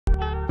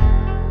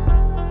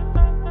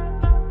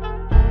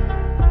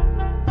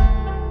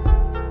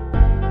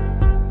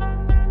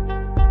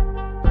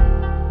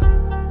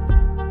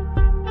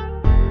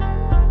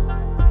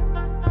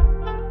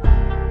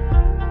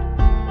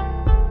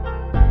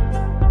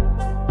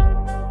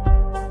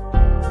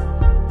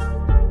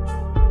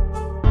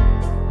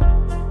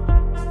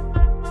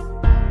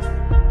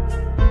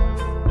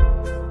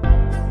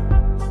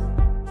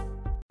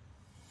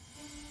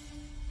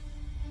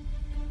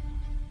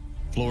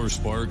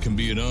worst part can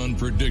be an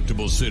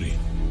unpredictable city.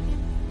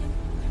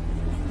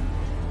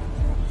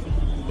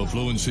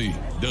 Affluency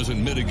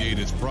doesn't mitigate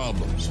its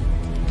problems.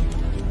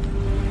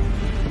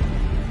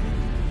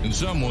 In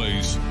some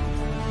ways,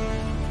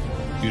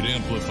 it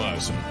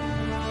amplifies them.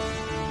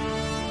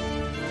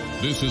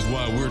 This is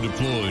why we're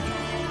deployed.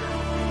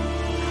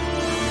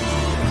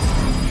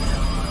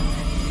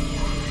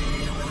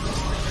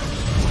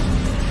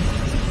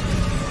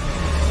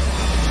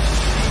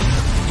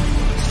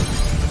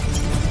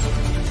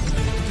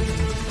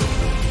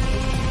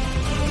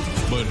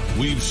 But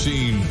we've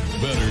seen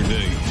better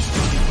days.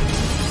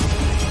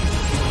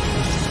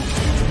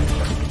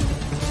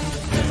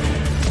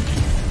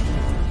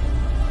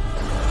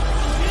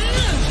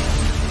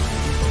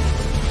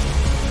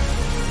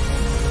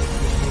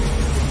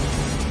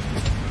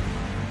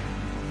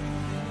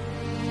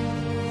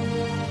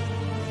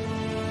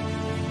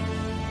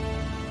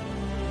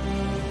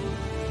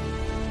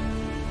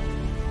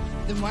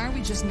 Then why are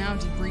we just now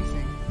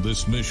debriefing?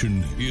 This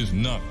mission is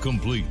not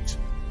complete.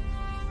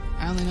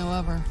 I only know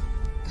of her.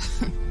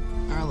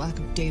 Our lack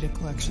of data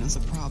collection is a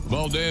problem.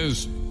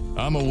 Valdez,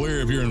 I'm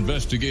aware of your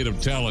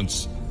investigative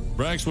talents.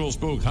 Braxwell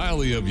spoke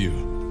highly of you,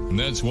 and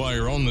that's why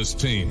you're on this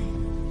team.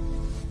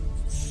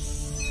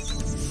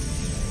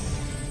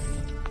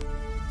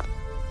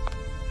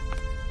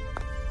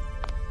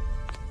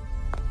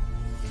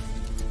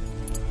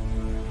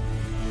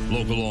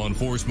 Local law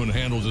enforcement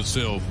handles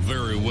itself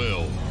very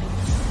well.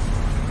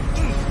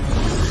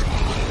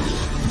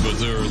 But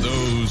there are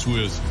those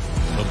with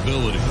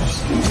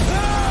abilities.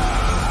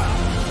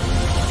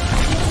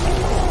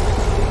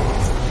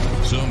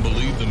 Some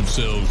believe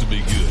themselves to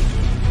be good.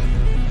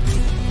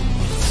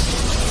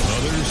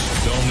 Others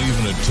don't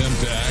even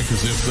attempt to act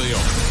as if they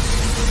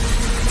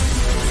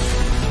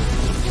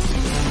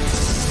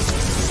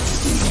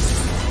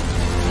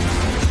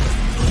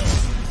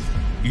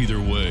are. Either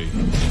way,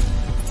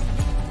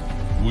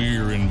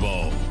 we're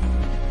involved.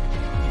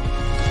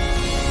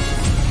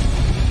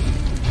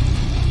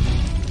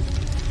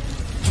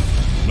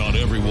 Not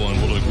everyone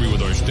will agree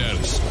with our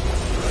status.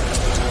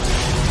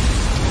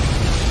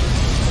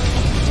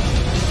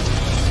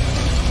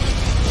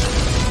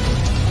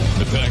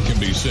 But that can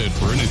be said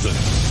for anything.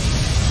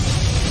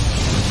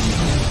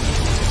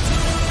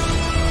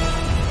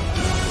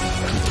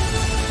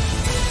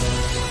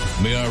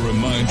 May I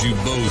remind you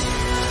both,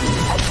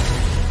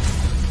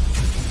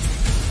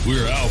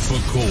 we're Alpha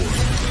Core,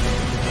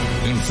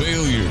 and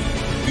failure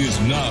is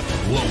not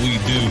what we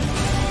do.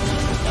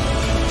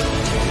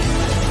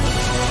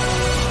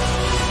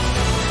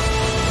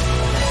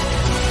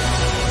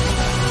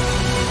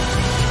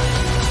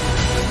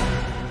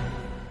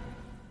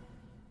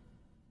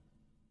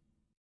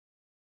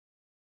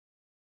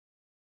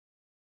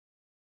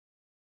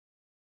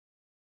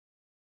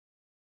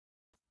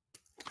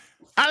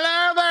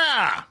 Hello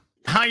there!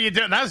 How you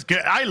doing? That's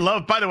good. I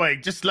love, by the way,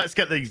 just let's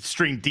get the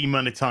stream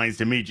demonetized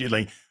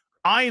immediately.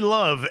 I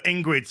love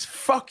Ingrid's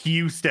fuck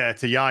you stare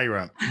to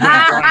Yaira.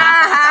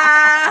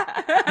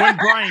 When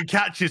Brian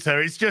catches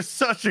her, it's just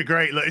such a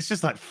great look. It's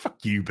just like,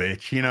 fuck you,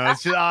 bitch. You know,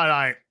 it's just,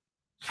 I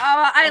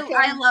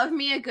love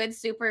me a good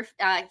super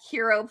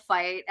hero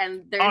fight,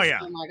 and there's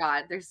oh my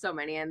god, there's so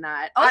many in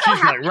that. Also,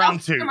 she's like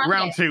round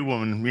two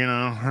woman, you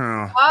know.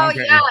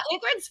 Okay. Yeah,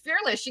 Ingrid's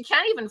fearless. She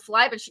can't even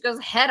fly, but she goes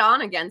head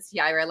on against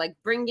Yaira, like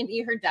bringing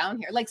her down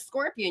here, like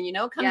Scorpion. You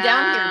know, come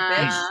down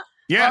here, bitch.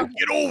 Yeah,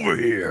 get over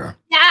here.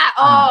 Yeah.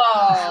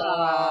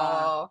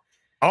 Oh.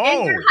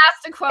 Ingrid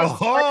has to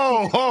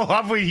quote.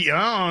 Have we? You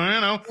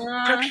know,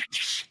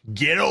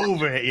 get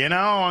over it. You know,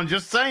 I'm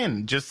just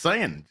saying. It's a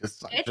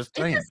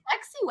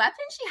sexy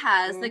weapon she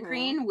has. The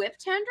green whip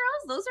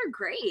tendrils. Those are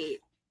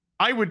great.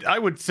 I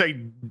would say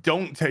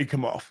don't take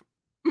them off.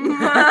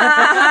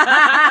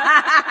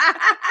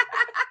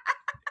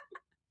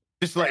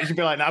 Just like you should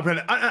be like,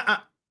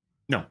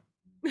 no.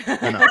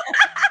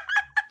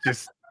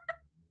 Just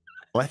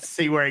let's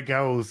see where it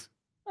goes.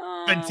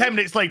 And 10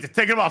 minutes later,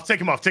 take him off.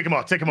 Safe word.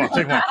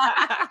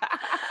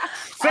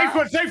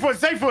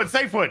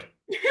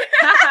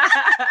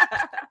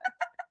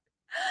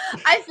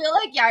 I feel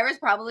like Yaira's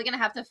probably going to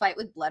have to fight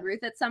with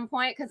Bloodruth at some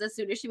point, because as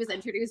soon as she was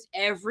introduced,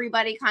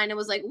 everybody kind of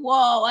was like,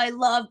 whoa, I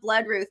love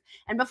Bloodruth.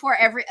 And before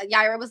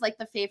Yaira was like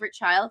the favorite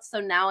child. So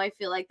now I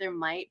feel like there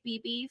might be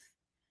beef.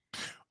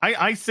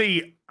 I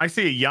see a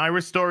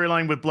Yaira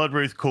storyline with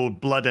Bloodruth called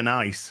Blood and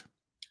Ice.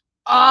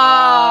 Gonna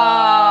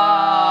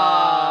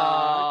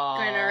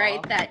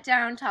write that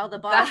down. Tell the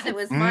boss it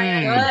was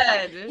my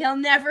good. He'll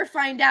never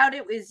find out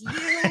it was you.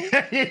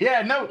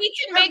 Yeah, no. We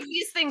can make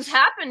these things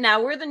happen now.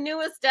 We're the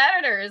newest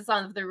editors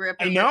on the Rippaverse.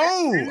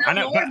 I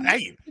know. But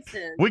hey,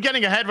 we're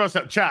getting ahead of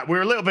ourselves. Chat.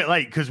 We're a little bit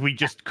late because we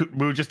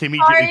were just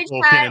immediately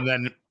talking, and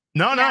then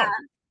no.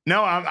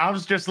 I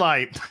was just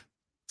like,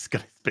 it's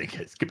gonna be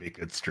a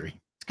good stream.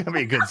 It's gonna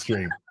be a good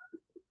stream.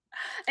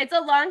 It's a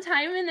long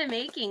time in the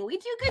making. We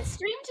do good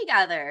stream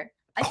together.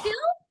 I feel.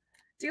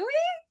 Do we?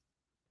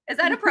 Is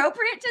that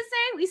appropriate to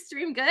say? We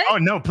stream good? Oh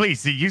no,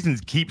 please. You can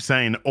keep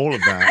saying all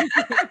of that.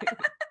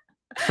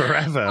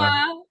 forever.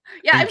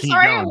 Yeah, I'm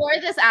sorry I wore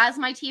this as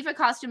my Tifa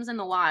costume's in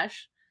the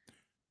wash.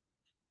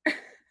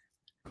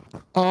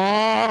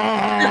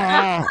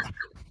 Oh.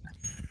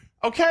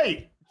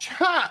 Okay,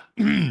 chat.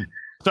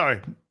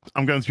 Sorry,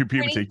 I'm going through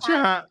puberty.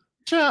 Chat.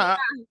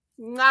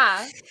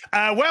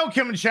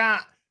 Welcome,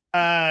 chat,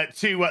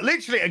 to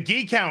literally a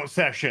geek out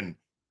session.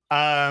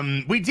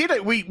 We did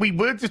it. We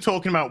were just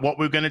talking about what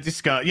we're going to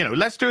discuss. You know,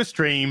 let's do a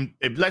stream.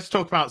 Let's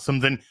talk about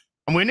something.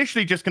 And we're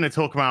initially just going to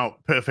talk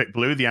about Perfect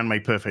Blue, the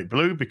anime Perfect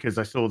Blue, because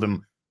I saw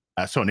them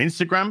saw on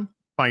Instagram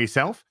by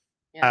yourself.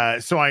 Yeah.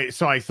 So I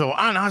thought,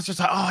 and I was just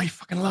like, oh, I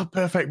fucking love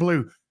Perfect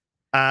Blue.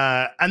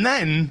 And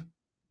then,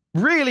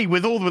 really,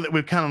 with all that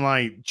we've kind of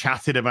like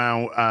chatted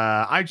about,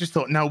 I just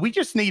thought, no, we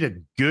just need a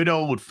good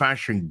old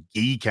fashioned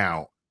geek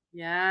out.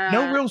 Yeah.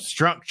 No real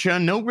structure,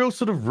 no real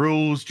sort of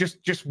rules.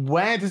 Just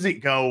where does it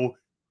go?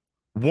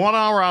 What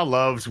are our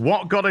loves?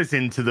 What got us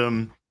into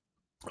them?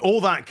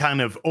 All that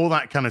kind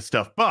of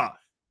stuff. But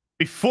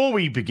before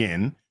we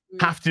begin,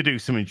 have to do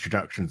some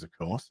introductions, of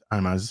course.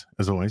 I'm as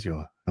always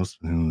your host.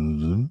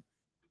 And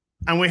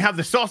we have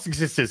the Soska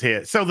Sisters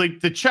here. So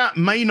the chat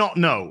may not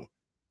know,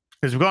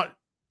 because we've got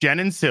Jen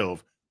and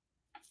Sylv.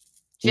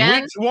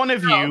 Which one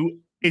of you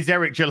is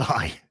Eric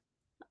July?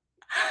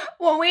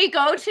 When we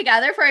go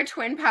together for our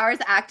twin powers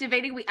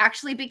activating, we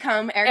actually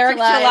become Eric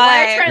July.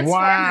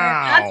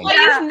 Wow. That's why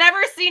you've never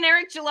seen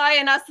Eric July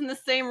and us in the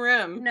same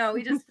room. No,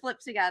 we just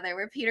flip together.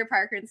 We're Peter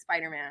Parker and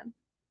Spider-Man.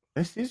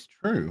 This is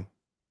true.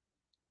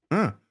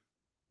 Huh.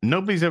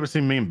 Nobody's ever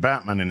seen me and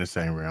Batman in the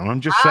same room.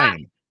 I'm just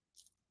saying.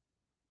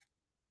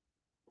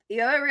 You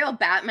have a real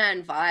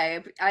Batman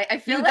vibe. I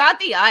feel you like, got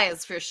the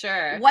eyes for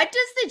sure. What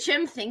does the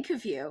gym think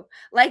of you?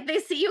 Like, they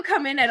see you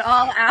come in at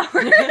all hours.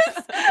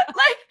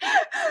 Like,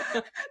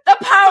 the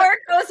power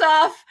goes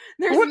off.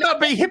 Wouldn't that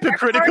be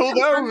hypocritical,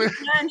 though?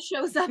 Man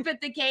shows up at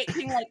the gate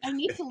being like, I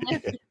need to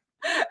lift.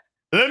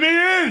 Let me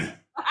in.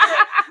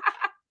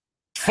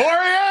 4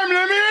 a.m.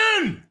 Let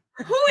me in.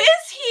 Who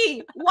is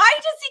he? Why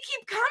does he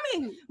keep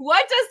coming?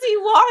 What does he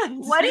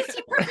want? What is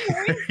he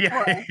preparing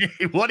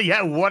for?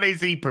 What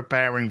is he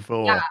preparing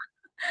for? Yeah.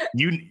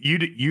 You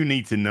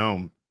need to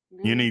know.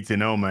 You need to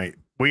know, mate.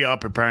 We are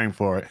preparing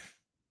for it.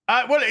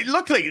 Well,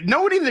 luckily,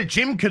 nobody in the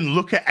gym can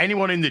look at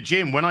anyone in the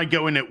gym when I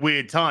go in at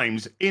weird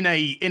times in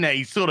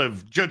a sort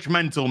of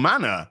judgmental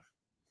manner,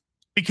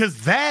 because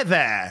they're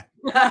there.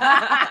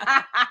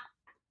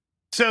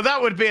 So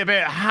that would be a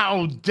bit,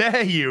 how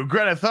dare you,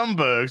 Greta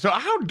Thunberg? So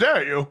how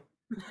dare you?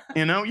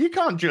 You know, you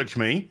can't judge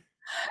me.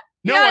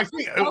 No, yeah, I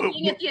think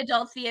being at the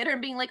adult theater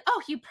and being like,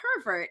 oh, you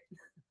pervert.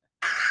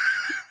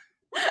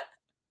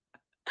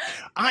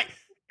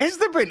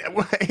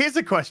 Here's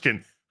a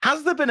question.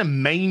 Has there been a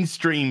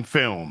mainstream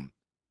film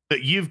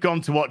that you've gone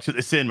to watch at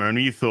the cinema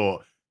and you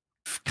thought,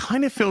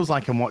 kind of feels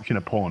like I'm watching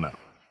a porno?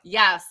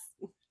 Yes.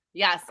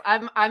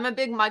 I'm a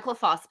big Michael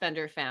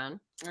Fassbender fan.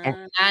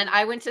 And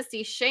I went to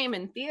see Shame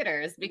in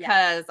theaters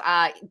because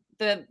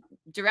the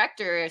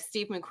director,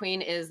 Steve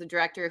McQueen, is the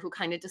director who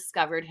kind of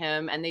discovered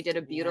him. And they did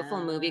a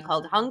beautiful movie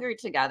called Hunger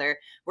together,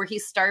 where he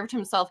starved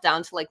himself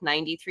down to like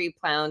 93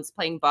 pounds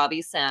playing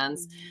Bobby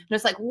Sands. And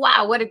it's like,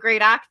 wow, what a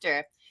great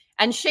actor.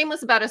 And Shame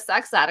was about a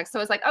sex addict. So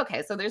I was like,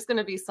 okay, so there's going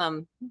to be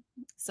some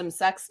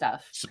sex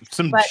stuff.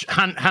 Some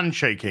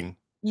handshaking.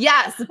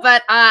 Yes,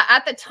 but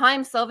at the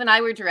time, Sylv and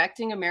I were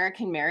directing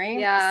American Mary.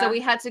 Yeah. So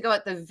we had to go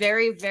at the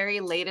very, very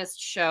latest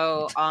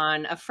show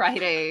on a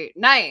Friday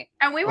night.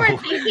 And we weren't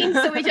thinking,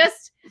 so we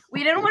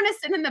didn't want to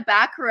sit in the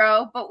back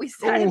row, but we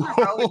sat in the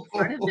row in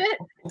front of it.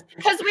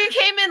 Because we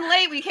came in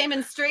late. We came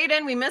in straight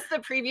in. We missed the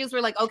previews.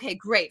 We're like, okay,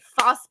 great.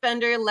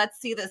 Fassbender, let's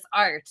see this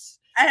art.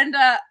 And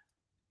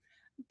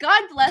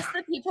God bless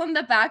the people in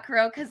the back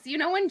row, because you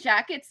know when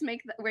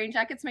rain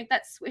jackets make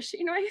that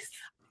swishy noise?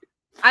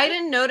 I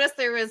didn't notice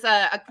there was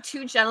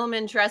two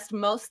gentlemen dressed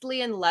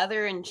mostly in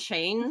leather and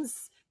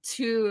chains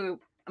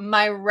to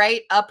my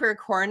right upper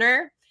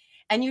corner.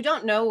 And you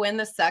don't know when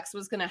the sex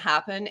was going to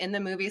happen in the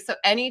movie. So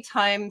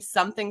anytime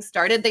something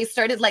started, they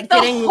started like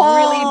getting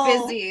really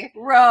busy.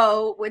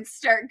 Row would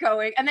start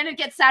going. And then it'd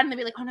get sad and they'd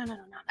be like, oh, no.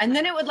 And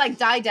then it would like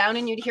die down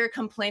and you'd hear a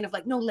complaint of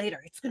like, no,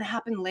 later. It's going to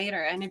happen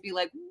later. And it'd be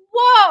like,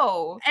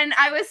 whoa. And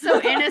I was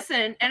so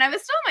innocent. And I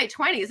was still in my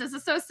 20s. This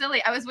is so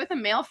silly. I was with a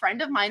male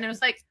friend of mine and I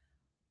was like,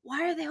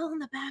 why are they all in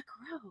the back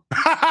row?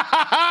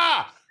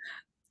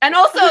 And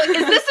also,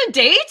 is this a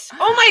date?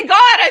 Oh my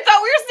God, I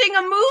thought we were seeing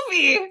a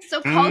movie.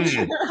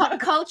 So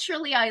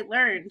culturally, I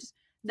learned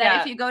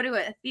that if you go to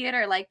a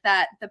theater like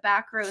that, the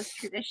back row is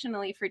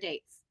traditionally for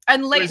dates.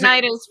 And late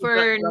night is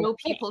for no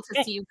people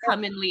to see you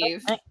come and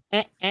leave.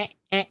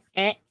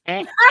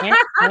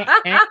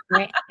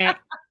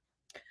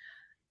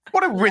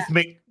 What a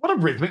rhythmic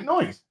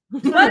noise.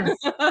 What's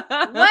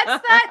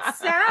that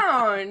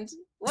sound?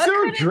 Is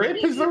there a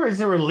drip? Is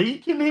there a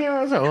leak in here?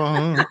 I was like,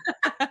 oh.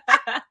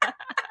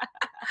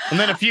 And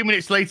then a few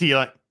minutes later, you're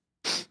like,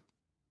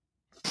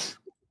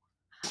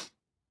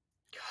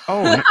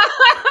 oh. Well,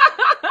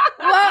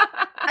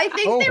 I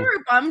think they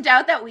were bummed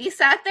out that we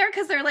sat there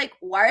because they're like,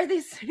 why are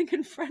they sitting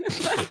in front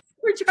of us?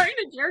 We're trying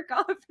to jerk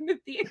off in the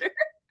theater.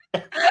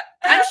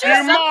 I'm sure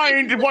you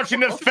mind watching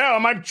this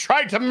film? I'm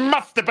trying to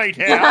masturbate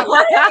here.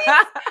 What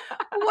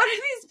are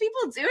these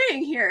people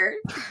doing here?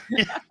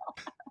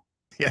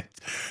 Yeah.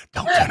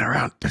 Don't turn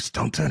around. Just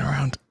don't turn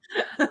around.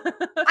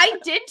 I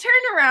did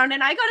turn around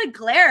and I got a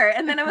glare,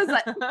 and then I was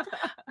like,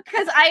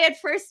 because I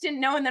at first didn't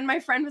know, and then my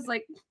friend was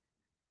like,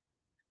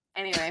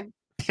 anyway.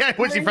 Yeah,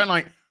 what's your friend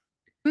like?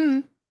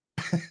 When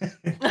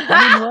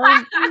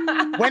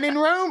in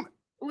Rome?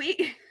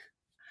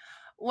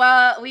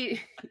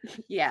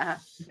 Yeah.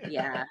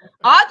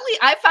 Oddly,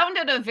 I found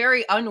it a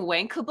very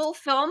unwankable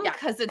film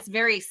because it's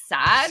very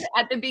sad.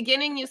 At the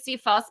beginning, you see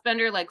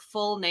Fassbender like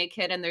full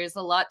naked, and there's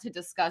a lot to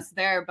discuss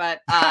there.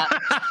 But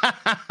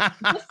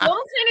the film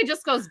kind of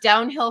just goes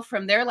downhill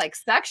from there, like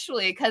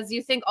sexually, because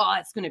you think, oh,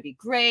 it's going to be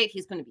great.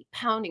 He's going to be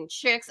pounding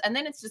chicks. And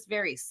then it's just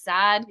very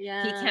sad.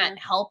 Yeah. He can't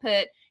help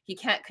it. He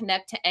can't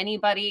connect to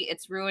anybody.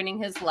 It's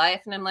ruining his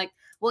life. And I'm like,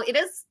 well, it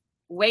is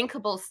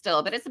wankable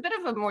still, but it's a bit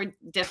of a more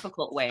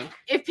difficult wank.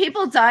 If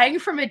people dying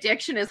from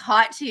addiction is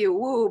hot to you,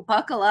 woo,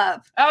 buckle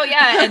up. Oh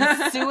yeah,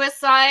 and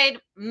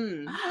suicide.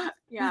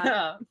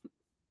 Yeah.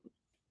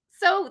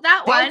 So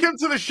that one. Welcome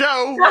to the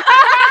show. Welcome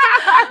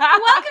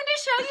to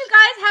show, you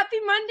guys.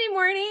 Happy Monday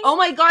morning. Oh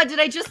my God, did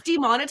I just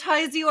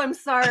demonetize you? I'm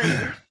sorry.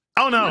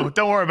 Oh no,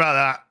 don't worry about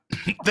that.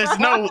 There's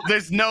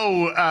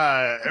no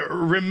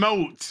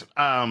remote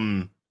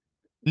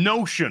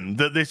notion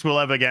that this will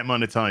ever get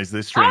monetized,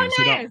 this stream. Oh,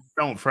 nice. So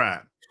don't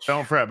fret.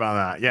 Don't fret about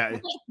that. Yeah.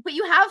 But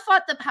you have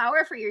fought the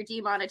power for your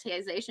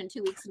demonetization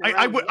 2 weeks in a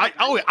row.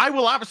 I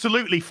will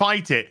absolutely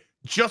fight it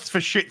just for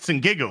shits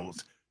and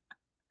giggles.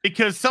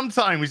 Because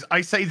sometimes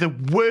I say the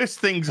worst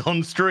things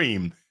on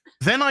stream,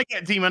 then I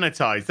get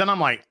demonetized. Then I'm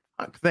like,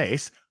 fuck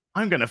this.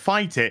 I'm gonna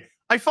fight it.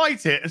 I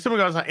fight it, and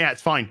someone goes like, yeah,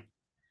 it's fine.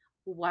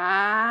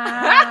 Wow.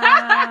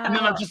 And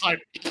then I'm just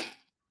like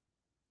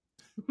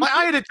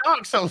I had a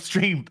Dark Souls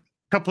stream a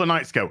couple of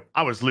nights ago.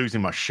 I was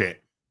losing my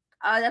shit.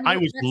 I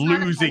was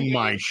losing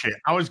my shit.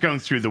 I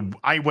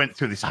went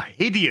through this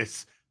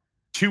hideous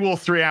 2 or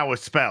 3 hour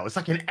spell. It's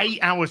like an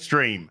 8-hour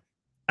stream.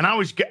 And I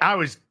was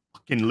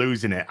fucking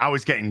losing it. I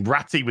was getting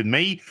ratty with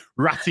me,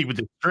 ratty with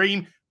the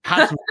stream.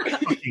 Pads were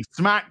getting fucking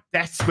smacked.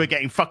 Desks were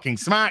getting fucking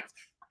smacked.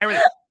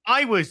 Everything.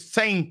 I was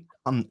saying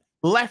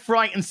left,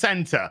 right, and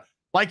center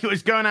like it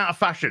was going out of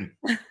fashion.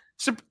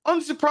 So,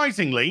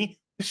 unsurprisingly,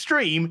 the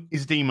stream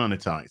is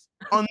demonetized.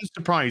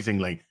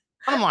 Unsurprisingly.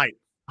 And I'm like,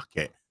 fuck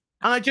it.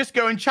 And I just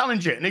go and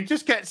challenge it, and it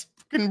just gets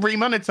fucking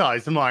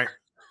remonetized. I'm like,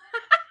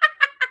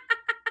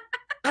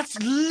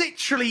 that's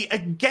literally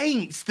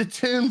against the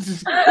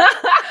terms.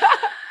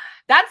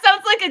 That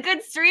sounds like a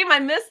good stream. I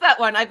missed that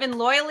one. I've been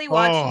loyally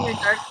watching your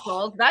Dark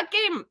Souls. That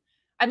game,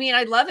 I mean,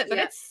 I love it, but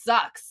it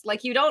sucks.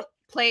 Like, you don't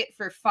play it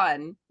for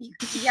fun.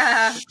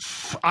 Yeah.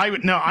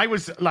 I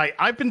was like,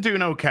 I've been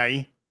doing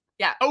okay.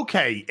 Yeah.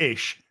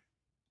 Okay-ish.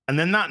 And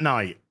then that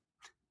night,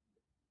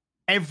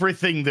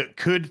 everything that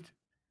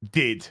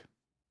did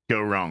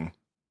go wrong.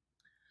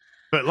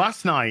 But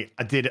last night,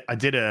 I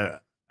did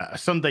a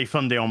Sunday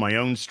fun day on my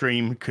own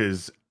stream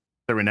because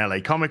they're in LA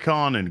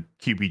Comic-Con and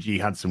QBG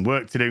had some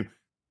work to do.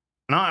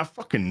 And I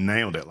fucking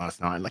nailed it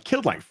last night. I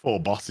killed like 4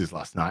 bosses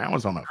last night. I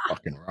was on a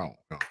fucking roll.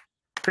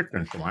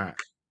 Kicking some ass.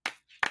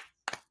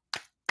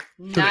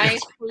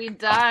 Nicely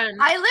done.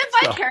 I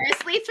live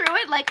vicariously through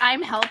it. Like,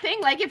 I'm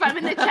helping. Like, if I'm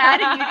in the chat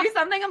and you do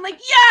something, I'm like,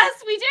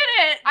 yes, we did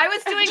it. I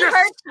was doing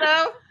hearts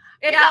though.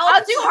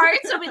 I'll do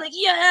hearts. I'll be like,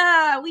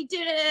 yeah, we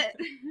did it.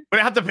 But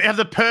it had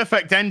the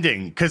perfect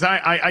ending because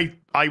I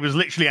was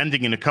literally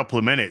ending in a couple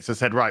of minutes. I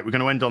said, right, we're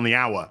going to end on the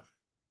hour.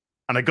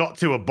 And I got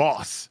to a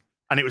boss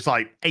and it was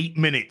like 8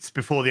 minutes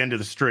before the end of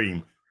the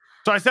stream.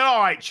 So I said, all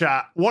right,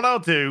 chat, what I'll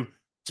do,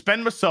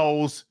 spend my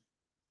souls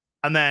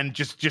and then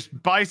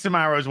just buy some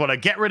arrows while I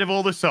get rid of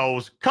all the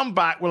souls, come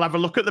back, we'll have a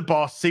look at the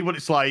boss, see what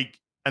it's like.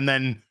 And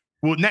then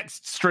we'll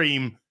next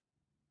stream,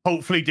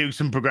 hopefully do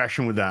some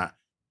progression with that.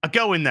 I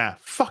go in there,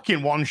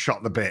 fucking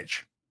one-shot the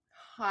bitch.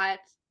 Hot.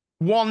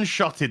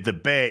 One-shotted the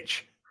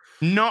bitch.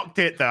 Knocked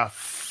it the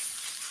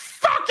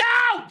fuck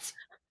out!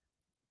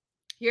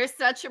 You're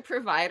such a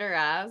provider,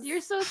 Az. You're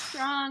so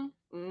strong.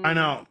 I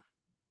know.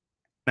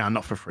 No,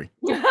 not for free.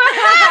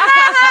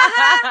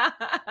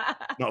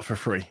 Not for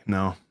free.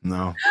 No. They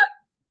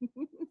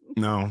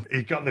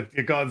got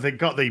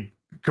the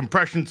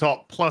compression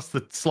top plus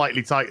the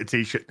slightly tighter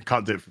t-shirt.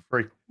 Can't do it for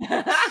free.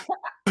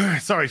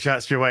 Sorry,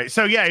 chat, straight away.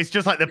 So yeah, it's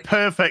just like the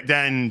perfect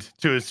end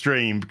to a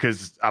stream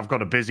because I've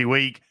got a busy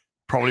week.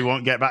 Probably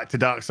won't get back to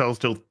Dark Souls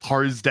till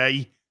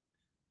Thursday.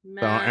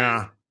 So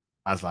yeah,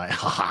 I was like,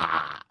 ha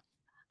ha.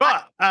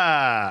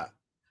 But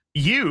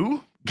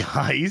you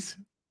guys,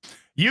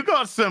 you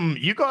got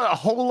a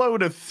whole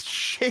load of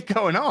shit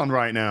going on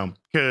right now.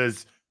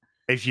 Because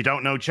if you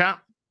don't know, chat,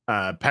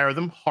 pair of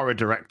them, horror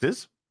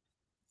directors.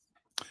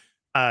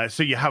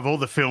 So you have all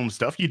the film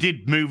stuff. You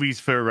did movies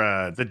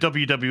for the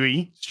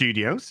WWE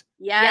studios.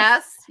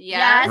 Yes.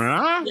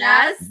 Huh?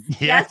 Yes.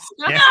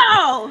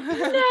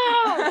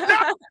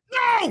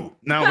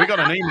 No, we got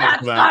an email That's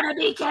for that. gotta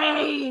be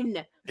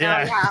Kane.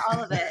 Yeah.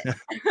 All of it.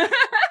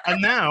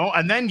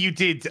 And then you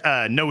did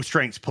No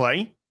Strengths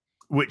Play,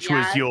 which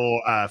was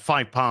your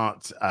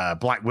 5-part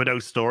Black Widow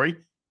story,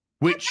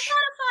 which get the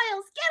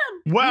pedophiles, get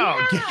them. Well,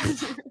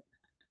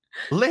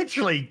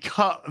 literally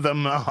cut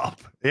them up.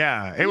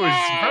 Yeah, it was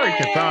very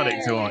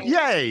cathartic to watch.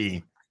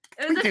 Yay!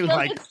 It was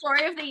the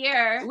story of the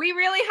year. We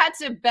really had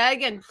to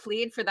beg and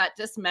plead for that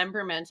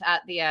dismemberment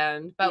at the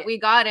end, but we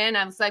got in.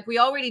 I was like, we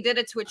already did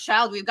it to a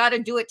child. We've got to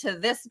do it to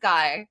this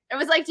guy. It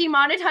was like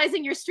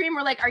demonetizing your stream.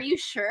 We're like, are you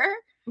sure?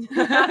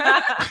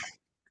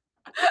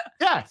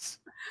 Yes.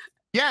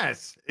 But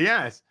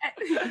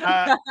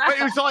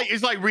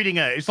it's like reading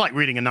a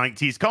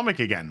 90s comic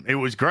again. It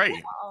was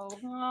great.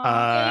 Thank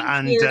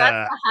you.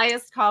 That's the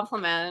highest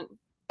compliment.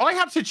 I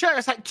had to check.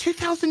 It's like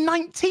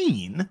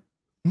 2019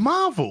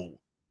 Marvel.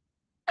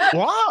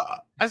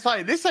 What? I was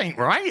like, this ain't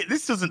right.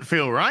 This doesn't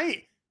feel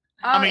right.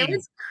 I mean, it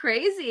was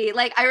crazy.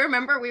 Like, I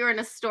remember we were in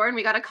a store and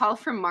we got a call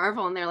from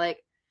Marvel, and they're like,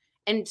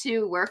 and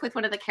to work with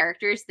one of the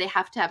characters, they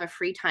have to have a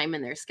free time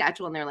in their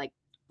schedule. And they're like,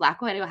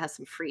 Black Widow has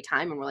some free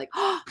time. And we're like,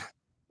 oh,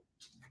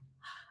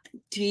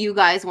 do you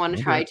guys want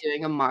to try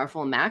doing a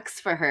Marvel Max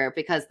for her?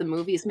 Because the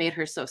movies made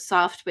her so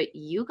soft, but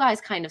you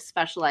guys kind of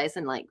specialize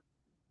in like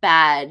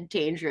bad,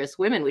 dangerous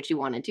women. Would you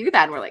want to do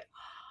that? And we're like,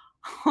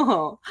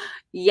 oh,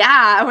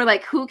 yeah. And we're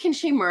like, who can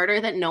she murder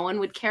that no one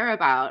would care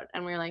about?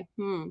 And we're like,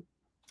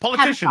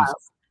 politicians.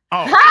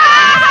 Oh,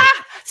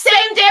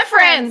 same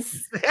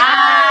difference.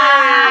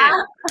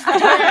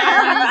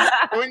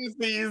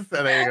 Twinsies.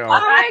 There you go. Oh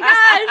my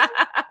gosh,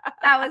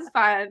 that was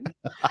fun.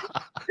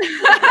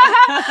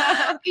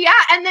 Yeah,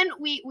 and then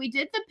we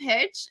did the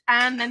pitch,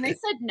 and then they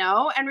said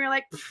no, and we were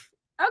like,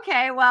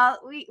 okay, well,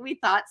 we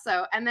thought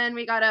so. And then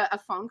we got a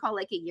phone call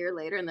like a year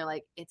later, and they're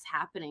like, it's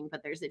happening,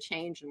 but there's a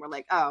change. And we're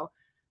like, oh,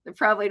 they're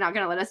probably not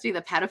going to let us do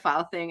the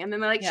pedophile thing. And then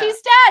they're like,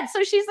 she's dead,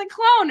 so she's a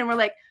clone. And we're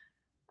like,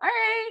 all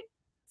right,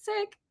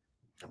 sick.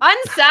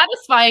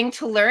 Unsatisfying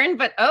to learn,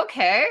 but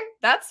okay,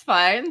 that's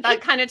fine.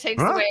 That kind of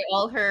takes away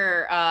all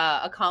her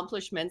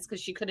accomplishments,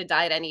 because she could have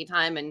died any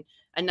time and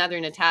another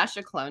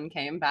Natasha clone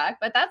came back.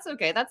 But that's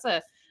okay. That's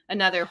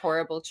another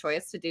horrible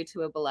choice to do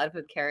to a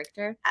beloved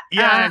character.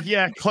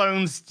 Yeah,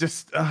 clones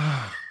just.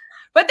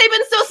 But they've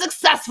been so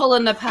successful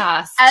in the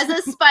past. As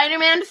a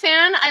Spider-Man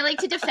fan, I like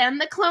to defend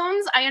the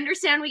clones. I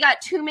understand we got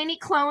too many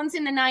clones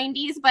in the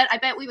 90s, but I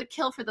bet we would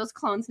kill for those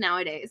clones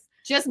nowadays.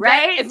 Just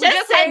right? If we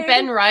just had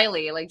Ben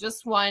Reilly, like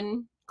just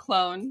one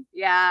clone.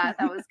 Yeah,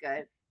 that was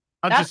good.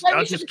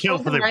 I'll just kill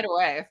for them right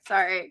away.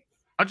 Sorry.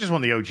 I just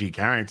want the OG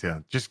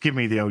character. Just give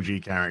me the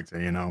OG character,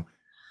 you know.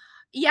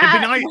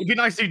 Yeah. It'd be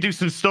nice to do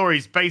some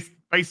stories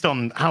based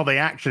on how they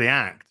actually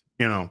act,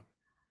 you know.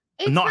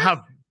 And not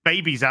have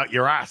babies out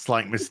your ass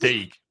like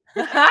Mystique.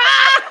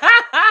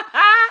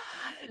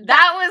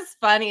 That was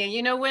funny.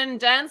 You know, when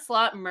Dan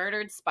Slott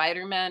murdered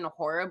Spider-Man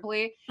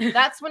horribly,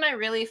 that's when I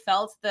really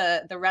felt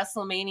the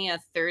WrestleMania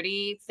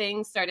 30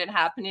 thing started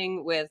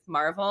happening with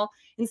Marvel.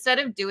 Instead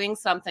of doing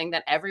something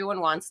that everyone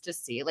wants to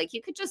see, like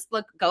you could just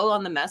go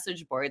on the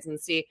message boards and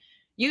see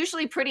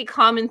usually pretty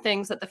common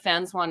things that the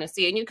fans want to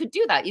see. And you could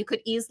do that. You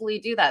could easily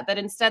do that. But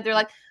instead they're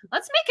like,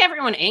 let's make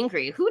everyone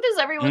angry. Who does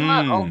everyone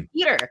love? Oh,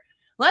 Peter.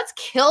 Let's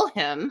kill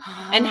him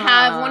and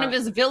have one of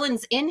his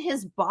villains in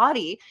his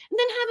body, and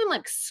then have him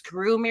like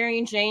screw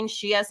Mary Jane.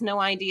 She has no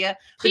idea.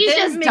 She's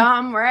just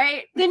dumb,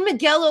 right? Then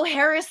Miguel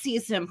O'Hara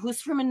sees him,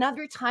 who's from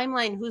another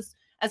timeline, who's,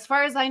 as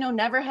far as I know,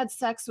 never had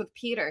sex with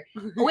Peter,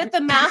 with the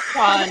mask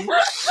on,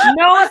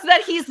 knows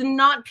that he's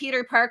not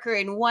Peter Parker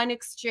in one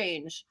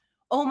exchange.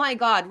 Oh my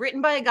God,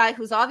 written by a guy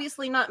who's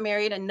obviously not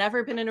married and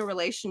never been in a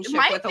relationship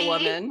with a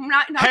woman.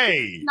 Not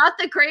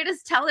the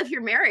greatest tell if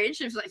you're married.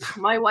 She's like,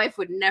 my wife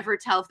would never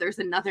tell if there's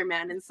another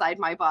man inside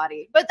my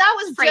body. But that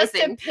was just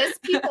to piss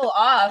people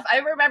off. I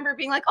remember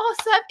being like, oh,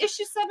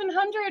 issue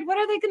 700. What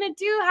are they going to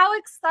do? How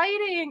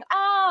exciting.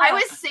 Oh. I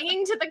was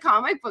singing to the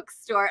comic book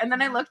store, and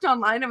then I looked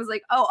online and was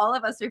like, oh, all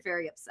of us are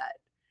very upset.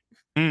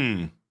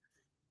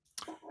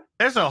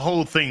 There's a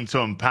whole thing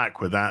to unpack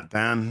with that,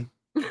 Dan.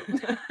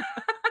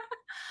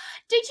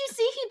 Did you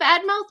see he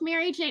badmouthed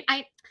Mary Jane?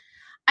 I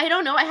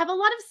don't know. I have a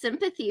lot of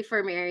sympathy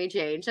for Mary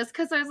Jane, just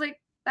because I was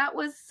like, that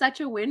was such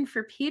a win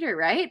for Peter,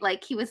 right?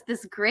 Like, he was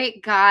this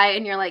great guy,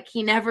 and you're like,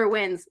 he never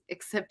wins,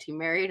 except he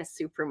married a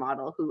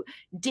supermodel who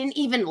didn't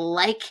even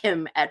like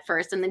him at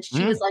first. And then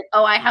she was like,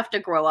 oh, I have to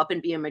grow up and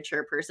be a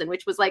mature person,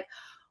 which was like,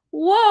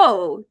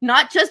 whoa,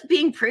 not just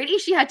being pretty.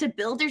 She had to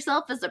build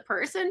herself as a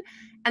person.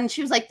 And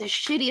she was like the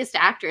shittiest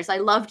actress. I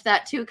loved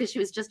that too, because she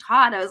was just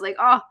hot. I was like,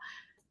 oh,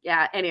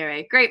 yeah,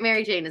 anyway, great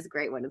Mary Jane is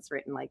great when it's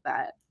written like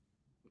that.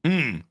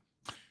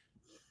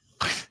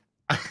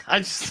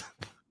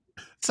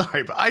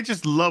 Sorry, but I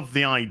just love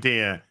the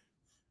idea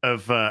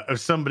of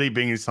somebody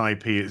being inside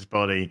Peter's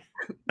body,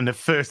 and the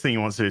first thing he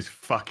wants to do is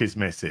fuck his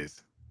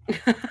missus.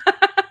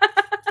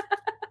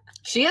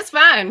 She is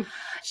fun.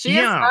 She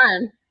is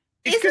fun.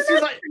 Isn't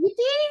that like,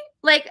 creepy?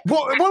 Like,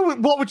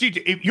 what would you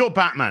do if you're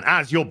Batman?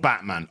 As you're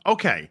Batman,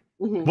 okay.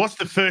 What's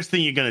the first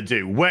thing you're going to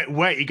do? Where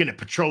are you going to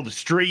patrol the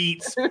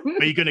streets?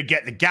 Are you going to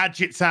get the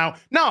gadgets out?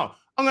 No,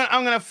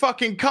 I'm gonna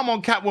fucking come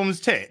on Catwoman's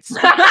tits.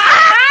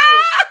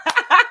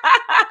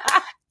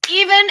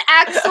 Even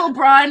Axel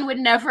Braun would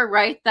never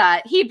write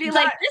that. He'd be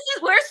like,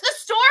 where's the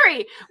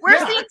story?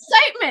 Where's the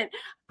excitement?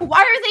 Why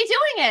are they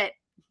doing it?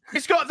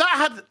 It's got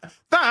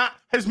that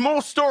has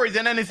more story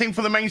than anything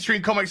for the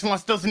mainstream comics in the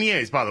last dozen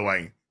years, by the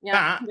way.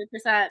 Yeah,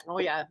 100%. Oh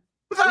yeah.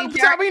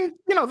 I mean,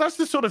 that's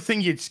the sort of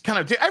thing you just kind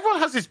of do. Everyone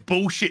has this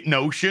bullshit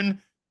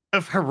notion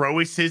of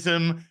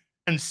heroicism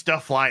and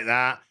stuff like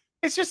that.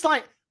 It's just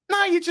like,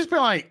 no, you just be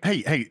like,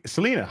 hey,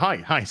 Selena,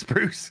 hi, it's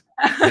Bruce.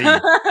 Hey.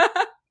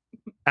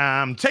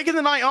 Taking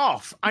the night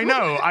off. I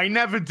know, I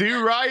never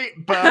do, right?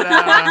 But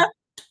I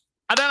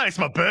don't know, it's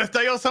my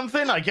birthday or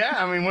something. Like,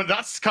 yeah, I mean,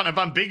 that's kind of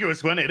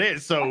ambiguous when it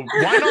is. So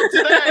why not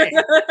today?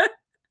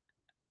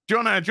 Do you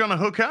wanna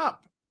hook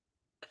up?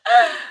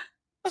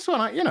 That's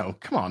what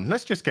come on,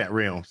 let's just get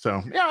real.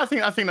 So yeah, I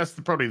think that's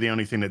probably the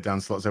only thing that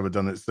Dan Slott's ever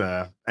done that's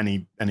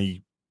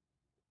any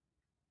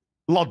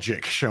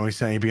logic, shall we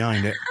say,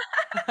 behind it.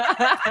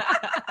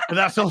 But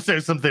that's also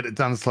something that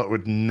Dan Slott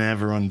would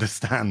never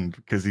understand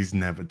because he's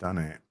never done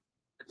it.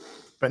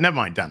 But never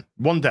mind, Dan.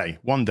 One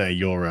day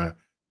your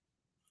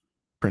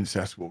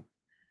princess will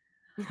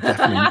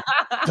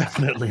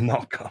definitely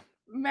not come.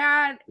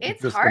 Man,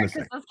 it's hard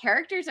because those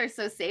characters are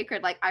so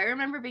sacred. Like, I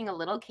remember being a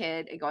little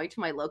kid and going to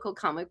my local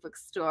comic book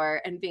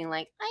store and being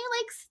like, I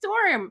like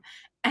Storm.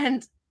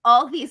 And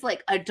all these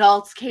like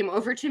adults came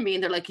over to me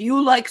and they're like,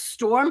 you like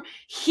Storm?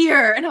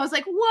 Here. And I was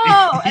like,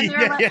 whoa. And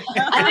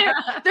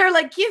they're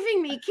like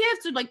giving me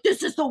gifts and like,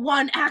 this is the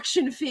one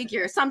action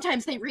figure.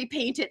 Sometimes they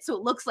repaint it so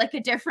it looks like a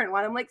different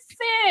one. I'm like,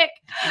 sick.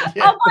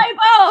 I'll buy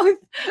both.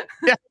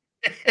 Yeah.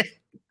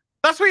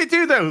 That's what you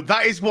do though.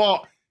 That is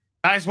what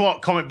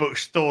comic book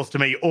stores to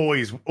me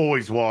always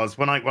was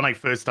when I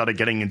first started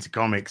getting into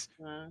comics.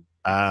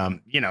 I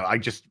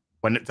just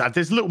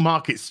there's a little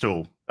market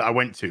stall that I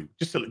went to,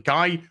 just a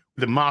guy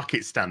with a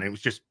market stand. It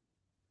was just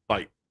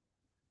like,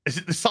 is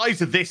it the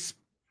size of this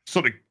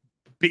sort of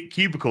big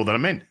cubicle that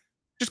I'm in,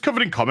 just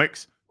covered in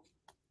comics,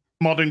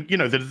 modern,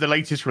 the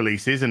latest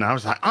releases. And I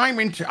was like,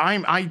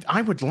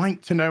 I would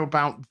like to know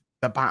about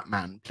the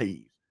Batman,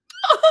 please.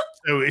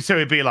 So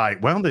it'd be like,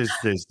 well, there's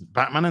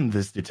Batman and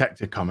there's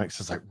Detective Comics.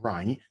 I was like,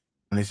 right.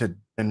 And they said,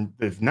 and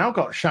they've now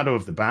got Shadow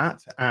of the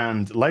Bat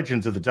and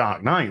Legends of the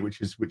Dark Knight, which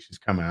has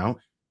come out.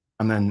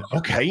 And then,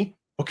 okay,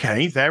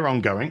 they're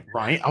ongoing.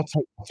 Right, I'll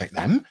take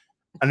them.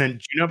 And then,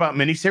 do you know about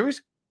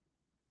miniseries?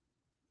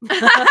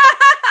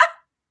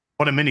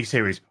 What a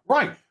miniseries.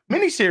 Right,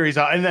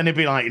 miniseries are, and then it'd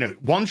be like,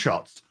 one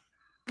shots.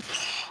 Do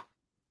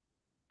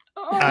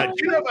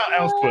you know about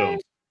Elseworlds?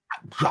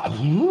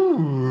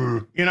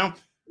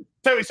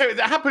 So it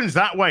happens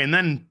that way, and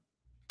then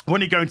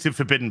when you go into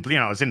Forbidden,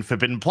 I was in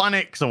Forbidden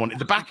Planet because I wanted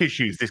the back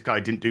issues. This guy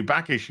didn't do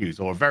back issues,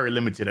 or a very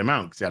limited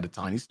amount because he had a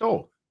tiny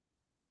store.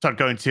 So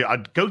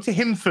I'd go to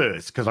him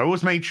first because I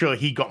always made sure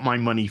he got my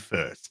money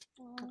first,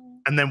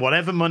 and then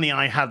whatever money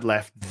I had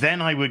left,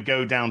 then I would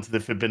go down to the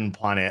Forbidden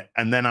Planet,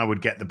 and then I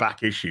would get the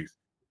back issues.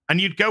 And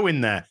you'd go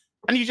in there,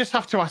 and you just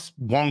have to ask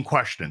one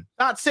question.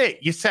 That's it.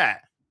 You're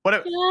set. I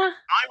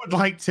would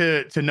like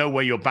to know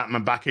where your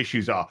Batman back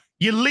issues are.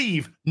 You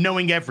leave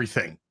knowing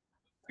everything.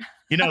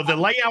 The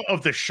layout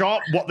of the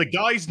shop, what the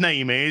guy's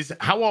name is,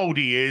 how old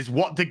he is,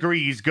 what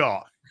degree he's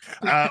got.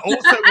 Also,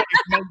 what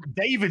his mom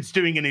David's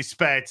doing in his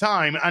spare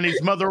time, and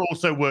his mother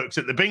also works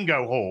at the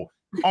bingo hall.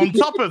 On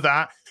top of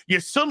that,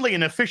 you're suddenly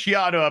an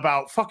aficionado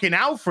about fucking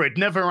Alfred,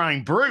 never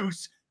mind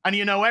Bruce, and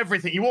you know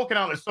everything. You're walking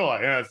out the store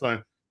like, yeah, it's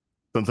like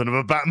something of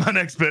a Batman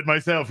expert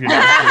myself,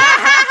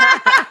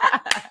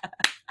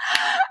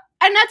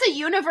 And that's a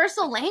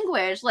universal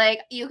language. Like,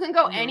 you can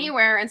go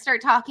anywhere and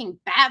start talking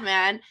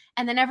Batman,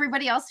 and then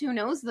everybody else who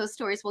knows those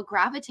stories will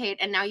gravitate,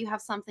 and now you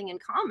have something in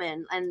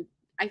common. And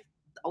I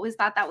always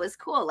thought that was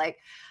cool. Like,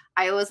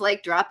 I always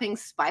like dropping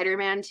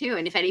Spider-Man too.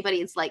 And if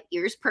anybody's like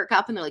ears perk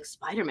up and they're like,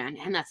 Spider-Man,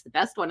 and that's the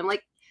best one. I'm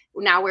like,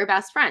 now we're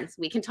best friends.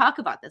 We can talk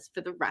about this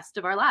for the rest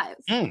of our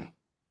lives.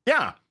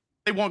 Yeah.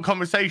 They want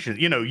conversation.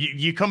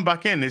 You come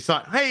back in, it's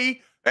like,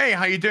 hey,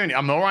 how you doing?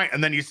 I'm all right.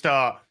 And then you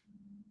start,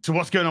 so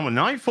what's going on with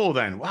Nightfall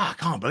then? Wow, I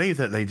can't believe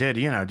that they did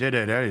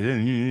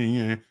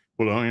it.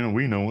 Well,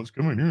 we know what's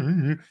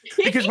coming.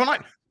 Because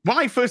when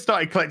I first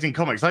started collecting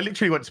comics, I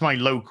literally went to my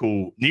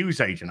local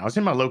newsagent. I was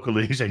in my local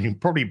newsagent,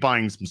 probably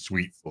buying some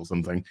sweets or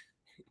something.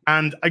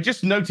 And I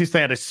just noticed they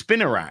had a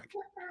spinner rack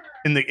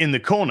in the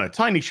corner,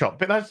 tiny shop,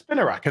 but that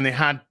spinner rack, and they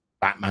had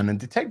Batman and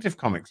Detective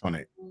Comics on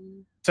it.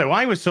 So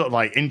I was sort of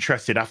like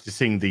interested after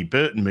seeing the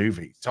Burton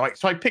movie. So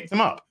I picked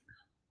them up.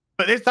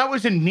 But that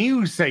was a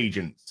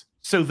newsagent.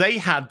 So they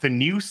had the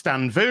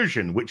newsstand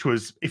version, which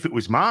was, if it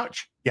was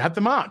March, you had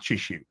the March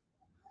issue.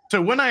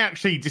 So when I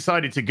actually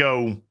decided to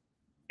go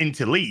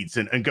into Leeds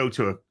and go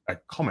to a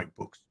comic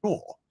book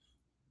store,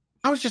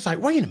 I was just like,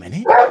 wait a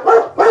minute.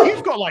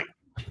 You've got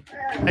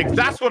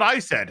that's what I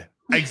said.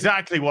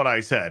 Exactly what I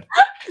said.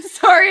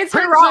 Sorry, it's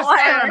Princess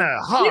Diana.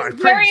 He's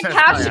very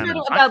passionate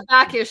about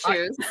back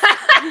issues.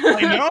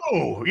 I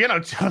know.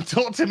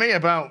 Talk to me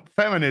about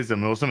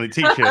feminism or something,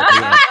 t-shirt.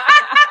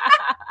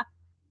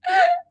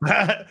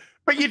 But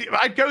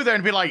I'd go there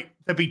and be like,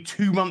 there'd be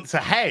 2 months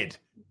ahead.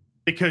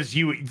 because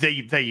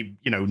they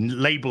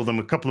label them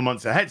a couple of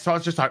months ahead. So I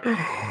was just like,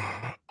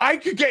 I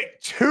could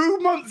get 2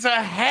 months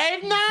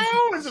ahead now.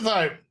 It's just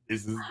like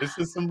this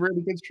is some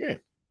really good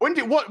shit.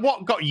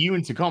 What got you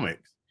into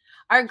comics?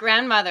 Our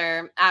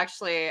grandmother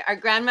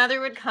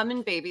would come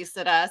and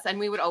babysit us, and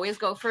we would always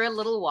go for a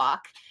little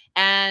walk.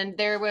 And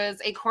there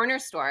was a corner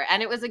store,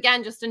 and it was,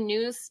 again, just a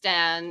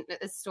newsstand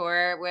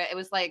store where it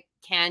was like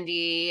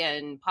candy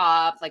and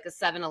pop, like a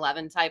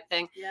 7-Eleven type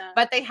thing. Yeah.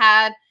 But they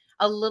had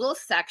a little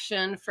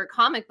section for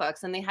comic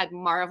books, and they had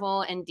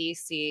Marvel and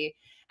DC.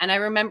 And I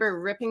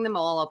remember ripping them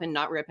all open,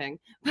 not ripping,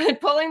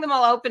 but pulling them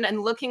all open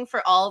and looking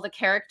for all the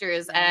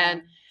characters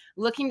and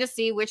looking to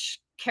see which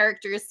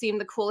characters seemed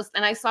the coolest.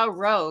 And I saw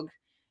Rogue,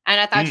 and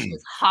I thought she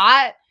was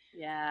hot.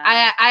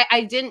 Yeah.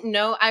 I didn't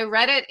know. I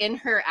read it in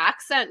her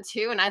accent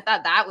too, and I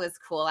thought that was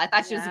cool. I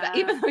thought she was,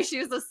 even though she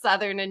was a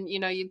Southern, and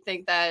you'd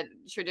think that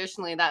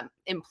traditionally that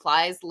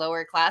implies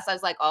lower class. I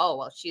was like, oh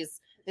well,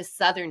 she's this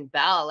Southern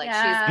belle, like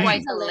she's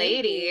quite a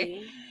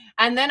lady.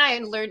 And then I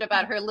learned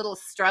about her little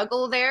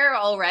struggle there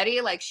already.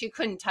 Like she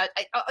couldn't touch.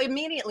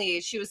 Immediately,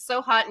 she was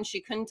so hot and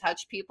she couldn't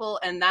touch people,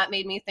 and that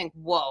made me think,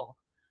 whoa.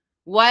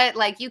 What,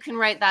 like, you can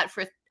write that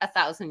for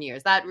 1,000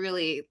 years. That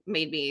really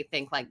made me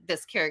think, like,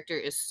 this character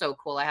is so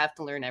cool. I have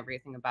to learn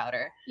everything about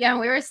her. Yeah,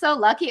 and we were so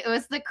lucky. It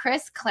was the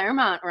Chris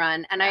Claremont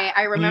run. And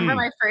I remember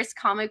my first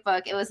comic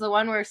book. It was the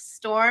one where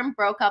Storm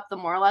broke up the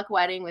Morlock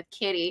wedding with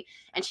Kitty.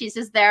 And she's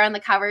just there on the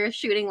cover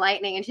shooting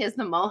lightning, and she has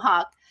the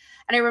mohawk.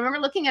 And I remember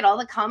looking at all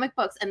the comic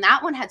books, and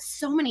that one had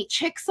so many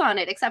chicks on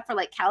it, except for,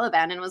 like,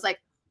 Caliban. And was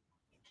like,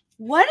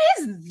 what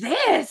is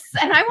this?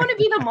 And I want to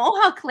be the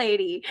Mohawk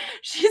lady.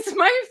 She's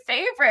my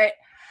favorite.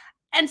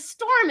 And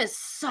Storm is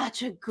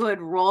such a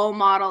good role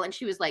model. And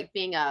she was like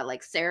being a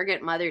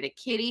surrogate mother to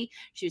Kitty.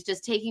 She was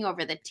just taking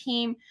over the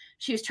team.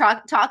 She was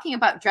talking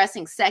about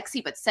dressing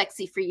sexy, but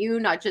sexy for you,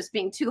 not just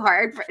being too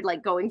hard for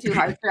going too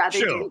hard for other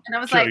dudes. And I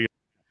was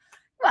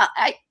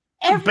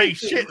well, base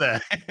shit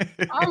there.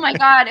 Oh my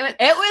God. It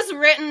was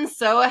written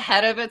so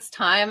ahead of its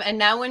time. And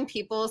now when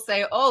people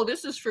say, oh,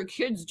 this is for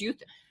kids,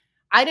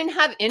 I didn't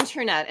have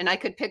internet, and I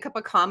could pick up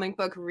a comic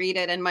book, read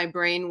it, and my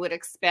brain would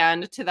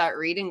expand to that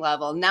reading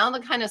level. Now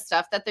the kind of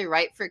stuff that they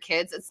write for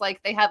kids, it's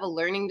like they have a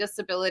learning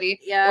disability,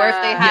 or if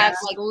they have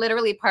like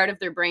literally part of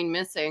their brain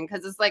missing,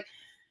 because it's like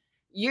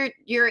you're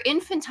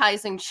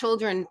infantizing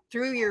children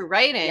through your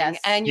writing,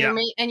 and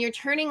you're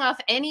turning off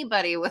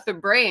anybody with a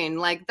brain.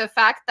 Like the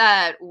fact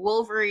that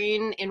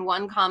Wolverine in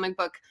one comic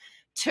book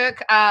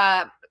took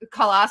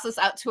Colossus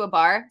out to a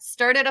bar,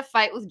 started a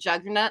fight with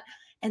Juggernaut,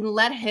 and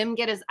let him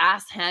get his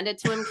ass handed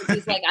to him because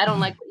he's like, I don't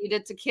like what you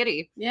did to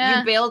Kitty. Yeah.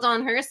 You bailed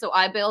on her, so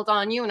I bailed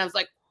on you. And I was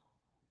like,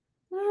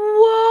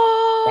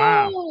 whoa.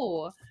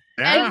 Wow.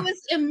 Yeah. And it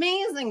was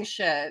amazing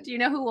shit. Do you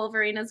know who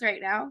Wolverine is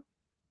right now?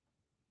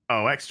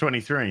 Oh,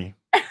 X-23.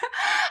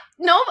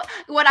 No,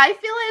 what I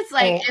feel is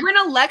like when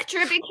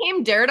Elektra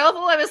became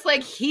Daredevil, I was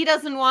like, he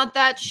doesn't want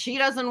that. She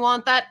doesn't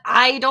want that.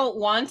 I don't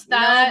want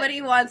that.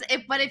 Nobody wants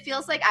it. But it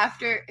feels like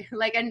after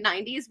like in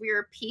 90s, we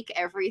were peak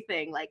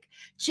everything. Like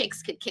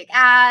chicks could kick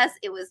ass.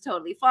 It was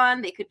totally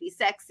fun. They could be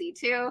sexy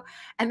too.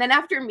 And then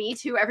after Me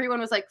Too, everyone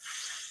was like,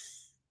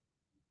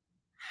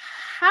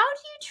 how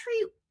do you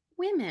treat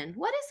women?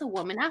 What is a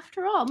woman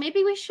after all?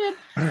 Maybe we should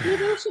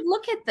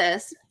look at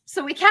this.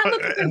 So we can't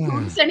look at their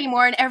boobs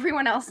anymore, and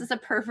everyone else is a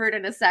pervert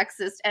and a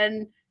sexist.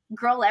 And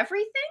girl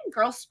everything,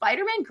 girl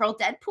Spider-Man, girl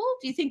Deadpool.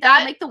 Do you think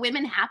that'll make the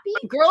women happy?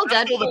 Girl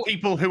Deadpool. All the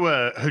people who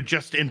are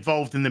just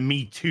involved in the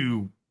Me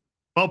Too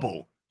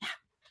bubble.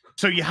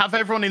 So you have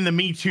everyone in the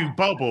Me Too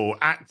bubble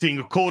acting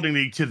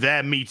accordingly to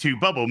their Me Too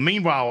bubble.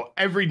 Meanwhile,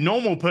 every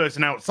normal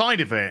person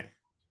outside of it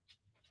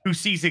who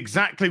sees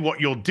exactly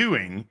what you're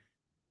doing,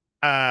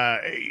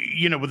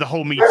 with the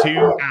whole Me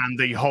Too and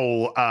the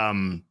whole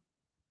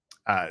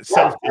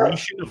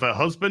self-deletion of her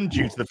husband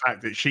due to the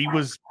fact that she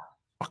was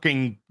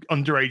fucking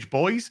underage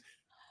boys.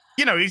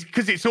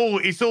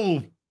 It's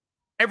all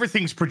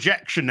everything's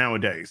projection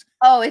nowadays.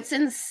 Oh, it's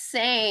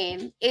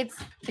insane. It's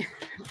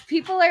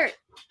people are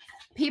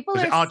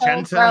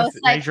Argenta, so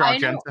gross.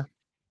 Argenta.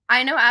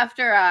 I know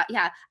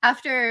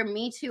after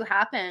Me Too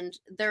happened,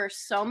 there were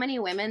so many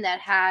women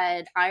that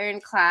had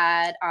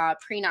ironclad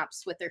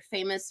prenups with their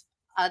famous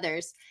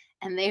others.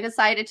 And they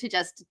decided to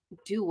just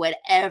do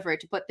whatever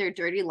to put their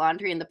dirty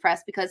laundry in the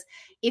press, because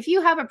if you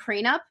have a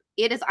prenup,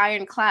 it is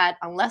ironclad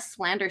unless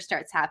slander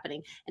starts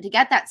happening. And to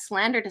get that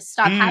slander to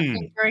stop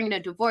happening during a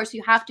divorce,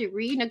 you have to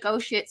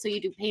renegotiate so you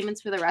do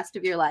payments for the rest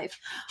of your life.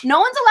 No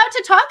one's allowed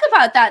to talk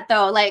about that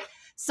though. Like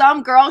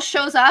some girl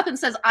shows up and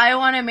says, I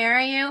want to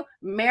marry you,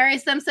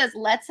 marries them, says,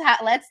 let's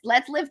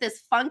live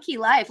this funky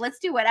life. Let's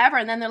do whatever.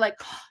 And then they're like,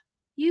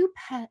 you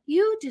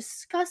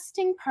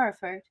disgusting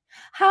pervert.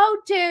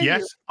 How dare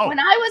you? When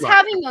I was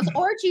having those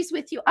orgies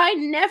with you, I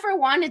never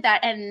wanted that.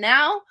 And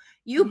now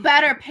you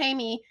better pay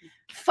me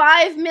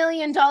 $5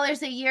 million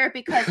a year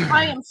because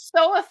I am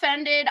so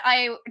offended.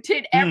 I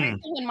did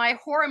everything in my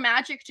horror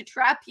magic to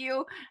trap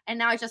you. And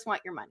now I just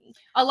want your money.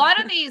 A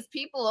lot of these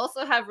people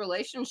also have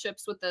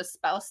relationships with the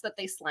spouse that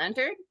they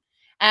slandered.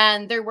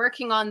 and they're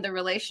working on the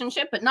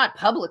relationship, but not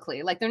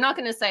publicly. Like they're not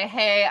going to say,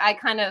 "Hey, I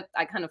kind of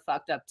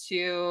fucked up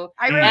too.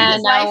 I ruined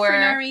his life for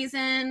no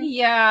reason."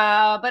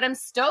 Yeah, but I'm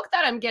stoked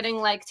that I'm getting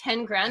like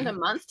 10 grand a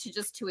month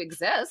to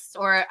exist.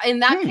 Or in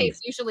that case,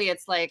 usually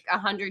it's like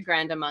 100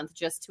 grand a month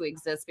just to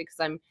exist because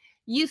I'm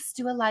used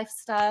to a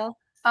lifestyle.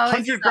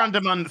 100 grand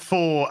a month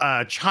for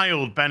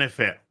child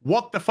benefit.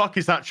 What the fuck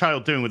is that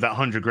child doing with that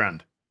 100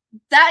 grand?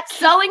 That's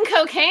selling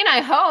cocaine, I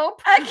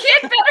hope. A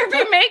kid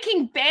better be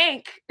making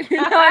bank.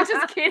 No, I'm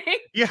just kidding.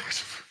 Yeah.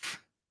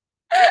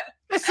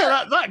 So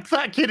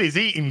that kid is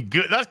eating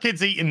good. That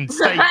kid's eating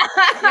steak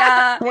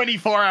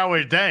 24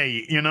 hours a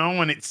day, you know,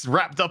 when it's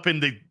wrapped up in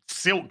the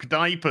silk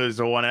diapers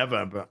or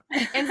whatever. But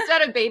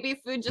instead of baby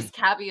food, just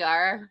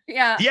caviar.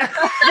 Yeah.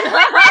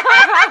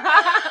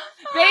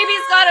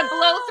 Baby's got to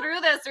blow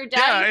through this, or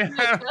daddy's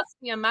going to adjust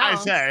the amount.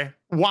 I say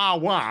wah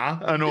wah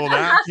and all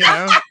that, you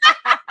know.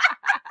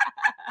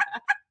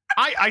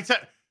 I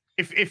said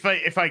if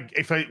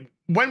I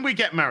when we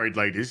get married,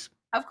 ladies,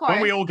 of course, when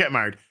we all get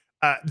married,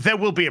 there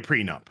will be a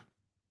prenup.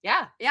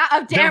 Yeah,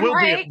 damn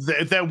right.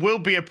 There will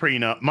be a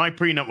prenup. My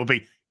prenup will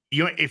be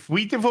if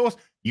we divorce,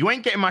 you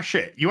ain't getting my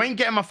shit. You ain't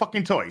getting my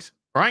fucking toys,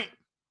 right?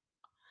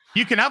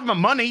 You can have my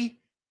money.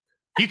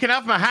 You can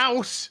have my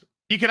house.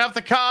 You can have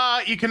the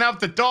car. You can have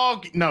the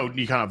dog. No,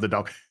 you can't have the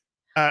dog.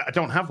 I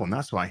don't have one.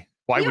 That's why.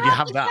 Why would you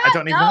have that? I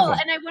don't even have one.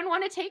 And I wouldn't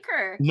want to take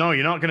her. No,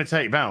 you're not going to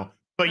take Val.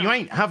 But you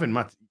ain't having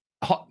my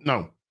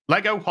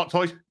Lego Hot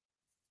Toys.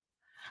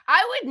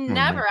 I would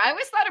never. I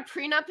always thought a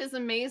prenup is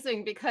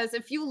amazing because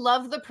if you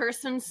love the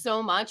person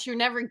so much, you're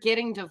never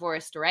getting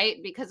divorced,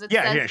 right? Because it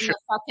says in the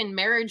fucking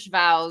marriage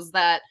vows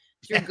that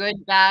through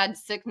good, bad,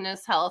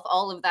 sickness, health,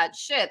 all of that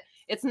shit.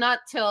 It's not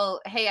till,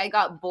 hey, I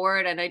got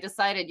bored and I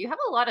decided you have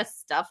a lot of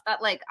stuff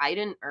that like I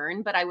didn't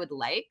earn, but I would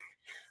like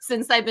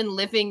since I've been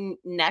living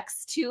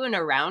next to and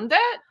around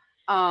it.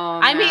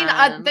 I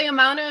mean, the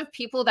amount of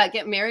people that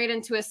get married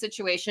into a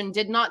situation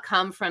did not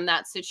come from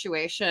that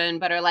situation,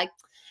 but are like,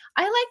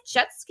 I like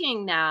jet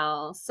skiing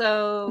now.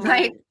 So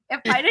like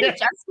if I didn't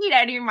jet ski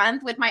every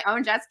month with my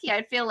own jet ski,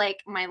 I'd feel like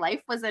my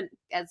life wasn't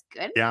as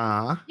good.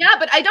 Yeah. Yeah,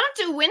 but I don't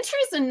do winters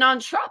and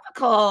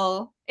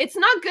non-tropical. It's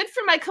not good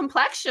for my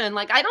complexion.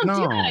 Like I don't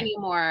do that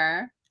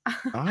anymore. Oh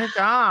my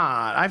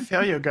God. I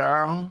feel you,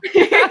 girl.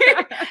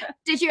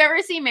 Did you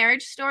ever see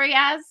Marriage Story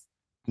as?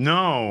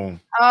 No.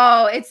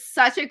 Oh, it's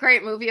such a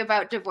great movie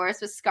about divorce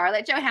with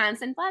Scarlett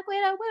Johansson, Black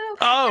Widow, woo.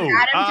 Oh,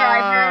 Adam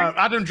Driver.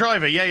 Adam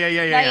Driver.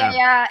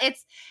 Yeah.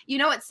 It's, you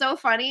know, it's so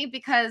funny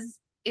because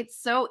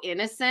it's so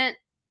innocent,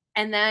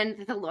 and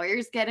then the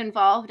lawyers get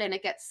involved, and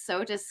it gets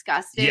so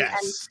disgusting.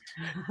 Yes.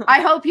 And I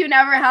hope you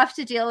never have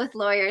to deal with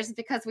lawyers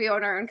because we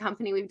own our own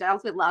company. We've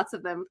dealt with lots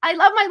of them. I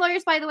love my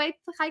lawyers, by the way.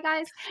 Hi,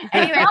 guys.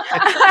 Anyway,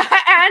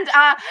 and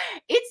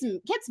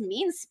it gets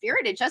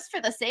mean-spirited just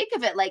for the sake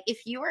of it. Like,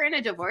 if you were in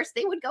a divorce,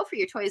 they would go for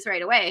your toys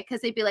right away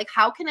because they'd be like,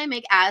 how can I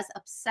make Az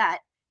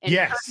upset and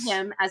hurt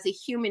him as a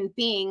human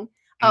being?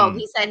 Oh,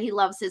 he said he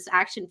loves his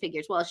action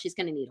figures. Well, she's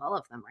going to need all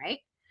of them, right?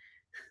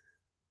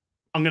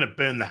 I'm going to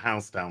burn the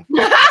house down.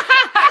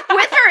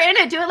 With her in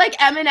it, do it like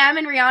Eminem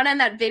and Rihanna in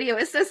that video.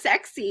 It's so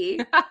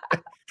sexy.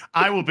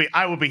 I will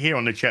be here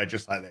on the chair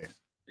just like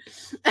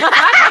this.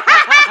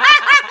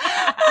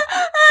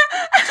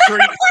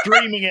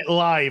 Streaming it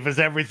live as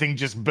everything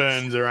just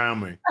burns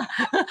around me.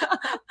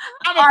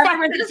 I'm a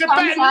fucking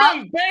Tibetan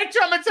monk, bitch.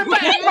 I'm a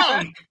Tibetan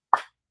monk.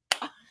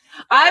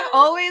 I've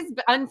always,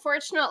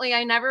 unfortunately,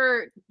 I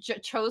never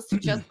chose to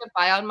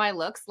justify on my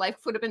looks. Life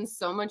would have been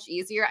so much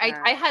easier.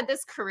 I had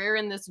this career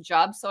in this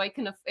job, so I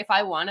can, if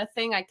I want a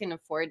thing, I can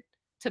afford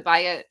to buy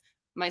it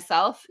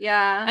myself.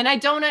 Yeah. And I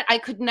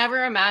could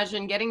never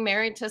imagine getting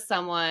married to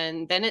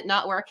someone, then it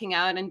not working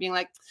out and being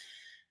like,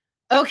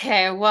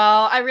 okay,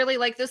 well, I really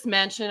like this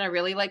mansion. I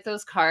really like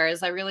those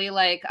cars. I really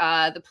like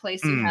the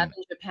place you have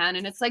in Japan.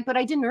 And it's like, but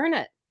I didn't earn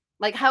it.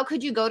 Like, how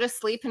could you go to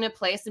sleep in a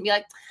place and be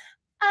like,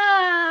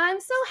 I'm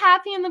so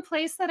happy in the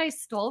place that I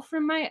stole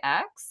from my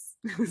ex.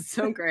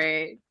 So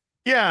great.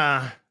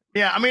 Yeah.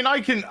 I mean, I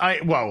can't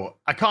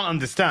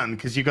understand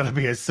because you got to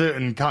be a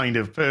certain kind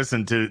of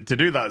person to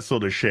do that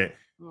sort of shit.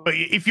 But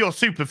if you're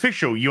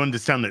superficial, you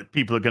understand that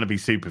people are going to be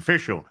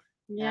superficial.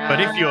 Yeah.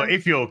 But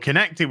if you're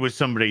connected with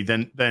somebody,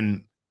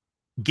 then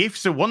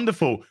gifts are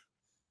wonderful.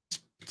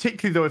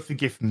 Particularly though, if the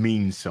gift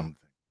means something.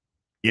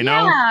 You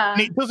know,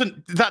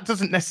 and that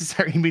doesn't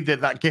necessarily mean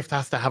that gift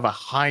has to have a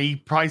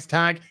high price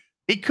tag.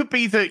 It could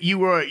be that you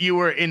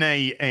were in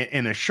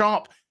a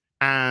shop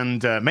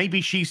and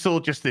maybe she saw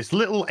just this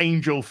little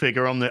angel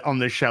figure on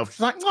the shelf. She's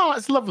like, oh,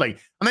 that's lovely.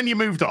 And then you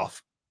moved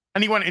off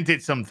and you went and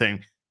did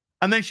something.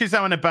 And then she's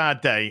having a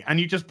bad day and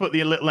you just put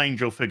the little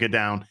angel figure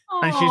down.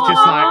 Aww. And she's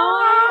just like,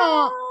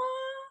 oh.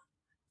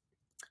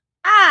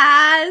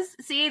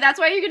 See, that's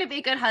why you're going to be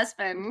a good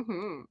husband.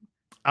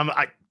 Mm-hmm.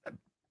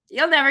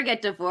 You'll never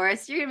get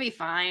divorced. You're going to be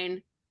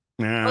fine.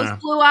 Yeah. Those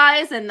blue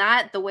eyes and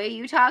the way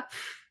you talk,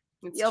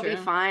 you'll true. Be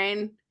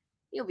fine.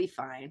 You'll be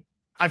fine.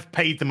 I've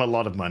paid them a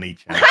lot of money,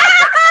 Chad.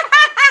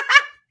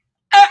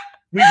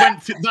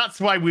 That's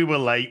why we were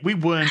late. We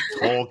weren't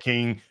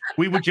talking.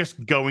 We were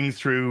just going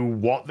through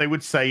what they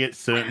would say at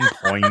certain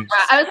points.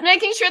 I was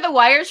making sure the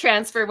wire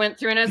transfer went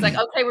through, and I was like,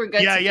 "Okay, we're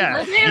good." Yeah.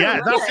 That's it.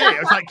 I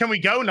was like, "Can we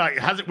go?" Like,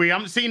 we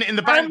haven't seen it in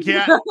the bank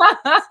yet.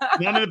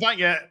 Not in the bank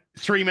yet.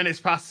 3 minutes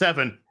past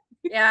 7.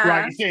 Yeah.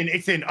 Right.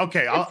 It's in.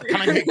 Okay.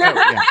 Can I hit go?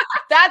 Yeah.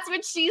 That's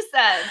what she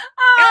said.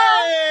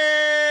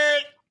 Hey!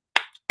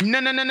 No.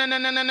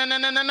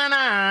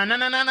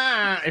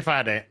 If I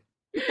had it,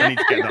 I need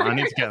to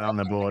get that on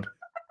the board.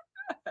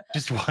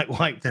 Just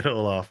wiped it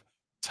all off.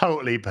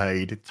 Totally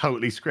paid.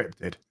 Totally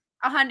scripted.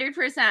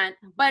 100%.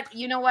 But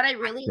you know what I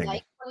really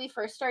liked when we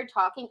first started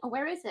talking? Oh,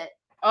 where is it?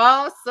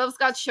 Oh, Sylv's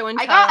got show and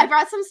tell. I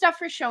brought some stuff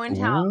for show and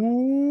tell.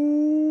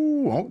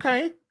 Ooh,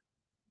 okay.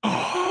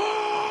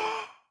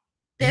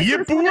 This yeah,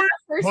 was boy. one of the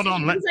first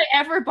things I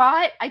ever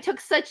bought. I took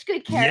such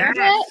good care of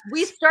it.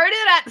 We started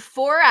at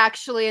 4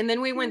 actually, and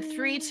then we went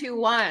 3, 2,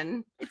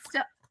 1. It's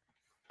still.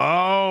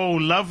 Oh,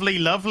 lovely.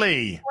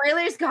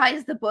 Spoilers,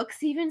 guys. The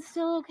book's even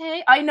still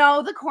okay. I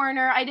know the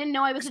corner. I didn't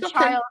know I was a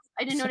child.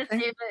 I didn't know to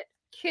save it.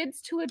 Kids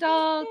to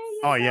adults.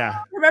 Oh yeah.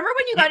 Remember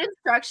when you got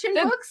instruction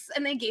books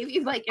and they gave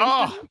you like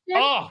information?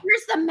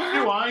 Here's the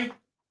map.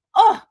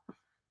 Oh,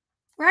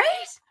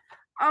 right.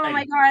 Oh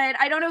my God.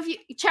 I don't know if you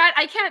chat.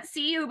 I can't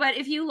see you, but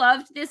if you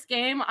loved this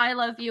game, I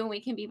love you and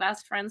we can be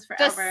best friends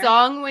forever. The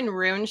song when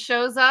Rune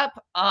shows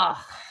up. Oh,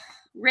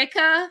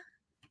 Rika,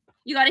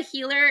 you got a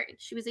healer.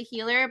 She was a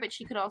healer, but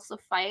she could also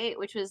fight,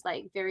 which was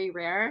like very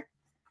rare.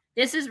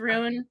 This is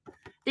Rune.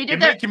 They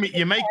did that.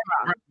 You're making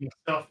me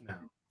stuff now.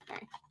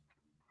 Okay.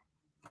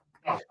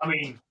 Oh, I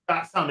mean,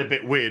 that sounded a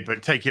bit weird,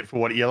 but take it for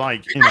what you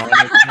like. You know.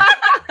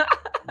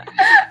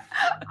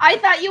 I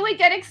thought you would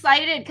get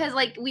excited because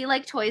like we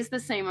like toys the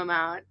same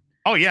amount.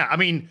 Oh yeah, I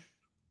mean,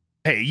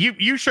 hey,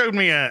 you showed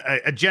me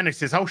a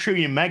Genesis. I'll show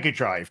you Mega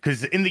Drive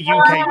because in the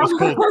UK it was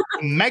called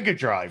Mega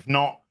Drive,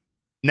 not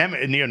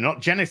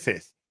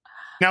Genesis.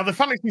 Now the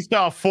Phantasy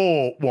Star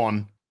 4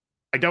 one,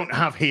 I don't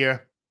have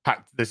here.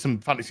 There's some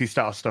Phantasy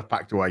Star stuff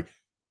packed away,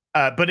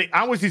 but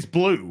ours is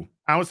blue.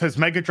 Ours has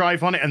Mega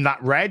Drive on it, and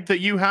that red that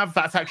you have,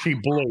 that's actually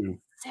blue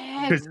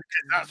because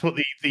that's what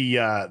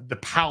the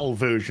PAL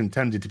version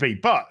tended to be.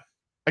 But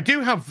I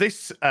do have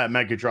this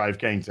Mega Drive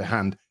game to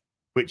hand,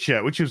 which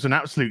was an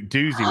absolute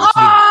doozy. Oh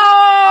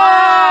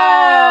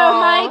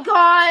my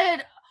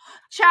God.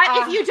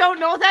 Chat, if you don't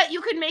know that,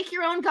 you could make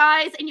your own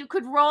guys and you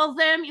could roll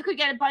them. You could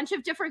get a bunch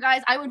of different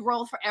guys. I would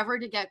roll forever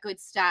to get good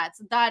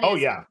stats. That is. Oh,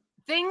 yeah.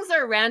 Things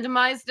are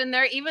randomized in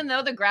there, even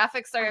though the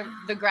graphics are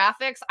the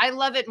graphics. I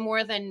love it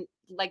more than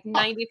like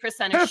 90%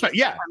 of shit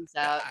that comes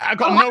out. I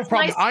got no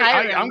problem.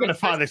 I'm going to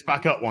fire this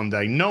back up one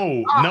day.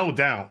 No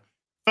doubt.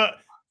 But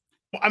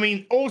I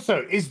mean,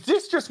 also, is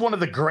this just one of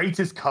the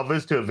greatest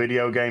covers to a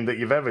video game that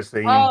you've ever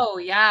seen? Oh,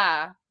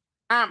 yeah.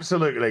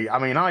 Absolutely. I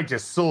mean, I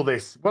just saw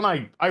this when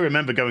I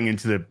remember going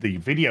into the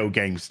video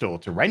game store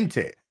to rent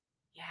it.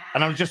 Yeah.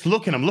 And I'm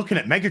looking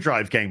at Mega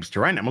Drive games to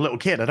rent. I'm a little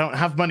kid. I don't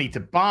have money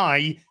to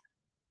buy.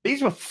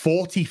 These were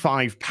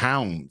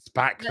 £45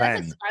 back then.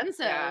 That's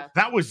expensive.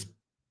 That was,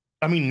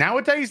 I mean,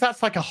 nowadays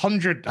that's like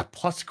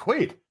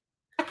 £100+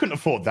 I couldn't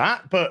afford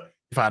that, but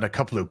if I had a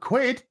couple of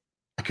quid,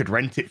 I could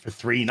rent it for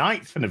 3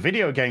 nights from a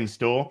video game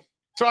store.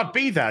 So I'd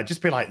be there,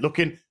 just be like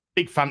looking,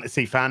 big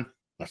fantasy fan.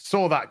 I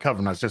saw that cover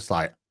and I was just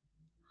like,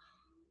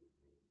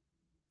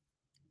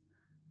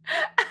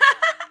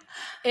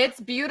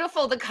 it's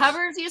beautiful. The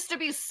covers used to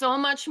be so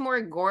much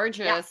more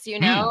gorgeous, you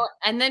know?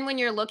 And then when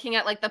you're looking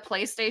at like the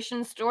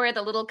PlayStation store,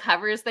 the little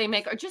covers they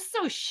make are just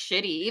so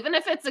shitty. Even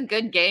if it's a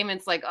good game,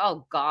 it's like,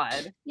 oh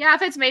God. Yeah,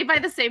 if it's made by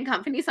the same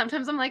company,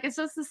 sometimes I'm like, it's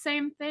just the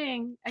same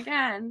thing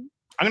again.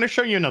 I'm going to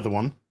show you another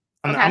one.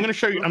 And I'm going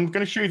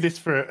to show you this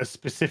for a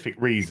specific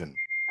reason.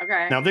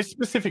 Okay. Now, this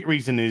specific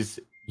reason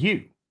is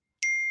you.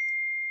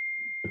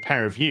 The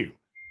pair of you.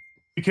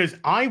 Because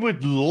I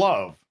would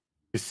love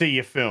to see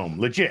a film,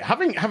 legit,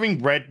 having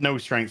read No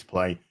Strengths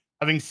Play,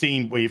 having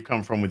seen where you've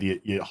come from with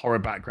your horror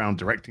background,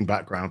 directing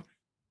background,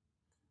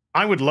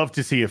 I would love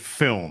to see a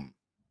film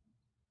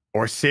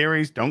or a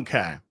series, don't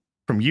care,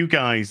 from you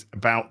guys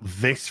about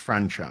this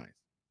franchise.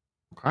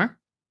 Okay?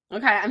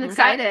 Okay, I'm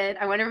excited.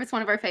 I wonder if it's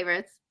one of our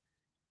favorites.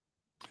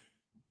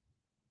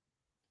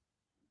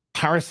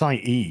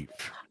 Parasite Eve.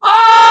 Oh!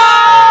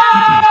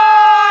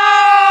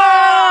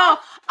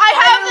 I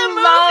have the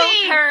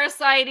movie!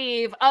 Parasite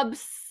Eve.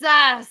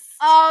 Obsessed.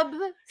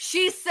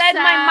 She said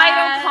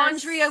my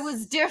mitochondria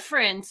was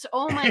different.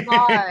 Oh my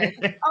God.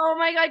 Oh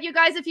my God, you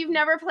guys, if you've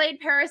never played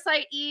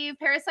Parasite Eve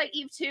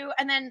 2,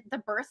 and then the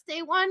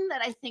birthday one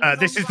that I think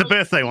this is the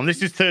birthday one.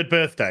 This is third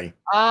birthday.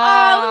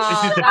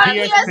 Oh,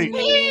 this is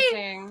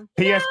the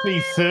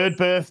PSP third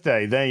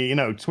birthday.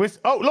 There, twist.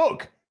 Oh,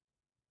 look.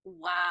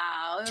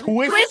 Wow.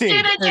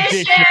 Twisted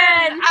edition.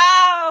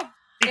 Oh,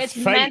 it's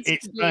fate.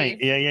 It's fate.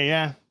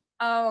 Yeah.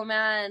 Oh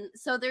man,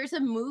 so there's a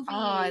movie. Oh,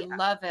 I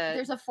love it.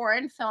 There's a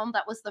foreign film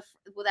that was I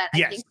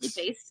think they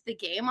based the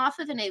game off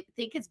of, and I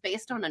think it's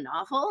based on a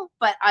novel.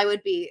 But I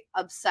would be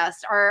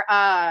obsessed.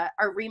 Our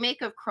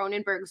remake of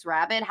Cronenberg's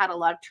Rabid had a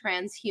lot of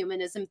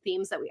transhumanism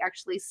themes that we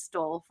actually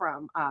stole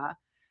from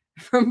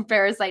from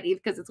Parasite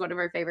Eve because it's one of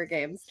our favorite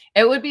games.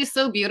 It would be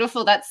so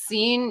beautiful, that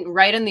scene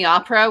right in the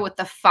opera with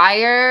the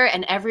fire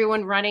and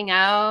everyone running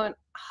out.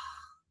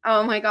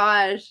 Oh my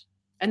gosh.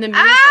 And the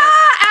music.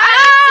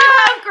 You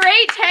have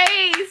great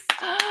taste.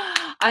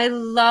 I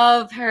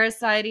love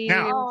Parasite Eve.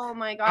 Now, oh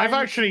my god. I've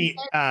actually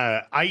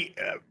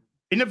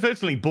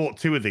inadvertently bought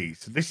 2 of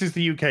these. This is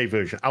the UK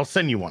version. I'll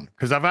send you one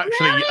because I've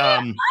actually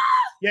Really?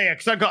 yeah,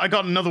 because I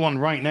got another one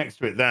right next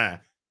to it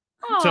there.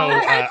 Oh, So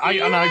that's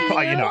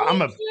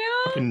I'm a cute.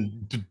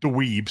 fucking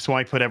dweeb, so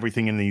I put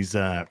everything in these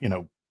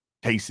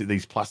cases,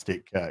 these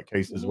plastic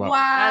cases as well.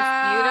 Wow.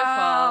 That's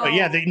beautiful. But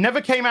yeah, they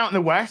never came out in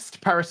the West.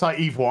 Parasite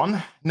Eve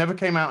 1 never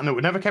came out in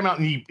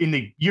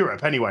the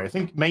Europe anyway. I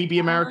think maybe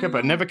America,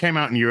 but never came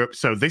out in Europe.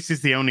 So this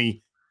is the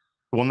only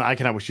one that I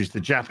can have, which is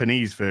the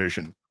Japanese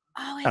version.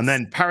 Oh, And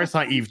then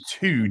Parasite Eve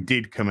 2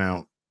 did come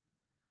out.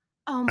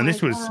 Oh And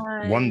this was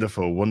God.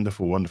 wonderful,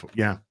 wonderful, wonderful.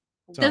 Yeah.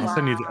 So I'll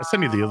send you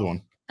the other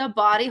one. The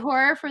body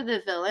horror for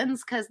the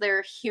villains because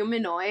they're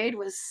humanoid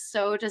was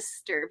so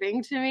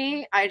disturbing to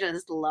me. I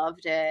just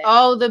loved it.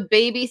 Oh, the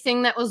baby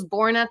thing that was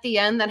born at the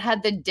end that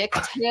had the dick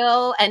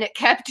tail and it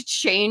kept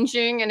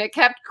changing and it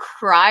kept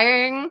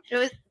crying.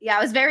 It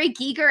was very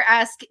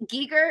Giger-esque.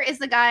 Giger is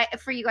the guy,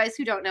 for you guys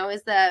who don't know,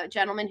 is the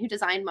gentleman who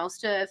designed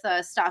most of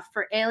the stuff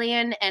for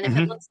Alien. And if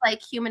it looks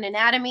like human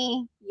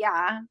anatomy,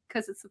 yeah,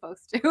 because it's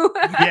supposed to.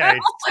 Yeah,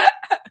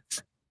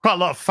 it's quite a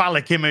lot of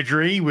phallic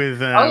imagery with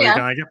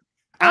Giger.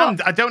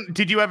 And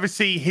did you ever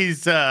see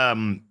his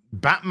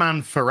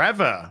Batman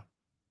Forever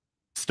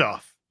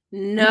stuff?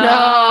 No.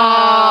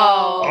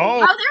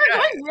 Oh, they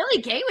were going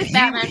really gay with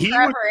Batman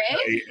Forever,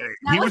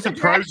 he was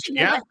approached,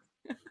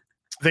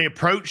 They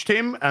approached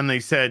him and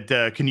they said,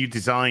 can you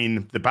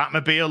design the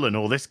Batmobile and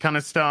all this kind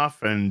of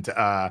stuff? And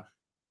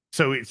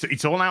so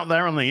it's all out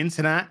there on the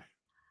internet.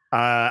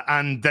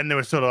 And then they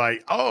were sort of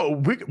like, oh,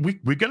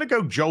 we're going to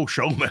go Joel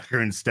Schumacher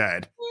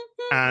instead.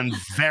 And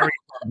very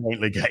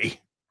blatantly gay.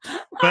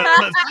 But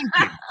thank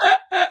you.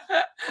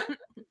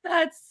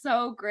 That's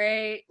so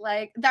great.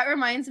 Like, that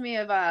reminds me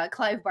of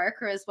Clive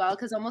Barker as well,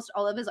 because almost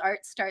all of his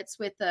art starts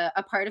with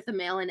a part of the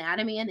male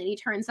anatomy, and then he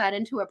turns that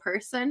into a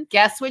person.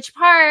 Guess which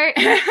part?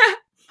 And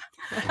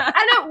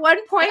at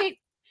one point,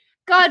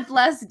 God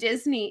bless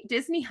Disney.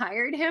 Disney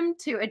hired him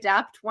to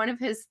adapt one of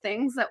his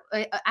things that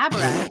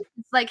Aberrant.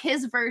 It's like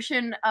his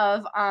version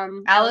of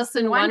Alice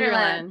in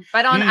Wonderland,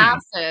 but on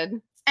acid.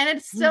 And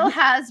it still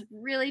has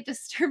really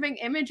disturbing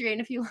imagery.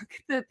 And if you look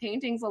at the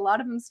paintings, a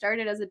lot of them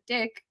started as a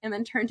dick and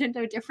then turned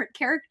into a different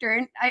character.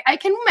 And I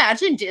can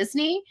imagine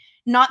Disney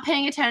not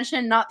paying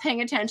attention.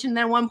 Then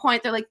at one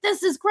point, they're like,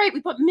 this is great.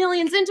 We put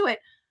millions into it.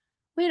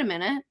 Wait a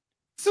minute.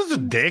 This is a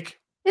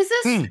dick. Is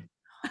this? We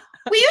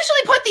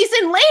usually put these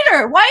in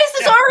later. Why is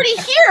this already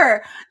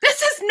here?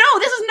 This is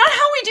not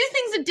how we do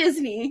things at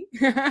Disney.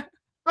 I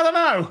don't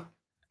know.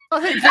 I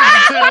think things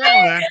can turn around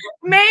there.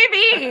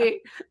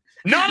 Maybe.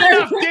 Not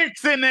enough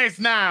dicks in this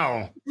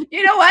now.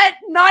 You know what?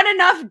 Not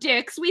enough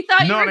dicks. We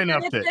thought not you were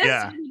enough good at dicks. this.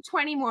 Yeah. We need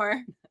 20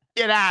 more.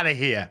 Get out of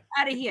here.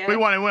 Out of here. We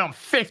want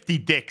 50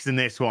 dicks in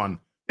this one.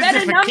 This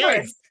is for numbers.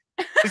 kids.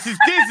 This is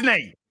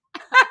Disney.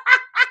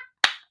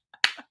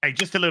 Hey,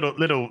 just a little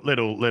bit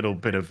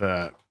of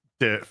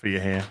dirt for you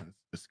here.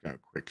 Let's just go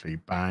quickly.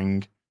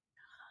 Bang.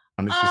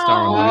 And it's just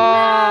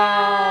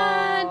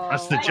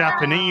that's the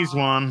Japanese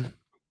one.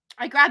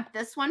 I grabbed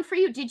this one for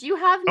you. Did you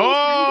have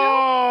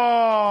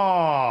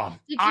I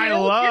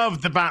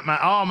love the Batman.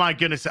 Oh my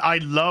goodness. I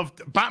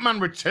loved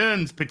Batman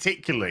Returns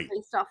particularly.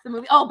 Based off the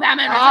movie. Oh,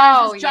 Batman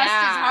Returns is just as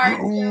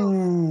hard.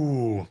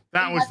 Ooh,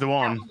 that was the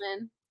one.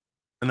 Batman.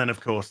 And then of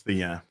course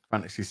the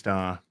Fantasy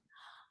Star.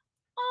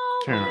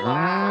 Oh,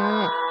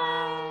 wow.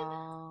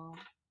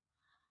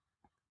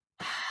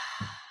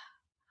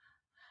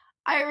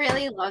 I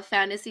really love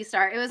Phantasy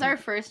Star. It was our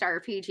first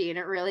RPG and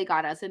it really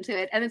got us into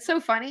it. And it's so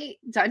funny.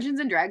 Dungeons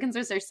and Dragons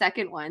was our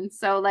second one.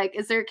 So, like,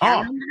 is there a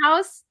cat in the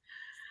house?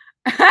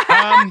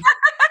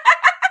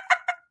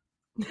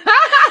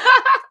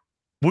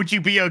 Would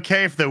you be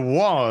okay if there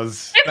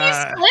was? If you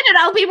split it,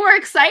 I'll be more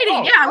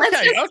exciting.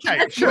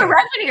 Let's do a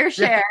revenue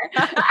share.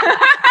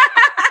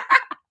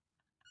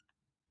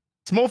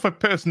 It's more for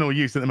personal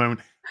use at the moment.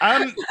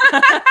 But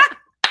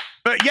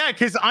yeah,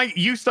 because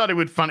you started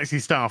with Phantasy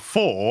Star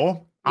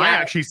 4. I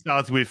actually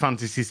started with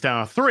Phantasy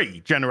Star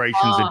 3,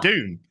 Generations of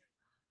Doom.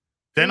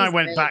 Then I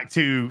went back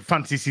to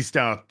Phantasy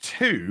Star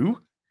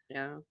 2.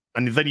 Yeah.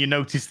 And then you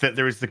notice that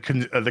there is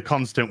the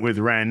constant with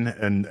Ren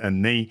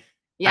and Nee.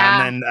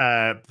 Yeah. And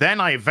then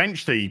I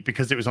eventually,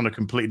 because it was on a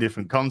completely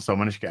different console,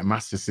 managed to get a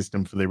Master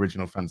System for the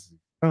original Phantasy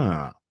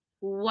Star.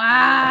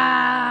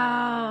 Wow.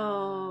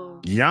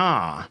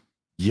 Yeah.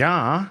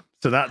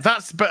 So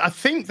but I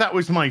think that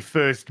was my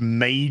first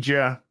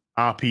major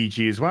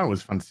RPG as well,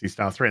 was Phantasy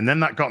Star 3. And then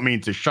that got me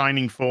into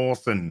Shining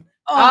Force and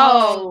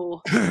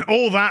all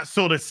that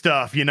sort of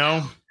stuff, you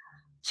know?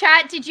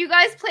 Chat, did you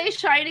guys play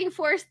Shining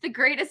Force, the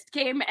greatest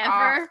game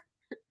ever?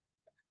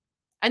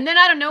 And then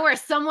out of nowhere,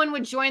 someone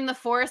would join the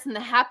force and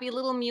the happy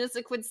little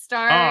music would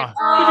start. I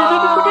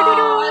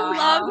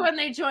loved when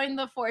they joined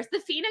the force. The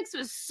Phoenix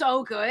was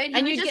so good.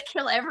 And you just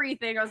kill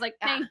everything. I was like,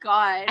 thank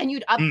God. And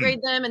you'd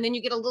upgrade them, and then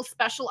you get a little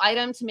special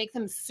item to make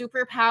them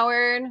super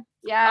powered.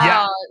 Yeah.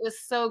 Oh, it was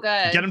so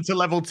good. Get them to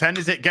level 10.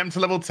 Is it? Get them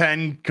to level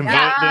 10,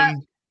 convert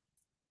them.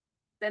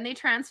 Then they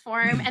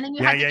transform, and then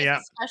you had to get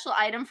a special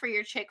item for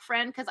your chick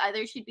friend because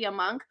either she'd be a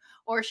monk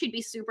or she'd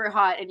be super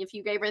hot. And if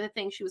you gave her the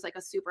thing, she was like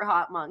a super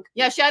hot monk.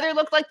 Yeah, she either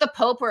looked like the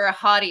Pope or a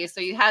hottie.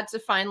 So you had to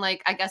find,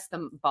 like, I guess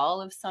the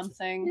ball of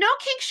something. No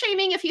kink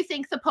shaming if you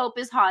think the Pope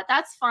is hot.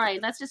 That's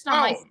fine. That's just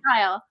not my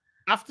style.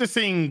 After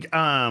seeing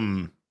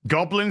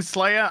Goblin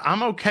Slayer,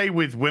 I'm okay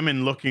with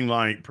women looking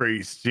like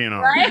priests, you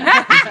know. Right?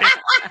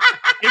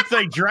 if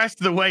they dress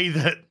the way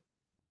that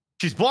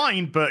she's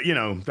blind, but you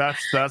know,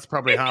 that's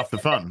probably half the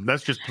fun.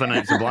 That's just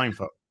pronounce a blind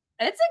folk.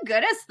 It's a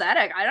good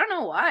aesthetic. I don't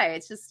know why.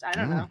 It's just I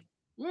don't know.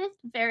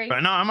 Very.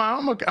 But no,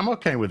 I'm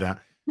okay with that.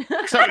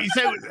 So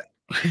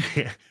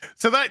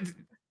that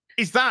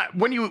is that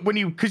when you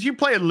because you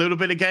play a little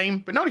bit of game,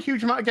 but not a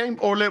huge amount of game,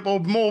 or a little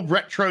more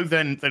retro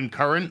than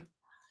current.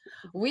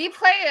 We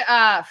play,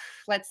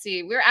 let's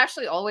see, we're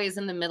actually always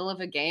in the middle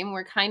of a game.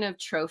 We're kind of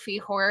trophy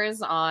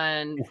whores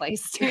on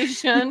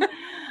PlayStation.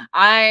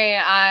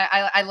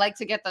 I like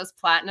to get those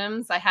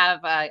platinums. I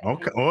have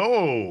okay.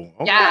 Oh,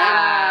 okay.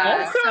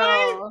 Yeah. Okay.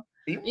 So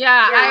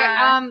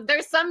yeah.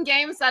 There's some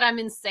games that I'm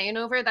insane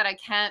over that I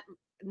can't,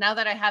 now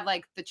that I have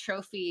like the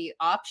trophy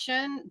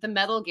option, the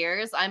Metal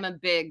Gears, I'm a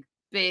big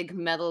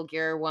Metal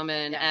Gear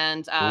woman,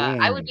 and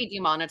I would be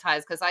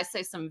demonetized because I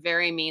say some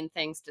very mean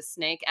things to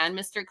Snake and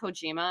Mr.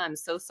 Kojima. I'm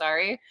so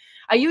sorry.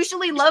 I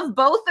usually love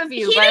both of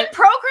you. He didn't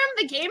program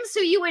the game so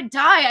you would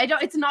die.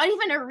 It's not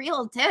even a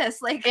real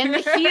diss. Like in the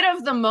heat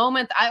of the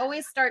moment, I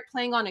always start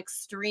playing on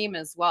extreme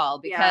as well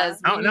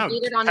because when you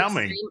beat it on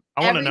extreme,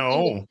 I want to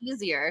know.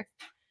 Easier.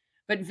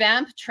 But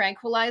Vamp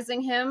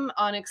tranquilizing him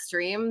on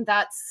extreme,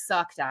 that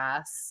sucked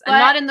ass. And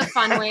not in the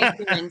fun way if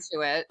you're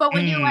into it. But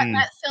when you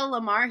met Phil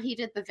Lamar, he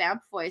did the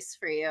Vamp voice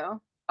for you.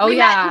 Oh, we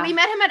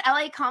met him at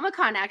LA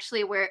Comic-Con,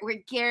 actually, where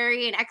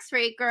Gary and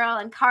X-Ray Girl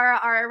and Kara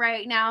are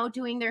right now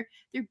doing their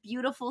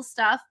beautiful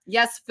stuff.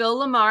 Yes, Phil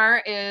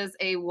Lamar is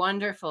a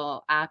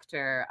wonderful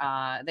actor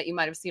that you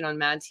might have seen on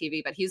Mad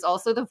TV, but he's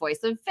also the voice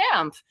of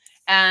Vamp.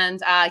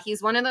 And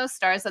he's one of those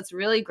stars that's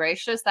really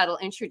gracious, that'll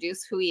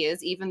introduce who he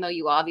is, even though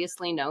you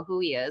obviously know who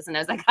he is. And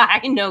I was like,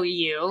 I know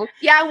you.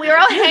 Yeah, we were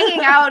all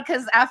hanging out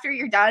because after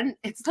you're done,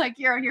 it's like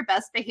you're on your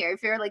best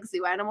behavior, like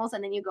zoo animals.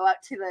 And then you go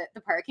out to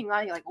the parking lot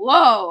and you're like,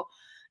 whoa.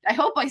 I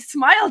hope I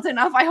smiled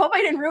enough. I hope I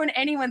didn't ruin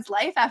anyone's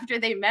life after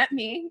they met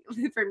me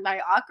for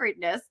my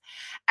awkwardness.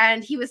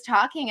 And he was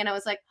talking and I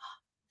was like,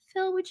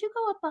 Phil, would you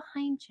go up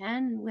behind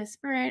Jen and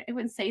whisper it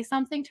and say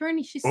something to her?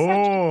 And she's such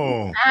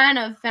a fan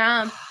of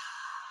Vamp.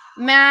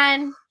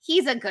 Man,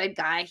 he's a good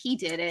guy. He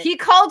did it. He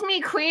called me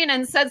queen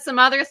and said some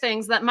other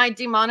things that might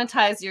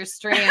demonetize your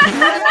stream.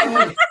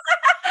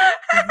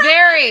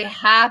 Very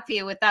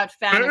happy with that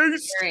fan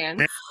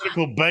experience.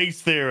 Analytical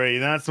base theory.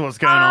 That's what's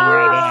going on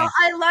right now.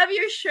 I love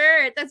your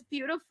shirt. That's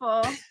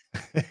beautiful.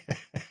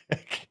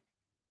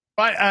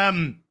 But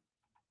I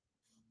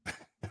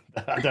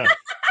don't.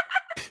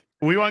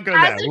 We won't go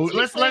there.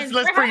 Let's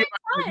bring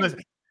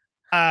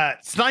it.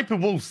 Sniper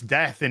Wolf's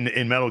death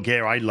in Metal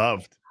Gear. I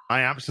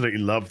absolutely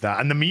loved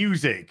that, and the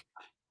music.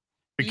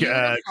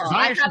 I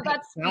have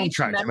that speech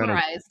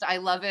memorized. I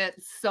love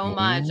it so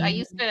much. I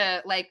used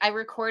to I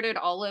recorded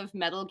all of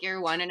Metal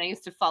Gear 1 and I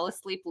used to fall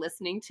asleep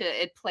listening to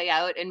it play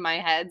out in my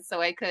head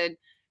so I could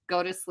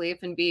go to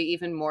sleep and be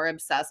even more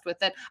obsessed with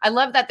it. I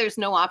love that there's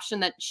no option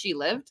that she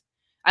lived.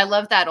 I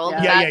love that all the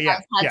bad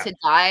guys had to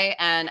die,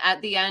 and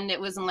at the end it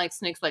wasn't like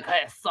Snake's like,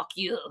 hey, fuck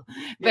you.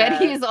 But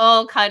he's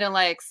all kind of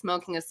like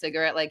smoking a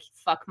cigarette, like,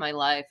 fuck my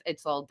life.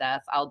 It's all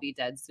death. I'll be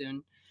dead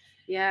soon.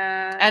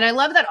 Yeah. And I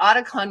love that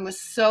Otacon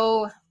was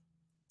so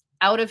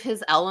out of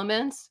his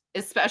element,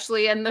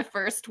 especially in the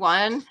first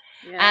one.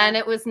 Yeah. And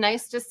it was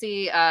nice to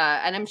see,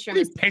 and I'm sure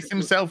he pissed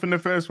himself in the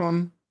first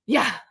one.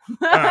 Yeah. He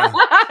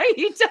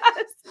does.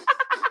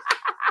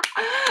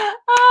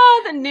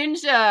 Oh, the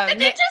ninja. The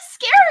ninja's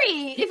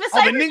scary.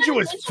 The ninja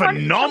was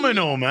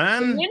phenomenal,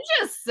 man. The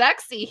ninja's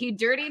sexy. He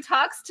dirty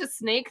talks to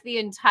Snake the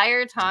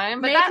entire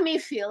time. But Make me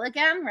feel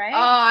again, right? Oh,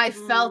 I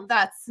felt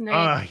that,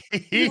 Snake.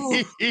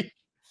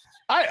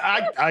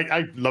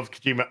 I love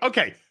Kojima.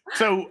 Okay,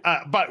 so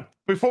but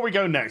before we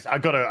go next, I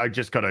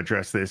just gotta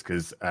address this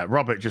because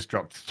Robert just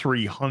dropped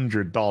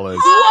 $300.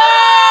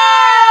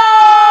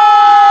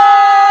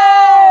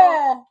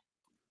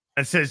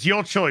 And says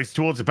your choice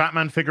towards a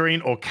Batman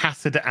figurine or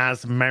casted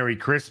as Merry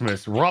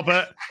Christmas,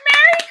 Robert.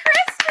 Merry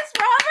Christmas,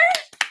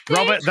 Robert.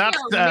 Robert, that's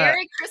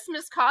Merry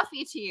Christmas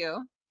coffee to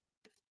you.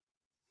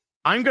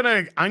 I'm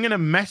gonna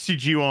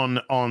message you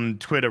on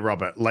Twitter,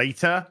 Robert,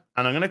 later,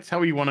 and I'm gonna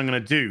tell you what I'm gonna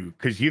do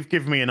because you've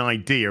given me an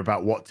idea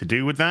about what to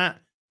do with that,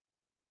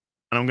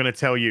 and I'm gonna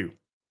tell you.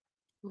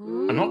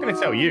 Ooh. I'm not gonna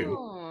tell you.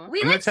 I'm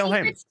gonna tell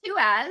him. Too,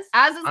 Az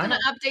is gonna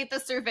update the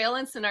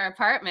surveillance in our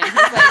apartment. He's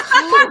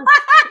like,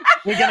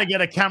 we're gonna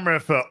get a camera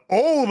for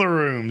all the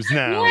rooms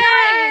now.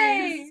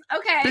 Yes.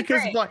 Okay.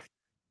 Because great. like,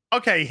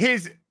 okay,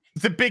 here's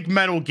the big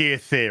Metal Gear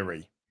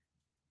theory.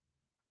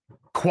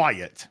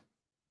 Quiet.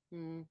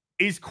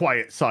 Is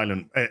quiet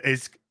silent?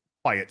 Is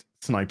quiet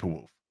Sniper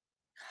Wolf?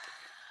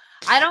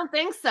 I don't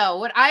think so.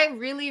 What I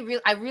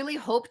really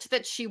hoped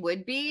that she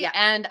would be,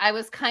 and I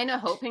was kind of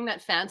hoping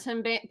that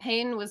Phantom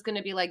Pain was going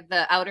to be like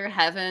the Outer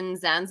Heaven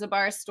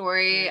Zanzibar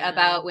story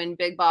about when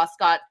Big Boss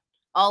got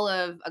all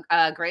of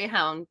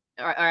Greyhound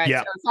or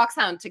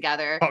Foxhound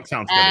together.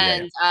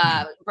 And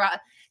brought,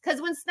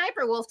 because when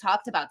Sniper Wolf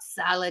talked about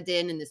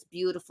Saladin and this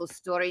beautiful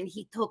story, and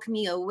he took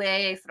me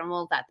away from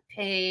all that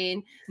pain,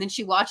 and then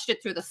she watched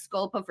it through the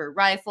scope of her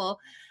rifle.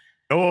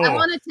 Oh, I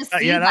wanted to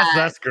see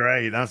that's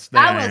great. That was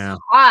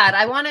hot.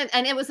 I wanted,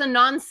 and it was a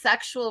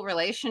non-sexual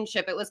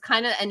relationship. It was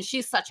kind of, and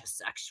she's such a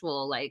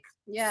sexual, like,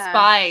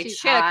 spy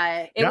chick.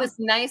 Hot. It was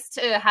nice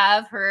to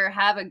have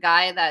a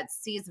guy that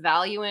sees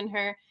value in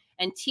her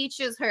and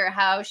teaches her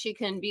how she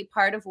can be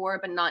part of war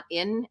but not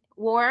in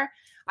war.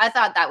 I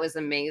thought that was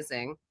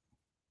amazing.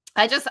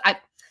 And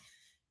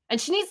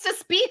she needs to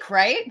speak,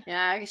 right?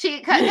 Yeah,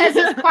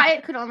 because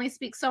Quiet could only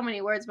speak so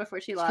many words before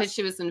she lost. Because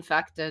she was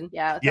infected.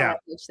 Yeah, with the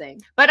language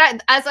thing. But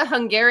as a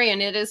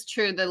Hungarian, it is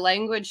true. The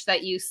language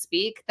that you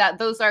speak,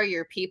 those are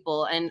your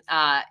people. And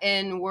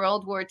in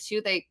World War II,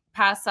 they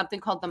passed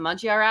something called the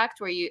Magyar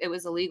Act, where it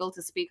was illegal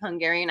to speak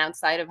Hungarian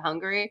outside of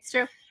Hungary. It's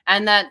true.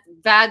 And that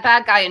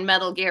bad guy in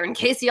Metal Gear, in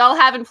case y'all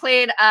haven't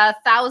played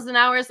 1,000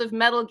 hours of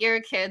Metal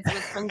Gear, kids,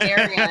 was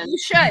Hungarian. You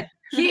should.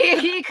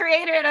 He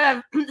created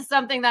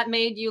something that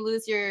made you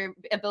lose your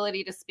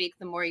ability to speak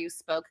the more you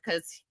spoke,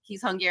 because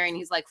he's Hungarian.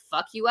 He's like,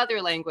 fuck you other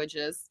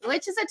languages.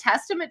 Which is a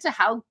testament to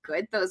how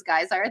good those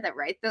guys are that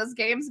write those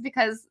games,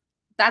 because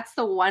that's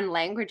the one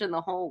language in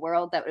the whole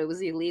world that it was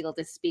illegal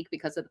to speak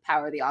because of the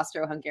power of the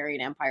Austro-Hungarian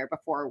Empire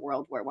before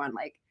World War I.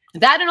 Like,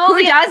 that and all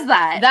who does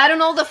that? That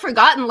and all the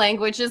forgotten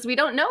languanlanguages we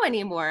don't know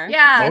anymore.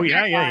 Yeah. Oh,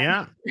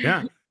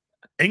 yeah.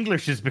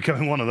 English is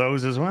becoming one of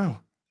those as well.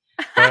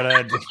 But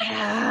don't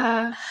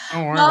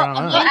worry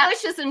about that.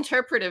 English is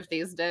interpretive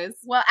these days.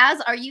 Well,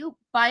 are you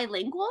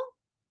bilingual?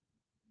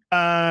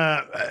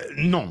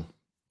 Non.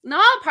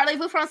 Non,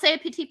 parlez-vous français un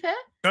petit peu?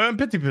 Un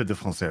petit peu de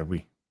français,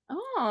 oui.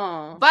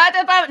 Oh. But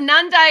about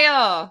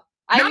Nandayo.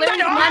 I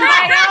learned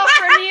Nandayo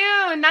from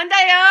you.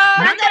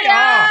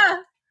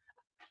 Nandayo.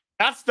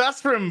 That's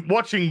from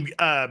watching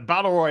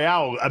Battle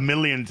Royale a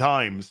million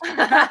times.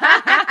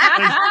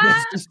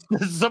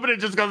 Somebody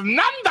just goes,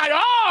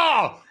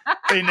 Nandayo!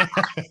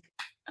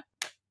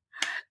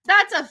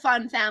 That's a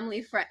fun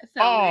family film.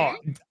 Oh,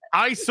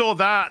 I saw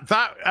that.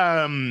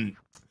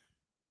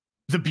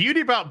 The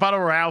beauty about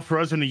Battle Royale for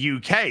us in the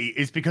UK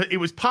is because it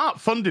was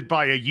part funded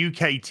by a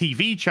UK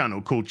TV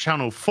channel called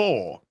Channel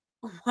 4.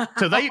 Wow.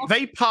 So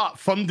they part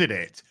funded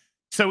it.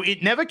 So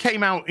it never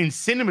came out in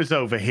cinemas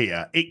over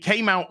here. It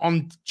came out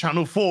on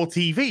Channel 4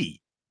 TV.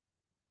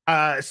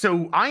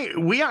 So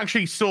we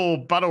actually saw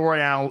Battle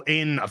Royale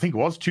in, I think it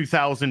was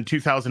 2000,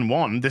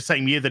 2001, the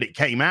same year that it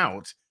came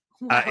out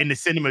in the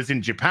cinemas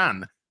in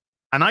Japan.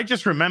 And I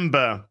just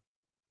remember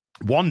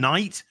one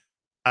night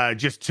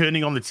just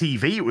turning on the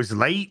TV. It was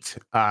late,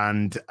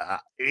 and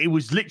it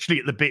was literally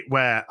at the bit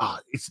where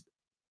it's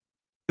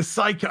the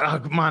psycho. Oh,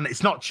 man,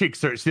 it's not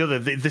Chickster, it's the other,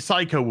 the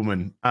psycho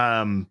woman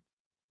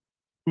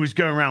who was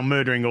going around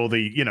murdering all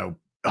the,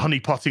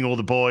 honeypotting all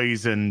the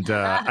boys and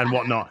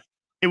whatnot.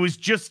 It was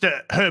just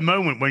her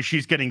moment when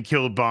she's getting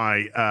killed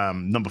by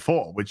number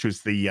 4, which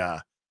was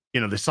the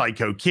the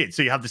psycho kid.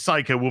 So you have the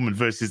psycho woman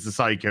versus the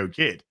psycho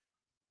kid.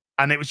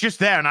 And it was just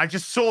there, and I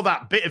just saw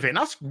that bit of it, and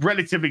that's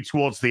relatively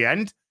towards the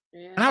end.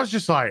 Yeah. And I was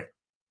just like,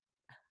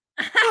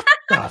 what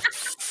the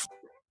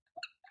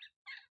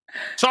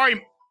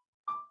Sorry.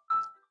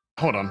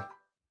 Hold on.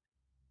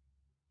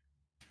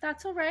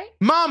 That's all right.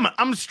 Mom,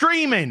 I'm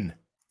streaming.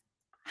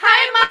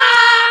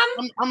 Hi,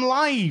 Mom. I'm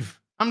live.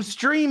 I'm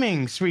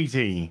streaming,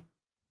 sweetie.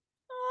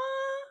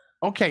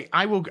 Okay,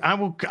 I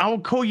will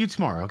call you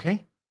tomorrow,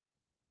 okay?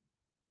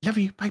 Love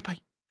you. Bye-bye.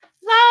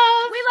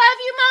 We love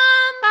you,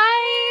 Mom.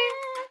 Bye.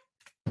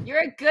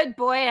 You're a good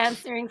boy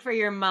answering for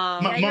your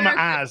mom. Mama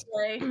Az.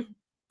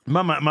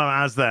 Mama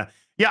Az there.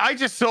 Yeah, I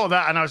just saw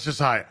that and I was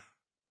just like,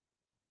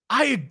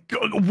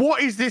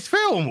 what is this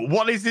film?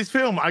 What is this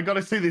film? I got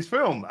to see this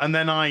film. And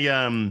then I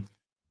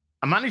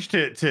managed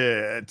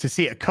to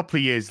see it a couple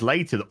of years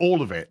later,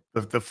 all of it,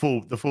 the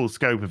full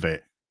scope of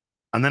it.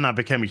 And then I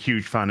became a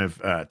huge fan of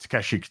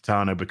Takeshi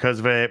Kitano because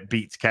of it,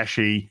 beat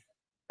Takeshi.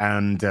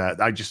 And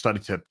I just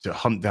started to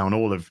hunt down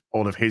all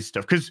of his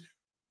stuff because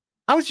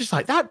I was just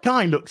like, that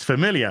guy looks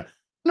familiar. And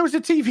there was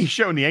a TV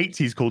show in the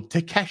 80s called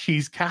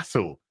Takeshi's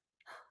Castle,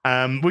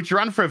 which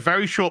ran for a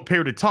very short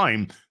period of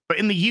time. But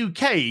in the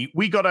UK,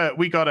 we got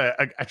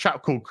a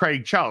chap called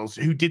Craig Charles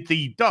who did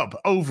the dub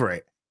over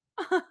it.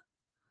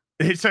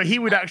 So he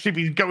would actually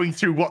be going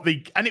through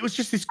and it was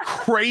just this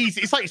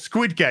crazy, it's like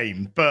Squid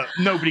Game, but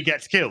nobody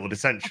gets killed,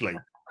 essentially.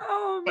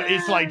 Oh, man. But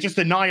it's like just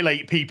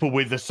annihilate people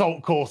with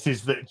assault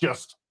courses that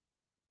just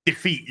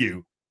defeat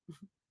you.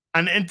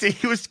 And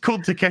it was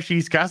called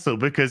Takeshi's Castle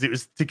because it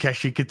was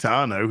Takeshi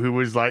Kitano who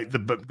was like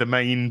the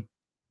main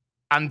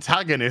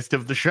antagonist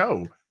of the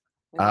show.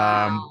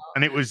 Wow.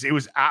 And it was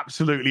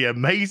absolutely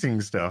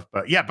amazing stuff.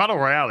 But yeah, Battle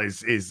Royale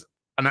is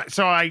and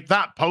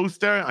that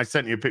poster, I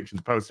sent you a picture of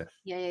the poster.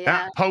 Yeah.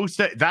 That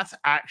poster, that's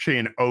actually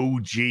an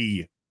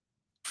OG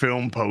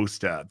film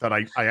poster that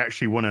I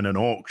actually won in an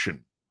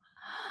auction.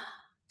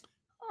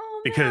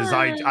 Because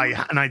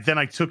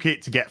I took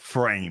it to get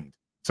framed.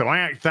 So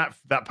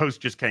that post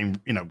just came,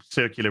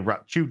 circular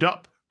wrap, chewed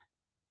up,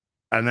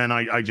 and then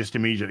I just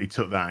immediately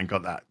took that and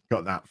got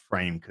that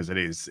framed because it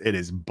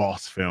is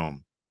boss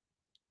film.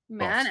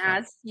 Man,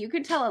 as you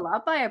can tell a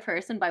lot by a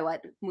person by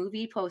what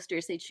movie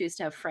posters they choose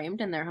to have framed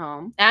in their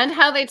home and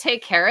how they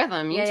take care of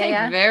them. You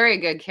take very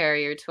good care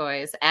of your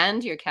toys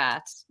and your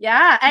cat.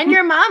 Yeah, and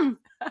your mom.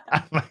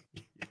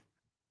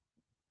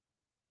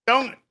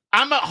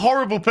 I'm a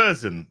horrible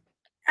person.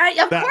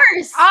 Of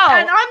course. Oh,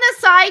 and on the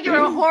side,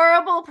 you're a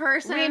horrible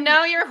person. We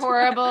know you're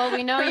horrible.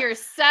 We know you're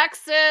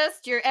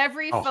sexist. You're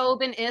every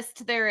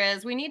phobinist there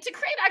is. We need to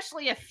create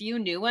actually a few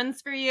new ones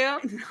for you.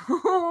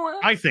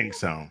 I think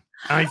so.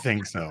 But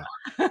so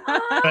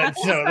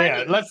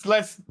yeah,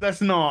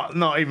 let's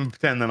not even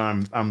pretend that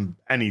I'm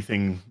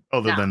anything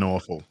other than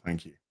awful.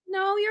 Thank you.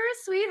 No, you're a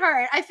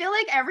sweetheart. I feel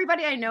like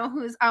everybody I know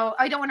who's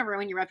I don't want to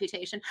ruin your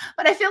reputation,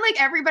 but I feel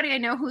like everybody I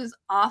know who's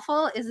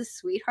awful is a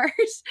sweetheart.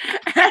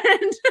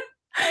 And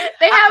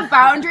they have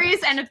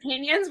boundaries and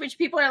opinions, which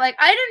people are like,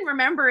 I didn't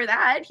remember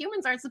that.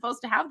 Humans aren't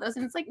supposed to have those.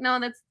 And it's like, no,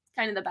 that's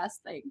kind of the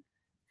best thing.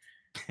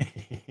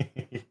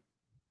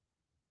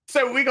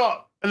 So we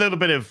got a little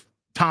bit of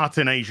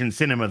tartan Asian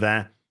cinema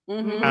there.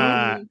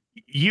 Mm-hmm.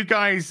 You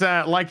guys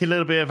like a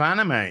little bit of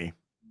anime?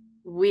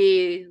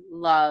 We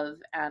love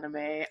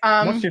anime.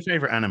 What's your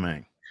favorite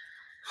anime?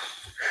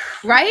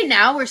 Right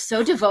now, we're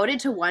so devoted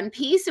to One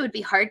Piece, it would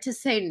be hard to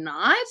say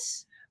not.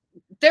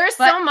 There's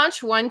so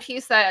much One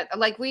Piece that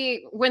like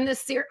when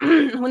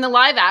the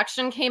live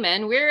action came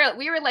in, we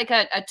were like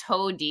a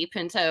toe deep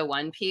into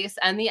One Piece,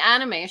 and the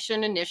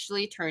animation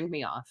initially turned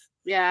me off.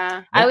 Yeah.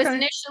 Okay. I was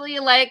initially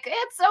like,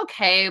 it's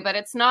okay, but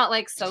it's not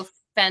like so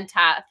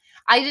fantastic.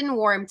 I didn't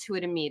warm to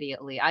it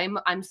immediately.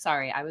 I'm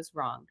sorry, I was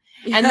wrong.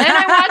 And then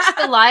I watched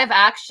the live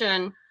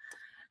action,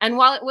 and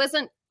while it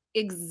wasn't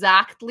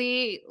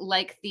exactly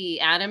like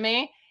the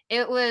anime,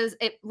 it was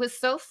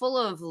so full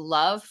of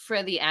love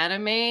for the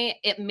anime.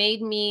 It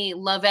made me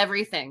love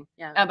everything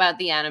about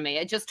the anime.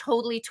 It just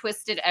totally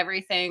twisted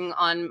everything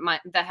on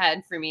the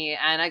head for me,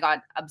 and I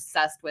got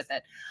obsessed with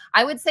it.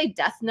 I would say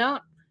Death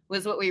Note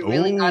was what we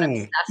really got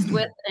obsessed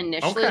with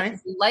initially. Okay.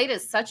 Light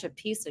is such a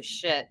piece of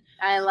shit.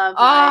 I love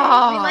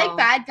Light. We like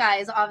bad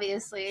guys,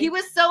 obviously. He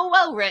was so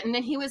well written,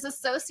 and he was a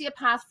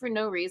sociopath for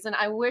no reason.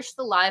 I wish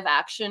the live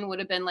action would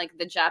have been like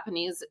the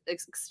Japanese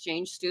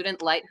exchange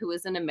student Light who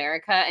was in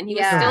America, and he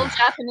was still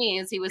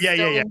Japanese. He was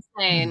still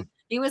insane.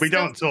 We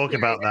don't talk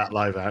about that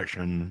live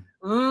action.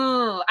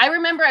 Ooh, I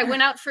remember I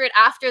went out for it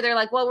after. They're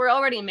like, well, we're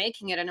already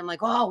making it. And I'm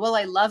like, oh, well,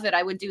 I love it.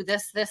 I would do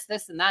this, this,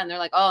 this, and that. And they're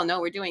like, oh, no,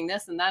 we're doing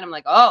this and that. I'm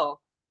like, oh.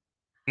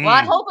 Well,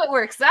 I hope it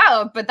works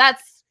out, but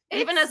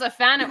even as a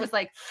fan, it was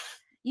like,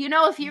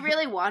 if you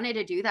really wanted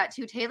to do that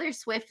too, Taylor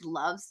Swift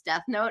loves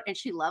Death Note and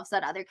she loves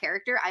that other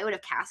character. I would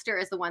have cast her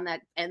as the one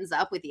that ends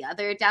up with the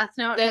other Death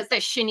Note. The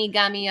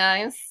Shinigami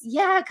eyes.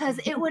 Yeah, because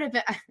it would have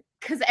been,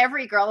 because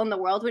every girl in the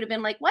world would have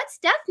been like, what's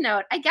Death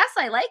Note? I guess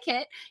I like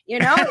it. It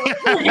would have been one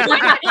of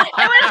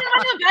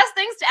the best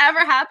things to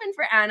ever happen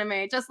for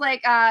anime. Just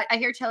like I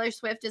hear Taylor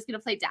Swift is going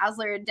to play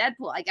Dazzler in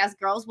Deadpool. I guess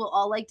girls will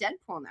all like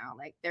Deadpool now.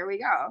 Like, there we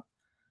go.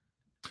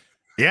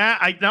 Yeah,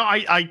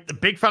 I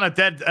big fan of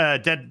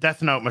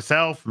Death Note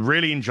myself.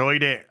 Really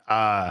enjoyed it.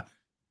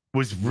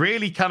 Was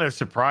really kind of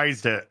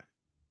surprised at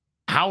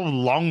how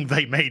long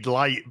they made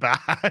Light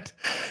bad.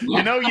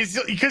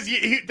 Because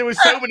there were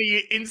so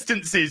many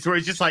instances where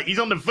it's just like he's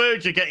on the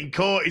verge of getting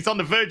caught. He's on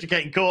the verge of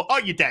getting caught. Oh,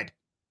 you're dead.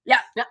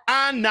 Yeah.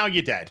 And now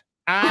you're dead.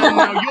 And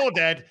now you're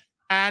dead.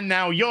 And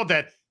now you're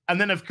dead.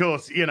 And then of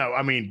course,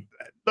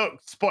 look,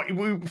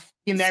 spoilers.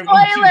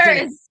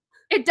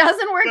 It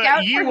doesn't work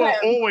out. You were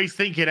always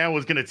thinking I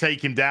was going to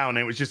take him down. And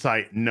it was just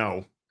like,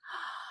 no.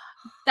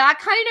 That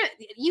kind of,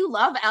 you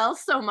love Elle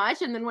so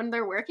much. And then when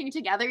they're working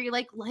together, you're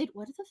like, Light,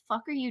 what the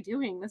fuck are you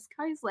doing? This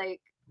guy's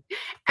like,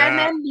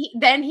 and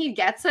then he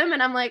gets him.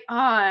 And I'm like,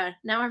 now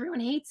everyone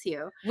hates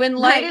you. When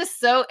Light is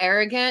so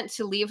arrogant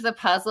to leave the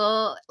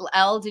puzzle,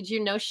 Elle, did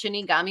you know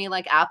Shinigami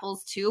like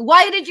apples too?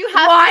 Why did you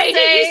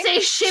say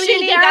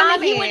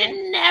Shinigami? He would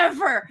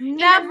have never in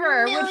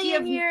a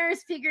million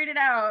years figured it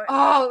out.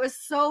 Oh, it was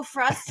so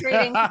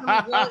frustrating.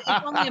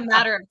 It's only a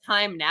matter of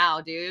time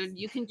now, dude.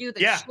 You can do the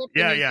shit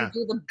you can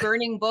do the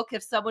burning book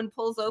if someone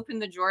pulls open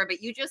the drawer,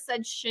 but you just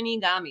said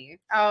Shinigami.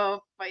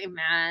 Oh,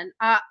 man.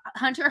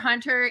 Hunter x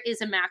Hunter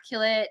is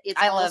immaculate.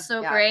 It's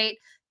also great.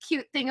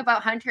 Cute thing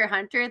about Hunter x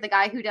Hunter, the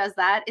guy who does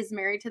that is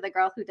married to the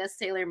girl who does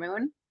Sailor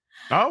Moon.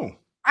 Oh.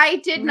 I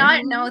did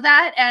not know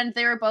that, and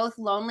they were both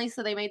lonely,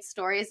 so they made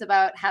stories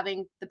about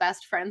having the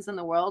best friends in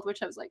the world,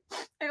 which I was like,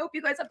 I hope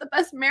you guys have the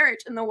best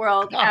marriage in the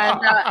world.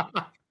 And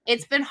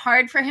it's been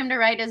hard for him to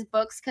write his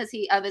books because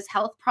of his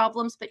health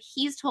problems, but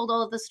he's told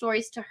all of the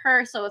stories to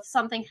her. So if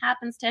something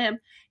happens to him,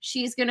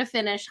 she's going to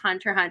finish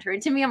Hunter x Hunter.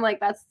 And to me, I'm like,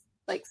 that's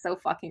like so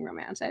fucking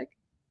romantic.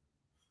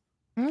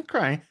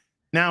 Okay.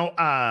 Now,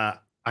 I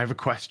have a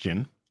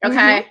question.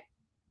 Okay.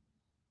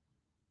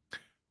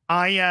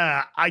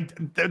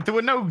 There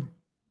were no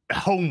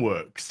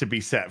homeworks to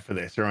be set for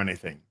this or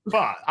anything,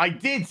 but I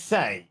did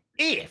say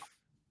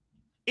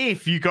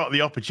if you got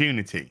the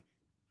opportunity,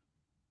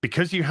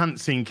 because you hadn't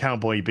seen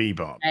Cowboy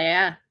Bebop,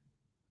 Yeah.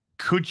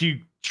 could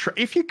you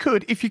if you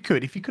couldn't,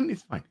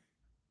 it's fine.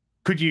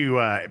 Could you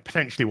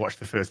potentially watch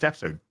the first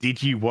episode?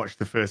 Did you watch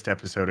the first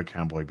episode of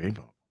Cowboy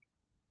Bebop?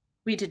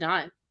 We did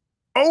not.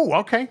 Oh,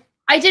 okay.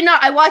 I did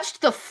not. I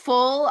watched the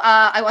full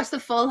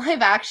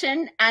live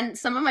action, and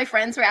some of my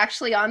friends were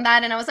actually on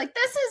that, and I was like,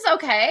 this is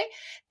okay.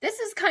 This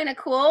is kind of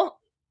cool.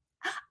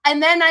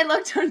 And then I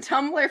looked on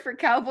Tumblr for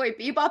Cowboy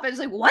Bebop, and I was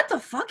like, what the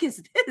fuck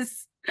is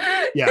this?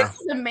 Yeah.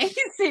 This is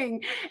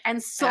amazing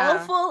and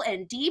soulful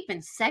and deep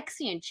and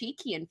sexy and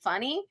cheeky and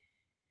funny,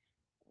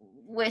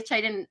 which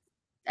I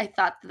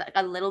thought that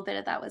a little bit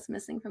of that was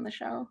missing from the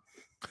show.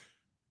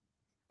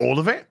 All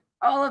of it?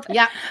 All of it.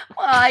 Yeah.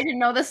 Well, I didn't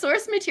know the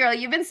source material.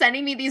 You've been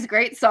sending me these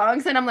great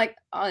songs, and I'm like,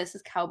 oh, this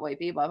is Cowboy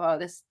Bebop. Oh,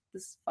 this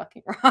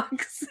fucking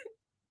rocks.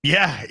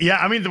 Yeah.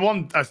 I mean, the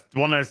last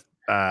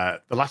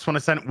one I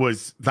sent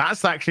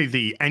that's actually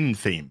the end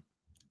theme.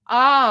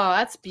 Oh,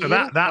 that's beautiful.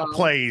 So that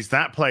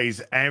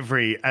plays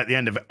at the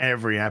end of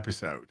every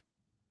episode,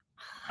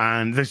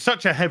 and there's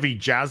such a heavy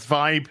jazz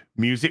vibe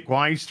music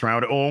wise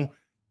throughout it all,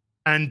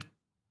 and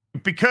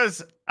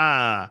because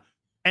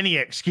any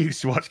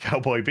excuse to watch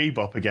Cowboy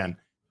Bebop again.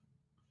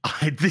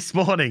 This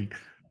morning,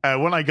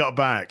 when I got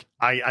back,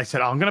 I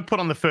said, I'm going to put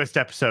on the first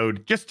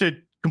episode just to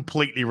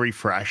completely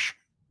refresh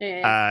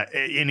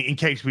in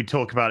case we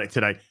talk about it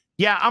today.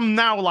 Yeah, I'm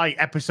now like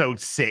episode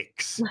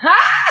 6.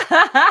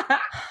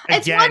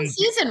 It's one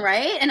season,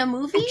 right? In a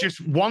movie? Just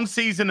one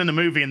season in a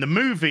movie, and the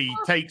movie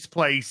takes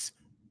place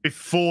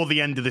before the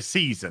end of the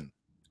season.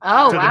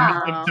 Oh, so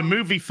wow. The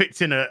movie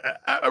fits in a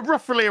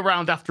roughly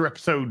around after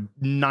episode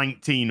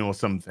 19 or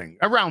something,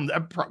 around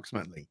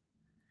approximately.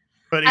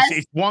 But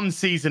it's one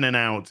season and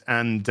out,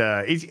 and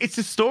it's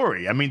a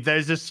story. I mean,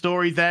 there's a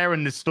story there,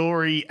 and the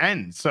story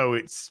ends. So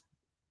it's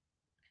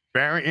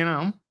very,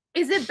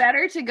 Is it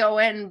better to go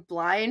in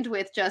blind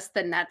with just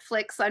the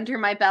Netflix under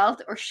my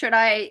belt, or should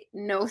I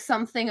know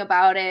something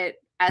about it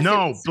as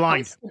it's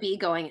blind. supposed to be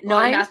going?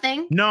 Blind? No,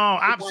 nothing. No,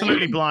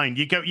 absolutely blind.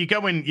 You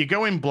go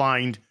in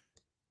blind,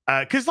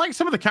 because like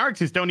some of the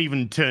characters don't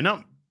even turn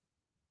up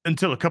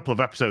until a couple of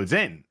episodes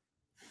in.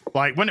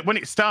 Like when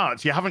it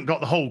starts, you haven't got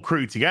the whole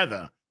crew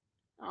together.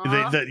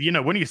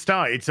 When you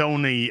start, it's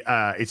only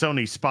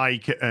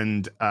Spike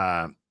and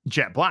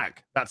Jet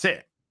Black. That's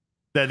it.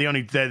 They're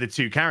the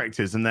two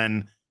characters, and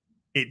then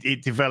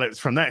it develops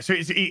from there. So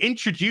it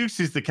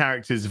introduces the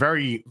characters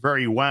very,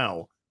 very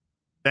well,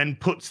 then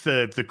puts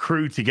the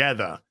crew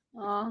together.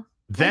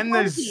 Then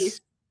there's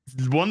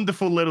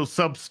wonderful little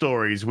sub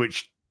stories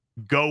which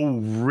go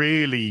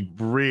really,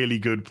 really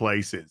good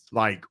places,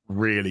 like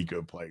really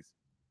good places.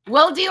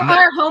 We'll do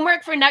our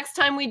homework for next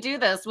time we do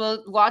this.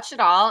 We'll watch it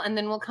all, and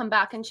then we'll come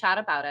back and chat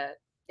about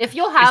it. If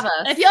you'll have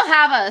us. If you'll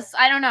have us.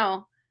 I don't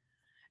know.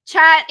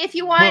 Chat, if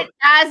you want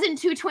as in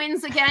 2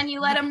 twins again, you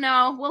let them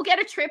know. We'll get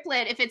a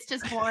triplet if it's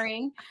just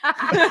boring.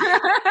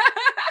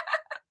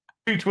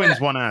 2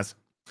 twins, 1 as.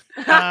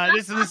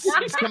 This is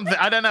something.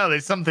 I don't know.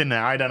 There's something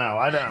there. I don't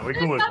know. We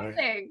can work on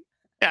it.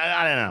 Yeah,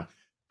 I don't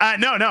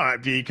know. No,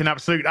 you can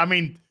absolutely. I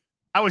mean,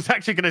 I was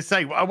actually going to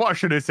say what I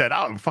should have said.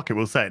 Oh, fuck it.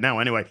 We'll say it now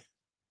anyway.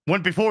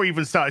 Before we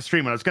even started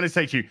streaming, I was going to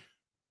say to you,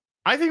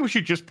 I think we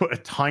should just put a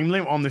time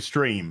limit on the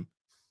stream,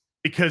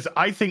 because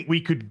I think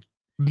we could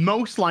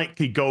most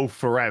likely go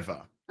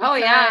forever. Oh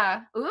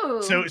yeah.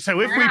 Ooh. So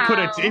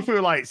if we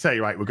were like, say,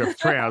 right, we'll go for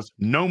 3 hours,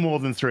 no more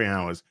than 3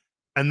 hours,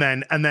 and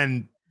then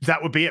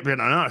that would be it. But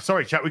no,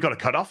 sorry, chat, we got to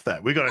cut off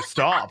there. We got to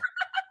stop.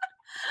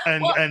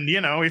 And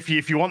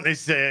if you want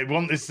this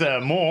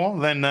more,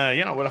 then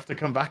we'll have to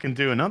come back and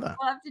do another.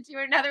 We'll have to do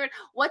another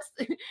one.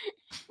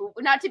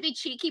 Not to be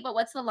cheeky, but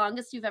what's the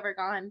longest you've ever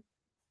gone?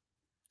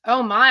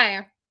 Oh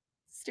my.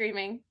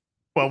 Streaming.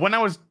 Well, when I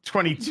was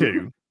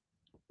 22.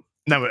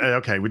 No,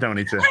 okay, we don't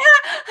need to.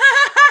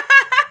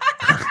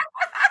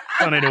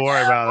 Don't need to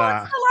worry about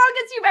that. What's the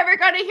longest you've ever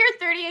gone? I hear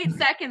 38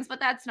 seconds, but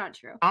that's not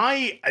true.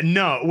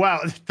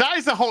 Well, that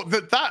is that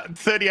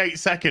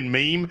 38-second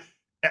meme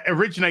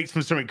originates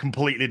from something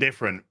completely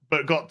different,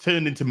 but got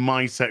turned into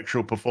my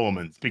sexual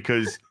performance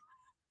because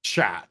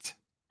chat.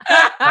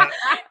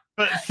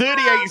 But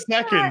 38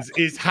 seconds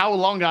is how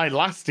long I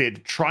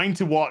lasted trying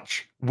to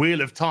watch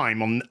Wheel of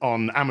Time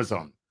on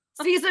Amazon.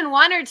 Season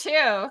 1 or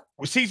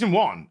 2? Season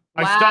 1.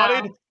 Wow. I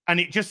started,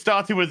 and it just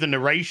started with the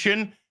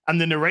narration, and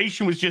the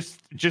narration was just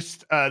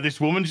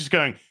this woman just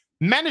going,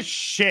 "Men are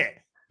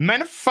shit.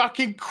 Men are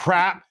fucking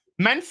crap.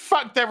 Men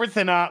fucked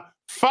everything up.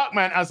 Fuck,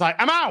 man." I was like,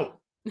 I'm out.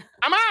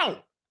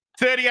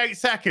 38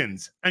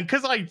 seconds. And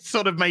because I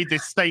sort of made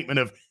this statement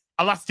of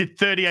I lasted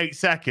 38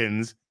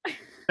 seconds,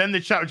 then the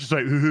chat was just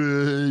like,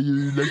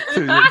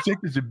 let's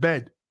take this in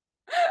bed.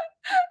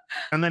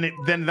 And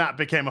then that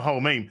became a whole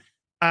meme.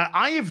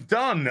 I have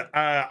done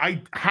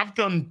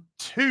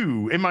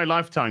 2 in my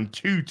lifetime,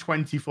 2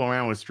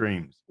 24-hour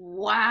streams.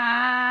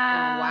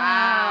 Wow.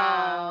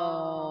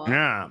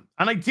 Yeah.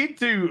 And I did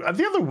do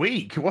the other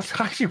week,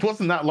 actually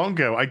wasn't that long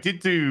ago. I did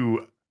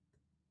do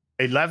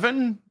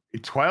 11,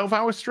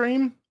 12-hour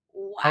stream.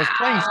 Wow. I was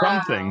playing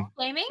something.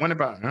 Gaming? When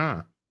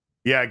about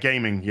yeah,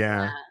 gaming,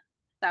 yeah.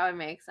 That would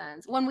make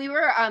sense. When we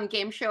were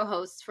game show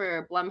hosts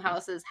for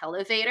Blumhouse's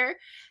Elevator,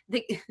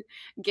 the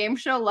game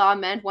show law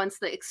meant once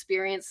the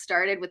experience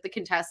started with the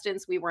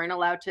contestants, we weren't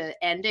allowed to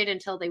end it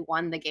until they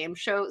won the game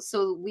show.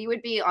 So we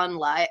would be on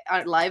live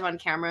on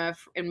camera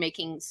and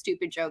making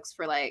stupid jokes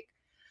for like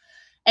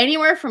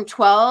anywhere from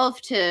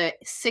 12 to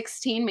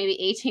 16, maybe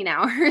 18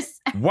 hours.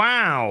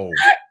 Wow.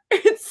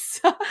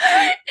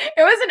 It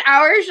was an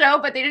hour show,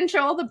 but they didn't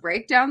show all the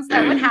breakdowns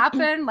that would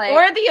happen, like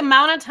or the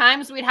amount of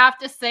times we'd have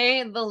to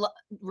say the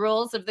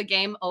rules of the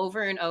game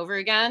over and over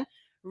again.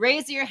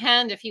 Raise your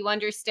hand if you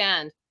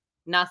understand.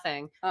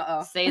 Nothing.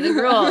 Say the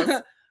rules.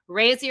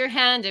 Raise your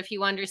hand if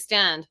you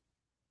understand.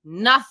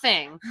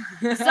 Nothing.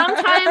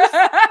 Sometimes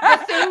the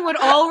thing would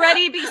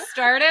already be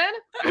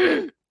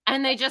started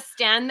and they just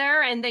stand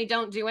there and they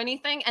don't do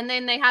anything, and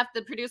then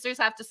the producers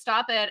have to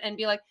stop it and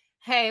be like,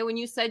 hey, when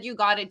you said you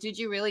got it, did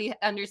you really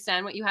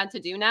understand what you had to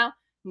do now?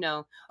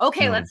 No.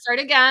 Okay, let's start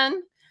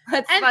again.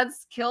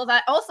 Let's kill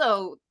that.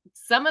 Also,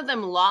 some of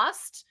them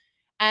lost,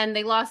 and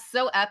they lost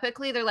so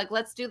epically. They're like,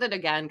 let's do that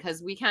again,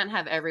 because we can't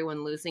have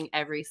everyone losing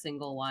every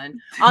single one.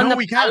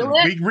 We can.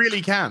 We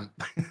really can.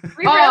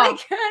 We really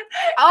can.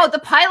 Oh,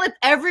 the pilot,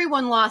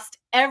 everyone lost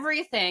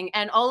everything.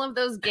 And all of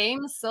those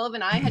games Sylv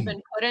and I had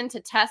been put in to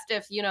test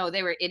if,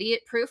 they were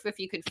idiot proof, if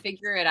you could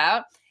figure it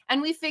out. And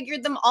we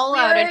figured them all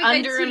out in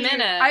under a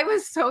minute. I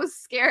was so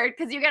scared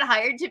because you get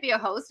hired to be a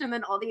host, and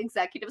then all the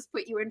executives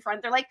put you in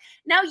front. They're like,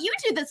 now you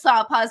do the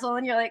saw puzzle.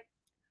 And you're like,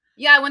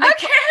 yeah, when they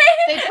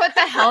put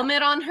the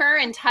helmet on her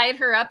and tied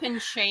her up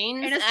in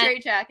chains. In a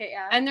straitjacket,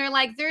 yeah. And they're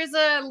like, there's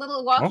a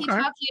little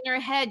walkie-talkie in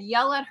her head.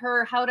 Yell at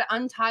her how to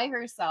untie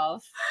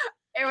herself.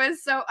 It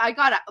was so,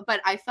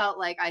 but I felt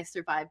like I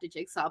survived a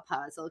jigsaw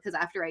puzzle because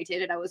after I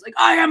did it, I was like,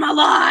 I am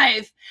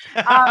alive.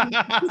 But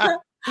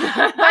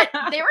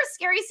they were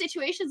scary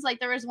situations.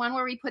 Like there was one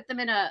where we put them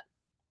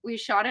we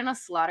shot in a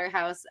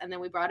slaughterhouse, and then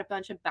we brought a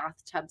bunch of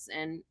bathtubs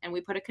in, and we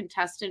put a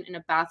contestant in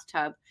a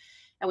bathtub,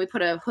 and we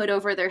put a hood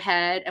over their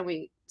head, and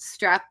we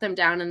strapped them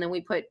down, and then we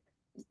put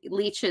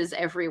leeches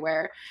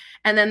everywhere.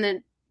 And then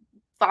the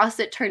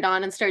faucet turned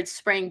on and started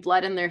spraying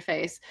blood in their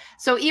face.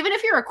 So even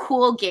if you're a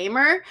cool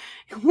gamer,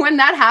 when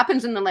that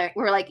happens in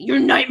we're like, your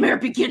nightmare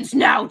begins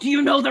now. Do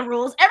you know the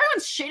rules?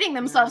 Everyone's shitting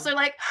themselves. They're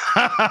like,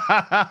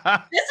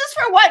 this is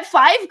for what, $5,000?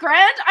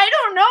 I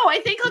don't know.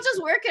 I think I'll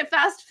just work at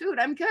fast food.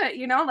 I'm good.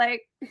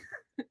 Like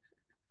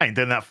I ain't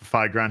doing that for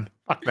 $5,000.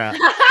 Fuck that.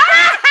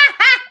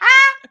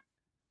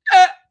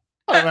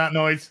 Fuck that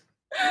noise.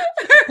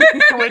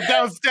 We're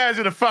downstairs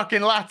with a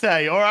fucking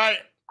latte, all right?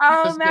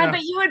 Oh man,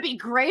 but you would be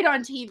great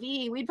on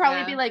TV. We'd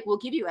probably be like, we'll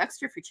give you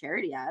extra for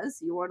charity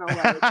as you want to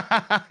like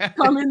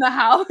come in the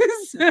house.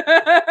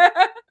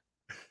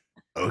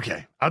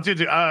 Okay. I'll do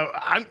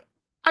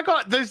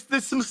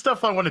there's some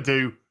stuff I want to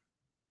do.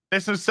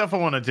 There's some stuff I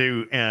want to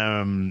do.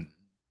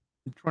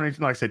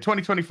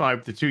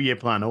 2025, the 2-year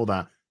plan, all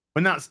that.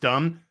 When that's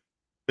done,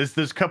 there's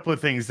a couple of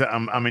things that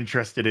I'm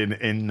interested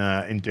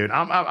in doing.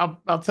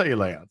 I'll tell you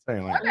later.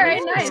 Okay,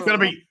 nice. It's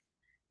gonna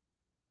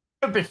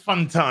be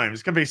fun time.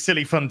 It's gonna be a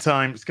silly fun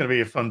time. It's gonna be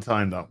a fun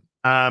time though.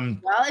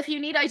 Well, if you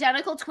need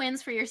identical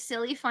twins for your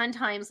silly fun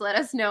times, let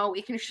us know.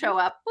 We can show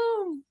up.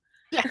 Boom.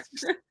 Yeah,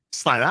 just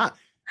like that.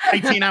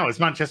 18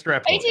 hours, Manchester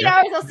Airport. 18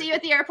 hours. I'll see you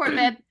at the airport,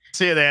 babe.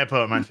 See you at the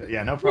airport, Manchester.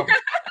 Yeah, no problem.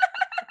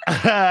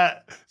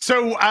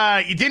 So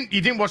you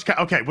didn't watch.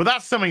 Okay, well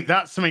that's something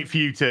for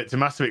you to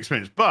massive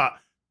experience. But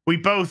we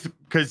both,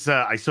 because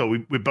I saw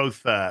we're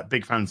both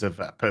big fans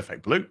of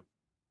Perfect Blue.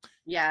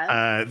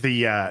 Yeah.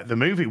 The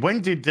movie.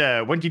 When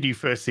did you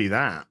first see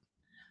that?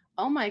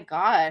 Oh my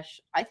gosh.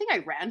 I think I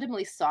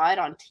randomly saw it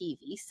on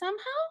TV somehow.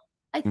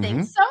 I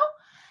think so.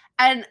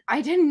 And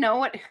I didn't know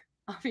what,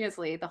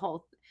 obviously the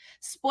whole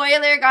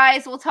spoiler,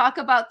 guys, we'll talk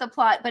about the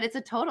plot, but it's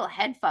a total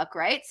head fuck,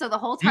 right? So the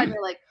whole time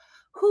you're like,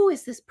 who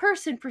is this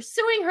person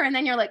pursuing her? And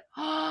then you're like,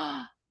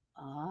 oh,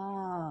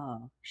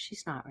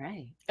 she's not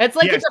right. It's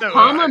like a De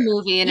Palma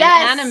movie in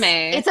an anime.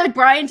 It's a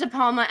Brian De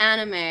Palma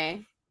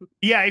anime.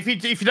 Yeah, if you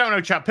don't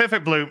know, chat,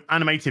 Perfect Blue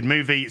animated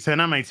movie. It's an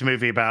animated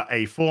movie about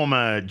a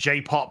former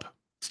J-pop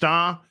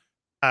star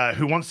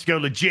who wants to go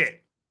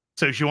legit.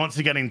 So she wants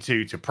to get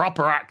into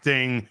proper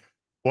acting,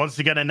 wants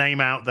to get her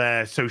name out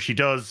there. So she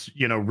does,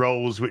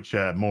 roles which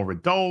are more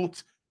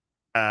adult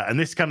and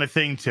this kind of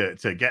thing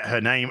to get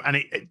her name. And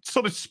it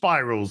sort of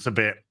spirals a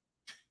bit.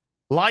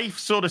 Life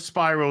sort of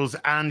spirals,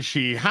 and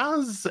she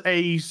has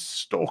a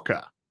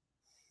stalker.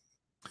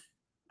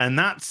 And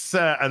that's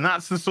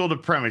the sort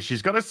of premise.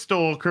 She's got a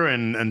stalker,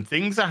 and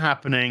things are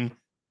happening,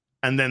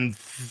 and then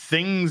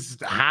things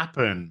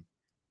happen.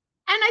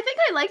 And I think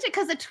I liked it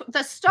because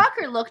the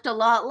stalker looked a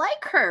lot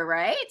like her,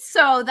 right?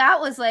 So that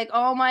was like,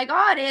 oh my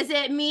god, is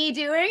it me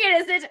doing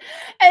it? Is it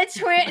a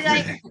twin?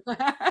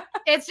 Like,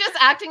 it's just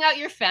acting out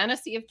your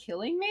fantasy of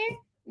killing me.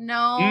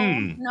 No,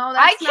 no,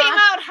 I came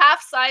out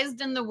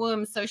half-sized in the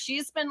womb, so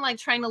she's been like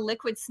trying to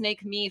liquid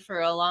snake me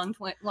for a long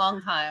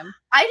time.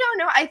 I don't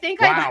know. I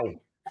think wow.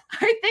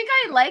 I think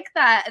I like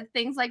that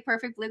things like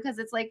Perfect Blue because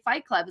it's like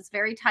Fight Club. It's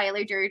very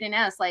Tyler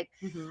Durden-esque. Like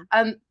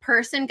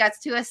person gets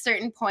to a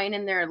certain point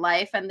in their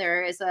life and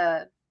there is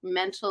a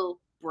mental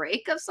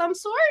break of some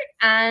sort,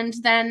 and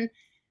then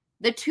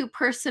the two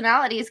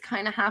personalities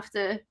kind of have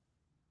to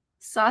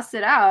suss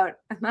it out,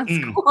 and that's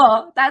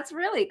cool. That's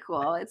really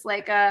cool. It's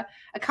like a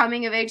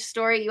coming of age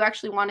story you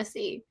actually want to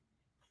see.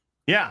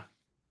 Yeah,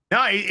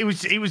 no,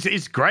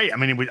 it's great. I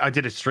mean, I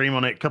did a stream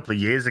on it a couple of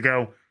years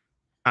ago,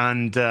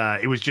 and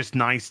it was just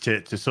nice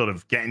to sort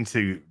of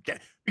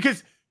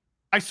because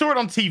I saw it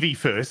on TV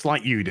first,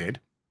 like you did,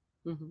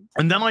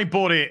 and then I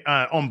bought it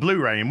on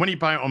Blu-ray. And when you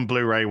buy it on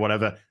Blu-ray,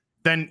 whatever,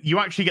 then you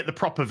actually get the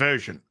proper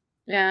version.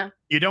 Yeah,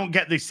 you don't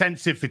get the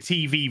censored for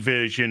TV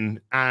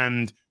version,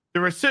 and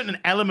there are certain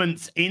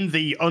elements in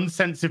the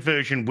uncensored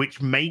version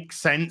which make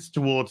sense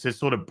towards a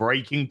sort of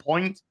breaking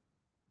point,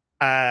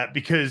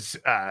 because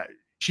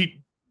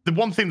the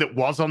one thing that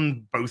was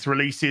on both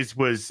releases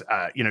was,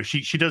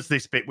 she does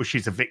this bit where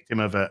she's a victim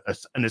of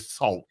an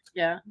assault,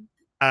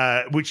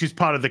 which is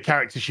part of the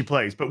character she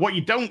plays. But what you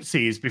don't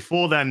see is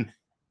before then,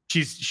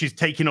 she's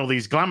taking all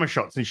these glamour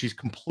shots and she's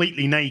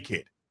completely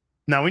naked.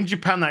 Now in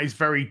Japan, that is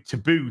very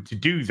taboo to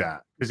do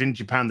that because in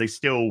Japan they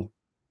still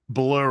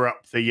blur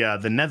up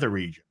the nether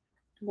region.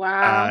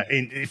 Wow.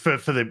 For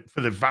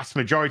the vast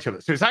majority of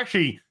it. So it's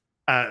actually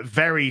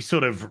very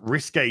sort of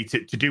risque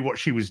to do what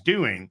she was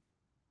doing.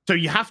 So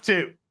you have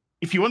to,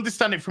 if you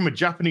understand it from a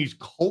Japanese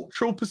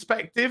cultural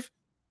perspective,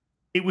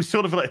 it was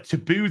sort of like a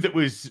taboo that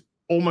was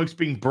almost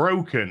being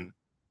broken.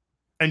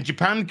 And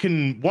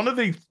one of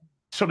the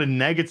sort of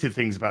negative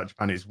things about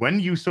Japan is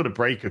when you sort of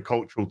break a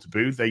cultural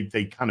taboo,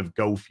 they kind of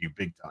go for you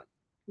big time.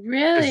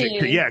 Really?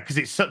 Because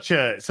it's such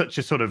a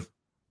sort of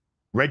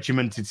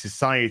regimented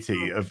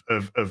society of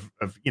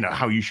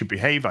how you should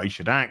behave, how you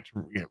should act,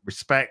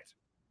 respect,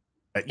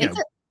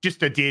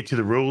 just adhere to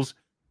the rules.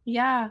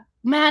 Yeah,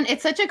 man,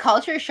 it's such a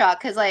culture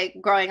shock because like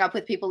growing up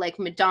with people like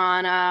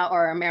Madonna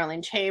or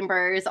Marilyn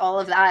Chambers, all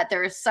of that,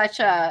 there's such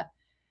a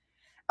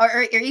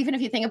or even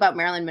if you think about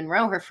Marilyn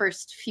Monroe, her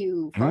first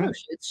few photo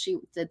shoots, she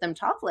did them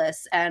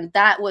topless, and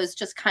that was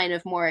just kind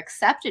of more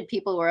accepted.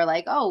 People were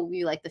like, oh,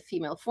 we like the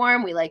female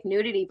form, we like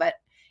nudity, but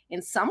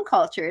in some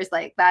cultures,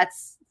 like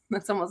that's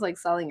almost like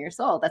selling your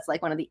soul. That's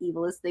like one of the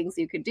evilest things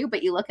you could do.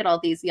 But you look at all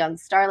these young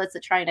starlets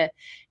that trying to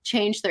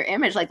change their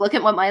image. Like, look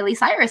at what Miley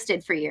Cyrus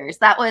did for years.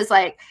 That was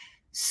like,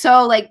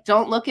 so like,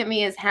 don't look at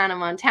me as Hannah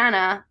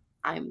Montana.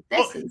 I'm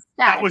this instead.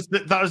 That was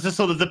the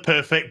sort of the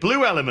perfect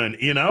blue element,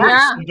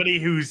 somebody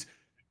who's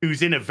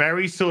in a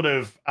very sort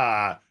of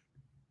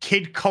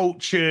kid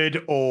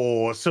cultured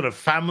or sort of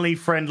family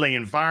friendly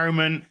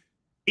environment.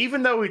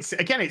 Even though it's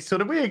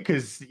sort of weird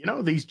because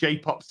these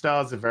J-pop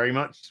stars are very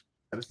much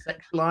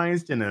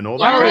sexualized and all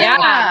that. Oh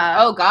yeah.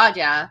 Oh god,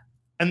 yeah.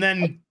 And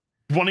then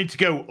wanted to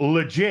go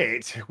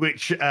legit,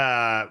 which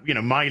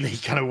Miley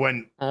kind of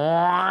went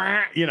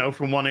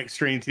from one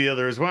extreme to the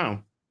other as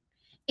well.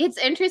 It's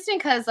interesting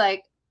because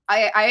like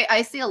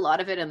I see a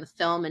lot of it in the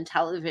film and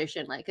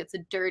television. Like it's a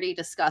dirty,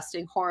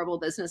 disgusting, horrible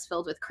business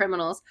filled with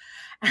criminals.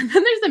 And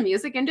then there's the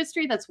music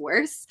industry that's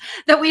worse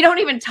that we don't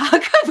even talk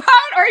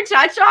about or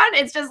touch on.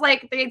 It's just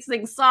like they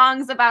sing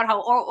songs about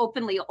how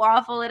openly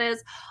awful it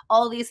is,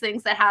 all these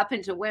things that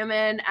happen to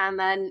women, and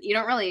then you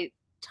don't really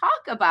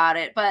talk about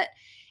it. But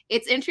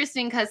it's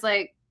interesting because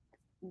like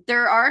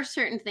there are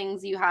certain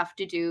things you have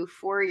to do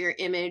for your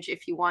image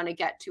if you want to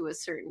get to a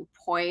certain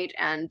point.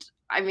 And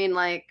I mean,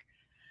 like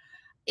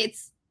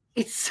it's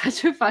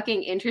such a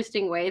fucking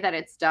interesting way that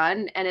it's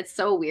done. And it's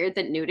so weird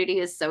that nudity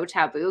is so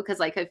taboo. Cause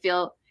like, I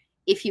feel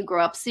if you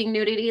grow up seeing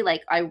nudity,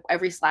 like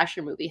every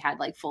slasher movie had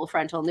like full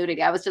frontal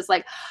nudity. I was just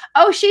like,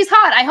 oh, she's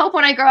hot. I hope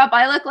when I grow up,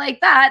 I look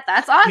like that.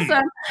 That's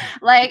awesome.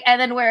 Like, and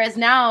then whereas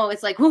now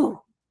it's like, ooh,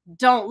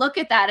 don't look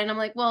at that. And I'm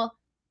like, well,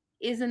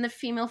 isn't the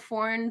female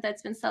form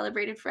that's been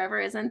celebrated forever,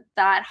 isn't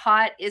that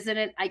hot? Isn't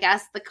it, I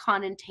guess, the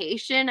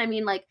connotation? I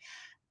mean, like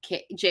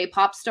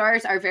J-pop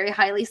stars are very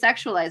highly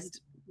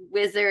sexualized.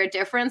 Is there a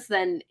difference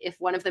than if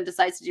one of them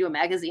decides to do a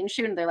magazine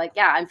shoot and they're like,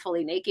 yeah, I'm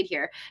fully naked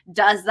here?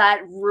 Does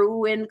that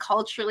ruin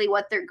culturally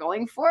what they're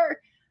going for?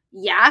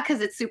 Yeah,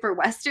 because it's super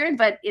Western,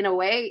 but in a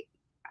way,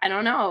 I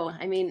don't know.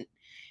 I mean,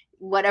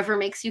 whatever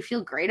makes you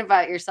feel great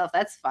about yourself,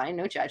 that's fine.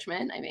 No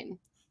judgment. I mean,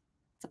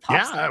 it's a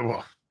pop star.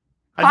 Well,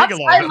 I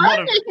think I love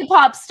naked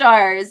pop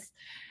stars.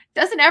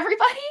 Doesn't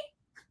everybody?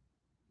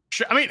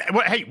 I mean,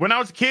 hey, when I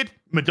was a kid,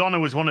 Madonna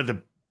was one of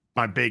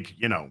my big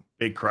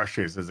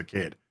crushes as a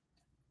kid.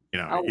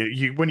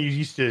 When you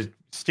used to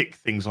stick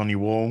things on your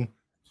wall,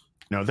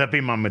 that'd be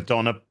my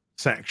Madonna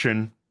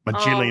section, my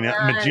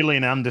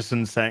Gillian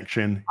Anderson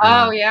section.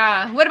 Oh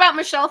yeah. What about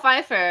Michelle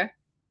Pfeiffer?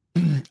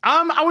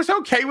 I was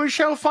okay with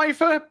Michelle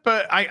Pfeiffer,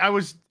 but I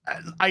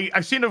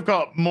seem to have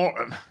got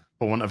more,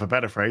 for want of a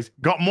better phrase,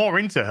 got more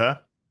into her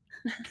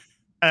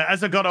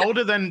as I got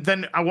older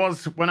than I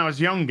was when I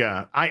was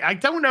younger. I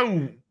don't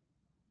know.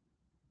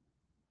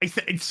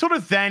 It's sort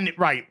of then,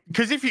 right?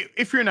 Because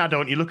if you're an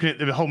adult, you're looking at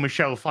the whole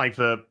Michelle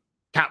Pfeiffer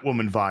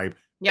Catwoman vibe.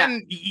 Yeah.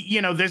 And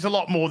you know, there's a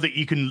lot more that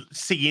you can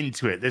see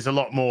into it. There's a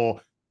lot more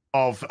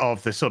of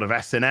the sort of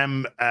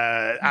S&M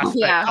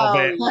aspect of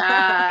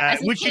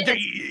it. Which you do,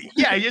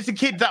 yeah, as a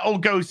kid, that all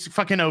goes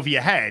fucking over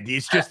your head.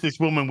 It's just this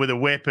woman with a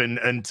whip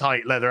and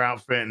tight leather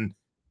outfit and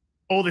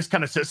all this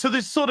kind of stuff. So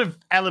there's sort of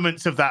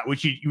elements of that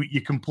which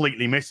you're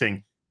completely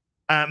missing.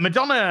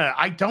 Madonna,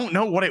 I don't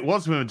know what it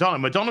was with Madonna.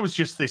 Madonna was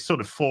just this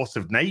sort of force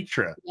of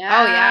nature.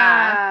 Yeah. Oh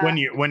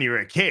yeah. When you're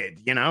a kid,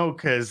 you know,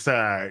 because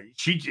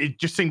it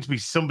just seemed to be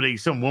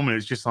some woman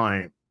who's just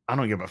like, I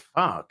don't give a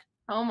fuck.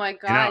 Oh my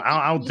god! You know,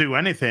 I'll do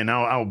anything.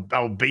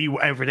 I'll be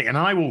everything, and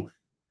I will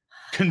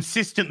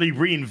consistently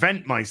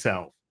reinvent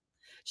myself.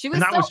 She was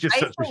so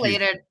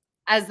isolated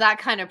as that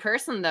kind of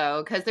person,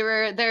 though, because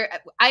I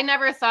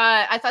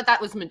thought that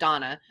was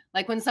Madonna.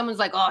 Like when someone's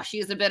like, "Oh,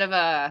 she's a bit of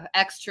a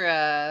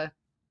extra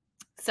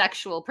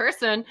sexual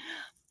person,"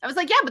 I was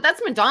like, "Yeah, but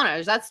that's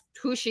Madonna. That's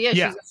who she is.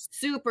 Yeah. She's a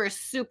super,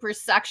 super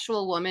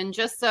sexual woman.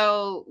 Just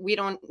so we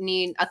don't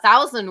need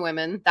 1,000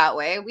 women that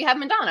way, we have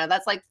Madonna.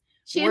 That's like."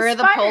 Where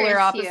the polar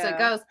opposite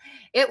goes.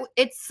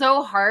 It's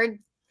so hard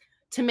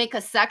to make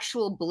a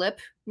sexual blip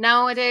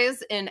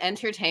nowadays in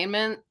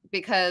entertainment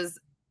because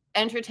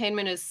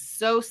entertainment is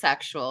so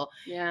sexual.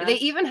 Yeah. They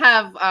even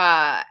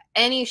have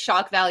any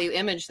shock value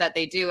image that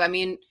they do. I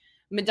mean,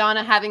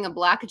 Madonna having a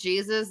black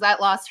Jesus, that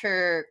lost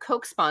her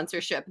Coke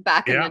sponsorship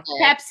back in the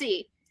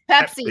day.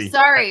 Pepsi.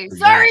 Sorry,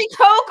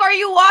 Coke, are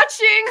you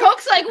watching?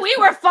 Coke's like, we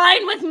were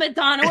fine with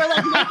Madonna. We're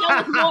like, make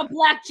it with more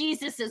black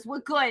Jesuses.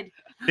 We're good.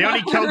 The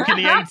only Coke in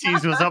the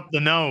 80s was up the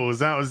nose.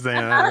 That was the.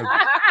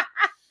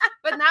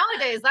 But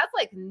nowadays, that's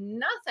like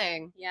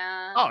nothing.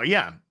 Yeah. Oh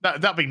yeah,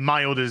 that'd be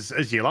mild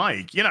as you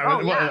like. You know,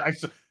 I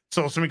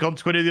saw something on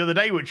Twitter the other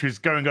day which was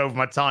going over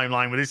my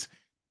timeline where this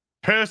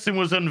person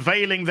was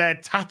unveiling their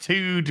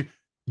tattooed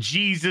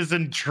Jesus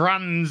and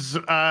trans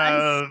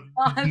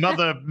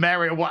Mother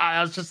Mary.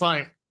 I was just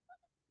like.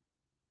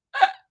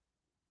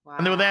 Wow.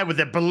 And they were there with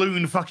their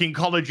balloon fucking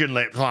collagen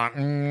lips, like,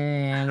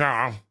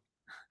 no.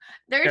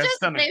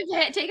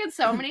 They've taken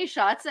so many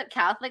shots at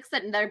Catholics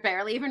that they're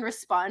barely even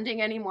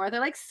responding anymore. They're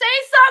like, say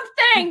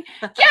something,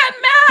 get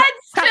mad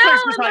still.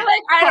 And they're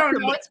like, I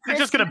don't know. They're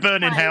just gonna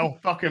burn in hell.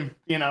 Fuck him,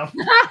 you know.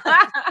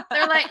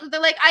 they're like,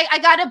 I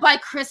gotta buy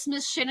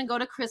Christmas shit and go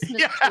to Christmas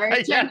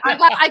church. Yeah.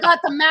 I got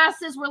the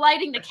masses. We're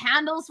lighting the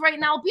candles right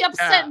now. I'll be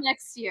upset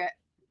next year.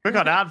 We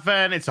got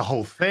Advent. It's a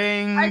whole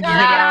thing. We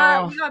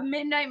got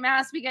midnight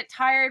mass. We get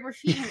tired. We're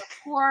feeding the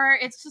poor.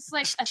 It's just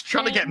like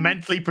trying to get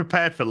mentally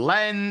prepared for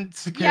Lent.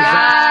 That's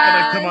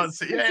gonna come on.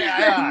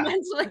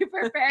 Mentally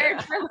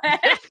prepared for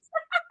Lent.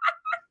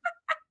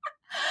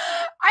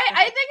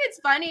 I think it's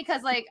funny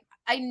because like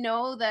I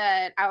know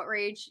that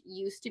outrage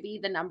used to be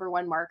the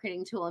 #1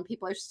 marketing tool, and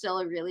people are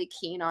still really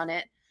keen on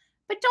it.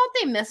 But don't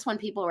they miss when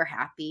people were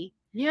happy?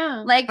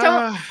 Yeah. Like,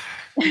 don't.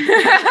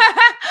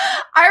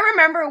 I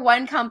remember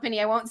one company,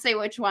 I won't say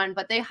which one,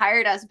 but they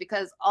hired us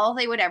because all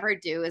they would ever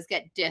do is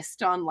get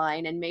dissed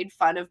online and made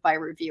fun of by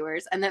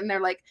reviewers. And then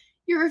they're like,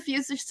 your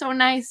reviews are so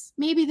nice.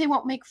 Maybe they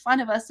won't make fun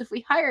of us if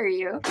we hire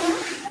you.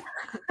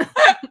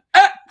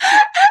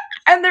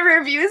 And the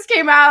reviews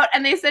came out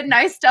and they said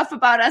nice stuff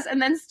about us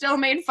and then still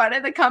made fun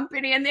of the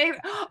company. And they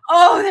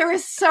were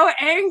so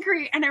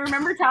angry. And I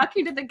remember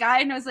talking to the guy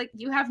and I was like,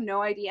 you have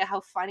no idea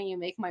how funny you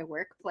make my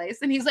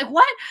workplace. And he's like,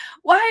 what?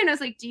 Why? And I was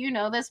like, do you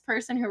know this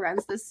person who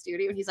runs this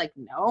studio? And he's like,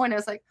 no. And I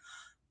was like,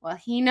 well,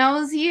 he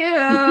knows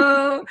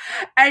you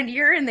and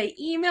you're in the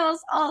emails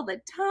all the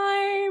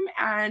time.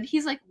 And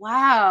he's like,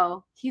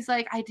 wow. He's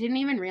like, I didn't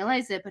even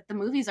realize it, but the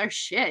movies are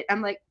shit.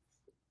 I'm like,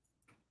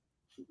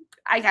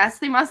 I guess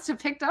they must have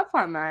picked up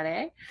on that,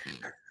 eh?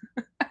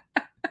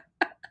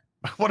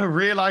 What a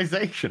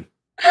realization.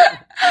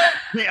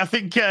 I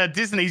think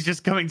Disney's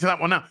just coming to that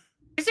one now.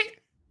 Is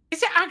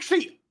it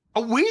actually,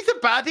 are we the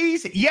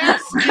baddies?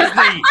 Yes,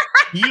 Disney.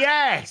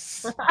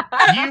 Yes.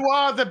 You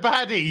are the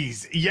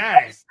baddies.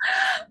 Yes.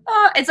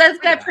 Oh, it's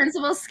like that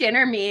Principal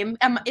Skinner meme.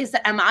 Am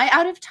I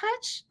out of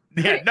touch?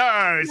 Yeah,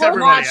 no, it's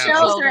everybody else.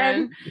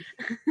 Children.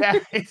 Yeah,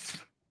 it's,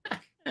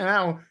 you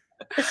know,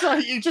 it's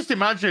like, you just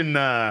imagine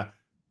the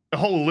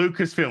whole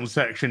Lucasfilm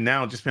section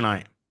now just been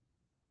like,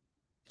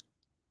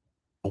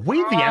 are we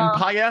the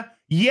Empire?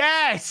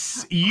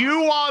 Yes,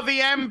 you are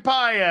the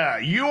Empire.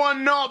 You are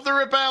not the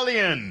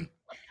rebellion.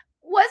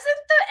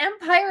 Wasn't the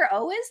Empire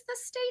always the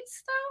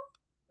States,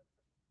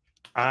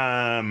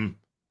 though?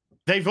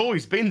 They've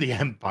always been the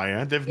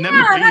Empire. They've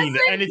never been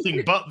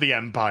anything but the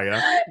Empire.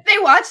 They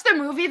watch the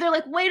movie. They're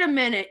like, wait a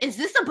minute. Is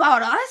this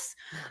about us?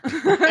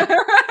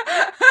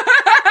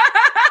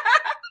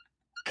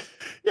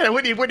 Yeah,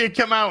 when you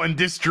come out and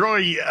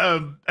destroy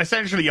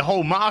essentially a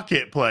whole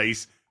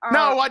marketplace.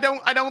 No, I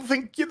don't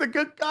think you're the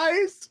good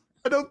guys.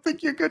 I don't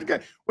think you're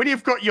good. When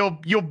you've got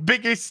your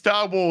biggest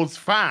Star Wars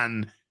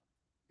fan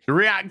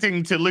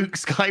reacting to Luke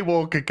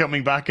Skywalker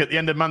coming back at the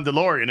end of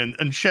Mandalorian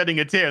and shedding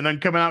a tear and then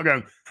coming out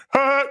going,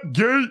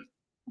 gay.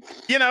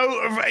 You know,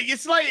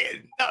 it's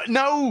like,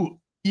 no.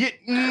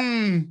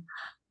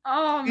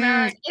 Oh,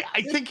 man.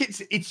 I think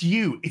it's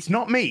you. It's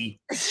not me.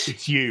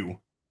 It's you.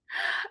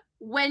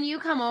 When you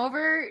come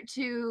over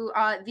to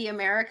the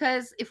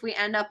Americas, if we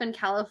end up in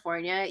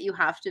California, you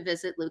have to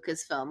visit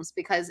Lucasfilms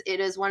because it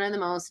is one of the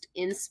most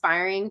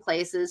inspiring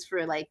places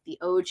for like the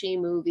OG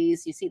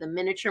movies. You see the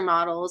miniature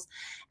models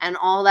and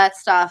all that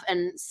stuff.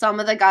 And some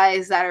of the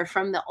guys that are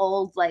from the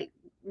old like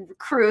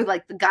crew,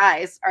 like the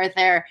guys are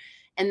there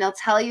and they'll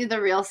tell you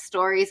the real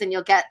stories and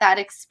you'll get that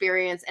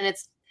experience. And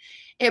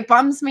it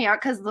bums me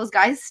out because those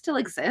guys still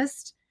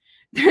exist.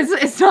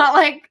 It's not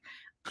like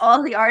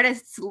all the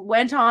artists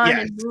went on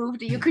and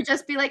moved. You could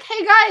just be like,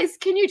 hey guys,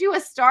 can you do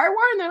a Star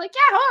Wars? And they're like,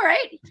 yeah, all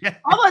right.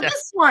 How about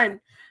this one?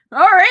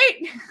 All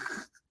right.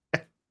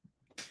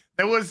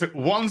 There was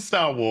one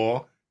Star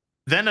Wars,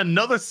 then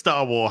another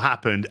Star Wars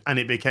happened, and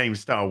it became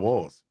Star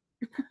Wars.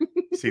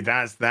 See,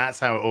 that's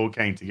how it all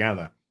came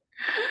together.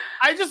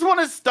 I just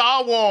want a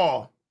Star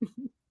Wars.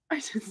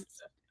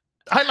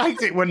 I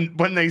liked it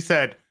when they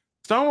said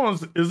Star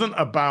Wars isn't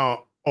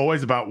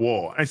always about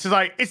war. And it's just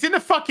like, it's in the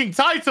fucking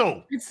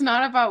title. It's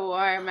not about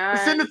war, man.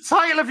 It's in the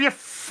title of your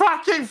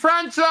fucking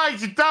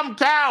franchise, you dumb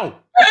cow.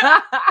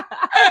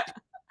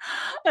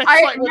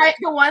 The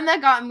one that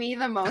got me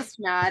the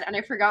most mad, and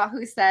I forgot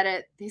who said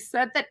it. They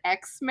said that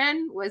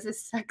X-Men was a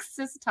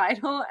sexist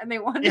title, and they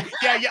wanted.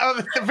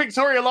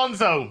 Victoria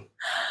Alonso.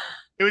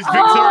 It was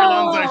Victoria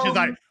Alonso. She's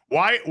like,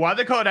 why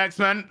they called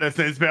X-Men? There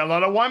seems to be a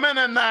lot of women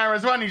in there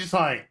as well. And you're just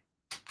like,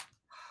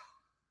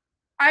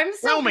 I'm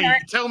so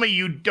tell me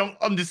you don't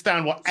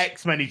understand what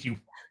X-Men is, you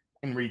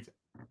fucking read.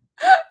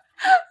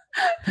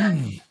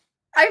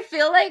 I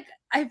feel like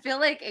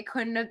it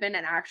couldn't have been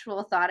an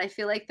actual thought. I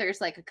feel like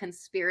there's like a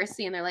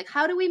conspiracy and they're like,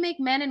 how do we make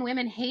men and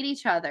women hate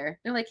each other?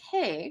 They're like,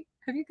 hey,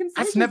 have you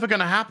considered? That's never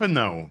gonna happen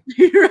though.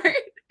 Right?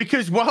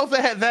 Because while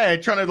they're there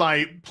trying to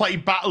like play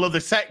Battle of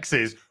the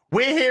Sexes,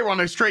 we're here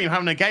on a stream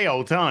having a gay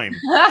old time.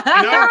 You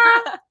know?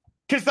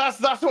 Because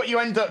that's what you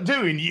end up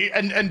doing.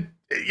 And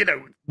you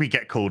know, we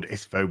get called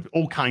isphobes,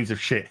 all kinds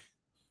of shit.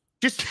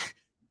 Just,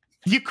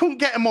 you couldn't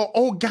get a more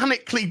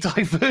organically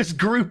diverse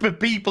group of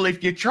people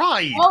if you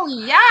tried. Oh,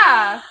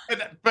 yeah.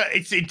 But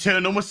it's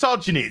internal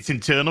misogyny, it's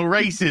internal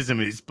racism,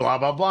 it's blah,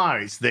 blah, blah.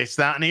 It's this,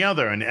 that, and the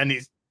other. And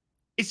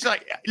it's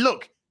like,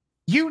 look,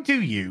 you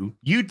do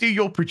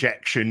your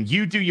projection,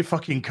 you do your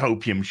fucking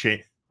copium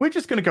shit. We're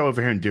just going to go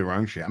over here and do our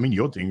own shit. I mean,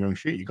 you're doing your own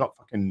shit. You got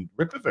fucking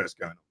Rippaverse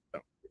going on.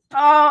 So.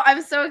 Oh,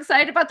 I'm so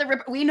excited about the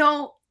Rip. We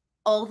know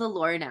all the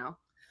lore now.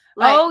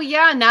 Like, oh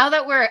yeah, now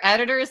that we're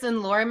editors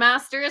and lore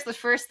masters, the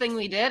first thing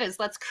we did is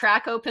let's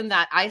crack open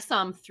that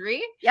ISOM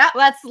 3. Yeah.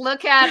 Let's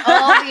look at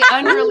all the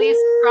unreleased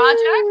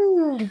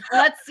projects.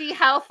 Let's see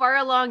how far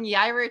along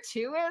Yaira 2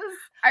 is.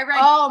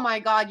 Oh my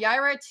god,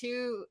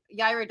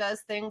 Yaira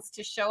does things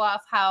to show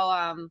off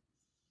how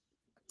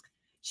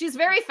she's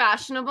very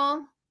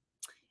fashionable.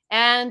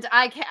 And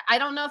I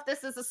don't know if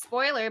this is a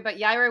spoiler, but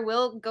Yaira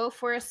will go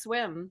for a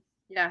swim.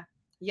 Yeah.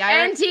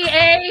 Yaira.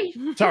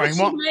 NTA. Sorry,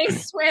 she may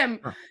swim.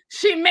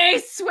 She may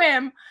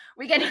swim.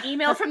 We get an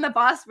email from the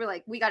boss. We're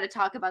like, we got to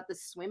talk about the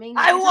swimming.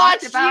 I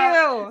watched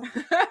you.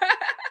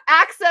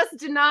 Access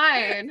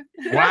denied.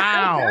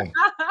 Wow.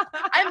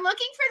 I'm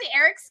looking for the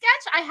Eric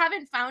sketch. I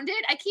haven't found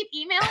it. I keep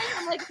emailing.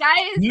 I'm like,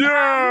 guys,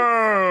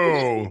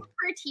 no.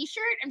 For a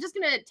T-shirt, I'm just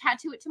gonna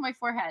tattoo it to my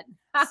forehead.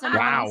 So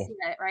wow. See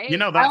that, right? You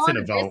know that's in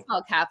a vote.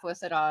 Baseball cap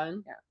with it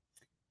on. Yeah.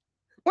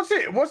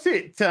 What's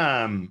it?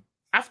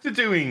 After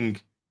doing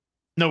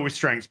No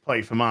Restraints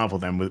play for Marvel,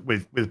 then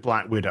with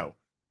Black Widow,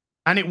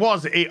 and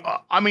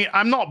I mean,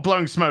 I'm not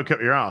blowing smoke up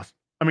your ass.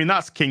 I mean,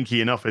 that's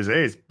kinky enough as it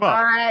is,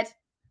 but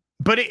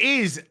it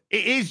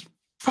is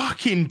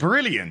fucking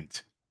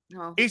brilliant.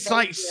 Oh, it's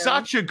like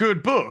such a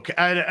good book,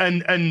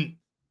 and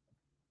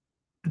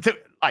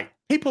like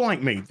people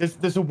like me,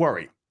 there's a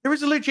worry. There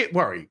is a legit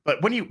worry,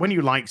 but when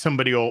you like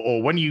somebody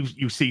or when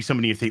you see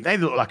somebody you think they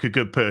look like a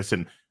good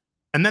person,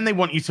 and then they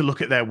want you to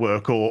look at their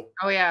work or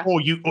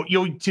you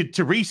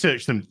to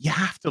research them, you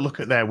have to look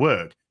at their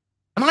work.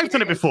 And I've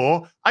done it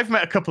before. I've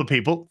met a couple of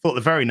people, thought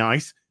they're very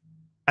nice,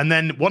 and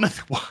then one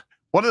of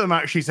them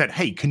actually said,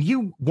 "Hey, can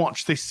you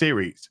watch this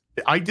series?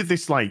 I did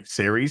this like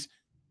series,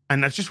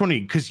 and I was just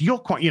wondering because you're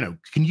quite,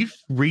 can you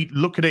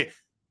look at it,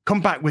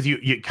 come back with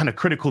your kind of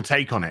critical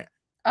take on it?"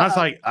 I was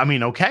like, I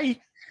mean, okay.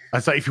 I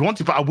was like, if you want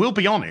to, but I will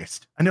be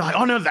honest. And they're like,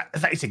 oh no, that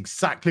is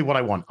exactly what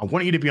I want. I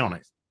want you to be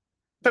honest.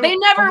 So, they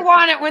never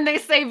want it when they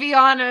say be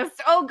honest.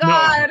 Oh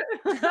God.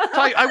 No. So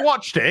I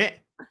watched it,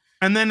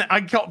 and then I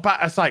got back.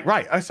 I was like,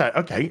 right. I said,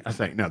 okay. I was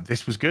like, no,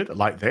 this was good. I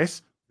like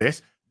this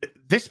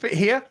bit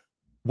here.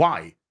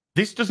 Why?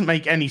 This doesn't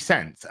make any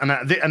sense. And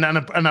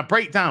I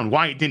break down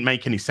why it didn't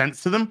make any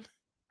sense to them,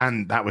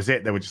 and that was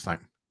it. They were just like,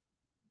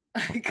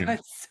 I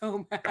got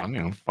so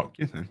mad. Fuck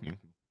you.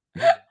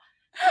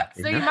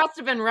 So you must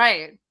have been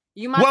right.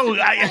 You must. Well,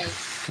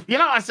 you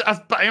know,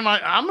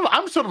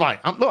 I'm sort of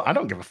like, look, I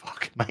don't give a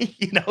fuck, mate.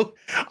 You know,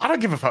 I don't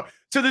give a fuck.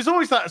 So there's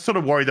always that sort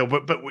of worry though.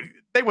 But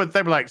they were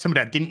like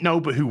somebody I didn't know,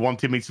 but who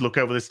wanted me to look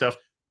over this stuff.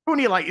 When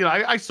you're like, you know,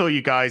 I saw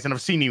you guys and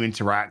I've seen you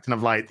interact, and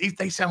I'm like,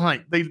 they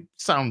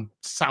sound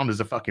as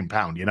a fucking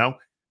pound, you know.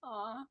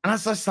 Aww. And I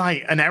was just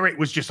like, and Eric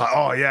was just like,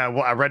 oh yeah,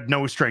 well, I read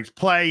No Restraints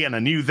Play, and I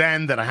knew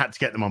then that I had to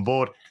get them on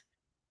board.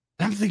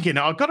 And I'm thinking,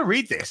 oh, I've got to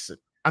read this.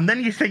 And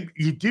then you think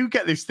you do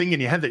get this thing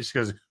in your head that just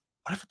goes,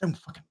 what if I don't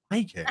fucking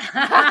like it?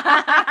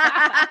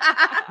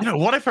 You know,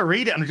 what if I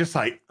read it and I'm just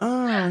like,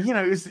 oh, you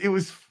know, it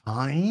was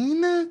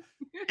fine.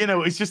 You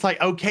know, it's just like,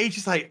 okay,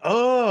 just like,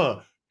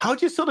 oh, how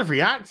do you sort of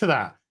react to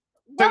that?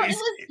 Well,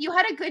 you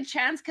had a good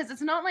chance because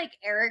it's not like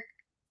Eric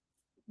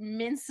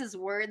minces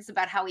words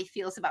about how he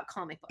feels about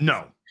comic books.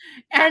 No.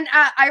 And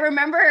I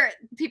remember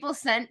people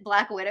sent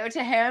Black Widow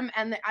to him,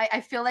 and I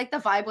feel like the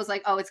vibe was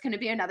like, oh, it's going to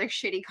be another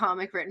shitty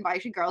comic written by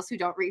girls who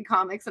don't read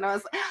comics.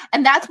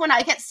 And that's when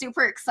I get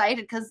super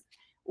excited, because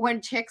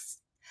when chicks,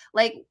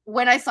 like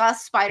when I saw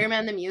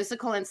Spider-Man the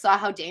musical and saw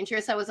how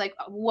dangerous, I was like,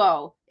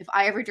 whoa, if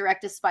I ever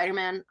direct a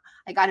Spider-Man,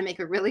 I got to make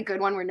a really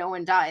good one where no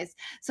one dies.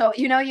 So,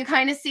 you know, you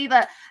kind of see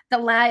the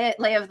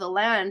lay of the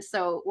land.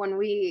 So when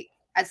we,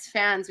 as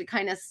fans,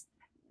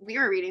 we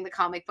were reading the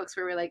comic books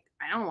where we're like,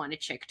 I don't want a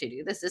chick to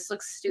do this. This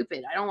looks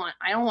stupid. I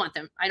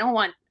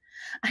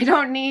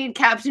don't need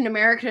Captain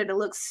America to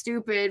look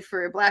stupid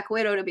for Black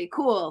Widow to be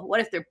cool. What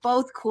if they're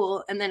both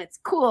cool and then it's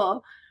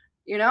cool,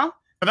 you know?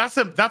 But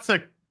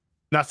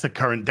that's a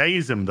current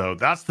deism though.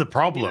 That's the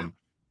problem.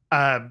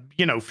 Yeah.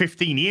 You know,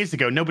 15 years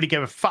ago, nobody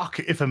gave a fuck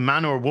if a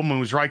man or a woman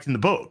was writing the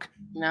book.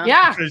 No.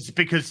 Yeah.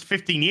 Because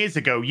 15 years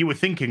ago, you were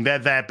thinking they're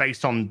there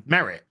based on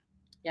merit.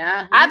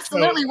 Yeah,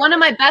 absolutely. One of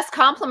my best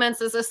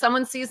compliments is if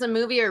someone sees a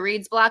movie or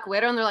reads Black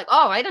Widow and they're like,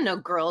 oh, I didn't know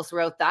girls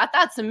wrote that.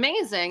 That's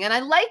amazing. And I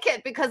like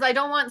it because I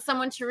don't want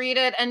someone to read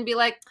it and be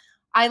like,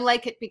 I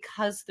like it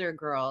because they're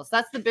girls.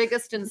 That's the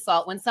biggest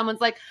insult when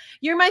someone's like,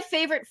 you're my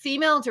favorite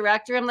female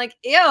director. I'm like,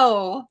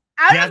 ew.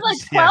 Out of like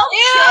 12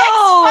 chicks,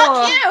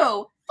 fuck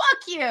you.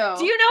 Fuck you.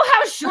 Do you know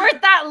how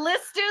short that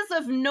list is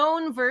of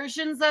known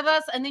versions of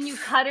us? And then you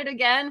cut it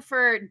again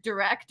for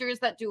directors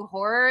that do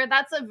horror.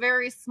 That's a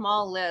very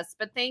small list.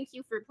 But thank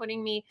you for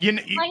putting me. You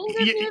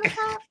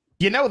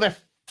know they're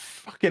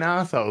fucking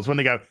assholes when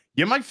they go,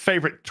 you're my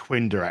favorite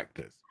twin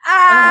directors.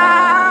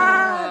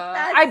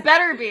 I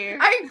better be.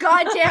 I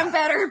goddamn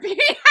better be.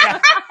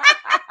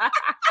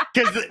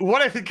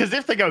 Because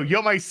if they go,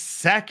 you're my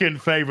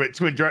second favorite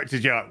twin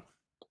directors, you're like,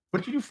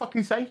 what did you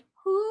fucking say?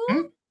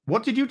 Who?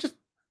 What did you just?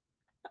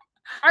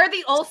 Are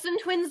the Olsen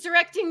twins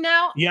directing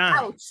now? Yeah.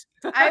 Ouch.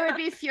 I would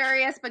be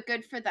furious, but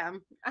good for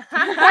them.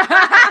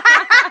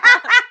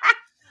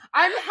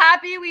 I'm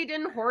happy we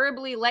didn't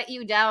horribly let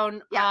you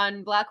down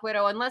on Black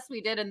Widow, unless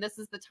we did, and this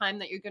is the time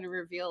that you're going to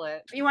reveal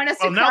it. You want to?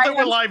 Well, now that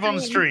we're live on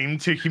stream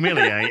to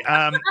humiliate.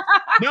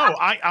 No,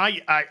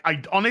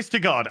 I honest to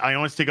God, I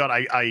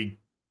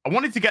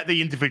wanted to get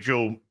the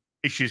individual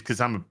issues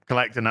because I'm a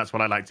collector, and that's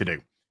what I like to do.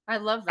 I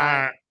love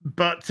that.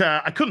 But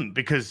I couldn't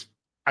because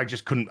I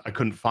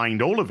couldn't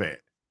find all of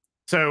it.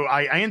 So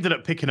I ended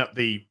up picking up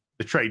the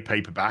trade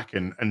paperback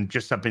and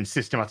just have been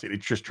systematically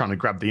just trying to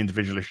grab the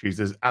individual issues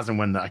as and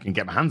when that I can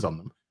get my hands on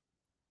them.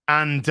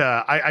 And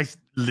I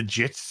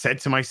legit said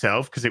to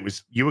myself,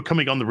 because you were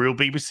coming on the Real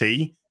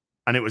BBC,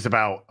 and it was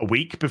about a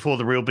week before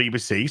the Real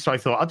BBC. So I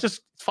thought, I'll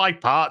just 5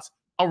 parts.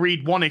 I'll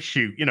read one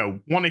issue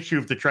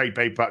of the trade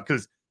paperback,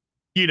 because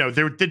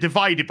they're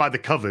divided by the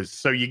covers.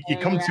 So you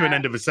come to an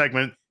end of a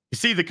segment, you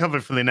see the cover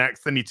for the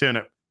next, then you turn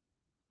it.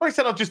 I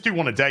said I'll just do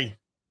one a day,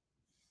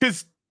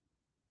 because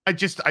I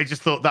just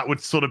thought that would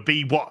sort of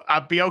be what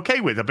I'd be okay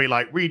with. I'd be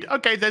like, read,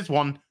 okay, there's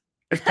one.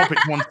 Let's pop it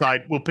to one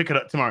side. We'll pick it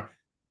up tomorrow.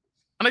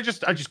 And I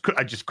just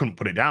couldn't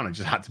put it down. I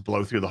just had to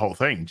blow through the whole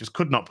thing. Just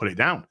could not put it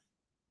down.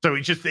 So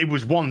it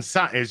was one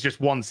just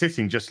one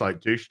sitting, just like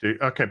do.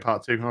 Okay,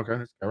 part 2. Okay,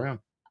 let's go around.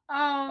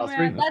 Oh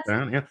man,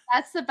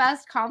 that's the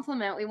best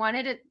compliment. We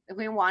wanted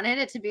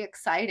it to be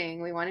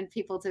exciting. We wanted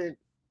people to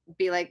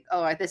be like,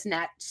 oh, this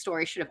Nat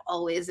story should have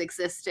always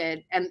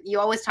existed. And you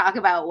always talk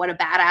about what a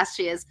badass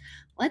she is.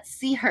 Let's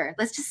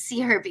just see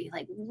her be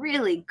like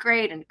really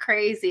great and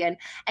crazy, and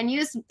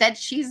use that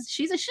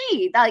she's a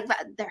she, like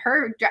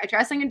her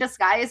dressing in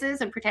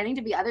disguises and pretending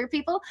to be other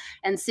people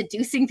and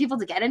seducing people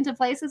to get into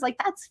places, like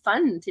that's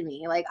fun to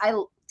me. Like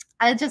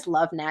I just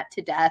love Nat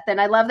to death. And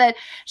I love that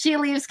she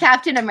leaves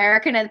Captain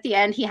America, and at the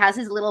end he has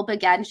his little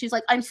baguette and she's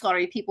like, I'm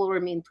sorry people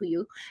were mean to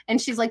you. And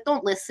she's like,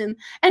 don't listen.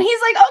 And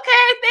he's like,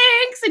 okay,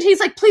 thanks. And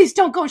he's like, please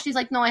don't go. And she's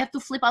like, no, I have to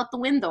flip out the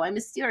window. I'm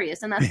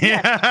mysterious. And that's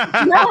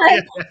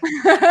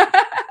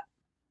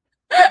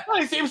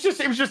it was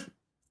just,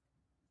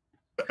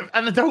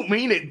 and I don't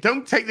mean it.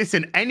 Don't take this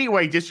in any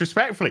way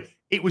disrespectfully.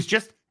 It was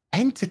just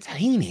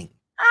entertaining.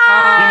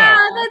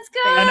 That's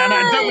good. And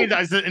I don't mean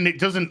that, and it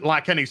doesn't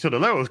lack any sort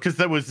of levels, because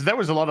there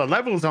was a lot of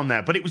levels on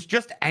there, but it was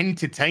just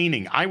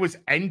entertaining. I was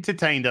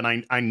entertained, and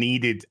I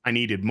needed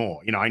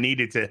more. I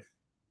needed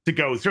to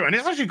go through, and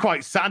it's actually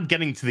quite sad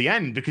getting to the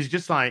end, because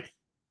just like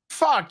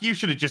fuck, you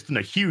should have just done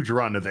a huge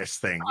run of this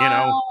thing, you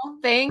know?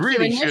 Thank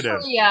really you.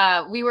 Initially,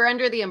 we were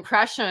under the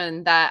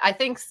impression that, I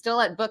think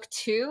still at book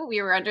 2,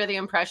 we were under the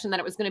impression that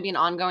it was going to be an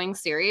ongoing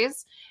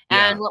series.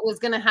 And what was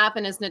going to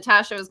happen is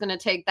Natasha was going to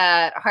take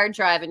that hard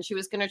drive and she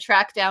was going to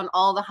track down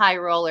all the high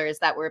rollers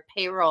that were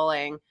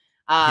payrolling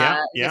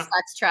the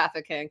sex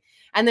trafficking.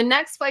 And the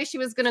next place she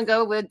was going to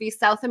go would be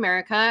South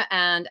America.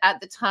 And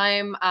at the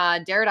time,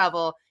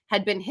 Daredevil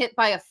had been hit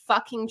by a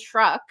fucking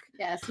truck.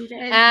 Yes, he did.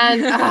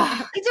 And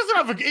he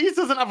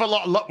doesn't have a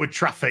lot of luck with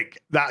traffic.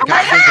 That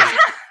guy doesn't.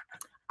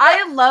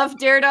 I love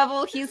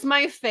Daredevil. He's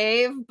my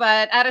fave.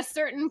 But at a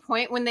certain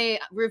point when they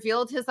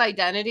revealed his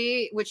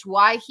identity, which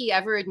why he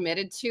ever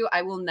admitted to,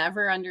 I will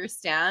never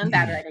understand.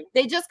 Bad writing.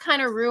 They just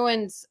kind of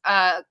ruined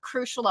a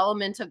crucial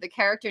element of the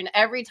character. And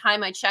every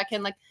time I check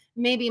in, like,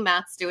 maybe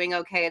Matt's doing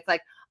okay, it's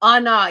like, oh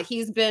no,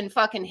 he's been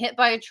fucking hit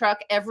by a truck.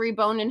 Every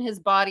bone in his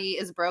body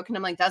is broken.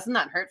 I'm like, doesn't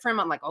that hurt for him?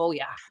 I'm like, oh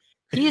yeah.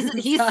 He's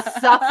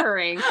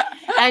suffering.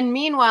 And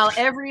meanwhile,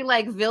 every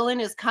like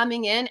villain is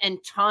coming in and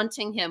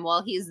taunting him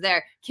while he's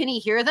there. Can he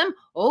hear them?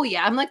 Oh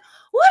yeah. I'm like,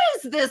 what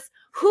is this?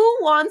 Who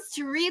wants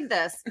to read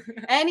this?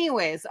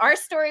 Anyways, our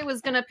story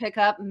was going to pick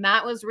up.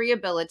 Matt was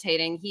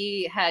rehabilitating.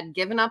 He had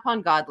given up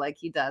on God like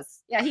he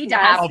does. Yeah, he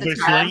does.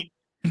 Obviously.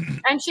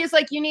 And she's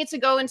like, you need to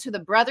go into the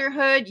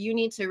brotherhood. You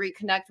need to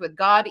reconnect with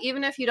God.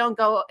 Even if you don't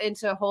go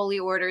into holy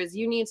orders,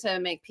 you need to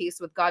make peace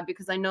with God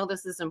because I know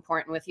this is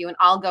important with you. And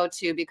I'll go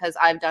too because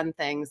I've done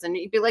things. And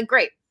you'd be like,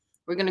 great,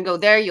 we're going to go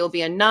there. You'll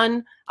be a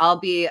nun. I'll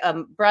be a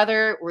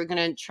brother. We're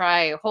going to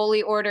try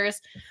holy orders.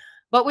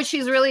 But what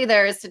she's really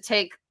there is to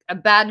take a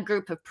bad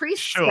group of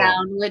priests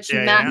down, which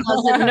Matt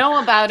doesn't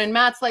know about. And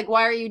Matt's like,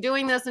 why are you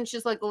doing this? And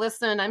she's like,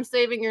 listen, I'm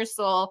saving your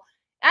soul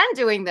and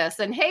doing this.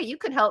 And hey, you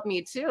could help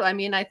me too. I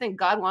mean, I think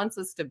God wants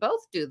us to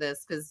both do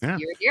this because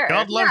you're here.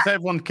 God loves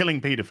everyone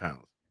killing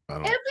pedophiles.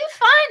 It'd be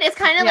fun. It's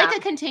kind of like a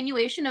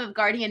continuation of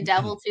Guardian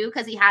Devil too,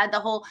 because he had the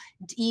whole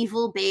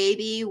evil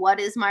baby, what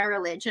is my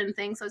religion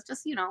thing. So it's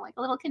just, you know, like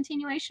a little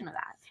continuation of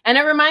that. And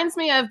it reminds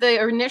me of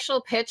the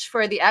initial pitch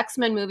for the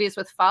X-Men movies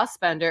with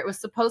Fassbender. It was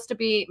supposed to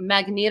be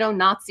Magneto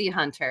Nazi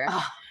Hunter.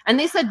 And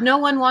they said no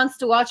one wants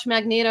to watch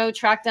Magneto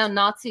track down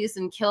Nazis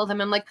and kill them.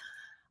 I'm like,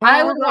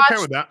 I would watch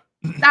with that.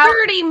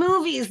 30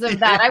 movies of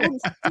that. I would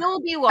still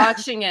be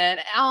watching it.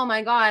 Oh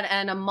my God.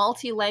 And a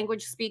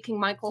multi-language speaking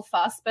Michael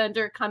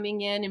Fassbender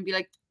coming in and be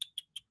like,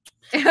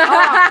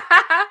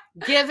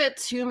 give it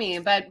to me.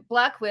 But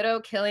Black Widow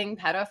killing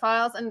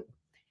pedophiles, and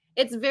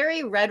it's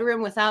very Red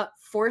Room without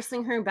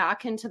forcing her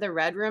back into the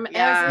Red Room.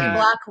 Every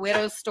Black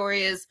Widow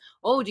story is,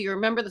 oh, do you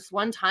remember this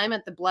one time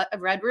at the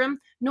Red Room?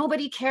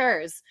 Nobody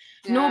cares.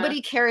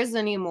 Nobody cares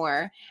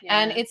anymore.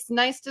 And it's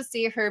nice to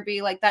see her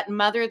be like that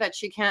mother that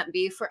she can't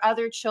be for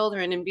other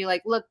children and be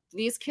like, look,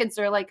 these kids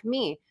are like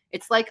me.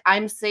 It's like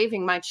I'm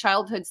saving my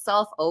childhood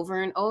self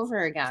over and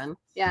over again.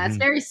 Yeah, it's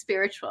very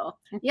spiritual.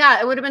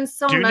 Yeah, it would have been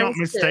so nice. Do not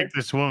mistake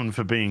this woman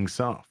for being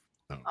soft.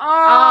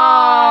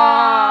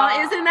 Oh,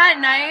 isn't that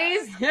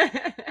nice?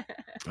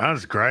 That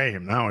was great.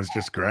 That was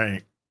just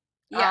great.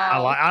 Yeah,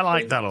 I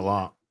like that a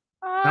lot.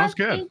 That was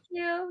good. Thank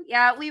you.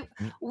 Yeah,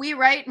 we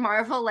write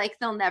Marvel like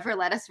they'll never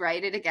let us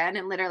write it again,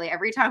 and literally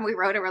every time we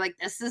wrote it, we're like,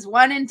 this is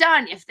one and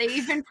done. If they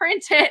even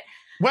print it.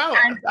 Well,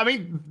 I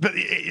mean, but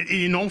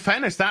in all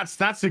fairness,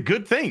 that's a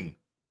good thing.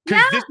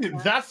 Because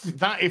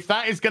if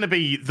that is going to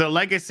be the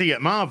legacy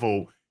at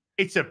Marvel,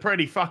 it's a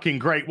pretty fucking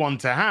great one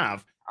to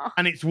have.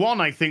 And it's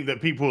one I think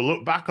that people will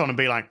look back on and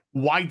be like,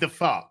 why the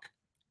fuck?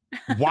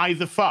 Why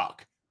the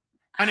fuck?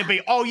 And it'd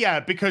be, oh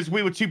yeah, because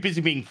we were too busy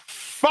being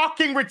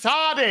fucking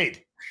retarded.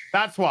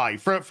 That's why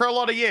for a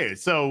lot of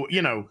years. So,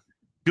 you know,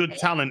 good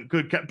talent,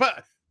 but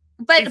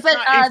if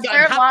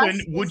that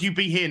happened, would you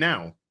be here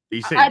now?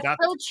 You see,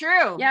 that's so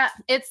true. Yeah,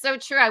 it's so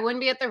true. I wouldn't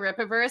be at the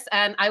Rippaverse.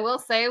 And I will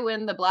say,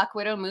 when the Black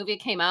Widow movie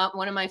came out,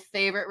 one of my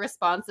favorite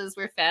responses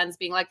were fans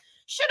being like,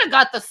 should have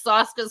got the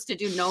Soskas to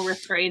do no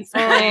restraints.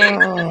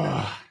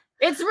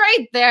 It's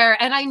right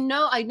there. And I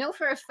know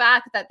for a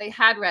fact that they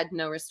had read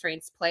No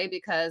Restraints play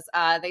because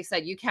they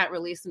said you can't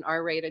release an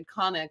R-rated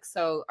comic.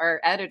 So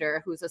our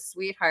editor, who's a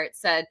sweetheart,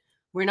 said,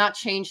 we're not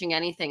changing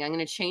anything. I'm going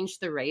to change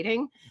the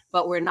rating,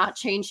 but we're not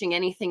changing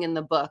anything in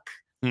the book.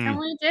 And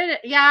we did it.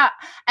 Yeah.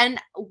 And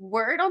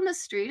word on the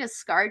street is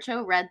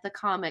ScarJo read the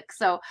comic.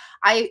 So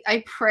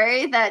I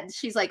pray that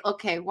she's like,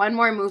 okay, one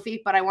more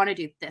movie, but I want to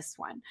do this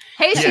one.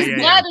 Hey, she's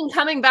dead and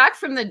coming back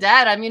from the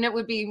dead. I mean, it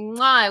would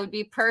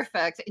be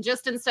perfect.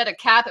 Just instead of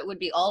Cap, it would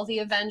be all the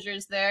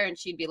Avengers there. And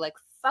she'd be like,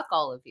 fuck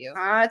all of you.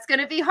 It's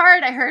going to be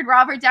hard. I heard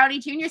Robert Downey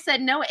Jr.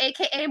 said no,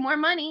 AKA more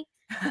money.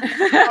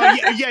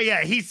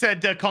 Yeah. He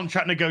said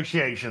contract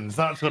negotiations.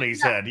 That's what he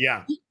said.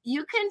 Yeah.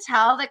 You can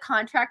tell that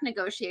contract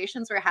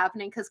negotiations were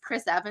happening because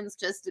Chris Evans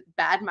just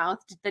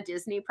badmouthed the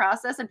Disney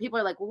process, and people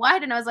are like,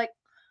 "What?" And I was like,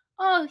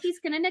 "Oh, he's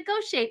going to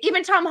negotiate."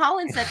 Even Tom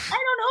Holland said, "I don't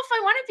know if I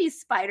want to be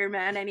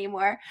Spider-Man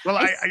anymore."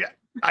 Well,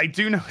 I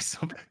do know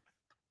somebody.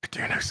 I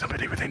do know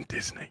somebody within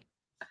Disney.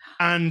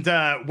 And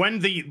when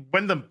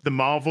the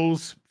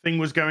Marvels thing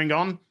was going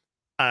on,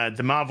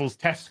 the Marvels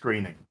test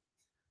screening.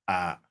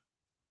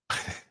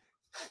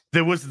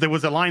 There was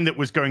a line that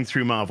was going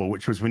through Marvel,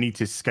 which was, we need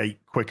to skate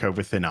quick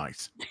over thin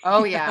ice.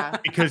 Oh yeah.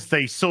 Because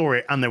they saw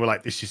it and they were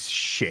like, this is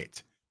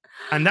shit.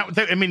 And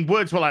I mean,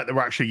 words were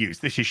actually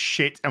used. This is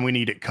shit and we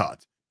need it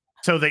cut.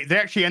 So they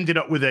actually ended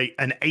up with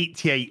an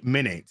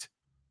 88-minute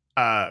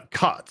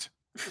cut.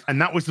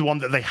 And that was the one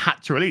that they had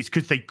to release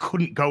because they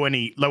couldn't go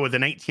any lower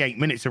than 88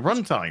 minutes of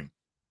runtime.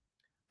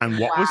 And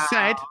what was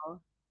said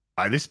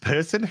by this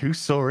person who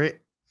saw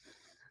it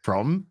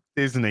from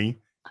Disney,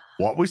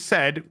 what was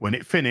said when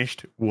it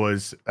finished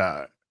was,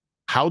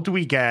 how do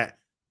we get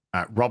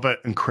Robert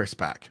and Chris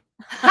back?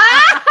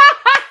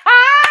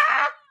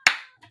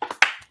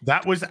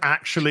 That was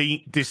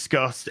actually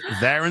discussed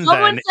there and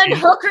Someone then.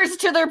 send hookers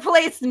to their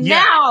place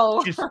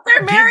now.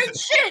 They're married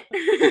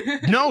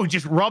shit. No,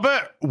 just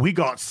Robert, we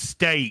got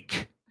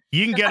steak.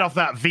 You can get off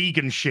that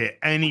vegan shit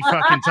any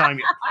fucking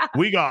time.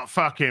 We got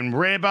fucking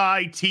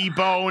ribeye,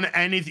 T-bone,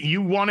 anything.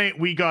 You want it,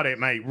 we got it,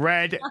 mate.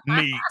 Red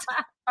meat.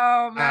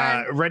 Oh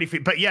man. Ready for.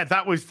 But yeah,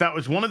 that was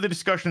one of the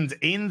discussions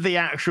in the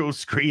actual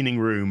screening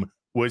room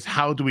was,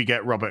 how do we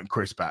get Robert and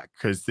Chris back?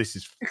 Because this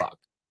is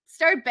fucked.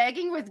 Start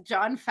begging with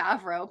Jon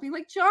Favreau. Be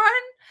like, John,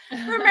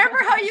 remember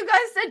how you guys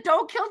said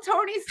don't kill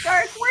Tony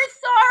Stark? We're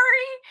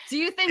sorry. Do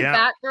you think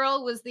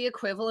Batgirl was the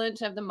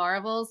equivalent of the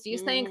Marvels? Do you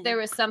think there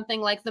was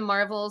something like the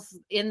Marvels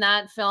in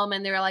that film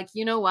and they were like,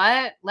 you know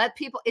what? Let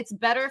people, it's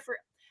better for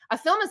a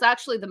film is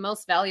actually the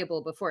most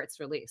valuable before it's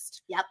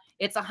released. Yep.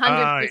 It's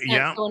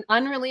 100%. So an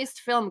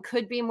unreleased film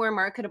could be more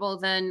marketable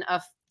than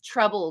a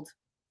troubled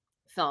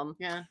film.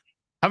 Yeah.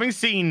 Having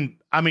seen,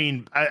 I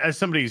mean, as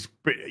somebody who's,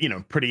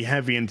 pretty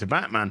heavy into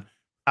Batman,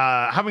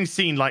 having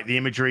seen like the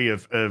imagery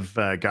of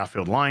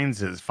Garfield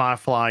Lines as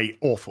Firefly,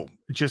 awful,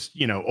 just,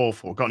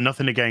 awful. Got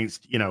nothing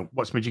against,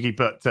 what's Majiggy,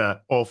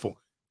 but awful.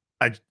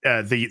 The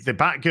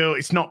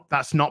Batgirl,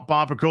 that's not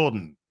Barbara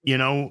Gordon,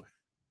 The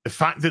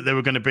fact that they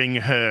were going to bring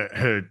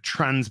her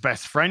trans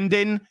best friend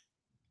in,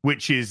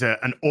 which is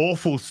an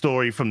awful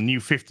story from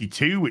New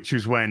 52, which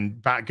is when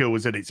Batgirl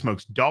was at its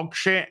most dog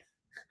shit.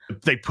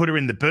 They put her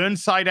in the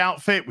Burnside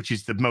outfit, which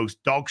is the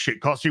most dog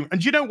shit costume.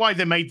 And do you know why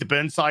they made the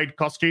Burnside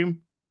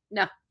costume?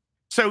 No.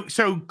 So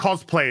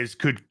cosplayers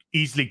could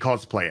easily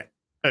cosplay it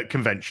at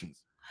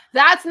conventions.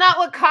 That's not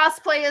what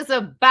cosplay is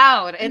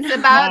about. It's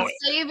about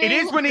saving. It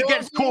is when it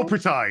gets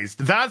corporatized.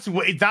 That's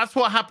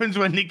what happens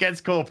when it gets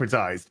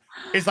corporatized.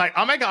 It's like,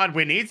 oh my god,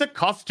 we need a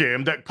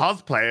costume that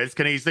cosplayers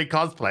can easily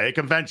cosplay at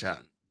convention.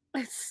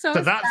 It's so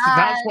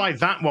that's why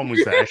that one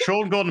was there.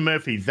 Sean Gordon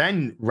Murphy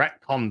then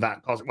retconned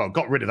that costume. Well,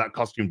 got rid of that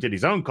costume, did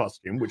his own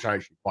costume, which I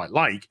actually quite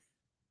like.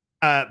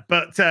 I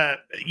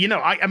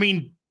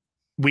mean,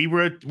 we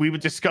were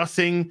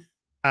discussing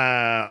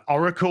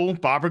Oracle,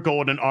 Barbara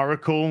Gordon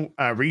Oracle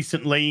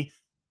recently,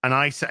 and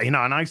I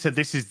said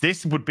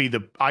this would be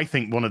I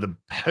think one of the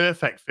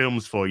perfect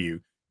films for you.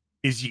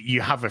 Is you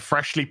have a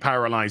freshly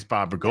paralyzed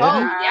Barbara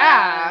Gordon. Oh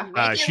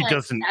yeah, she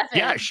doesn't.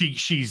 Yeah,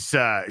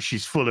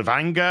 she's full of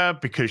anger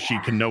because she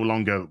can no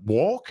longer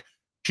walk.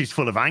 She's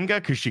full of anger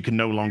because she can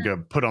no longer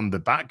put on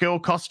the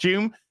Batgirl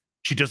costume.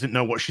 She doesn't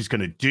know what she's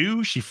going to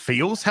do. She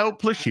feels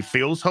helpless. She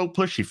feels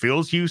hopeless. She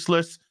feels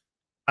useless.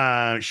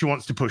 She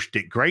wants to push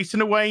Dick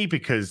Grayson away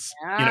because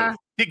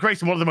Dick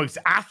Grayson, one of the most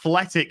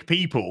athletic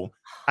people,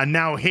 and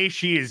now here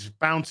she is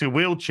bound to a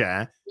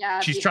wheelchair. Yeah,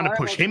 she's trying to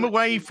push him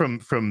away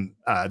from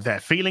their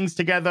feelings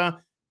together.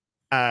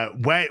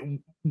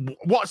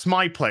 What's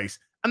my place?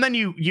 And then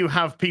you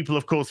have people,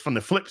 of course, from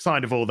the flip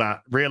side of all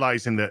that,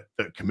 realizing that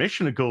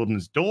Commissioner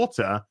Gordon's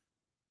daughter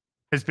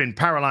has been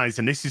paralyzed,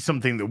 and this is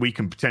something that we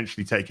can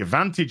potentially take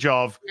advantage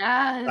of.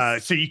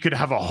 Yes. So you could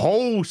have a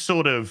whole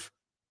sort of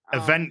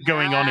event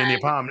going on in the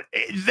apartment.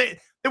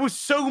 There were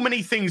so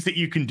many things that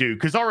you can do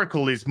because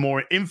Oracle is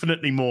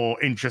infinitely more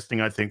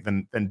interesting, I think,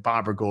 than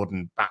Barbara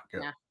Gordon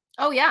Batgirl. Yeah.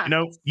 Oh yeah.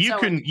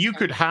 You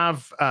could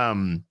have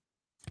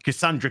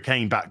Cassandra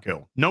Cain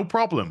Batgirl, no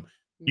problem.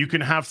 You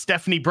can have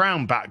Stephanie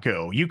Brown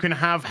Batgirl. You can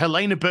have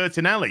Helena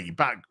Bertinelli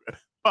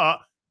but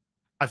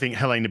I think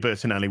Helena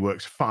Bertinelli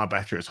works far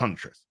better as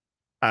Huntress.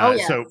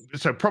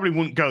 So probably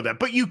wouldn't go there,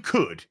 but you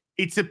could.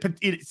 It's a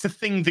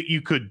thing that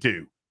you could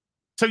do.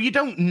 So you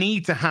don't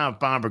need to have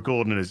Barbara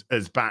Gordon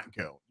as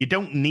Batgirl. You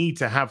don't need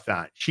to have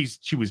that.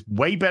 She was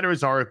way better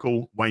as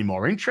Oracle, way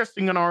more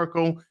interesting than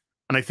Oracle,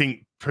 and I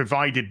think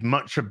provided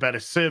much a better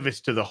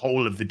service to the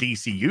whole of the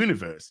DC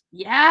universe.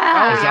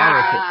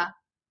 Yeah.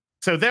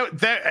 So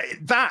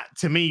that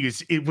to me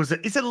it's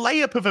a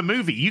layup of a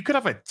movie. You could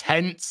have a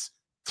tense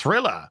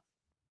thriller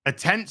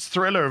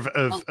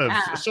of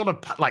sort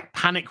of like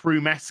Panic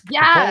Room-esque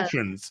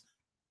proportions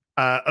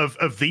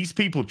of these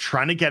people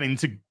trying to get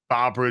into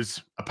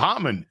Barbara's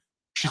apartment.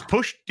 She's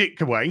pushed Dick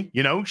away,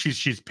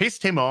 she's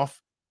pissed him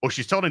off, or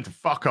she's told him to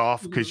fuck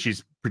off because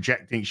she's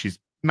projecting, she's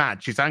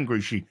mad, she's angry,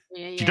 she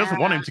doesn't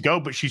want him to go,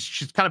 but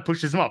she's kind of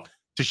pushes him off.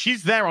 So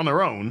she's there on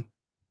her own,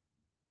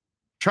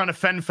 trying to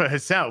fend for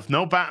herself.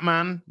 No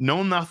Batman,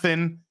 no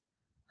nothing.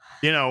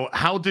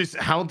 How does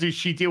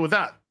she deal with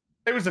that?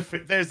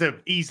 There's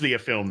easily a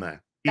film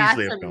there. That's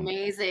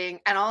amazing.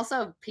 And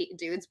also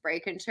dudes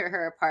break into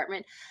her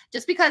apartment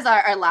just because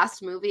our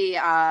last movie,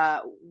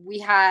 we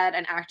had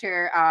an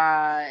actor,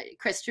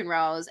 Christian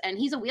Rose, and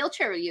he's a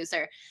wheelchair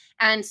user.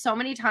 And so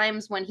many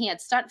times when he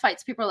had stunt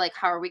fights, people are like,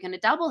 how are we going to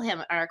double him?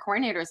 And our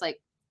coordinator's like,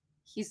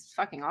 he's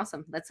fucking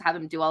awesome. Let's have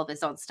him do all of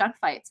his own stunt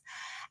fights.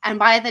 And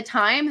by the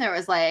time there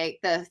was like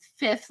the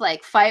 5th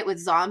like fight with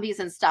zombies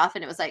and stuff,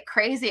 and it was like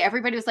crazy,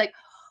 everybody was like,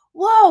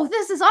 whoa,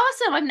 this is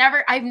awesome.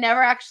 I've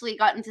never actually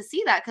gotten to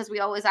see that because we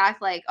always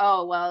act like,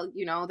 oh, well,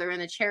 you know, they're in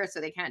the chair, so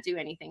they can't do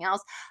anything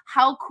else.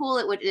 How cool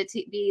it would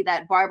be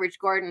that Barbara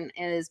Gordon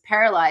is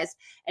paralyzed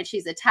and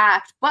she's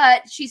attacked,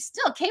 but she's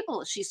still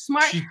capable. She's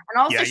smart. And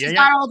also she's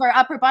got all of her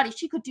upper body.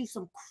 She could do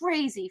some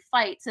crazy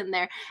fights in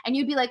there. And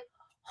you'd be like,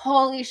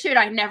 holy shit,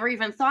 I never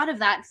even thought of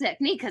that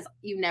technique because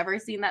you've never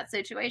seen that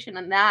situation.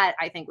 And that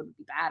I think would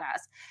be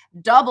badass.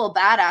 Double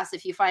badass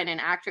if you find an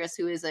actress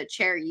who is a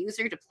chair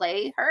user to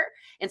play her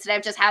instead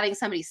of just having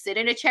somebody sit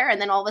in a chair and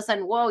then all of a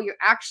sudden, whoa, you're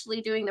actually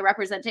doing the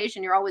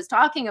representation you're always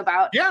talking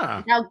about.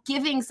 Yeah. Now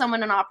giving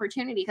someone an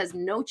opportunity because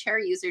no chair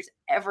users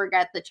ever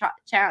get the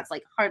chance,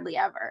 like hardly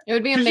ever. It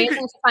would be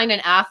amazing to find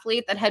an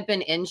athlete that had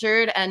been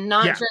injured and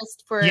not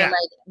just for like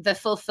the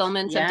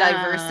fulfillment of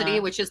diversity,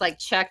 which is like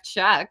check.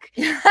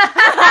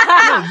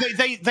 No,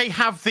 they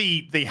have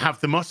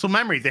the muscle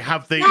memory. They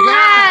have the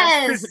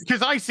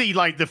because I see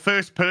like the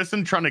first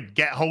person trying to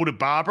get hold of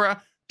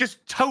Barbara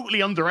just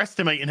totally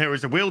underestimating her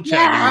as a wheelchair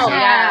user.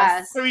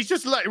 Yes. So he's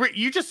just like,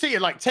 you just see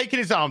it like taking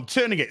his arm,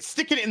 turning it,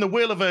 sticking it in the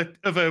wheel of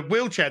a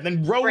wheelchair,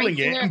 then rolling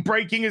it and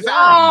breaking his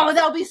arm. Oh,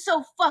 that would be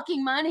so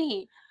fucking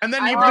money. And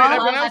then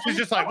everyone else was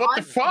just like, what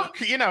the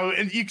fuck? You know,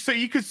 and you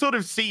could sort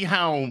of see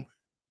how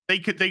they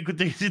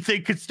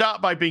could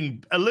start by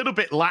being a little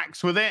bit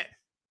lax with it.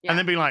 And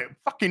then be like,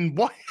 fucking,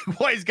 what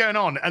is going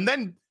on? And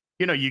then,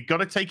 you know, you got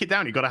to take it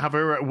down. You got to have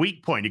her at a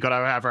weak point. You got to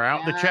have her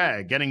out the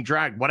chair, getting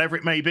dragged, whatever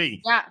it may be.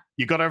 Yeah.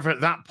 You got to have her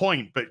at that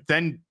point. But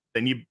then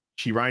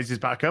she rises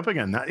back up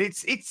again.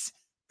 It's 100%.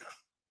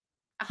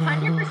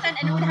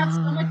 And it would have so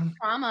much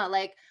trauma,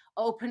 like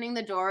opening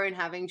the door and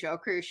having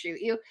Joker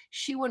shoot you.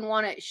 She wouldn't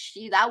want to,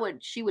 she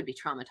would be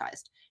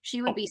traumatized.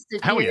 She would be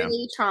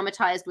severely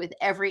traumatized with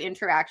every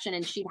interaction,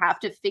 and she'd have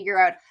to figure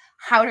out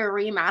how to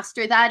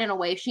remaster that in a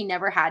way she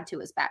never had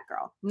to as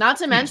Batgirl. Not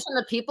to mention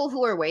the people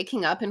who are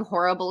waking up in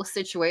horrible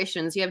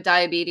situations. You have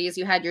diabetes,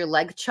 you had your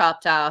leg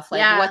chopped off.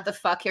 Like, what the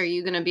fuck are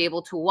you going to be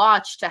able to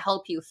watch to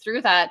help you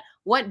through that?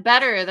 What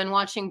better than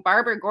watching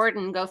Barbara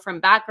Gordon go from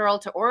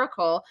Batgirl to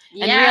Oracle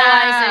and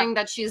realizing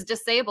that she's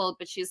disabled,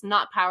 but she's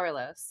not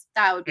powerless?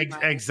 That would be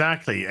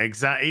exactly.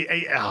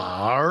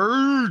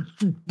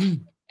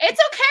 It's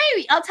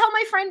okay. I'll tell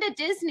my friend at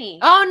Disney.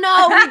 Oh,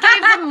 no. We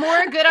gave them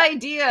more good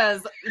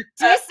ideas.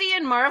 DC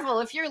and Marvel,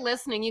 if you're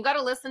listening, you got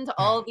to listen to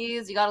all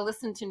these. You got to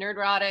listen to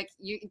Nerdrotic.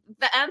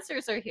 The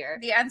answers are here.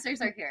 The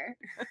answers are here.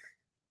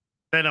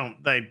 No.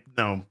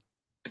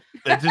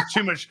 There's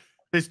too much.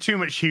 There's too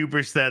much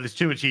hubris there. There's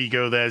too much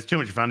ego there. There's too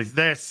much vanity.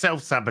 They're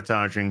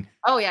self-sabotaging.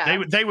 Oh,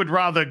 yeah. They would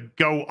rather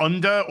go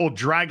under or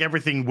drag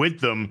everything with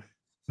them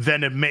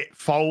than admit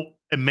fault,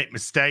 admit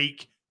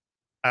mistake,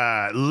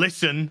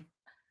 listen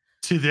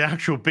to the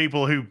actual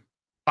people who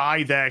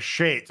buy their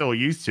shit or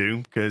used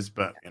to,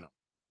 but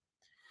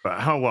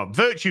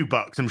Virtue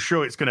Bucks, I'm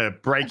sure it's going to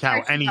break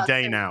out any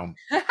day now.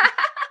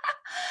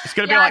 It's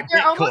going to be like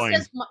they're Bitcoin.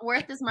 Almost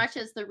worth as much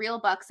as the real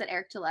bucks that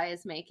Eric Delay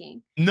is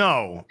making.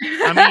 No,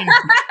 I mean,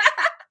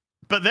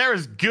 but they're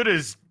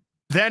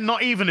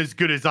not even as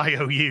good as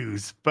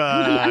IOUs,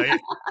 but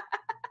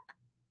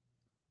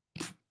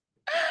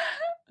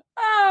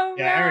Oh,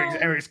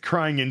 Eric's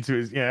crying into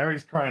his. Yeah,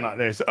 Eric's crying like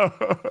this.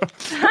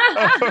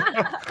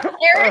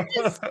 Eric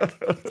is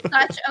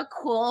such a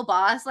cool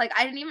boss. Like,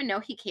 I didn't even know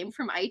he came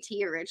from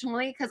IT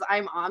originally because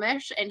I'm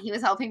Amish, and he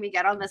was helping me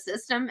get on the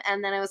system.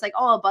 And then I was like,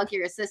 "Oh, I'll bug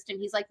your assistant."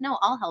 He's like, "No,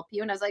 I'll help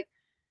you." And I was like,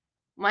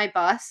 "My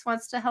boss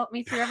wants to help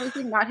me through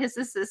everything, not his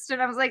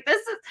assistant." I was like,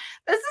 "This is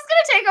gonna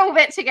take a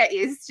bit to get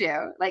used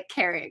to, like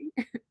caring."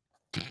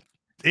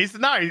 It's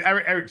nice.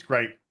 Eric's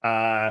great.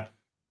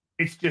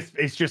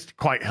 It's just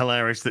quite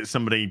hilarious that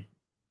somebody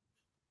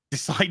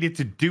decided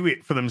to do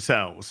it for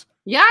themselves.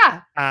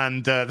 Yeah.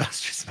 And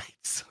that's just made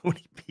so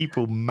many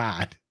people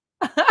mad.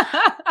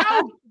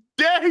 How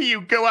dare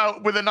you go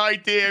out with an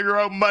idea, your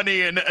own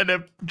money, and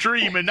a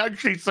dream and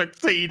actually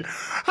succeed?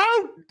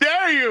 How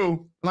dare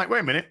you? Like, wait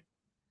a minute.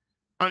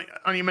 Aren't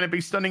you meant to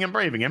be stunning and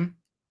braving him?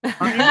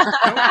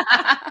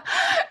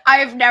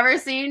 I've never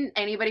seen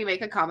anybody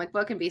make a comic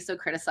book and be so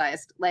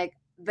criticized.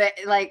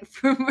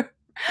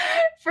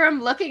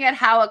 From looking at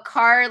how a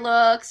car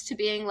looks to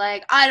being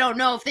like, I don't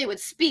know if they would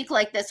speak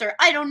like this, or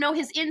I don't know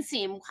his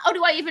inseam. How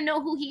do I even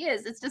know who he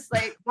is? It's just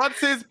like, what's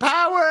his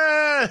power?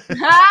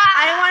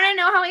 I want to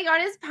know how he got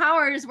his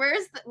powers.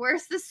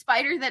 Where's the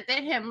spider that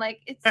bit him?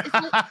 Like, it's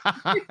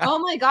oh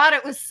my god,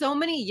 it was so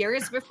many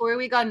years before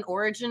we got an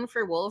origin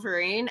for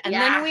Wolverine, and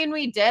then when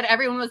we did,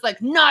 everyone was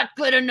like, not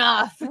good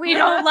enough. We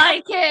don't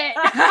like it.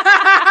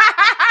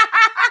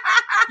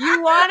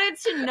 You wanted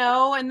to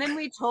know, and then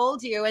we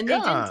told you, and they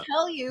didn't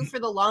tell you for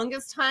the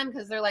longest time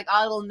because they're like,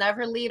 oh, it'll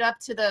never lead up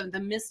to the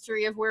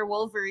mystery of where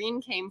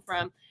Wolverine came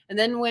from. And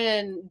then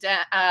when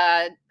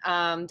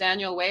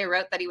Daniel Way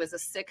wrote that he was a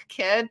sick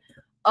kid,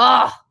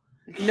 oh,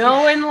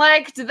 no one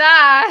liked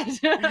that.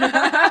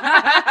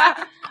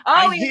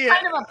 Oh, he's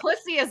kind of a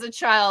pussy as a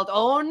child.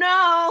 Oh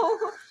no.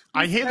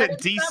 I hear that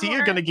DC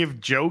are going to give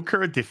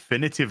Joker a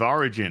definitive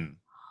origin.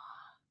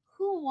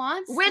 Who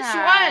wants Which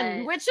that?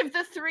 one? Which of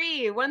the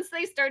three? Once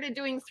they started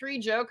doing 3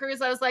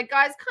 Jokers, I was like,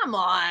 guys, come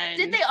on.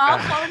 Did they all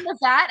fall into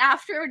that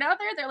after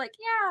another? They're like,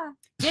 yeah.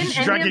 Didn't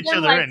any of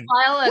them like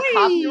file a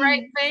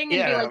copyright thing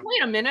and be like,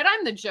 wait a minute,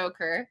 I'm the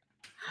Joker?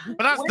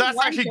 But that's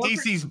actually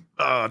DC's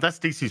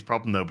DC's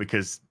problem though,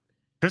 because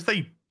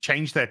they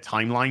change their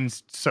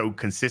timelines so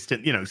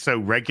consistent, you know, so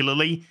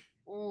regularly.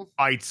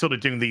 By sort of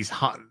doing these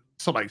sort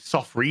of like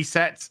soft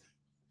resets.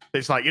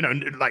 It's like, you know,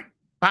 like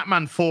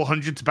Batman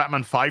 400 to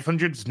Batman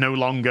 500 is no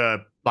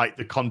longer like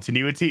the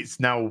continuity.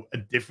 It's now a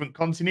different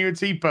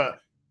continuity, but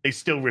they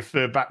still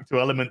refer back to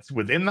elements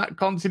within that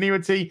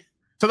continuity.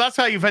 So that's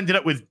how you've ended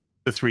up with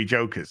the 3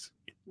 Jokers.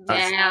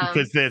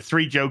 Because they're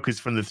 3 Jokers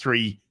from the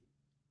 3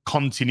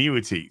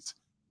 continuities,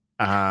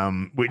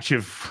 which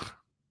have...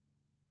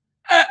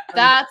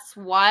 That's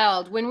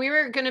wild. When we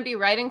were going to be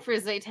writing for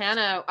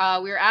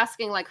Zatanna, we were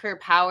asking like her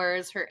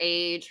powers, her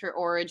age, her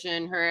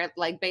origin, her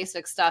like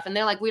basic stuff. And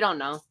they're like, we don't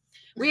know.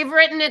 We've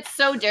written it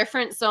so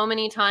different so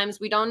many times.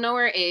 We don't know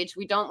her age.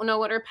 We don't know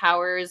what her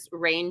powers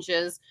range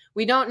is.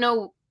 We don't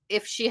know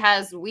if she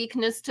has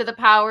weakness to the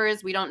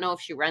powers. We don't know if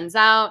she runs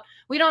out.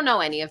 We don't know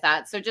any of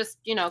that. So just,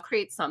 you know,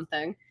 create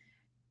something.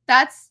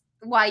 That's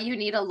why you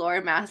need a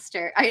lore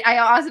master. I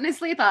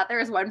honestly thought there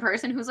was one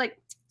person who's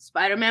like,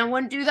 Spider-Man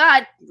wouldn't do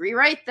that.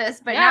 Rewrite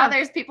this. But now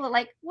there's people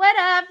like,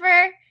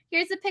 whatever.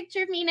 Here's a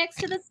picture of me next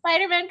to the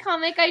Spider-Man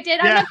comic I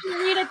did. I'm not going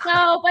to read it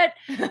though, but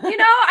you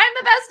know, I'm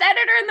the best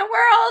editor in the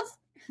world.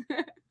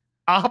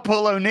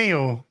 Apple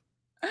O'Neil.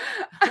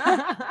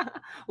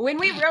 When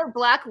we wrote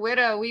Black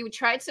Widow, we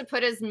tried to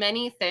put as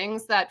many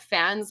things that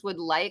fans would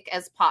like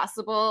as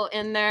possible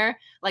in there.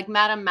 Like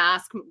Madame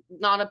Mask,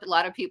 not a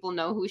lot of people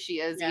know who she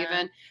is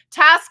even.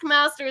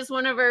 Taskmaster is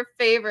one of our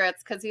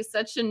favorites because he's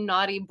such a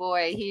naughty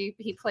boy.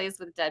 He plays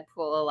with Deadpool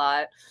a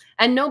lot.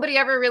 And nobody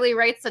ever really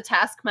writes a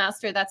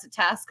Taskmaster that's a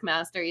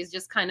Taskmaster. He's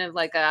just kind of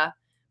like a,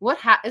 what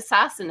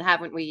assassin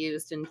haven't we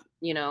used in,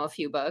 you know, a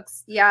few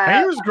books? Yeah.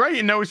 He was great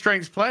in No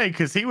Restraints Play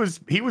because he was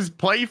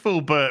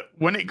playful, but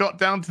when it got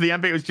down to the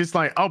end, it was just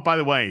like, oh, by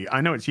the way, I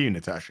know it's you,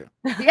 Natasha.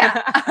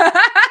 Yeah.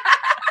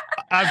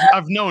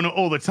 I've known it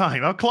all the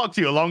time. I clocked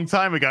you a long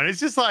time ago. And it's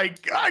just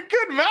like,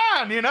 good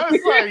man, you know?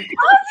 It's like,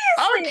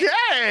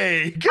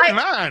 okay, good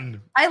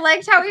man. I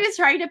liked how he was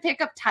trying to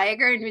pick up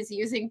Tiger and was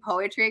using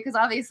poetry because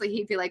obviously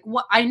he'd be like,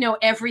 what? I know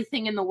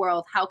everything in the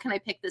world. How can I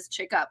pick this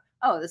chick up?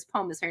 Oh, this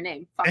poem is her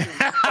name. Fucking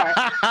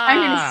I'm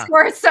going to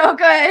score so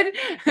good.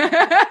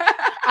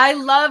 I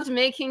loved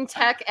making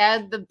Tech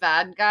Ed the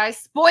bad guy.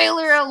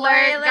 Spoiler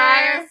alert,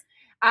 guys.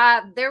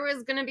 There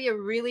was going to be a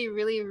really,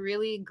 really,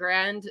 really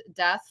grand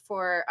death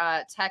for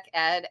Tech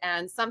Ed.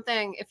 And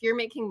something, if you're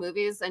making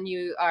movies and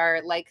you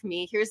are like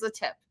me, here's a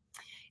tip.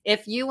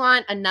 If you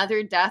want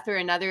another death or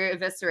another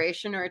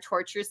evisceration or a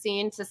torture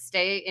scene to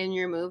stay in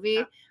your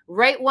movie,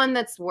 write one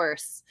that's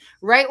worse.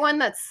 Write one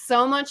that's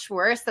so much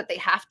worse that they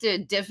have to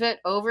divot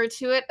over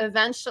to it.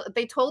 Eventually,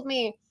 they told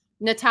me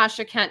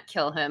Natasha can't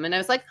kill him. And I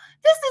was like,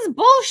 this is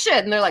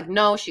bullshit. And they're like,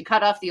 no, she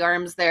cut off the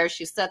arms there.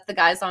 She set the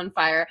guys on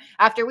fire.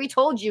 After we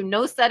told you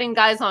no setting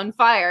guys on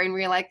fire. And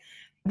we were like,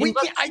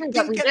 I didn't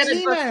get an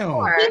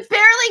email. He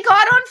barely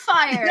got on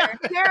fire. Yeah.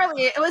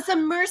 Barely. It was a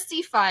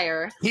mercy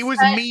fire. He was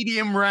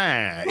medium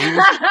rare. He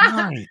was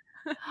fine.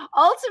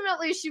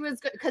 Ultimately, she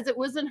was good because it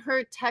wasn't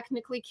her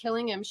technically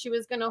killing him. She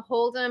was going to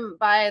hold him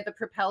by the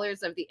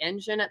propellers of the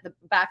engine at the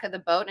back of the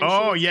boat.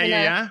 And she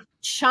was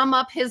chum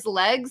up his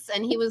legs,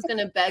 and he was going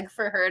to beg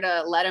for her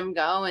to let him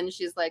go. And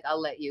she's like,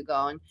 I'll let you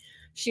go. And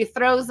she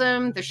throws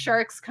him. The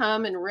sharks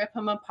come and rip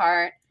him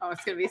apart. Oh,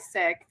 it's going to be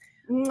sick.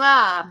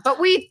 Mwah. But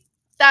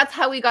that's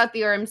how we got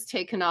the arms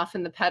taken off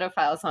and the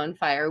pedophiles on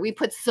fire. We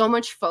put so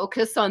much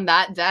focus on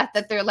that death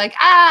that they're like,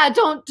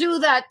 don't do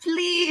that,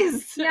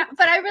 please. Yeah,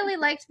 but I really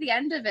liked the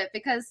end of it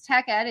because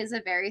Tech Ed is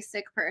a very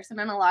sick person,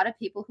 and a lot of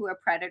people who are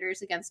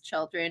predators against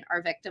children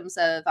are victims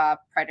of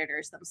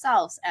predators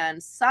themselves.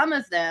 And some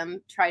of them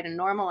try to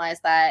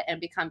normalize that and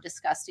become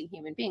disgusting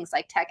human beings,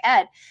 like Tech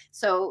Ed.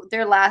 So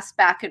their last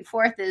back and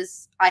forth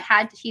is,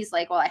 he's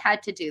like, well, I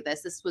had to do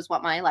this. This was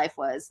what my life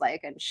was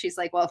like. And she's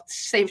like, well,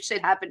 same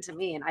shit happened to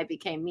me and I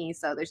became me,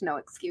 so there's no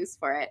excuse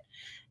for it.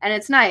 And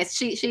it's nice.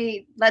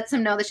 She lets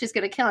him know that she's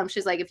gonna kill him.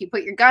 She's like, if you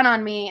put your gun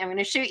on me, I'm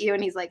gonna shoot you.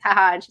 And he's like,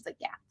 haha. And she's like,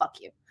 yeah,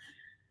 fuck you.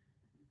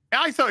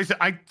 I thought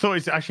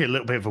it's actually a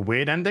little bit of a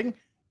weird ending.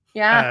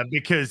 Yeah.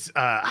 Because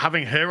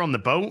having her on the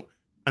boat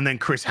and then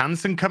Chris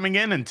Hansen coming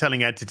in and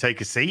telling Ed to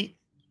take a seat,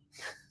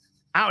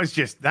 that was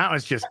just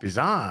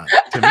bizarre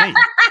to me.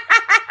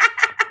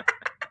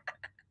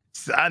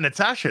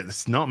 Natasha,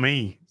 it's not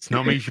me. It's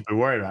not me you should be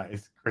worried about.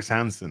 It's Chris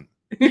Hansen.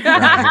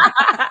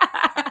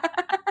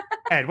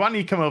 Ed, why don't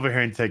you come over here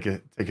and take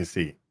a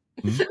seat?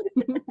 Hmm?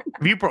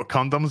 Have you brought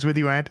condoms with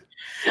you, Ed?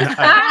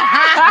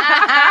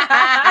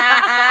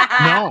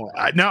 No,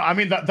 no. I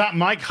mean that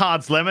Mike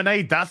Hard's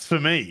lemonade. That's for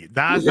me.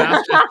 That's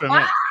just for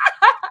me.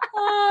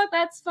 Oh,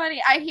 that's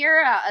funny. I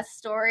hear a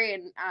story,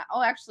 and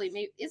actually,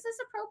 maybe is this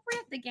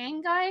appropriate? The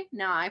gang guy?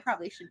 No, I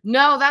probably should.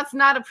 No, that's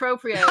not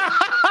appropriate.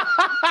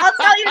 I'll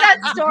tell you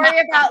that story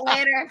about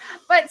later.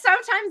 But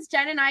sometimes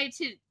Jen and I,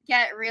 to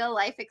get real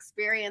life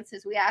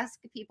experiences, we ask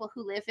people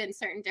who live in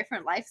certain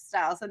different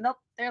lifestyles, and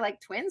they're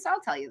like twins. I'll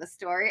tell you the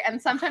story,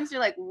 and sometimes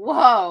you're like,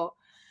 whoa.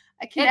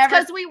 It's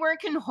because we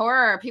work in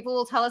horror. People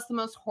will tell us the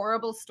most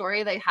horrible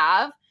story they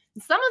have.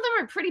 Some of them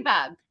are pretty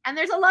bad. And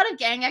there's a lot of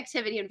gang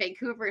activity in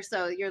Vancouver.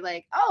 So you're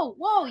like, oh,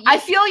 whoa. I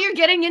feel you're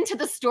getting into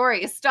the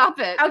story. Stop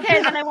it.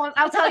 Okay, then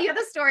I'll tell you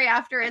the story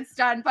after it's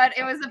done. But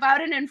it was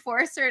about an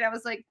enforcer. And I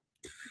was like,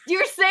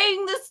 you're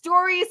saying the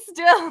story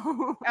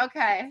still.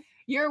 Okay.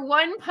 You're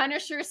one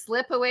Punisher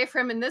slip away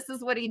from, and this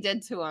is what he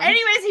did to him.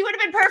 Anyways, he would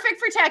have been perfect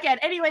for Tech Ed.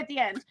 Anyway, at the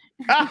end.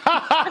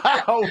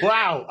 Oh,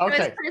 wow.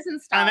 Okay. Prison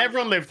style. And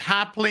everyone lived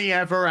happily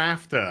ever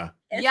after.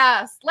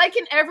 Yes. Like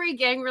in every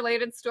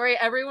gang-related story,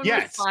 everyone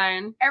was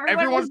fine.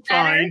 Everyone's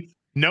fine.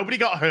 Nobody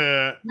got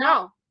hurt.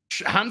 No.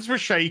 Hands were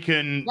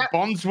shaken. Yep.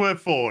 Bonds were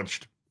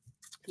forged.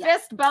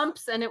 Fist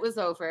bumps, and it was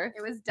over.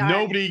 It was done.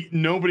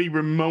 Nobody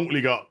remotely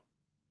got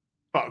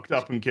fucked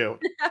up and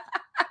killed.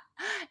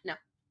 No.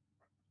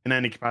 In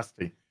any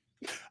capacity.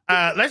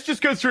 Let's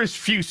just go through a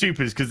few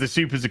supers because the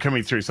supers are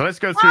coming through. So let's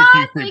go through a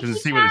few supers and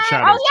see what the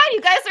chat is. Oh yeah,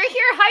 you guys are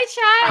here. Hi,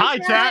 chat. Hi,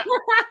 chat.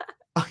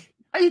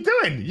 How you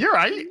doing? You're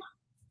right.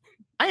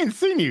 I ain't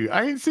seen you.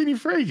 I ain't seen you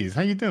for ages.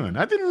 How you doing?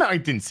 I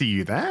didn't see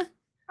you there.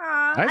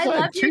 I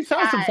love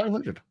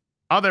 2,500.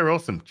 Oh, they're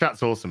awesome.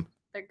 Chat's awesome.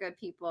 They're good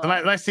people. So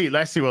let's see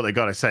what they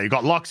got to say. You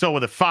got Loxor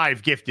with a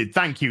 5 gifted.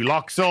 Thank you,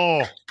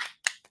 Loxor.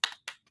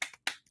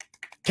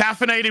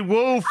 Caffeinated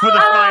Wolf with a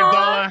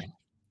 $5.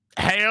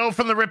 Hail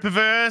from the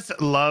Rippaverse.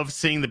 Love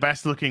seeing the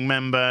best looking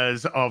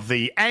members of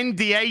the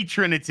NDA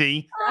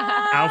Trinity.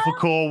 Alpha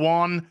Core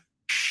 1.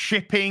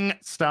 Shipping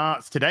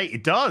starts today.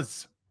 It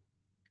does.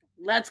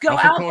 Let's go,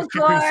 Alpha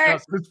Core.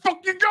 Let's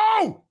fucking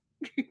go.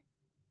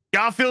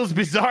 Garfield's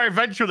Bizarre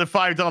Adventure with a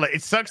 $5.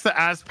 It sucks that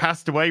Az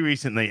passed away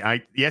recently.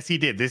 Yes, he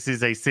did. This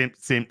is a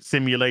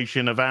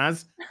simulation of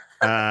Az.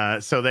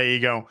 So there you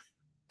go.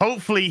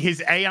 Hopefully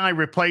his AI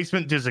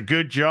replacement does a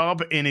good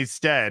job in his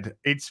stead.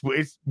 It's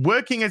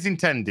working as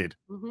intended.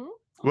 Mm-hmm.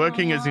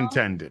 Working as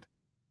intended.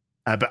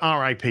 But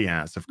R.I.P.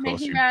 Az, of course.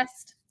 May he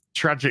rest.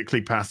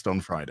 Tragically passed on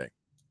Friday.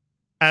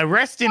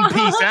 Rest in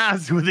peace,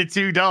 Az, with the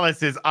 $2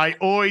 says, I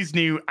always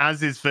knew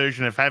Az's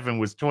version of heaven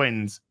was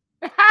twins.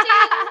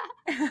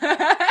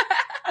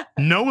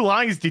 No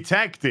lies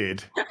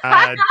detected.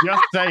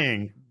 Just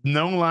saying.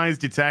 No lies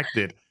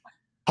detected.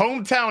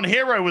 Hometown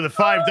Hero with a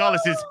 $5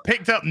 says,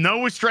 picked up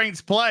no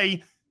restraints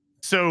play.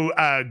 So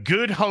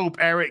good hope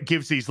Eric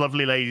gives these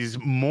lovely ladies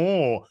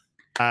more.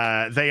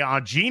 They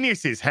are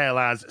geniuses, Hail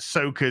Az,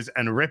 Sokas,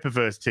 and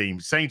Rippaverse team.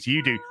 Same to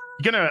you, dude.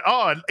 You're gonna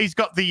he's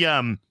got the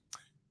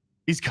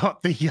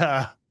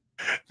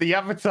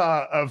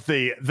avatar of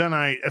the then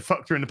I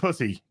fucked her in the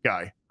pussy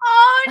guy.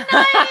 Oh,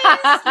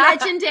 nice.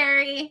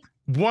 Legendary.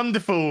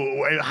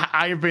 Wonderful.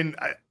 I have been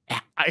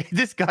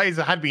this guy's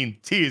had me in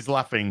tears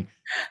laughing.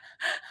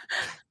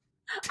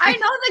 I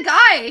know the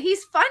guy.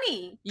 He's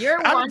funny.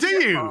 You're wonderful.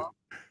 Do you?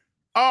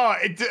 Oh,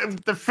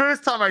 the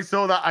first time I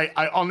saw that,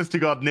 I honest to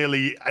God,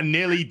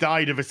 nearly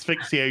died of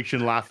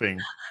asphyxiation laughing.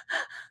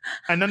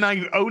 And then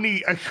I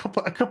only a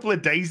couple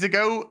of days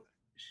ago,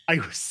 I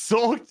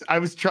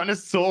was trying to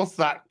source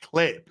that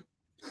clip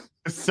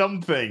for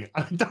something.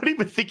 I don't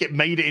even think it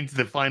made it into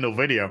the final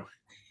video,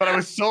 but I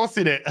was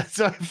sourcing it,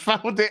 so I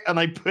found it and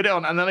I put it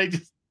on, and then I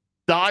just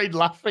died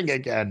laughing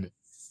again.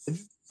 I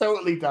just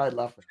totally died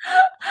laughing.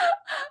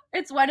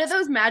 It's one of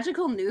those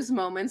magical news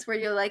moments where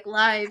you're like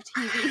live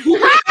TV.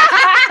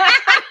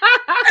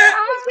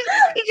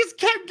 He just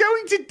kept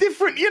going to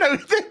different,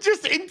 they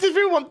just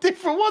interview on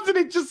different ones, and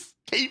it just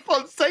keep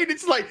on saying,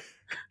 it's like,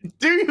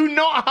 do you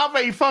not have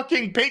a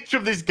fucking picture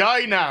of this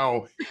guy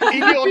now in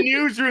your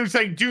newsroom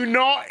saying, do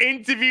not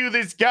interview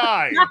this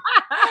guy?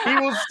 He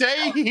will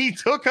say he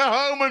took her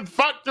home and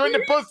fucked her in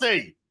the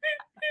pussy.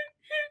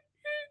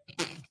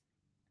 Good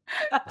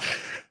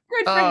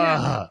for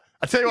him.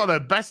 I tell you what, the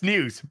best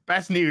news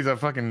I've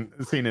fucking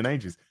seen in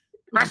ages.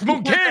 Brass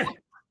Monkey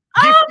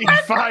gifting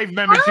 5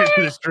 memberships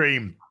to the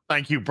stream.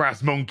 Thank you,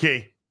 Brass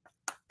Monkey.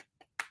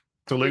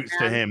 Salutes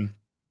to him.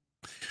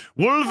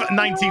 Wolf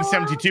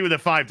 1972 with a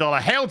 $5.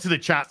 Hail to the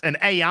chat and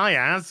AI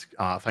as.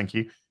 Thank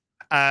you.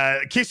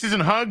 Kisses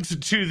and hugs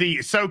to the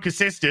Soska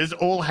Sisters.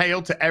 All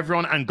hail to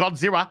everyone and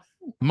Godzilla.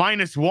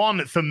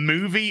 -1 for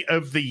movie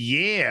of the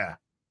year.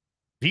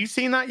 Have you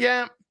seen that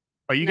yet?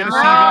 Are you going to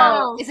see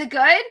that? Is it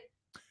good?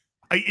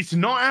 It's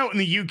not out in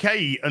the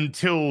UK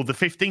until the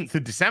 15th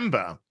of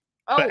December.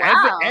 Oh, but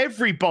wow.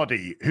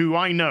 Everybody who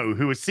I know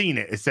who has seen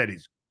it has said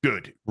it's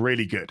good,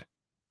 really good.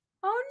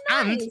 Oh,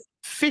 nice. And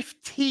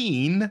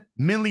 15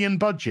 million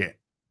budget.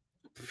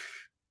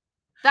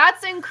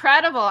 That's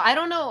incredible. I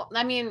don't know.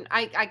 I mean,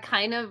 I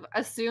kind of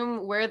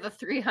assume where the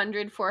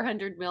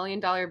 $300-400 million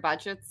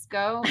budgets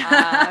go.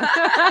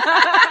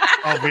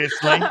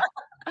 Obviously.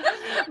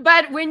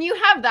 But when you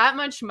have that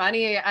much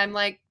money, I'm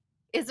like,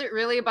 is it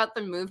really about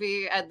the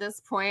movie at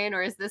this point?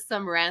 Or is this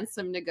some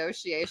ransom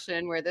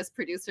negotiation where this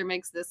producer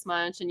makes this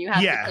much and you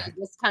have to pay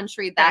this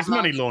country that much?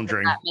 Money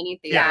laundering. That many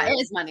things? Yeah, it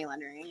is money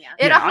laundering. Yeah.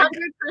 It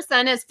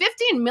 100% is.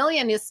 15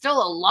 million is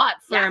still a lot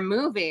for a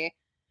movie.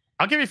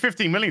 I'll give you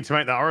 15 million to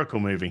make that Oracle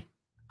movie.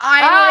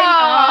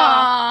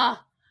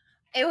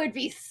 It would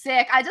be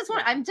sick.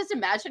 I'm just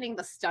imagining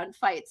the stunt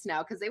fights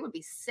now because they would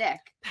be sick.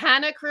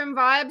 Panic Room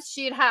vibes.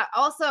 She'd have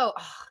also.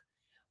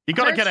 You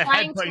got to get a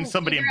head putting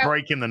somebody and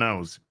breaking the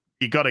nose.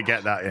 You got to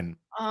get that in.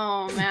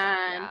 Oh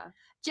man,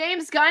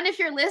 James Gunn, if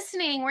you're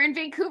listening, we're in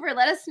Vancouver.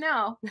 Let us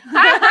know.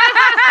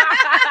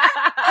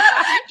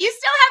 You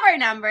still have our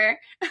number.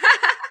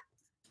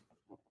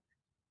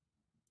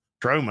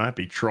 Trauma,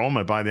 be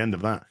trauma by the end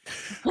of that.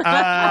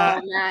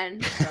 Oh man,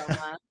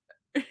 trauma.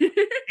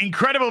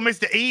 Incredible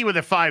Mr. E with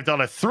a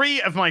 $5.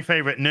 3 of my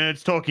favorite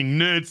nerds talking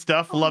nerd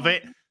stuff. Love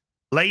it.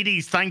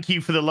 Ladies, thank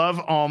you for the love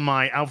on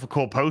my Alpha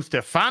Core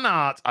poster fan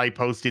art I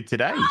posted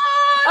today.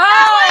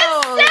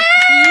 Oh,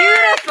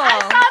 beautiful. I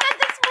saw that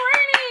this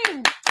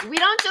morning. We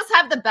don't just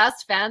have the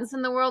best fans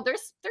in the world. They're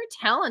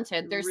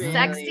talented. They're really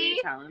sexy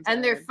talented.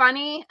 And they're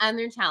funny and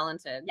they're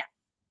talented. Yeah.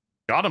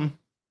 Got them.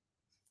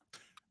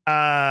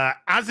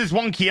 As is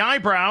Wonky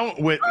Eyebrow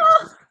with...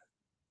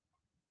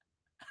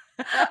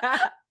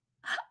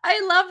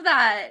 I love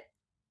that.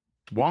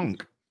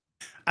 Wonk.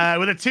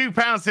 With a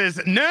 £2 says,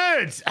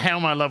 nerds, hail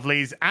my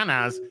lovelies, and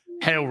as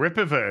hail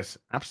Rippaverse.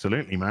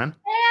 Absolutely, man.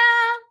 Yeah.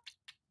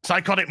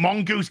 Psychotic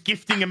Mongoose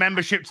gifting a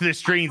membership to the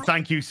stream.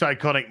 Thank you,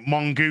 Psychotic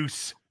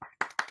Mongoose.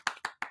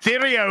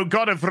 Therio,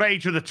 God of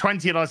Rage with a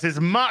 $20 says,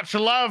 much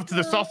love to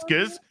the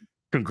Soskas.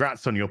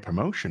 Congrats on your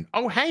promotion.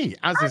 Oh, hey,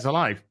 Az is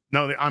alive.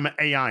 No, I'm an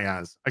AI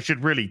Az. I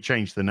should really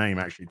change the name,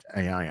 actually, to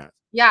AI Az.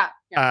 Yeah.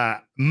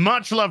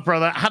 Much love,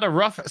 brother. Had a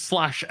rough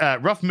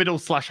middle /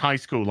 high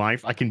school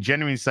life. I can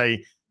genuinely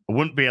say I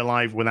wouldn't be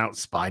alive without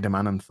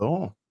Spider-Man and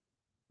Thor.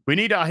 We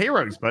need our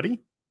heroes, buddy.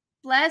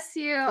 Bless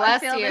you. I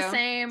feel the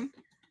same.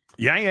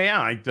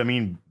 Yeah. I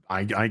mean,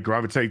 I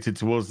gravitated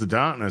towards the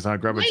darkness. I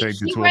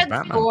gravitated towards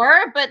Batman.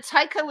 Thor, but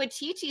Taika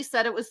Waititi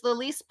said it was the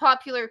least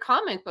popular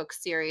comic book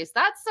series.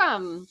 That's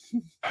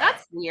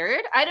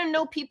weird. I didn't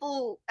know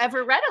people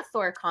ever read a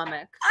Thor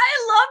comic.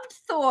 I loved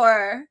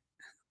Thor.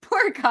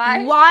 Poor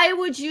guy. Why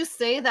would you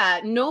say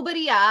that?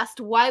 Nobody asked.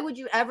 Why would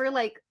you ever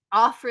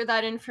offer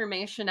that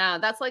information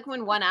out? That's like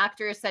when one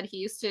actor said he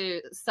used to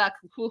suck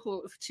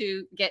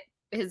to get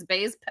his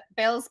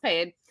bills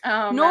paid.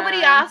 Oh,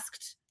 nobody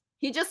asked.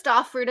 He just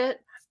offered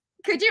it.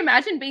 Could you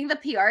imagine being the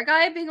PR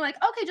guy being like,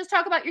 okay, just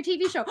talk about your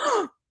TV show?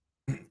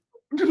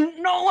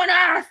 No one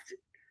asked.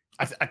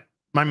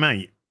 My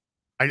mate,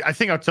 I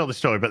think I'll tell the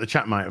story, but the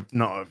chat might have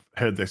not have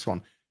heard this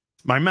one.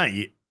 My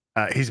mate,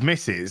 his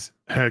missus,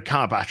 her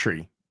car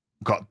battery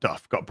got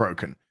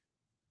broken.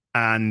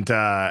 And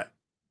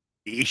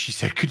she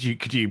said, could you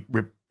get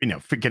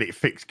it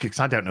fixed? Because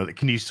I don't know that.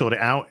 Can you sort it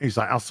out? He's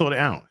like, I'll sort it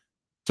out.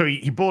 So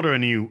he bought her a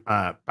new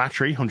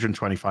battery,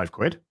 125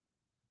 quid.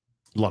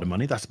 A lot of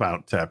money. That's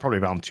about probably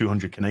about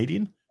 200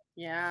 Canadian.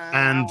 Yeah.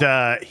 And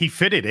he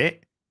fitted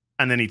it.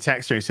 And then he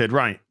texted her and said,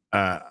 right,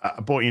 I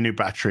bought you a new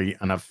battery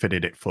and I've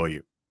fitted it for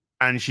you.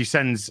 And she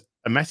sends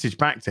a message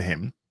back to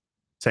him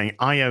saying,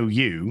 I owe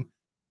you.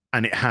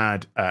 And it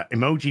had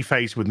emoji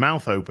face with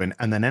mouth open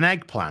and then an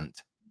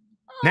eggplant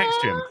next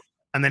to him.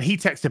 And then he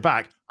texted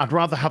back, I'd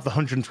rather have the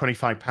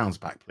 £125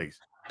 back, please.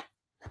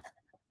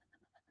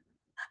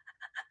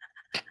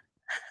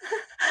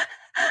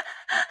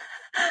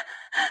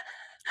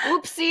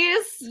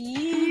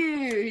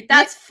 Oopsies.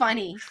 That's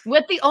funny.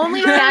 With the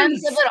only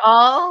fans of it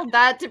all,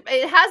 that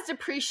it has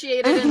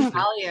depreciated in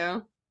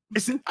value.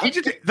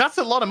 That's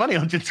a lot of money,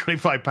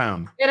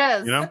 £125. It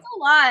is. You know? That's a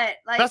lot.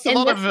 That's a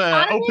lot of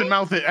open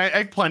mouth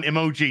eggplant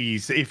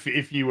emojis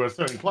if you were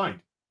so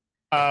inclined.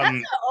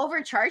 That's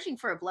overcharging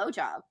for a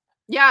blowjob.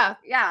 Yeah.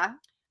 Yeah.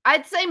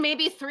 I'd say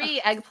maybe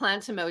 3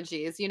 eggplant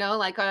emojis,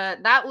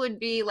 that would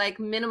be like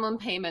minimum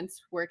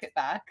payments, work it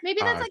back.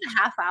 Maybe that's like a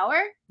half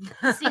hour.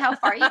 See how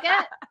far you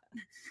get.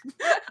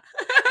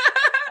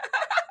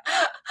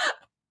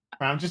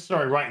 I'm just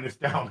writing this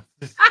down.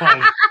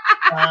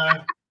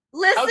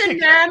 Listen,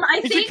 ma'am,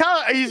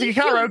 is your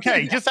car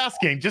okay? Just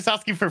asking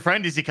for a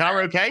friend. Is your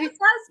car okay?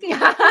 Just asking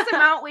what this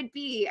amount would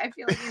be. I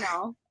feel like,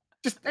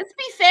 just let's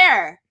be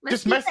fair.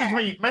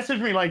 Message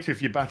me later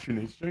if your battery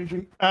needs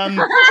changing.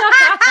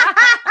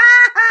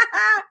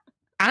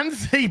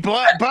 Anthony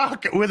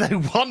Buck with a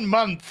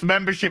 1-month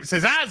membership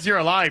says, "Az, you're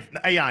alive."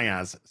 AI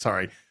Az,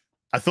 sorry.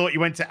 I thought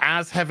you went to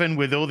Az heaven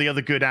with all the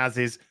other good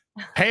Azes.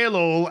 Hail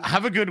all.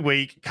 Have a good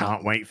week.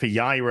 Can't wait for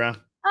Yaira.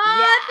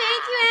 Oh,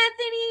 thank you,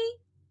 Anthony.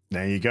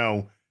 There you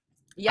go.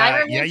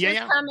 Yaira, winter's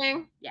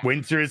coming. Yeah.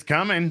 Winter is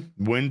coming.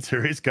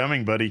 Winter is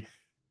coming, buddy.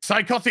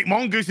 Psychotic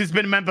Mongoose has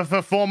been a member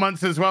for 4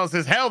 months as well.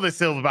 Says, hail the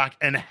Silverback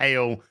and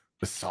hail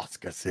the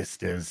Soska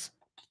Sisters.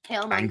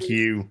 Hail Thank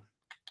you.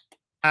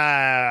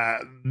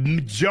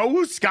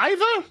 Joe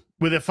Skyver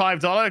with a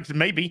 $5,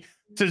 maybe,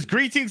 says,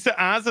 greetings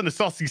to Az and the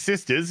Soska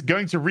Sisters.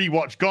 Going to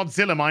rewatch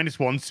Godzilla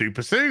 -1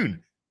 super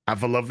soon.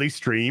 Have a lovely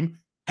stream.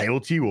 Hail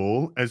to you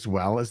all as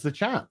well as the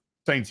chat.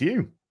 Same to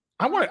you.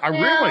 I really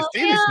want to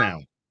see this now.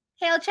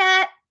 Hail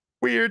chat.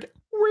 Weird.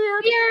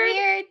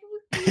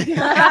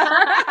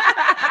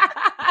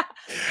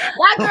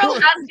 That girl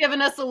has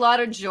given us a lot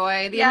of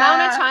joy. The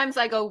amount of times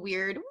I go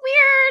weird.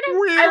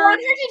 I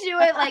want her to do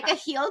it like a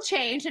heel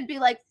change and be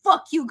like,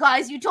 fuck you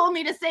guys. You told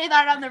me to say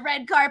that on the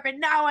red carpet.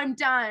 Now I'm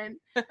done.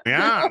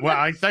 Yeah, well,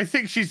 I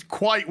think she's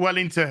quite well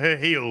into her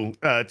heel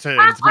turn, to be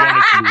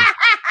honest with you.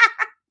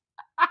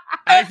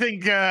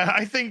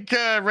 I think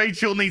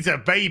Rachel needs a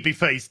baby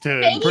face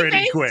turn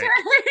pretty quick.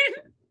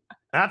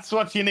 That's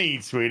what you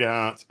need,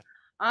 sweetheart.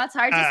 Oh, it's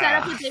hard to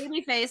set up a baby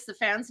face. The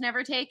fans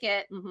never take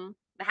it. Mm-hmm.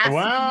 It has to be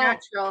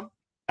natural.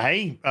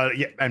 Hey,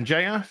 yeah,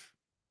 MJF.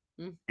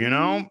 You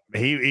know,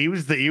 he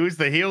was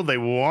the heel they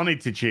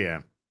wanted to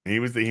cheer. He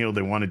was the heel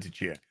they wanted to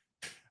cheer.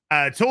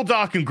 Tall,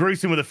 dark, and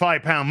gruesome with a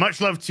 £5. Much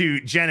love to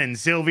Jen and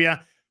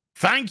Sylvia.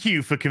 Thank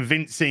you for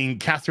convincing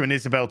Catherine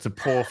Isabel to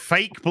pour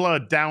fake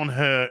blood down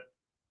her.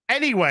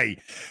 Anyway,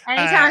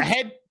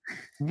 anytime.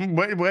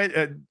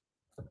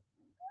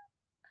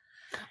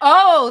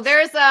 Oh,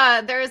 there's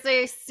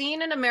a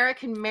scene in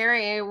American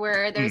Mary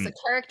where there's a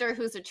character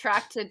who's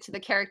attracted to the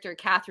character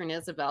Catherine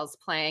Isabel's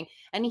playing,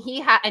 and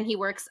he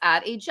works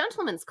at a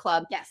gentleman's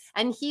club. Yes,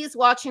 and he's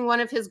watching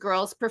one of his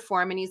girls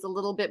perform, and he's a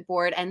little bit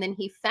bored, and then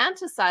he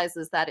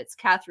fantasizes that it's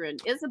Catherine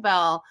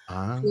Isabel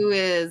who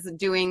is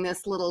doing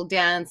this little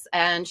dance,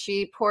 and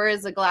she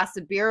pours a glass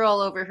of beer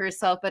all over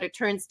herself, but it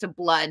turns to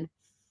blood.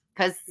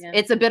 Because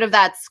it's a bit of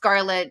that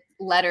Scarlet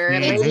Letter.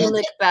 Lady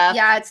Macbeth.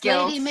 Yeah, it's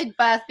guilt. Lady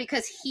Macbeth,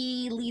 because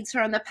he leads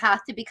her on the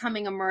path to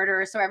becoming a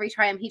murderer. So every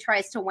time he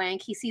tries to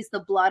wank, he sees the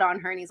blood on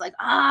her and he's like,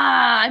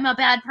 I'm a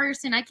bad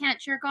person. I can't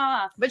jerk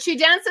off. But she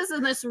dances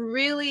in this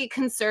really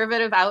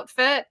conservative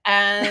outfit.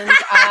 And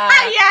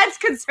yeah, it's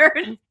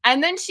conservative.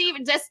 And then she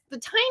just, the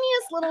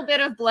tiniest little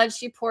bit of blood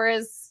she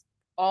pours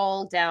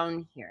all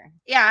down here.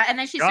 Yeah, and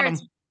then she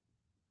starts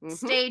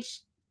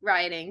stage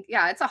rioting.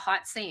 Yeah, it's a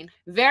hot scene.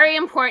 Very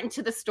important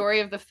to the story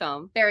of the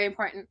film. Very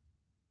important.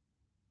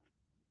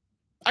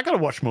 I gotta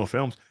watch more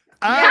films.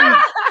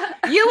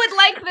 You would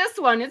like this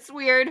one. It's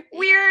weird.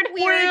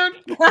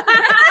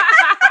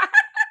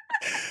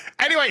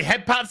 Anyway,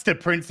 head pats to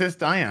Princess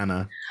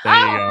Diana. Where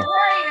are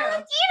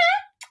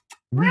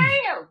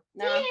you?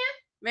 No,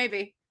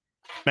 maybe.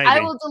 I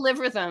will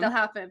deliver them. They'll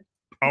happen.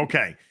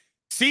 Okay.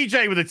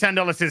 CJ with a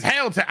 $10 says,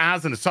 hail to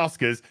Az and the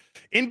Soskas.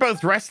 In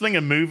both wrestling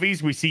and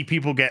movies, we see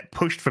people get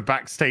pushed for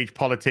backstage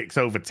politics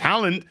over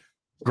talent.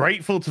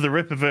 Grateful to the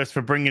Rippaverse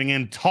for bringing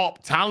in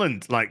top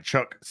talent like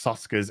Chuck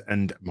Soskas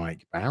and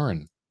Mike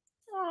Barron.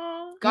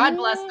 God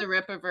bless the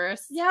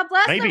Rippaverse. Yeah,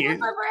 bless the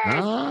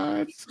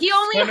Rippaverse. He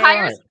only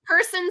hires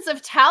persons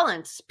of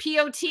talent,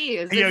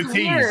 POTs. POTs.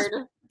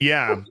 Weird.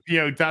 Yeah,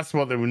 that's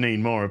what they would need,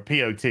 more of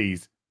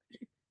POTs.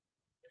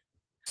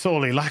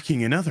 Sorely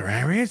lacking in other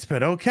areas,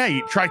 but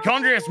okay.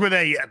 Trichondrius with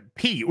a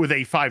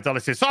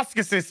 $5 says,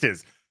 Soska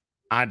Sisters.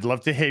 I'd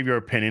love to hear your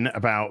opinion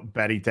about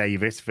Betty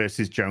Davis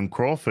versus Joan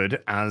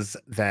Crawford as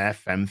their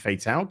femme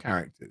fatale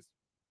characters.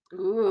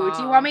 Ooh,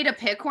 do you want me to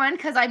pick one?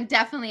 Because I'm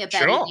definitely a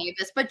Betty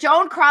Davis, but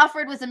Joan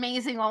Crawford was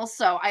amazing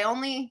also.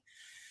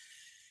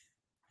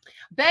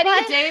 Betty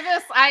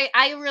Davis,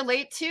 I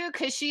relate to,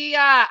 because she,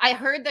 I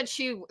heard that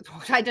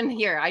I didn't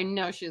hear. I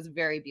know she was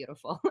very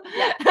beautiful.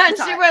 Yeah, and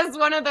she was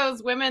one of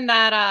those women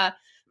that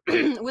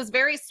was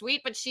very sweet,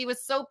 but she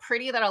was so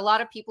pretty that a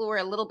lot of people were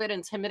a little bit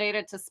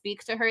intimidated to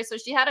speak to her. So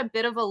she had a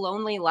bit of a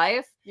lonely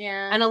life.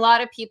 Yeah. And a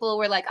lot of people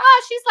were like,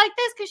 oh, she's like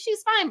this because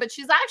she's fine. But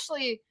she's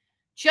actually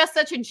just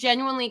such a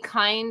genuinely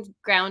kind,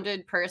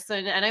 grounded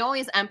person. And I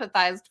always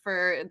empathized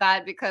for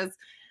that, because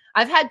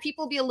I've had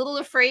people be a little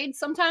afraid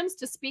sometimes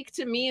to speak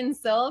to me and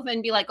Sylv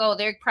and be like, oh,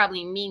 they're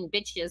probably mean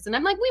bitches. And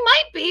I'm like, we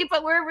might be,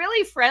 but we're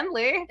really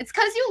friendly. It's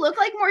because you look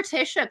like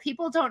Morticia.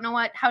 People don't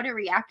know how to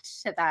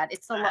react to that.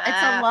 It's a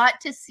lot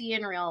to see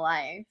in real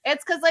life.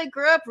 It's because I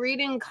grew up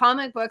reading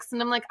comic books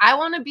and I'm like, I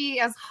want to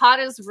be as hot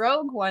as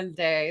Rogue one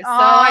day. So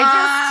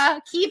I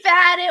just keep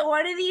at it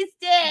one of these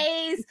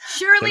days.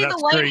 Surely the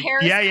white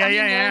hair.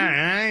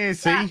 Yeah.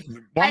 See,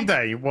 one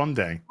day.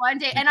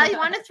 And I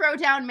want to throw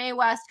down Mae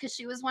West, because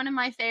she was one of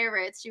my favorites.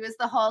 She was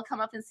the whole come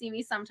up and see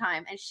me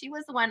sometime. And she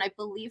was the one, I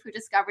believe, who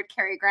discovered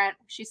Cary Grant.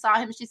 She saw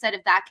him. She said,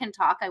 if that can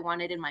talk, I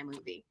want it in my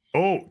movie.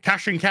 Oh,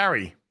 Cash and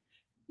Carry.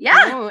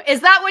 Yeah. Oh,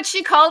 is that what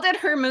she called it?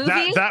 Her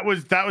movie? That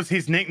was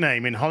his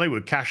nickname in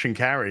Hollywood, Cash and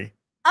Carry.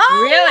 Oh,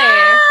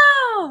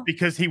 really? No!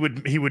 Because he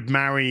would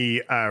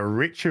marry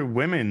richer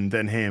women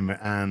than him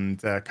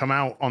and come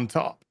out on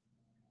top.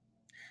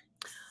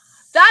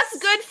 That's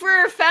good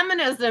for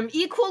feminism.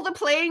 Equal the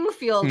playing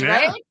field,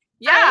 right?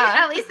 Yeah,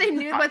 at least they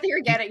knew what they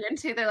were getting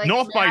into. They're like,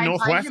 North by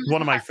Northwest,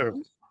 one of my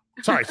favorites.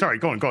 Sorry,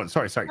 go on.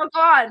 Sorry. Oh, go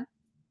on.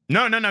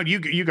 No, you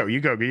go. I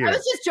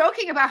was just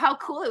joking about how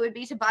cool it would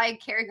be to buy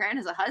Cary Grant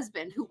as a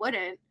husband. Who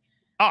wouldn't?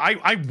 Oh,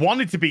 I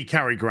wanted to be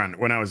Cary Grant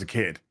when I was a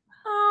kid.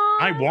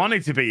 I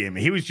wanted to be him.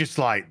 He was just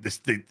like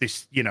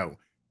this, you know,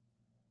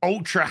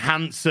 ultra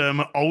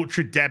handsome,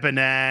 ultra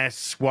debonair,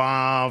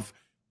 suave,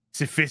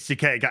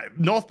 sophisticated guy.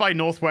 North by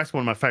Northwest,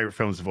 one of my favorite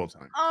films of all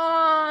time.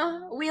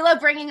 Oh, we love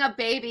Bringing Up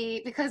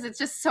Baby because it's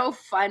just so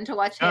fun to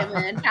watch him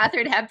and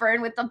Katharine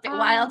Hepburn with the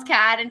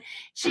wildcat, and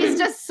she's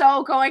just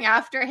so going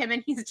after him,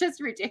 and he's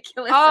just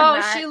ridiculous.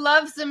 Oh, she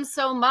loves him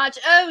so much.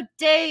 Oh,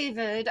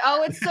 David.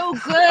 Oh, it's so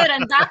good.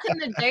 And back in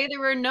the day, there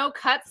were no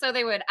cuts, so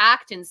they would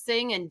act and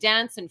sing and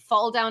dance and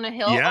fall down a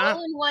hill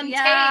all in one take.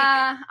 Oh,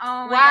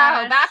 my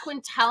wow. gosh. Back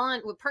when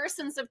with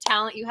persons of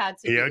talent, you had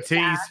to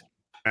EOTs.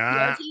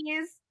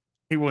 EOTs.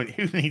 Who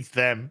needs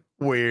them?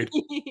 Weird.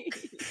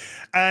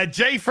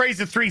 Jay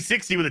Fraser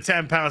 360 with a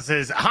 £10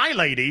 says, "Hi,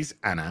 ladies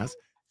and as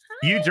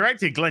you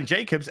directed Glenn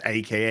Jacobs,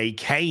 aka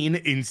Kane,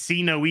 in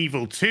See No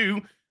Evil 2.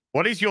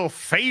 What is your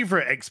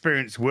favorite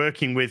experience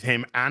working with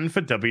him and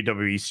for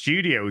WWE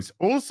Studios?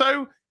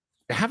 Also, do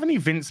you have any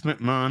Vince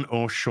McMahon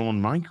or Shawn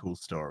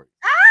Michaels stories?"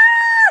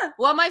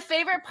 Well, my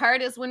favorite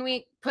part is when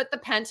we put the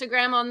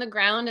pentagram on the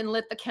ground and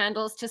lit the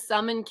candles to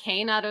summon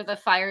Kane out of the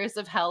fires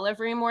of hell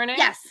every morning.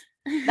 Yes.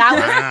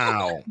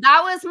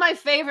 That was my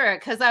favorite,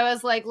 because I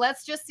was like,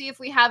 let's just see if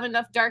we have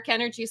enough dark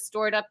energy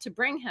stored up to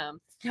bring him.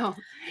 No,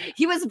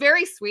 he was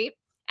very sweet.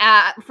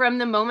 From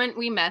the moment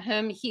we met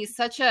him, he's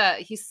such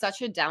a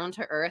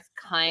down-to-earth,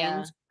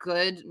 kind,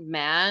 good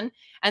man.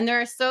 And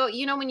there are so,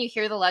 you know, when you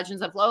hear the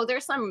legends of, oh,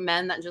 there's some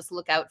men that just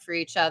look out for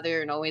each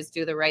other and always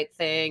do the right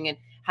thing and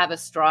have a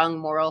strong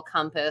moral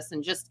compass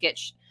and just get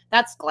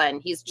that's Glenn.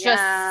 He's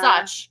just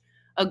such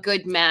a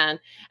good man,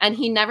 and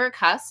he never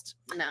cussed.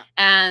 No.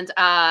 And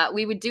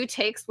we would do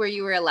takes where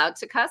you were allowed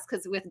to cuss,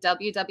 because with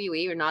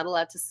WWE you're not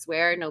allowed to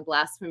swear, no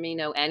blasphemy,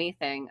 no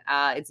anything.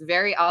 It's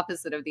very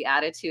opposite of the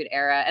Attitude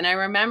Era. And I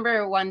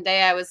remember one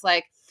day I was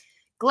like,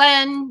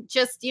 Glenn,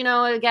 just, you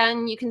know,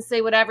 again, you can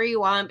say whatever you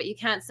want, but you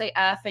can't say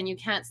F and you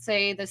can't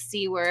say the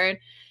C word.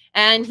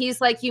 And he's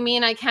like, you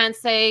mean I can't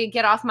say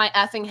get off my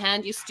effing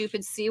hand, you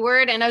stupid C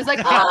word? And I was like,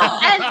 oh.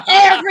 And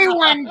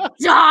everyone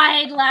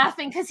died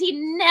laughing because he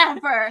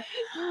never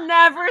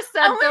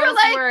said those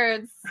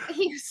words.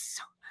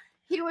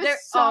 He was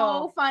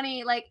so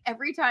funny. Like,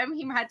 every time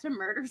he had to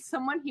murder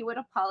someone, he would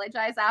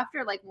apologize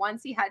after. Like,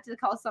 once he had to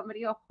call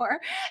somebody a whore.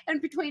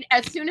 And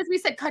as soon as we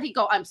said cut, he'd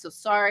go, "I'm so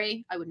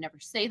sorry. I would never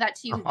say that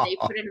to you." They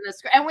put it in the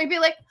script. And we'd be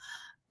like,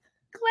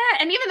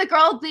 Glenn. And even the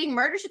girl being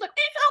murdered, she's like,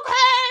 "It's okay."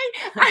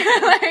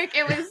 Like,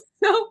 it was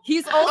so.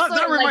 He's also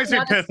that reminds me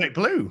of Perfect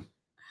Blue.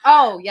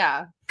 Oh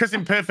yeah, because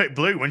in Perfect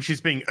Blue, when she's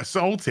being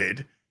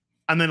assaulted,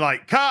 and then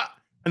like cut,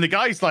 and the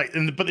guy's like,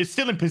 but it's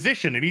still in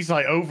position, and he's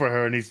like over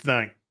her, and he's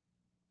like,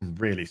 "I'm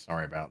really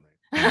sorry about this."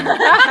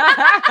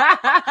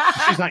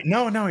 She's like,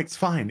 no, it's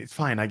fine,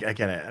 I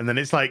get it. And then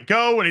it's like,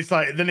 go, and it's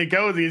like, then it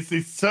goes.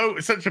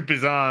 It's such a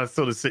bizarre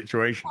sort of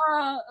situation.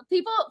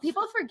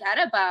 People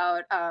forget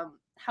about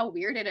how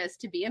weird it is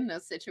to be in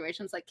those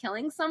situations, like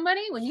killing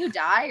somebody. When you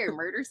die or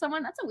murder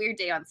someone, that's a weird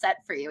day on set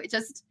for you. It's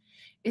just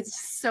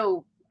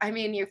so, I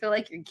mean, you feel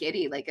like you're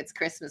giddy, like it's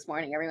Christmas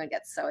morning. Everyone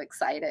gets so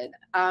excited.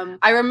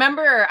 I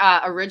remember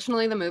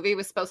originally the movie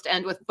was supposed to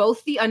end with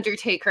both The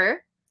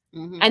Undertaker,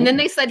 and then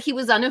they said he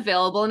was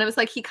unavailable, and I was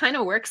like, he kind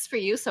of works for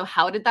you, so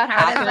how did that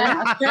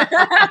happen?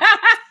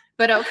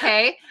 But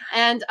okay.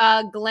 And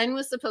Glenn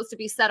was supposed to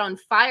be set on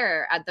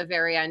fire at the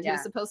very end. He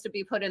was supposed to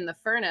be put in the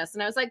furnace,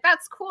 and I was like,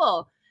 that's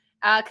cool.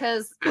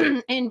 Because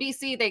in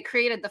BC, they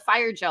created the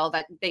fire gel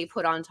that they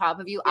put on top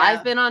of you.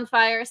 I've been on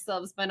fire.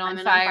 Sylv's been on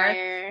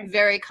fire.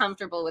 Very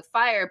comfortable with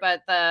fire.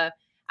 But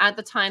at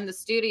the time, the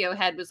studio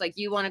head was like,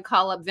 you want to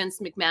call up Vince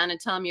McMahon and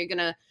tell him you're going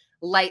to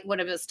light one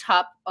of his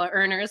top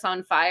earners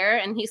on fire?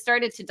 And he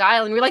started to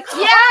dial, and we're like,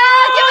 yeah,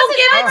 give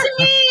it to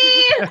me.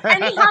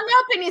 And he hung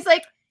up, and he's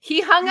like, he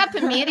hung up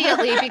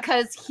immediately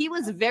because he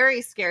was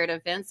very scared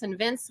of Vince, and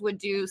Vince would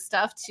do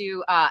stuff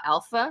to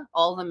Alpha,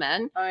 all the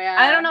men. Oh yeah.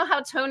 I don't know how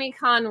Tony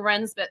Khan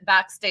runs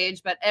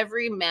backstage, but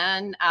every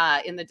man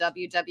in the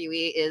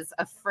WWE is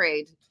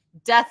afraid,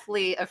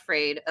 deathly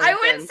afraid of I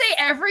wouldn't say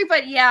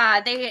everybody.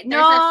 Yeah, there's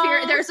a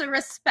fear, there's a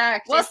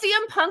respect. Well,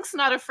 CM Punk's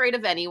not afraid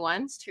of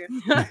anyone. It's true.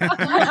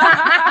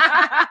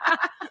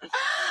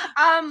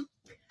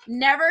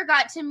 Never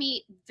got to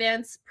meet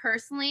Vince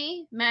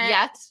personally.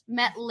 Met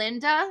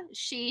Linda.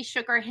 She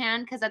shook her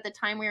hand because at the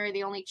time we were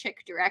the only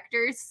chick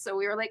directors. So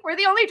we were like, we're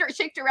the only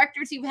chick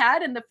directors you've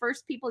had and the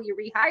first people you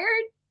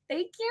rehired.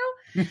 Thank you.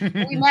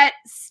 We met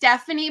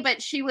Stephanie,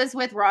 but she was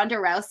with Ronda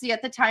Rousey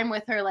at the time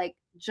with her like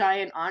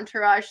giant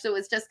entourage. So it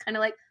was just kind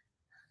of like,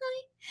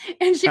 hi.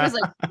 And she was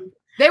like,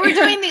 they were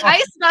doing the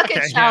ice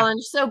bucket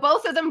challenge. So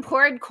both of them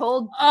poured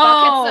cold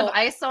buckets of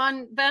ice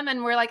on them,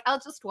 and we're like,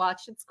 I'll just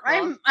watch. It's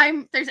cool.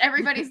 There's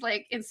everybody's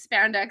like in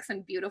spandex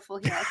and beautiful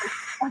here.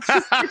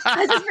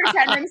 I just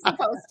pretend I'm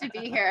supposed to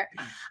be here.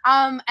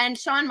 And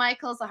Shawn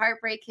Michaels, the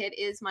Heartbreak Kid,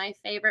 is my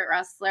favorite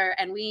wrestler.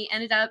 And we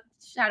ended up,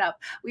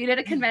 we did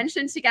a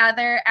convention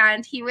together,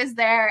 and he was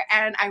there,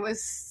 and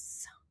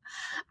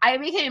I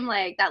became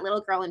like that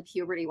little girl in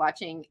puberty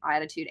watching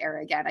Attitude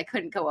Era again. I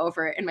couldn't go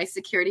over it. And my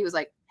security was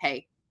like,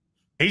 hey.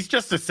 He's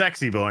just a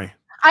sexy boy.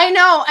 I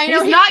know.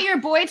 He's not your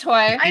boy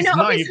toy. I know.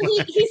 Okay,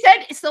 so he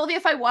said, Sylvia,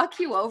 if I walk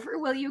you over,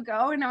 will you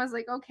go? And I was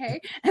like, okay.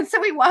 And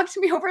so he walked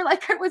me over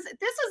like this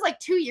was like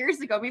 2 years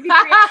ago, maybe 3,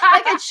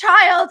 like a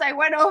child. I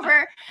went over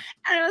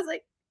and I was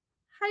like,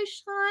 hi,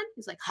 Sean.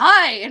 He's like,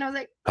 hi. And I was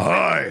like,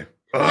 hi.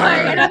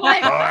 And I'm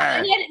like,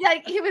 and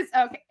he was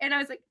okay. And I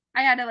was like,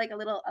 I had a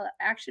little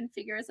action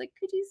figure. I was like,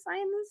 could you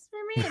sign this for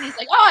me? And he's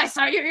like, oh, I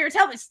saw you were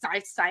telling me.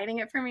 Start signing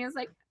it for me. I was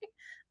like,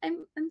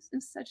 I'm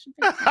such a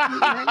big fan.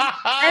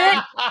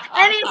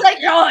 And he's like,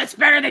 oh, it's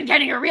better than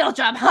getting a real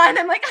job, huh? And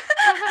I'm like,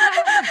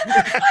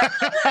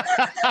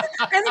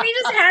 and then he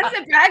just hands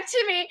it back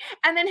to me.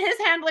 And then his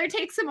handler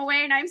takes him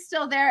away, and I'm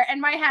still there.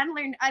 And my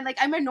handler,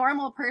 I'm a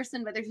normal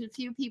person, but there's a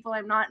few people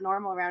I'm not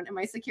normal around. And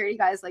my security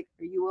guy's like,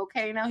 are you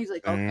okay now? He's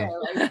like, okay.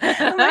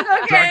 I'm like,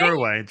 okay. Drag her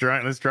away.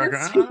 Let's drag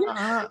her. But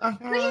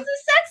he's a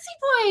sexy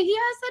boy. He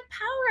has that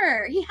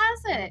power. He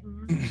has it.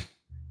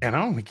 You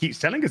know, he keeps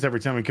telling us every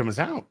time he comes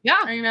out. Yeah,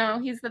 I know.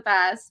 He's the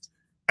best.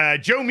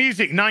 Joe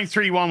Music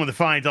 931 with a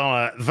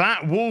 $5.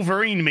 That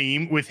Wolverine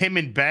meme with him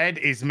in bed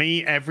is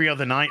me every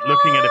other night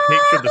looking at a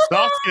picture of the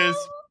Soskas.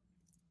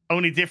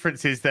 Only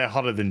difference is they're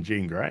hotter than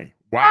Jean Grey.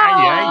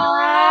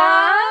 Wow,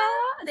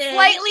 yay.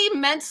 Slightly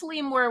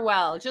mentally more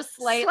well. Just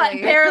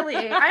slightly. Barely.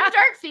 I'm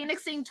Dark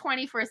Phoenixing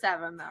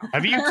 24/7 though.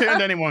 Have you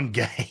turned anyone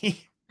gay?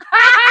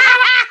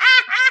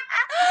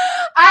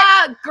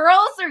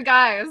 Girls or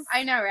guys?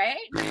 I know, right?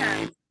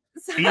 Yeah.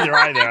 Either,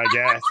 I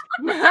guess.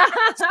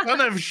 Son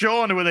of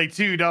Sean with a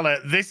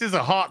 $2. This is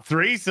a hot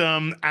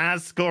threesome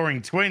as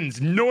scoring twins.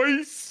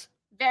 Nice.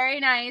 Very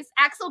nice.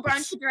 Axel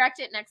Brun should direct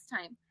it next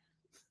time.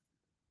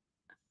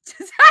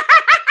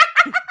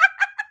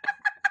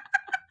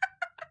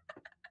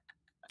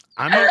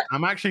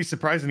 I'm actually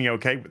surprisingly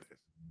okay with it.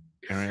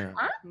 Yeah.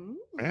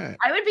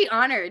 I would be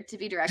honored to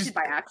be directed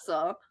by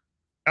Axel.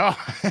 Oh.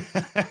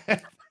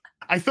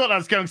 I thought I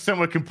was going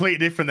somewhere completely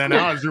different then.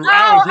 I was ready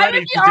I would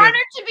be honored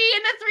to be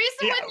in a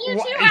threesome with you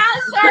too,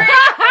 Al. Sorry.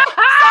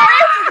 Sorry,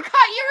 I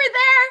forgot you were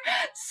there.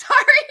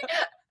 Sorry.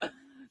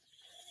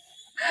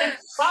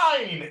 It's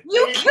fine.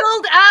 You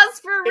killed Az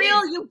for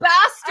real, you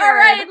bastard. All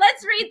right,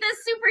 let's read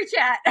this super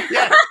chat.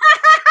 Yeah.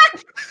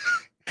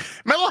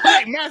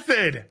 Melodic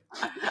method.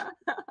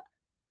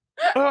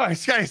 Oh,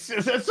 guys,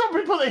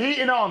 somebody put the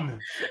heating on.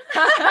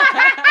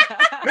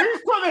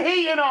 Who's put the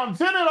heating on?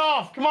 Turn it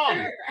off. Come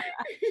on.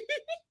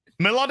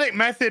 Melodic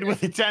Method with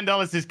the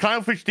 $10 says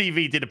Clownfish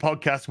TV did a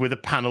podcast with a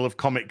panel of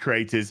comic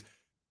creators,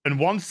 and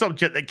one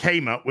subject that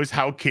came up was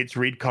how kids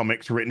read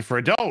comics written for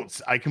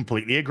adults. I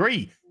completely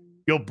agree.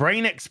 Your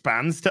brain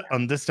expands to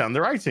understand the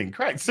writing.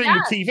 Correct. Same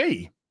with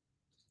TV.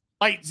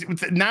 Like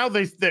now,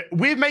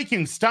 we're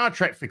making Star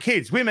Trek for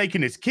kids. We're making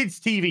this kids'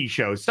 TV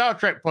show, Star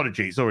Trek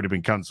Prodigy. It's already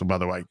been cancelled, by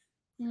the way.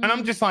 And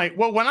I'm just like,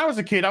 well, when I was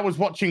a kid, I was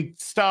watching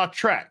Star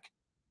Trek.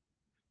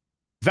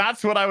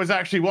 That's what I was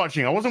actually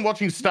watching. I wasn't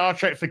watching Star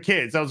Trek for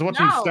kids. I was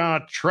watching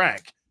Star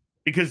Trek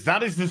because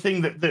that is the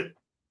thing that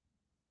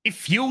it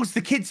fuels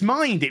the kid's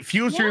mind. It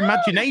fuels your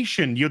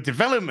imagination, your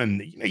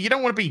development. You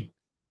don't want to be,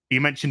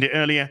 you mentioned it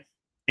earlier,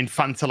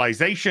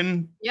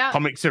 infantilization. Yeah.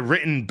 Comics are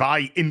written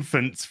by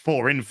infants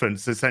for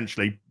infants,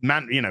 essentially.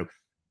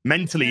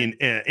 Mentally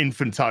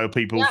infantile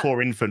people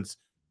for infants.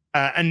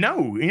 And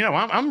no,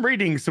 I'm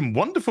reading some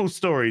wonderful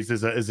stories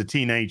as a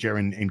teenager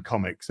in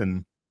comics,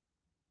 and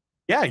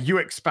yeah,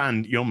 your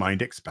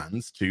mind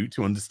expands to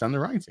understand the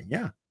writing.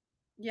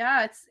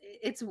 Yeah,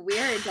 it's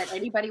weird that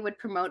anybody would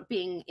promote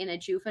being in a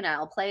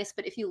juvenile place,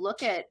 but if you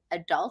look at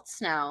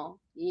adults now,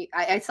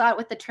 I saw it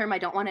with the term "I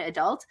don't want to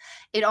adult."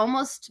 It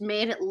almost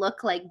made it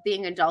look like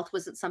being adult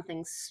wasn't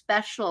something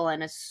special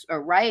and a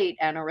right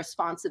and a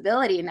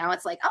responsibility. And now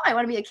it's like, oh, I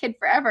want to be a kid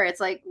forever. It's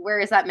like, where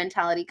is that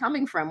mentality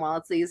coming from?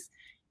 Well, it's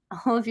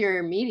all of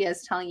your media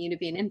is telling you to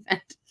be an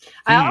infant.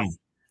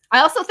 I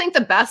also think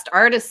the best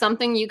art is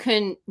something you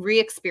can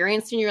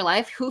re-experience in your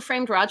life. Who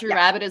Framed Roger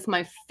Rabbit is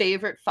my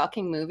favorite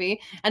fucking movie.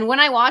 And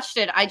when I watched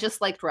it, I just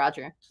liked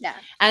Roger. Yeah.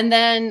 And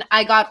then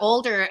I got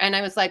older and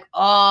I was like,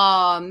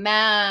 oh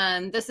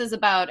man, this is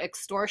about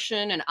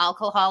extortion and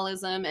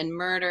alcoholism and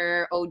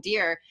murder. Oh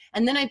dear.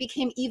 And then I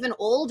became even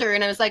older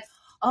and I was like,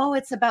 oh,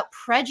 it's about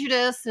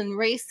prejudice and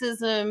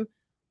racism.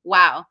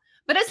 Wow.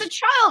 But as a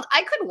child,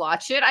 I could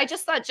watch it. I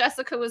just thought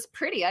Jessica was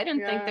pretty. I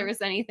didn't think there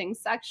was anything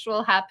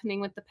sexual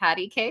happening with the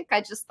patty cake.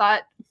 I just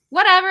thought,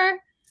 whatever.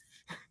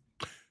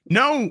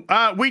 No,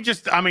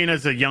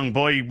 as a young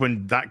boy,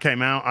 when that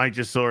came out, I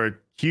just saw a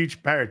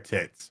huge pair of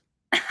tits.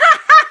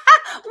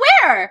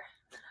 Where?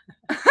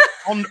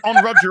 on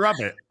Roger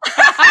Rabbit.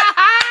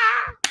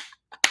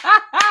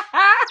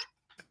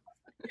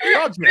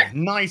 Roger,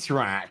 nice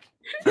rack.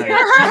 He did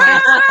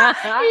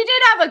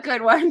have a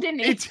good one, didn't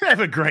he? He did have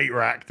a great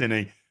rack,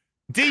 didn't he?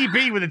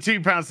 DB with a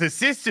 £2 says,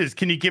 sisters,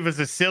 can you give us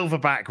a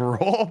silverback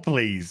raw,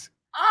 please?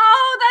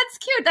 Oh, that's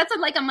cute. That's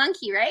like a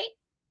monkey, right?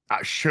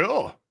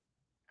 Sure.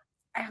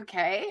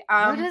 Okay.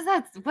 What is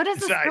that? What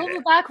is a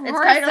silverback roar? It's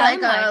kind of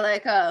like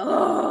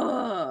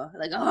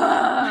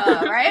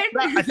right?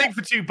 I think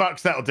for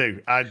 $2 that'll do.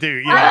 I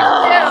do.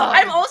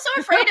 I'm also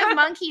afraid of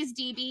monkeys,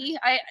 DB.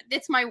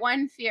 It's my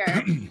one fear.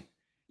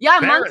 Yeah,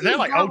 they're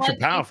like ultra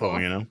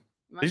powerful, you know.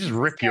 They just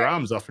rip your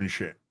arms off and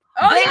shit.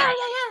 Oh yeah.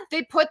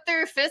 They put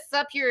their fists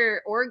up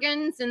your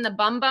organs in the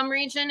bum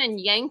region and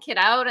yank it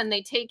out, and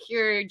they take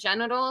your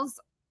genitals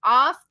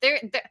off.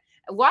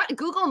 What?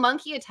 Google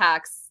monkey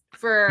attacks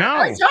for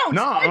I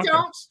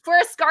don't for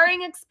a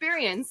scarring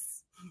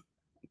experience.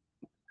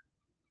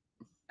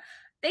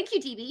 Thank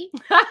you, TV.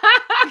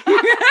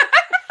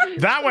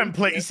 That went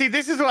play. You see,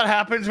 this is what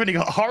happens when you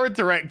got horror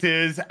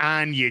directors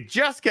and you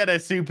just get a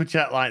super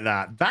chat like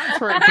that. That's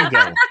where it can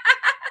go.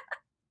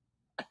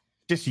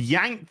 Just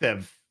yank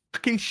the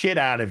fucking shit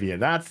out of you.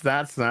 That's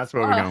where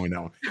we're going with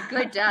that one.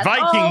 Good dad.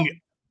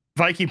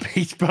 Viking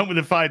Peach Bump with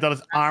the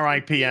 $5.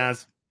 R.I.P.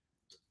 as.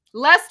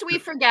 Lest we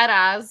forget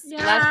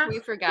Lest we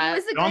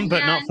forget. Gone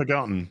but not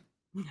forgotten.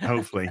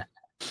 Hopefully.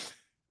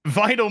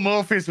 Vital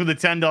Morpheus with the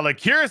 $10.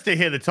 Curious to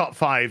hear the top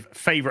 5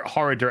 favorite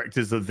horror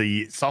directors of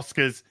the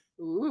Soskas.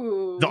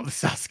 Ooh. Not the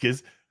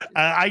Soskas.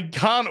 I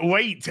can't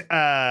wait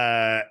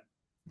to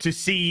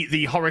see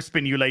the horror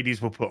spin you ladies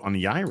will put on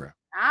Yaira.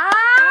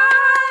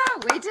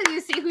 Wait till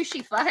you see who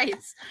she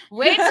fights.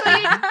 Wait till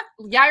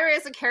Yaira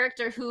is a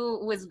character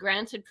who was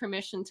granted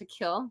permission to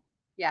kill.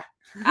 Yeah.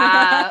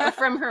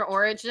 From her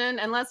origin.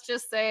 And let's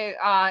just say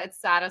it's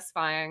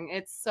satisfying.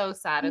 It's so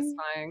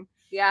satisfying.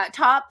 Yeah.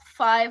 Top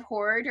 5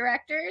 horror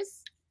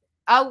directors.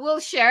 We'll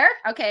share.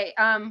 Okay.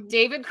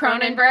 David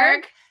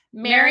Cronenberg,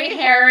 Mary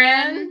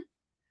Harron,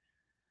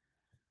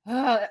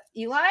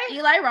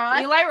 Eli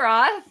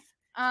Roth.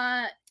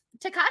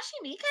 Takashi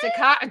Miike?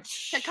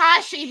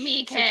 Takashi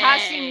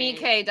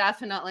Miike,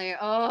 definitely.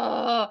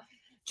 Oh,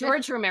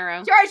 George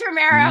Romero.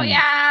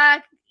 Yeah.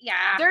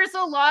 There's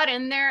a lot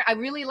in there. I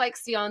really like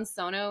Sion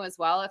Sono as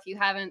well. If you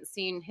haven't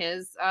seen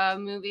his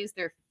movies,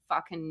 they're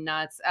fucking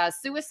nuts.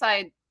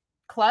 Suicide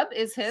Club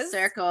is his.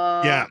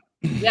 Circle.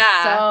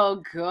 Yeah.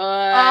 So good.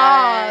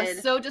 Oh,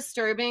 so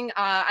disturbing.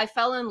 I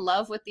fell in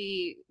love with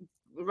the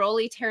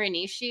Rolly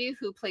Teranishi,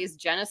 who plays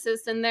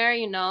Genesis in there,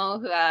 you know,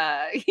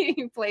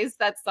 he plays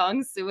that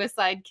song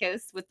Suicide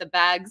Kiss with the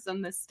bags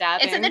and the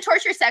stabbing. It's in the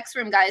torture sex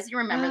room, guys. You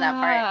remember that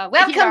part.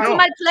 Welcome to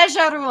my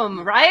pleasure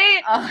room,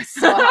 right? Oh,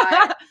 so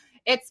hot.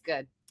 It's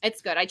good.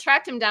 I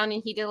tracked him down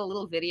and he did a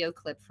little video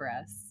clip for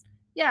us.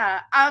 Yeah.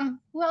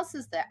 Who else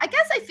is there? I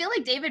guess I feel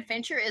like David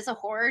Fincher is a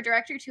horror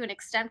director to an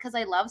extent because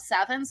I love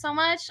Seven so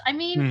much. I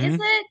mean, is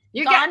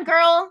it Gone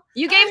Girl?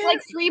 You gave like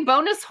 3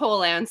 bonus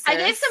hole answers. I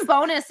gave some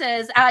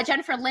bonuses.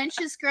 Jennifer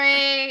Lynch is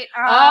great.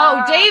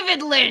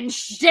 David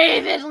Lynch.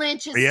 David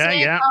Lynch is sick.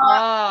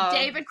 Yeah.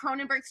 David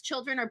Cronenberg's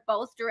children are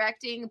both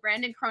directing.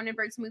 Brandon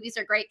Cronenberg's movies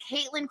are great.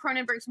 Caitlin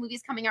Cronenberg's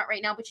movie's coming out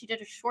right now, but she did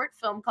a short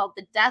film called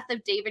The Death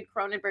of David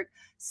Cronenberg,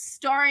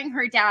 starring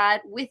her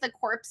dad with a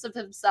corpse of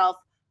himself.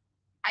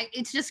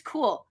 It's just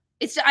cool.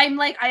 I'm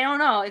like, I don't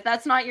know if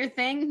that's not your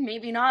thing,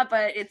 maybe not,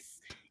 but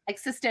it's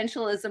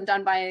existentialism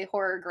done by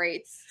horror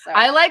greats. So.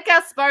 I like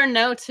Gaspar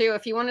Noé too.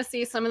 If you want to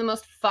see some of the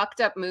most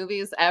fucked up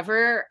movies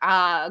ever,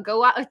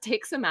 go out,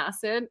 take some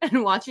acid,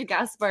 and watch a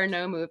Gaspar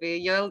Noé movie.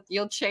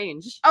 You'll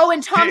change. Oh,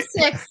 and Tom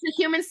Six, the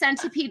Human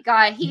Centipede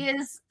guy, he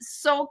is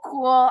so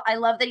cool. I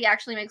love that he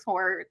actually makes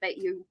horror that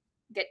you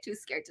get too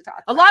scared to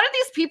talk about. A lot of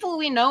these people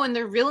we know, and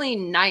they're really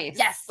nice.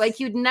 Yes. Like,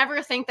 you'd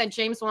never think that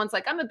James Wan's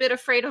like, I'm a bit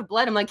afraid of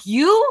blood. I'm like,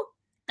 you?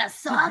 The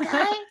Saw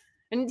guy?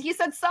 And he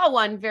said Saw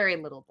 1, very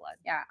little blood.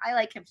 Yeah, I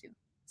like him too.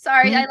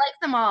 Sorry, I like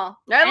them all.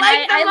 I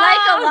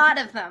like a lot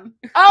of them.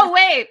 Oh,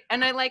 wait.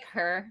 And I like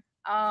her.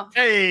 Oh.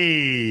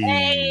 Hey.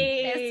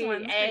 This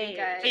one's pretty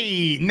good.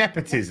 Hey,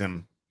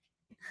 nepotism.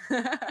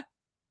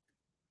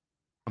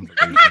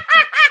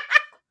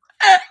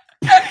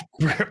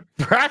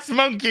 Brass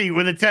Monkey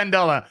with a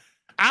 $10.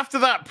 After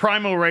that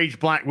Primal Rage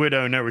Black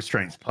Widow No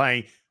Restraints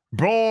play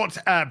brought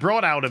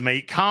out of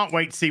me. Can't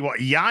wait to see what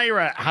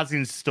Yaira has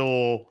in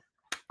store.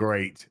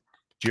 Great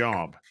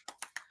job.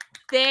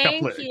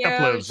 Thank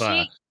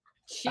you.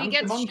 She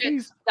gets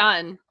shit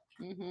done.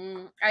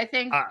 Mm-hmm. I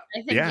think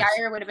yes.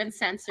 Yaira would have been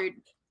censored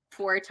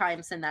 4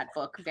 times in that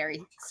book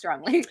very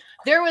strongly.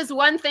 There was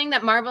one thing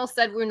that Marvel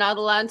said we're not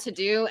allowed to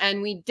do,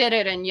 and we did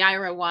it, and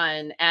Yaira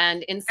won.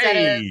 And instead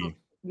of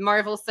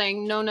Marvel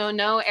saying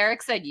no,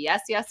 Eric said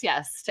yes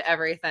to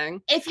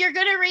everything. If you're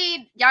gonna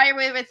read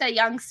Yaira with a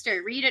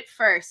youngster, read it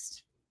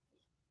first.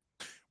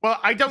 Well,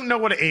 I don't know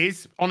what it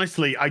is.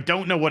 Honestly, I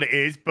don't know what it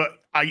is, but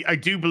I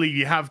do believe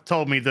you have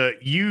told me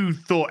that you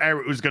thought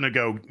Eric was gonna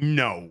go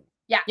no.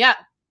 Yeah.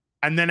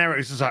 And then Eric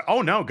was just like,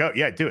 oh no, go,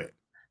 do it.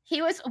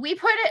 We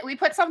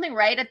put something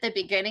right at the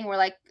beginning. We're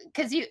like,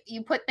 because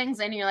you put things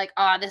in and you're like,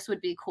 oh, this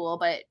would be cool,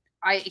 but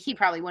he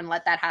probably wouldn't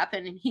let that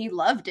happen. And he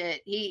loved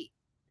it. He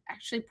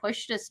actually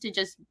pushed us to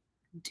just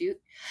do.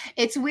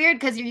 It's weird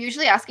because you're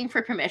usually asking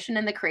for permission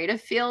in the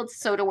creative field.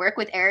 So to work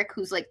with Eric,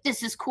 who's like,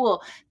 this is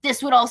cool,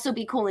 this would also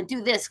be cool, and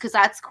do this because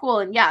that's cool,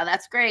 and yeah,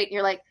 that's great. And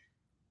you're like,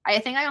 I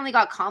think I only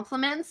got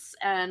compliments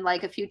and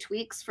like a few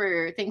tweaks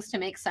for things to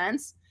make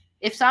sense.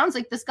 it sounds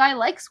like this guy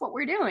likes what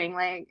we're doing.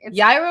 Like,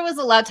 Yaira was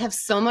allowed to have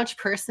so much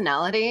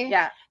personality.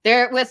 Yeah.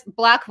 There with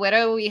Black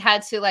Widow, we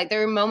had to like,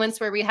 there were moments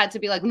where we had to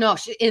be like, no,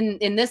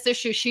 in this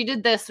issue, she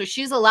did this, so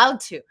she's allowed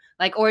to.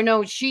 Like, or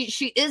no,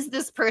 she is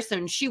this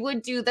person. She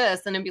would do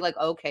this, and then be like,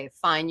 okay,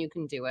 fine, you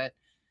can do it.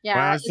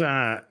 Yeah.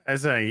 Well,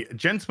 as a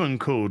gentleman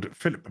called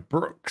Philip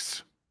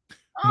Brooks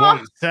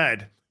once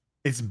said,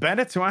 it's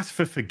better to ask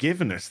for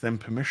forgiveness than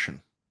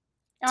permission.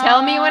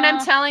 Tell me when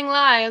I'm telling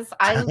lies.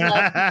 I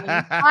love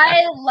him.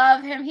 I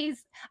love him.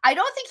 I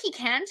don't think he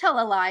can tell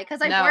a lie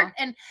because I've worked,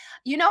 and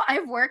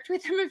I've worked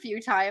with him a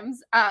few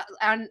times.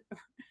 And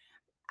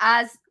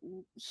as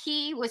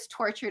he was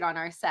tortured on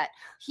our set,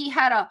 he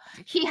had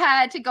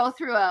to go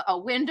through a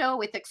window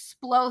with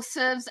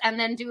explosives and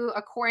then do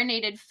a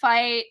coordinated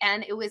fight,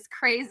 and it was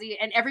crazy.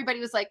 And everybody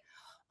was like,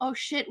 "Oh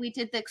shit, we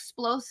did the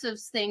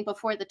explosives thing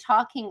before the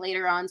talking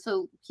later on,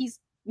 so he's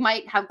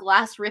might have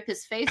glass rip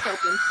his face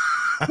open.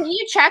 Can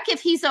you check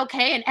if he's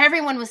okay?" And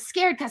everyone was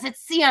scared because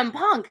it's CM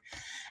Punk.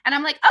 And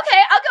I'm like,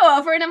 okay, I'll go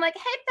over. And I'm like,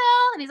 hey,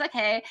 Phil. And he's like,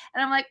 hey.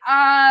 And I'm like,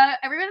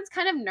 everyone's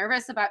kind of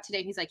nervous about today.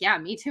 And he's like, yeah,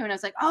 me too. And I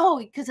was like, oh,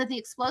 because of the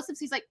explosives?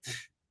 He's like,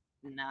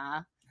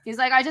 nah. He's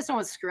like, I just don't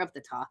want to screw up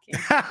the talking.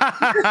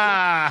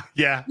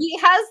 Yeah. He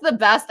has the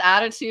best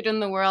attitude in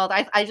the world.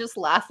 I just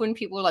laugh when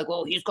people are like,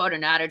 well, he's got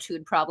an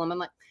attitude problem. I'm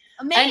like,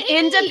 an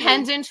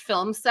independent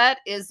film set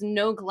is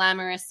no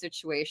glamorous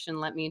situation,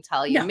 let me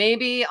tell you. No.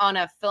 Maybe on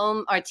a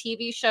film or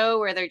TV show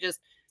where they're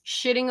just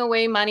shitting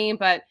away money,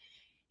 but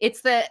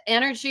it's the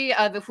energy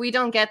of, if we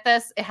don't get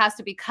this, it has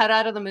to be cut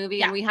out of the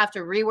movie and we have to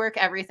rework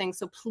everything.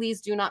 So please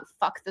do not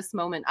fuck this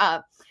moment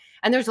up.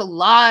 And there's a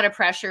lot of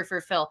pressure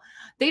for Phil.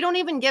 They don't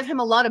even give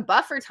him a lot of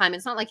buffer time.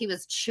 It's not like he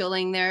was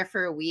chilling there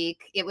for a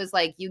week. It was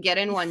like, you get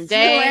in one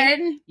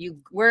day, you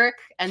work,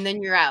 and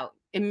then you're out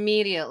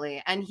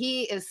immediately. And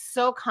he is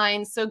so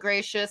kind, so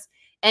gracious.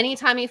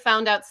 Anytime he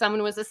found out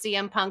someone was a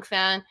CM Punk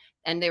fan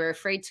and they were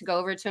afraid to go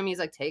over to him, he's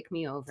like, take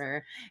me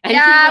over. And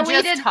yeah, he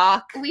would just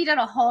talk. We did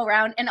a whole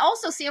round. And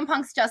also CM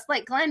Punk's just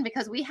like Glenn,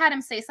 because we had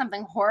him say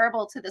something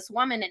horrible to this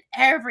woman, and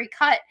every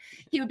cut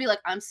he would be like,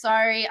 I'm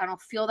sorry, I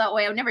don't feel that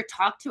way. I would never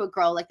talk to a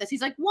girl like this.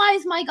 He's like, why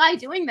is my guy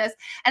doing this?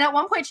 And at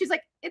one point she's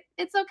like,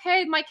 it's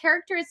okay, my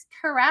character is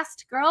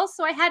harassed girl,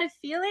 so I had a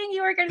feeling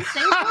you were going to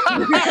say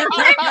something.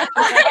 like,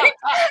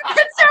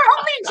 it's their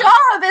only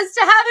job is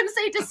to have him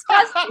say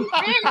disgusting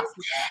things.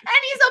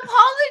 And he's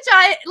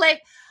apologized.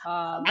 Like,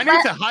 I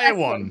need to hire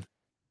one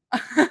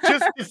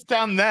just to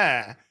stand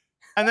there,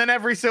 and then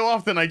every so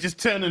often I just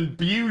turn and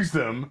abuse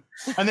them,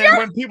 and then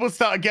when people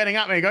start getting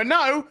at me, I go,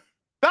 no,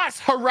 that's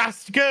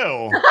harassed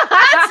girl.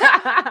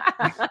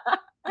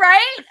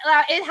 Right?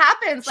 It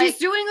happens. She's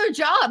doing her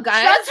job,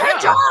 guys. That's her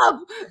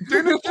job.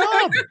 Doing her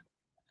job.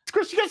 It's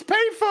what she gets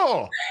paid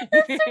for.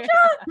 It's her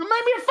job. You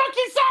made me a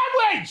fucking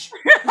sandwich.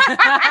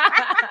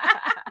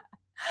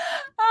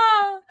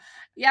 Oh.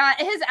 Yeah,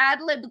 his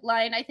ad-lib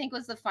line, I think,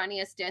 was the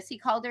funniest diss. He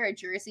called her a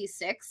Jersey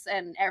 6,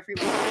 and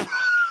everyone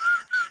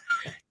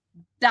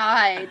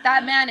died.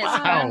 That man is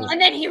fun. And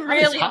then he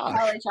really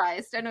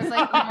apologized, and it was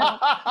like,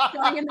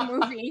 going in the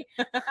movie.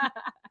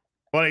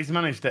 Well, he's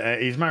married to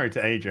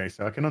AJ,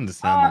 so I can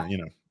understand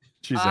that.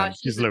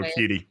 She's a little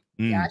cutie.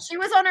 Yeah, she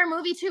was on our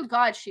movie too.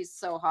 God, she's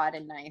so hot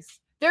and nice.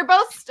 They're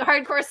both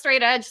hardcore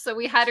straight edge, so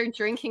we had her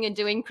drinking and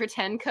doing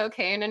pretend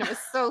cocaine, and it was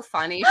so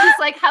funny. She's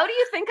like, how do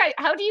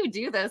you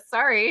do this?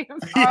 Sorry.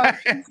 Yeah.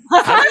 I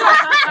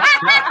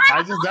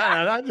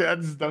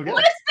just don't get it.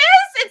 What is this?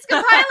 It's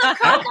a pile of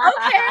coke.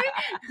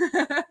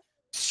 Okay.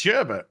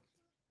 Sure, but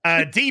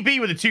DB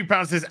with the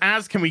 £2 says,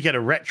 "As can we get a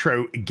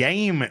retro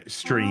game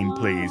stream,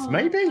 please?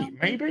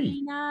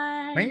 Maybe.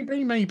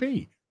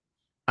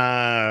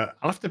 I'll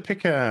have to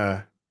pick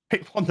one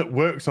that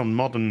works on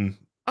modern.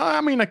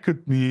 I mean,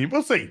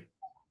 we'll see.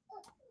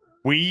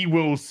 We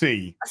will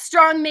see. A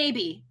strong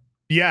maybe.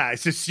 Yeah,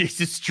 it's a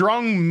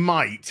strong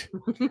might.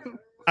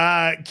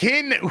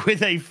 Kin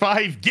with a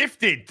 5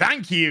 gifted.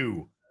 Thank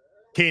you,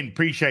 Kin.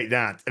 Appreciate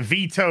that.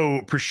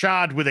 Vito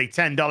Prashad with a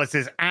 $10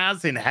 says,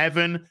 "As in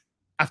heaven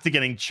after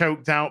getting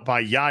choked out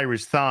by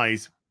Yaira's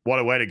thighs. What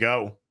a way to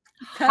go."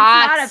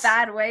 That's not a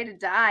bad way to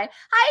die.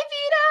 Hi,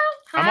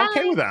 Vito. I'm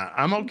okay with that.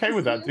 I'm okay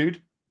with that,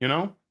 dude.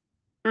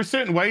 There are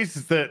certain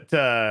ways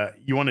that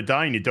you want to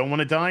die and you don't want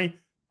to die.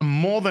 I'm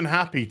more than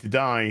happy to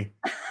die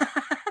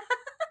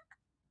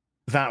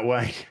that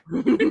way.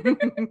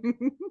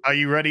 Are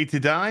you ready to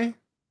die?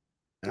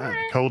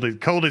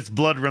 Coldest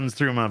blood runs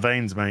through my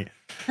veins, mate.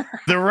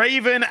 The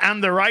Raven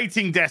and the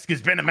Writing Desk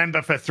has been a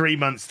member for 3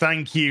 months.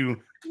 Thank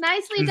you.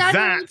 Nicely done,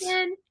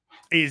 Raven.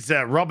 Is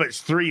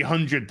Robert's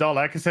 $300.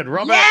 Like I said,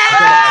 Robert, yeah!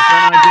 I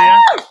got an idea.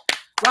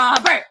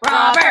 Robert.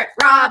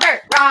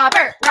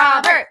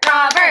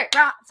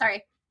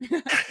 Sorry.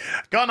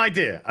 Got an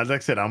idea. As I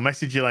said, I'll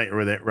message you later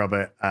with it,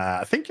 Robert.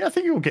 I think it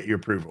will get your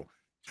approval.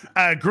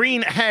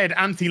 Green Head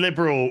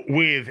Anti-Liberal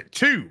with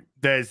 2.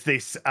 There's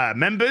this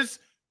membership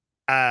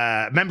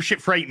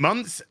for 8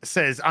 months.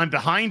 Says, "I'm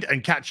behind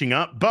and catching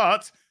up,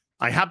 but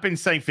I have been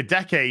saying for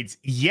decades,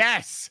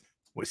 yes.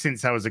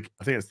 Since I was I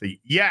think it's the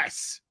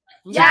yes.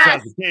 Yes. Since I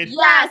was a kid.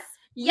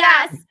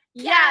 Yes.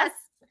 Yes.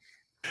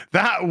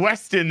 That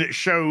Western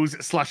shows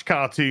 /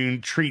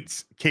 cartoon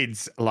treats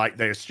kids like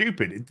they're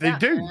stupid. They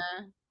do.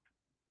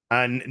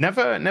 And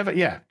never,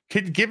 yeah.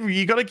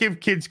 You got to give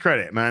kids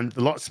credit, man.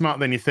 A lot smarter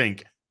than you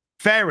think.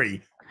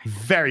 Very,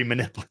 very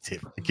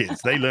manipulative. The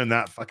kids, they learn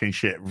that fucking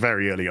shit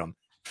very early on.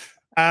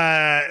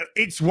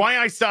 It's why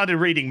I started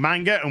reading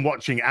manga and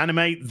watching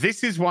anime.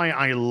 This is why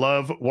I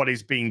love what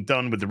is being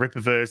done with the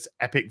Rippaverse,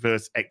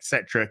 Epicverse,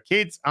 etc.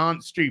 Kids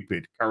aren't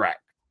stupid. Correct.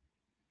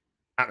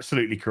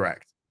 Absolutely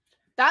correct.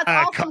 That's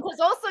awesome, because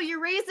also you're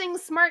raising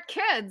smart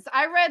kids.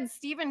 I read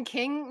Stephen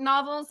King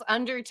novels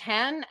under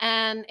 10,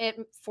 and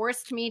it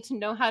forced me to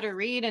know how to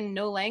read and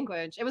know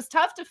language. It was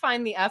tough to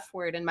find the F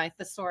word in my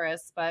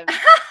thesaurus, but...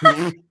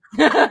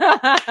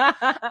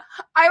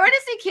 I want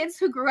to see kids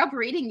who grew up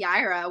reading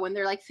Yaira when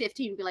they're like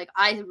 15 be like,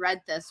 I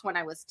read this when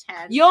I was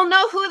 10. You'll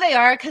know who they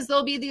are because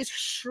there'll be these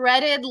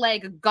shredded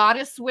like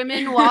goddess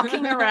women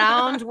walking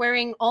around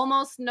wearing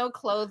almost no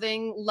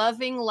clothing,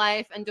 loving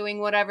life and doing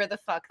whatever the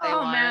fuck they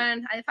want. Oh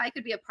man, if I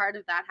could be a part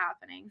of that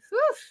happening.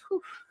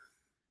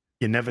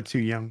 You're never too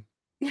young.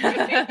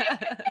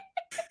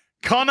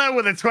 Connor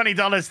with the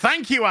 $20.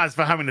 Thank you, Az,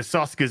 for having the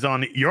Soskas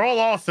on. You're all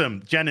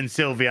awesome, Jen and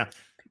Sylvia.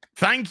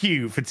 Thank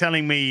you for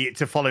telling me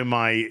to follow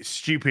my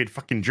stupid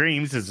fucking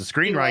dreams as a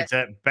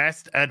screenwriter.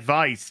 Best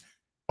advice.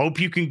 Hope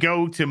you can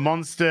go to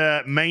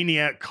Monster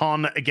Mania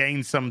Con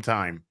again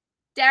sometime.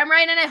 Damn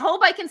right, and I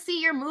hope I can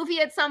see your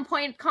movie at some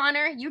point,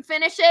 Connor. You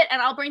finish it, and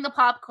I'll bring the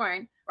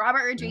popcorn.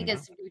 Robert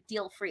Rodriguez,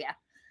 deal for you.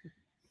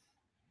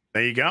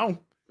 There you go.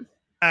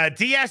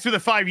 DS with a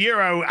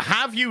 €5.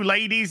 Have you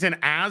ladies and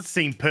Az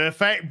seen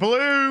Perfect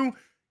Blue?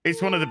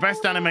 It's one of the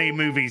best anime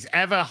movies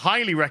ever.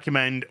 Highly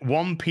recommend.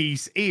 One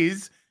Piece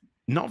is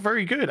not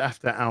very good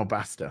after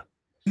Alabasta.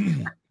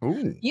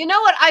 You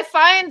know what I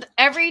find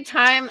every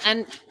time,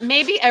 and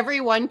maybe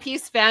every One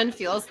Piece fan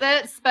feels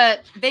this,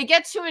 but they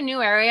get to a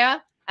new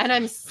area and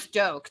I'm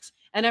stoked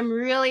and I'm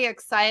really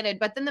excited,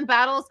 but then the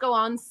battles go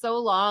on so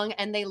long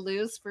and they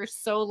lose for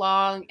so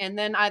long, and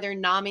then either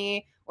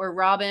Nami or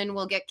Robin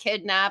will get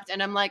kidnapped,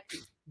 and I'm like,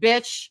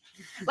 bitch.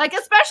 Like,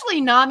 especially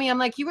Nami, I'm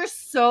like, you were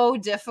so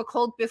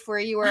difficult before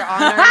you were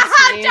on our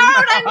team.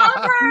 I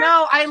love her.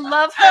 No, I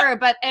love her,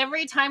 but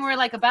every time we're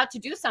like about to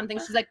do something,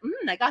 she's like,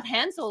 I got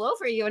hands all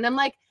over you, and I'm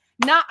like,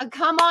 nah,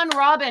 come on,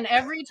 Robin.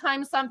 Every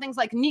time something's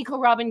like, Nico,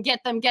 Robin,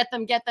 get them,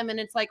 and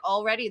it's like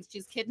already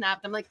she's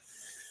kidnapped. I'm like,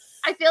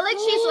 I feel like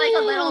she's like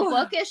a little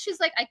bookish. She's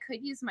like, I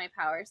could use my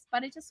powers,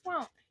 but I just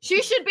won't.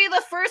 She should be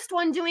the first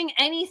one doing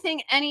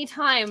anything,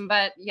 anytime.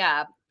 But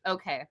yeah,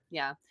 okay,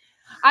 yeah.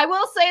 I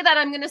will say that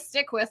I'm going to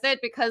stick with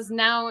it because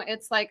now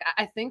it's like,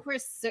 I think we're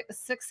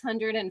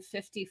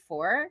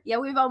 654. Yeah,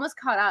 we've almost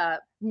caught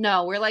up.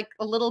 No, we're like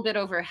a little bit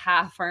over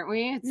half, aren't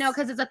we? No,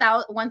 because it's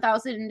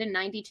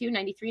 1,092,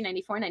 93,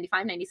 94,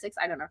 95, 96.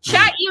 I don't know.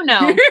 Chat, you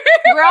know.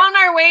 We're on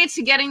our way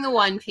to getting the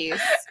One Piece.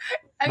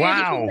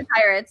 Wow. The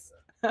Pirates.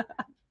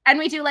 And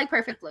we do like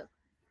Perfect Blue.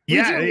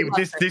 Yeah,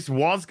 this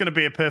was going to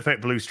be a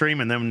Perfect Blue stream,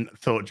 and then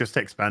thought just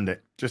expand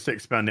it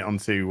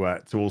onto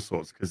to all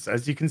sorts, because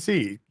as you can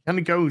see, it kind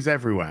of goes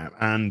everywhere,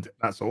 and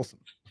that's awesome.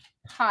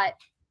 Hot.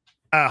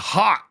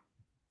 Hot.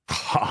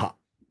 Oh,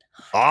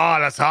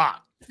 that's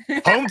hot.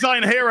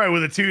 Hometown Hero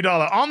with a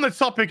 $2. On the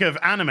topic of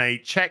anime,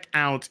 check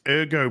out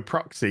Ergo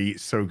Proxy.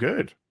 So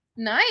good.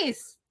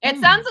 Nice. It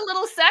sounds a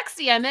little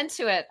sexy. I'm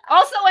into it.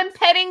 Also, I'm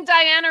petting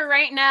Diana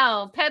right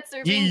now. Pets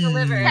are being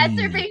delivered.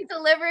 Pets are being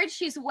delivered.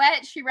 She's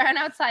wet. She ran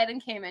outside and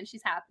came in.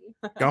 She's happy.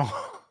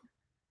 Oh.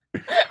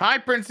 Hi,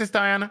 Princess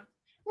Diana.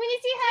 Want to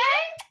say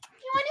hi?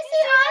 You want to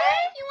say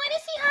hi? You want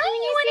to say hi?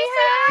 You want to say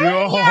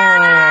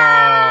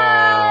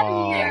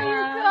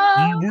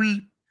hi? There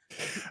you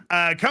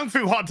go. Kung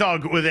Fu Hot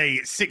Dog with a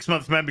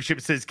 6-month membership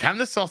says, can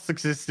the Soska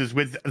Sisters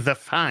with the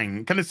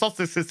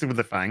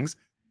Fangs,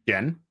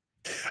 Jen,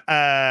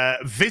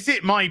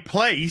 visit my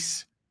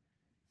place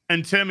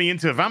and turn me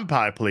into a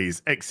vampire,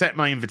 please? Accept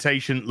my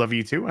invitation. Love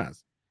you too,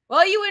 Az.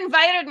 Well, you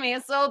invited me,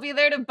 so I'll be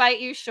there to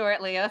bite you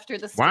shortly after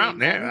the stream. Wow,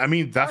 yeah, I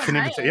mean, that's an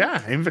invitation.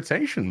 Yeah,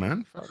 invitation,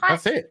 man.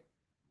 That's it.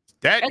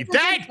 Dead. You're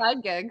dead.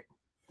 Side gig.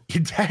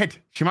 You're dead.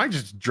 She might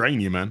just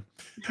drain you, man.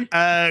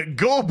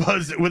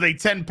 Gorbuzz with a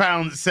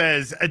 £10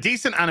 says, a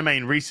decent anime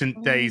in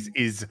recent days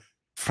is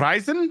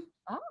Friesen,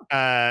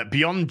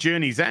 Beyond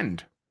Journey's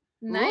End.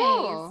 Nice.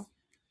 Ooh.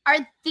 Are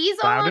these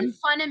all on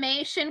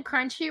Funimation,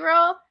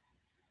 Crunchyroll?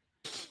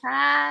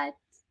 Cat.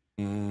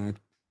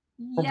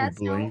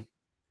 Yes, no.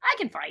 I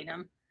can find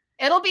them.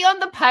 It'll be on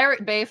the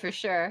Pirate Bay for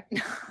sure.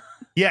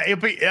 Yeah,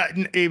 it'll be.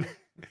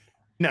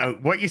 No,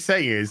 what you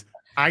say is,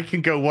 I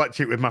can go watch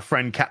it with my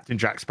friend Captain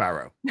Jack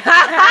Sparrow.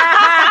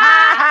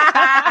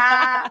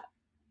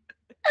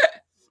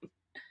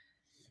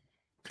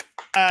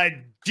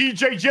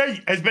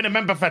 GJJ has been a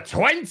member for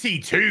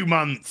 22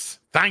 months.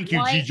 Thank you,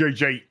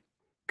 GJJ.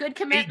 Good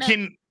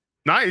commitment.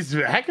 That is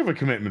a heck of a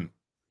commitment.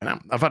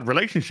 I've had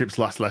relationships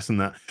last less than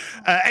that.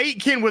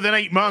 Aitken with an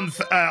 8-month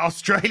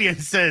Australian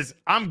says,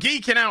 I'm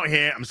geeking out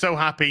here. I'm so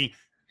happy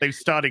they've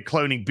started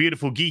cloning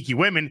beautiful geeky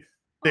women.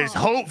 There's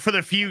hope for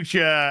the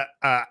future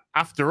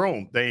after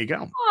all. There you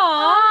go.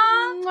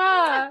 Aww.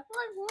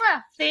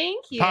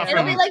 Thank you.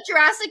 It'll be like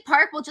Jurassic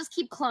Park. We'll just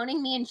keep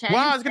cloning me and Jen.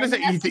 Well, I was going to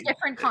say, to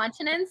different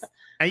continents.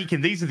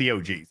 Aiken, these are the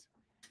OGs.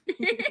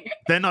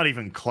 They're not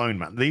even clone,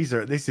 man. This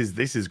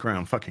is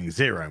ground fucking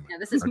zero, man. Yeah,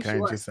 this is okay,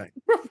 pure. just saying.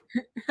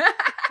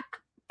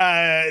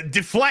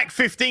 Deflect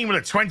 15 with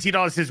a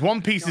 $20 says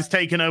One Piece is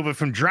taken over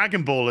from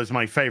Dragon Ball as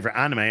my favorite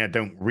anime. I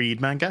don't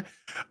read manga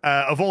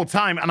of all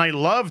time, and I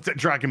loved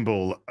Dragon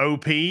Ball.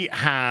 OP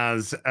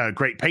has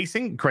great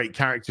pacing, great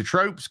character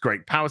tropes,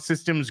 great power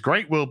systems,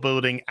 great world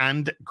building,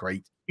 and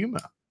great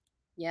humor.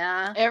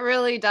 Yeah, it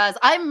really does.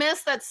 I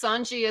miss that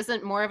Sanji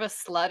isn't more of a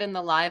slut in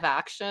the live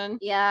action.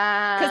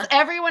 Yeah, because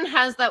everyone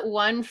has that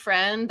one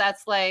friend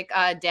that's like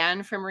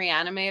Dan from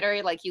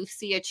Reanimator. Like you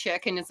see a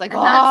chick and it's like,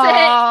 and that's it.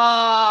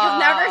 You'll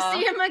never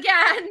see him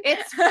again.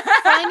 It's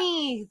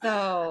funny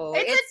though.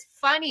 It's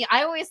funny.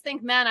 I always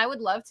think, man, I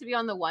would love to be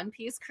on the One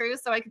Piece crew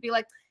so I could be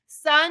like,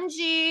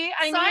 Sanji,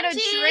 I need a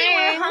drink.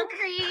 We're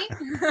hungry.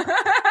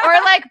 Or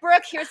like,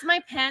 Brooke, here's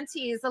my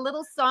panties. A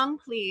little song,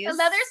 please.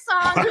 Another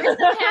song. Here's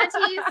the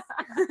panties.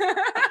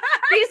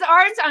 These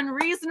aren't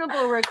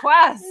unreasonable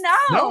requests.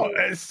 No,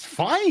 it's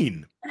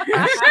fine.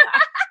 It's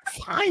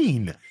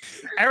fine.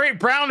 Eric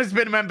Brown has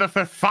been a member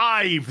for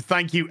 5.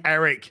 Thank you,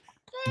 Eric.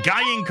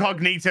 Guy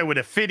Incognito with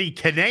a fitty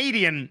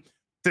Canadian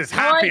says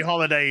happy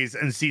holidays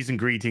and season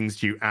greetings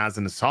to you, Az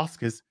and the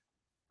Soskas.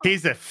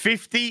 Here's a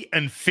 50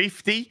 and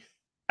 50.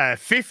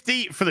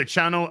 50 for the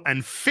channel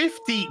and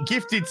 50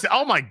 gifted.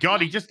 Oh my God,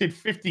 he just did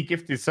 50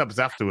 gifted subs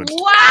afterwards.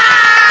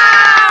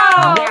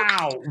 Wow!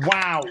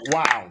 Wow.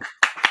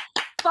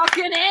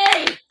 Fucking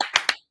A.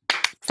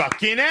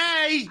 Fucking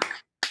A.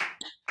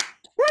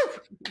 Woo!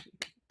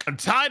 I'm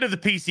tired of the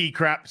PC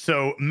crap,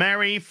 so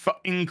Merry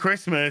fucking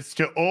Christmas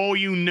to all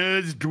you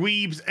nerds,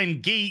 dweebs,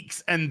 and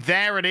geeks. And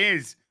there it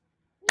is.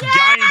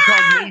 Yeah!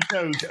 Guy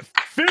Incognito's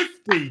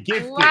 50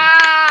 gifted.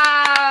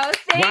 Wow.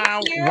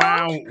 Thank you.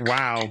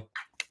 Wow.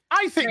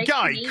 I think,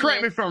 Guy,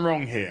 correct me if I'm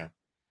wrong here.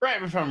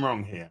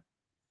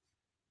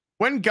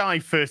 When Guy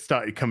first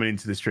started coming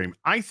into the stream,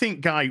 I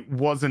think Guy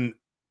wasn't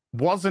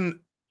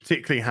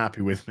particularly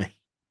happy with me.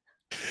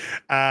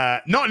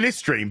 Not in this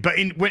stream, but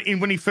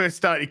when he first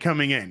started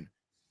coming in.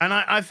 And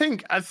I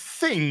think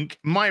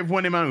might have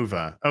won him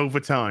over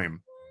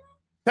time.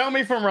 Tell me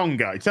if I'm wrong,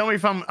 Guy. Tell me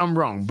if I'm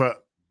wrong,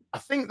 but I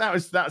think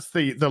that's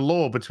the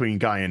law between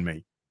Guy and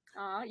me.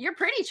 You're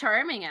pretty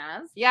charming,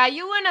 Az. Yeah,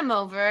 you won him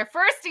over.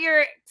 First,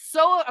 you're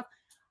so...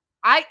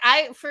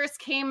 I first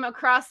came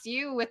across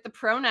you with the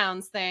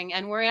pronouns thing,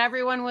 and where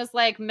everyone was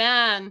like,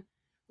 man,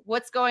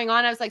 what's going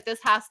on? I was like, this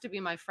has to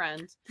be my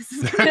friend. This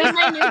has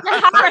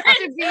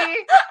to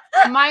be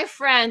my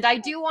friend. I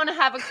do want to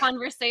have a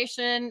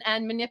conversation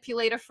and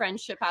manipulate a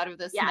friendship out of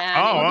this man.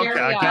 Oh, okay,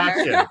 I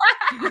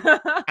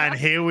gotcha. And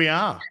here we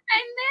are.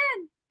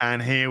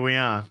 And here we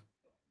are.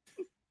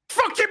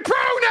 Fucking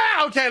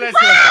pronoun! Okay, let's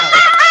go.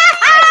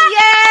 Yay!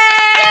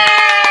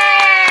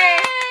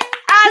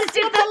 Az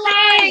did the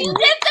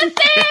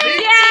thing!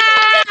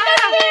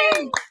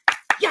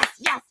 Yeah!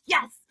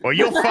 Yes! Well,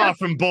 you're far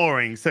from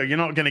boring, so you're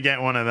not going to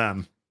get one of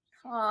them.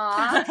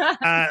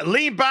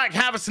 Lean back,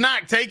 have a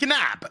snack, take a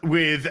nap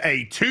with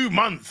a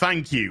 2-month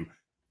thank you.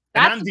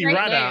 That's Andy a great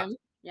Radar, name.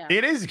 Yeah.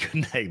 It is a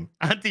good name.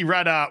 Andy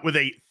Radar with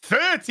a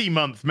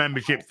 30-month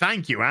membership.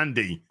 Thank you,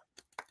 Andy.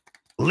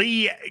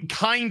 Lee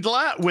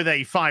Kindler with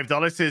a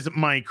 $5 says,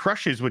 my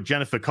crushes were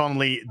Jennifer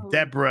Connelly,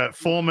 Deborah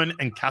Foreman,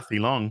 and Kathy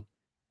Long.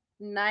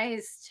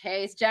 Nice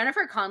taste.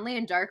 Jennifer Connelly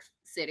in Dark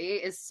City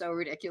is so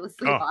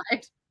ridiculously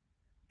hot.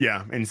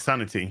 Yeah,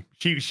 insanity.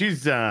 She's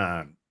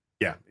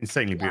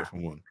insanely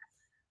beautiful one.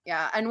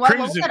 Yeah, and what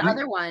was that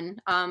other one?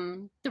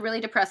 The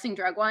really depressing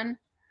drug one.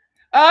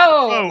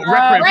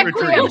 Requiem.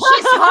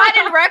 She's hot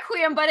in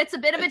Requiem, but it's a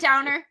bit of a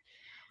downer.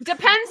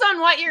 Depends on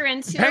what you're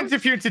into. Depends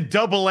if you're into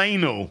double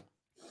anal.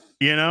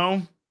 You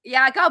know?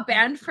 Yeah, I got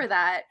banned for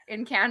that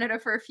in Canada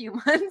for a few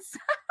months.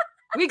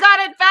 We got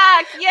it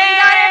back. Yay!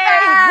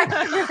 We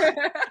got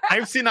it back.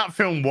 I've seen that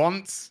film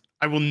once.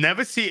 I will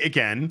never see it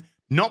again.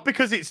 Not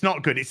because it's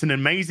not good. It's an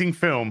amazing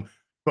film,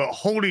 but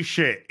holy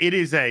shit, it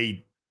is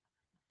a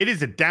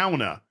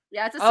downer.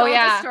 Yeah, it's a soul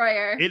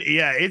destroyer.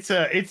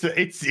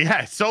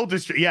 It's soul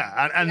destroyer.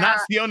 Yeah, and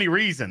that's the only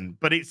reason.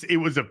 But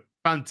it was a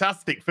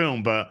fantastic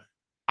film, but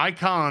I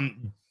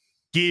can't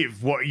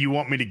give what you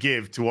want me to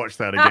give to watch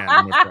that again.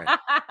 I'm afraid.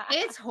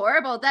 It's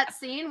horrible. That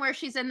scene where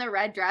she's in the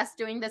red dress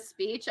doing the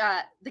speech,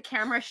 the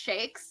camera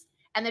shakes,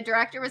 and the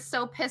director was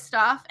so pissed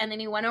off, and then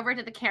he went over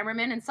to the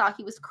cameraman and saw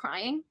he was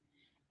crying,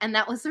 and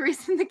that was the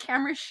reason the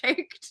camera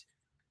shaked.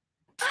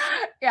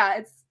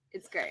 Yeah,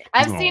 it's great.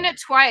 I've seen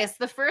it twice.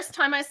 The first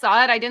time I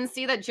saw it, I didn't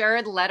see that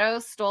Jared Leto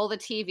stole the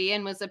TV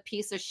and was a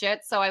piece of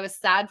shit, so I was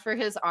sad for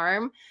his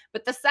arm.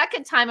 But the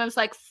second time, I was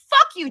like,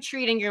 fuck you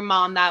treating your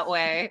mom that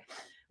way.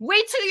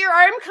 Wait till your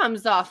arm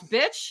comes off,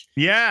 bitch.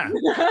 Yeah.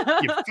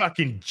 You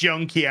fucking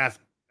junky ass.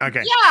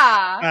 Okay.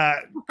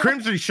 Yeah.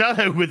 Crimson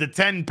Shadow with a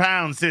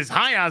 £10 says,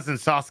 hi, Az and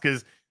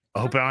Soskas.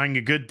 I hope you're having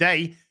a good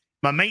day.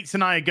 My mates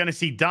and I are going to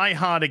see Die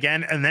Hard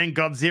again and then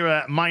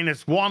Godzilla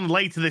 -1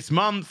 later this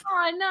month.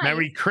 Oh, nice.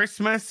 Merry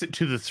Christmas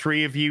to the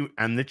three of you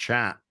and the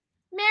chat.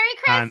 Merry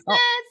Christmas. And,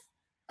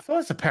 I thought it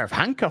was a pair of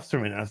handcuffs or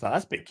something. I was like,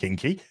 that's a bit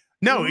kinky.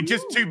 No, it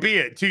just to be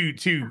it.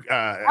 Cheers.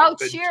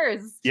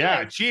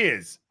 Yeah,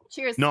 cheers.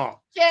 Cheers. Not.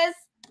 Cheers.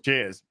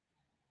 Cheers.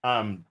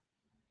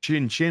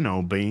 Chin,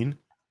 old bean.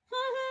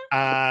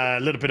 A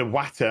little bit of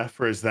water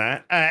for us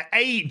there.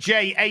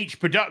 AJH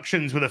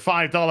Productions with a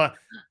 $5.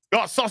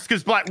 Got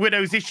Soska's Black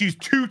Widows issues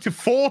 2 to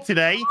 4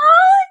 today.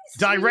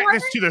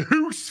 Directness to the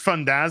Hoos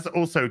Fundaz.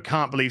 Also,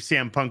 can't believe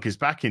CM Punk is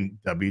back in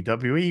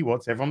WWE.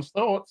 What's everyone's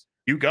thoughts?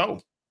 You go.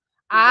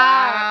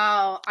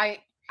 Wow. I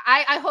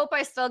hope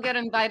I still get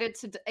invited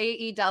to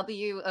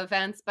AEW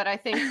events, but I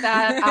think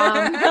that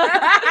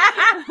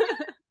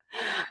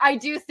I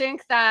do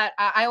think that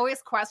I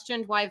always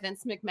questioned why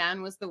Vince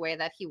McMahon was the way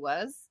that he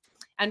was.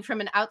 And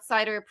from an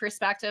outsider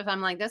perspective, I'm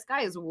like, this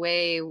guy is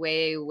way,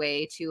 way,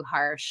 way too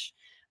harsh.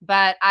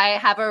 But I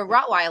have a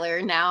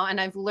Rottweiler now, and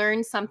I've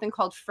learned something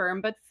called firm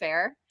but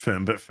fair.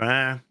 Firm but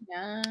fair.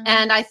 Yeah.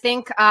 And I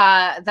think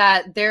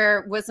that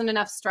there wasn't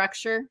enough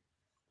structure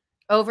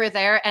over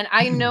there. And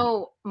I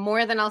know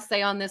more than I'll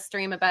say on this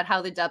stream about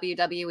how the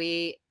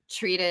WWE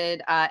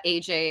treated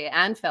AJ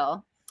and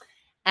Phil.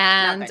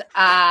 And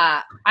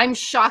I'm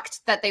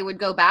shocked that they would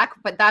go back,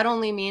 but that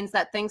only means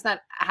that things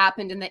that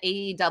happened in the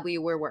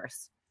AEW were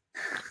worse.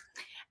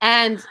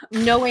 And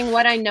knowing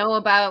what I know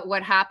about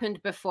what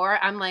happened before,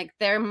 I'm like,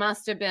 there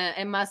must have been,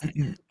 it must,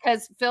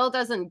 because Phil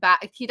doesn't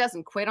he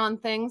doesn't quit on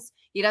things.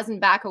 He doesn't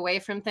back away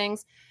from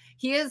things.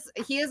 He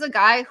is a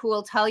guy who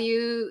will tell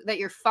you that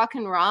you're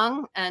fucking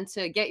wrong and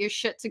to get your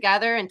shit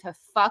together and to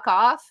fuck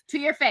off. To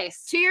your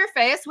face. To your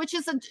face, which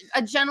is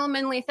a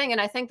gentlemanly thing. And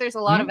I think there's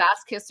a lot of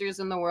ass kissers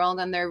in the world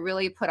and they're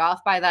really put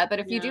off by that. But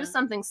if you do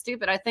something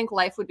stupid, I think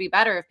life would be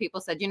better if people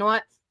said, you know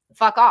what?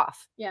 Fuck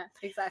off. Yeah,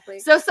 exactly.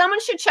 So someone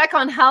should check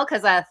on Hell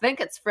because I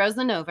think it's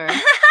frozen over.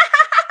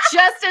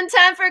 Just in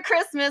time for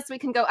Christmas, we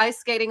can go ice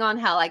skating on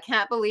Hell. I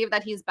can't believe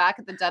that he's back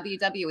at the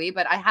WWE,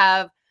 but I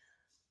have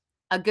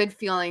a good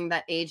feeling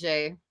that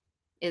AJ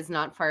is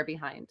not far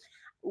behind.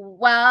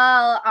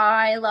 Well,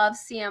 I love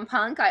CM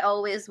Punk. I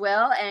always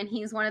will. And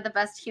he's one of the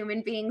best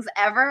human beings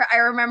ever. I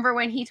remember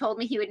when he told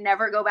me he would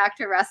never go back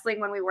to wrestling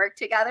when we worked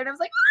together. And I was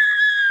like, ah!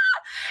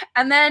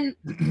 And then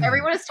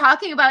everyone was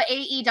talking about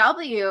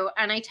AEW.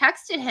 And I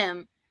texted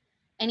him.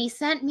 And he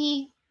sent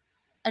me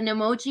an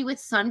emoji with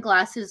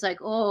sunglasses like,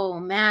 oh,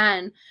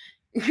 man.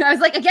 I was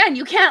like, again,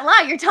 you can't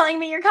lie. You're telling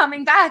me you're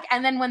coming back.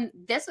 And then when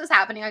this was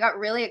happening, I got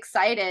really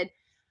excited.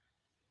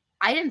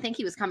 I didn't think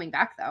he was coming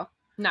back though.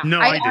 No,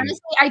 I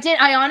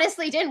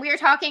honestly didn't. We were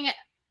talking,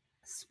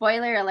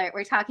 spoiler alert,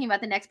 we're talking about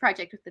the next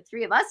project with the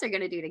three of us are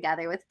going to do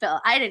together with Phil.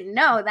 I didn't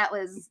know that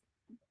was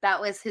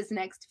his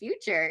next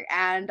future.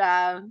 And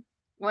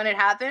when it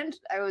happened,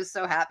 I was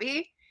so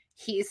happy.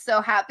 He's so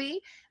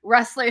happy.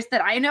 Wrestlers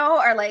that I know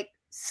are like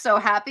so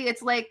happy.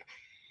 It's like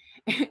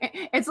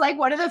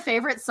one of the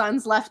favorite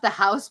sons left the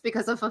house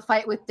because of a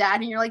fight with dad,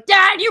 and you're like,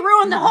 Dad, you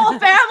ruined the whole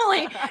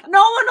family.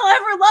 No one will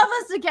ever love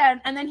us again.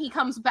 And then he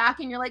comes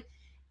back and you're like,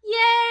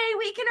 yay,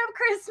 we can have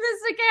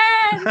Christmas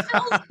again.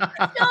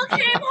 Phil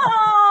came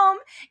home.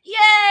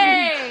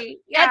 Yay.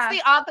 Yeah. It's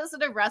the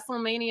opposite of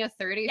WrestleMania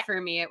 30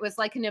 for me. It was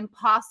like an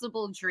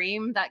impossible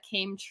dream that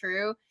came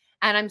true.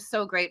 And I'm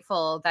so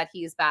grateful that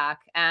he's back.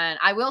 And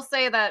I will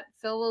say that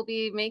Phil will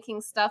be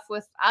making stuff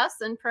with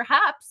us and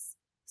perhaps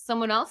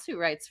someone else who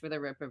writes for the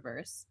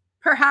Rippaverse.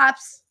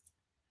 Perhaps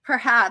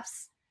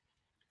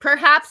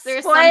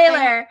there's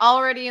something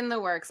already in the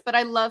works. But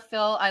I love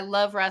Phil. I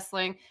love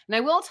wrestling. And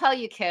I will tell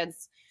you,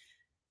 kids,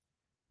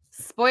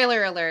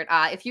 spoiler alert,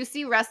 if you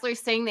see wrestlers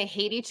saying they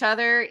hate each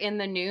other in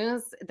the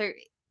news,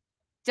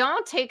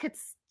 don't take it.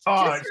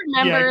 Just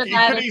remember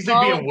that it's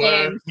all a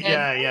game.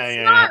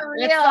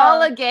 It's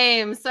all a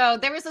game. So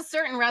there was a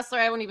certain wrestler,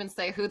 I won't even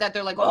say who, that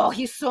they're like, oh,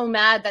 he's so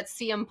mad that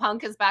CM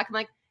Punk is back. I'm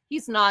like,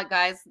 he's not,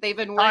 guys. They've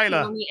been working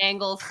on the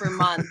angles for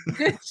months.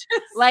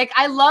 Like,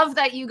 I love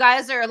that you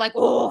guys are like,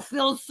 oh,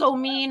 Phil's so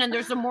mean and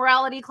there's a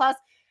morality clause.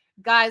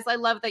 Guys, I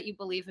love that you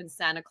believe in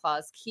Santa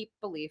Claus. Keep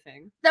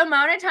believing. The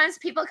amount of times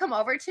people come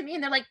over to me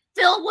and they're like,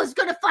 Phil was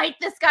going to fight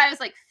this guy. I was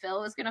like,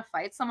 Phil was going to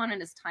fight someone in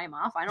his time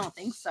off? I don't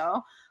think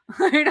so.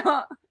 I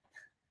don't.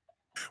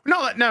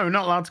 Not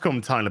allowed to call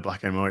him Tyler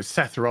Black anymore. It's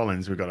Seth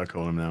Rollins. We've got to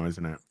call him now,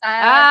 isn't it?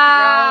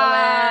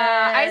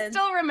 I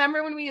still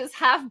remember when we used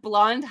half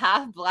blonde,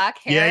 half black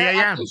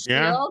hair.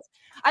 Yeah.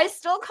 I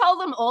still call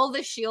them all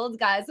the Shield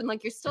guys. I'm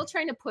like, you're still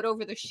trying to put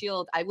over the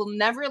Shield. I will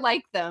never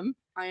like them.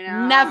 I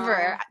know.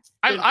 Never.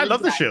 I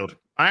love the Shield.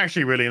 I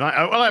actually really like.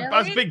 I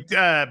was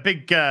a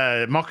big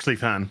Moxley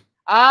fan.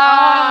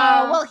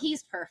 Well,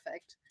 he's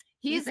perfect.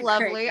 He's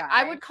lovely.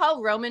 I would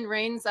call Roman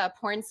Reigns a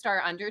porn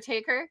star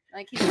Undertaker.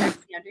 Like, he's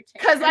sexy Undertaker.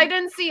 Because I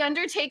didn't see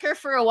Undertaker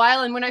for a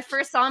while. And when I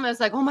first saw him, I was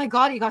like, oh my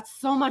God, he got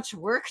so much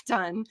work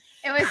done.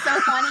 It was so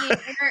funny.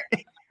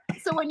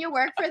 So when you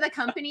work for the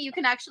company, you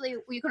can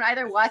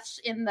either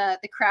watch in the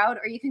crowd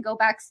or you can go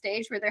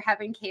backstage where they're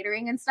having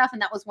catering and stuff.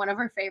 And that was one of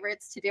our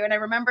favorites to do. And I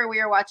remember we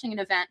were watching an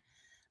event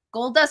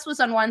Goldust was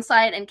on one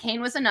side and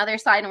Kane was another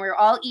side, and we were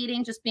all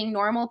eating, just being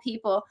normal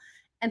people.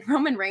 And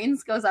Roman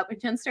Reigns goes up and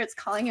Jen starts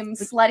calling him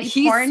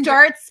slutty porn. He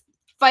starts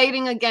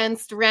fighting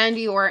against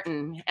Randy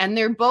Orton, and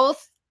they're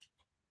both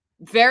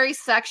very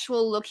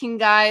sexual looking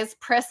guys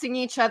pressing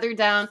each other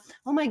down.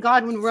 Oh my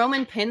God, when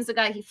Roman pins a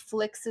guy, he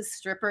flicks his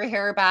stripper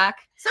hair back.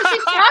 So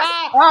she's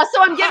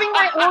so I'm giving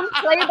my own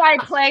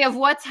play-by-play of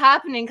what's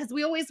happening because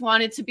we always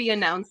wanted to be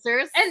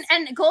announcers.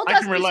 And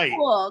Goldust is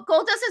cool.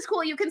 Goldust is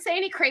cool. You can say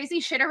any crazy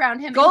shit around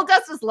him.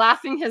 Goldust was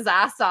laughing his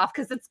ass off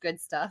because it's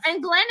good stuff.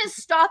 And Glenn is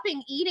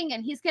stopping eating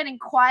and he's getting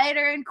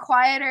quieter and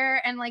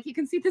quieter. And like you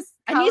can see this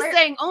color. And he's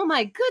saying, "Oh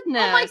my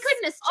goodness! Oh my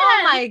goodness, Jen!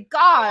 Oh my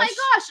gosh! Oh my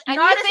gosh!" And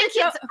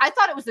I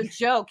thought it was a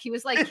joke. He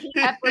was like Kate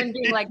Hepburn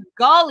being like,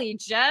 "Golly,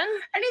 Jen!"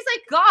 And he's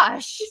like,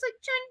 "Gosh!" He's like,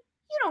 "Jen,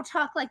 you don't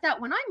talk like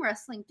that when I'm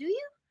wrestling, do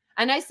you?"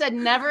 And I said,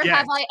 never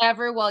have I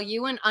ever, while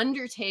you and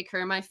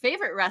Undertaker, my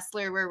favorite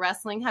wrestler, were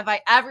wrestling, have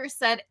I ever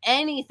said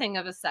anything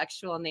of a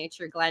sexual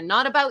nature, Glenn.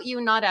 Not about you,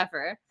 not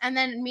ever. And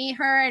then me,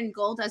 her, and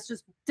Goldust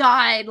just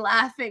died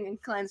laughing. And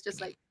Glenn's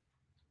just like,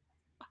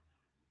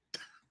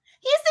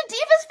 he's the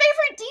diva's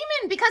favorite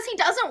demon because he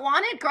doesn't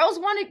want it. Girls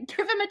want to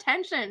give him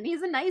attention.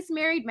 He's a nice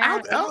married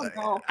man.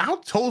 How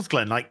tall's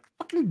Glenn? Like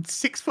fucking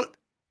 6'10".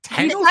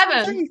 He's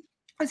 7.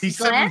 He's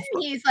Glenn?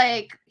 He's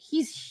like,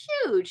 he's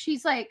huge.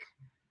 He's like,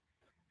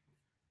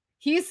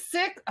 he's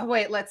 6. Oh,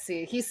 wait, let's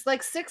see. He's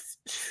like 6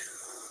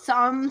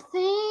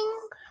 something.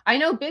 I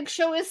know Big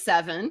Show is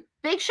 7.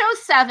 Big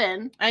Show's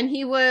 7. And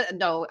he was,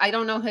 no, I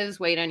don't know his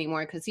weight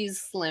anymore because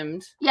he's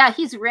slimmed. Yeah,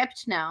 he's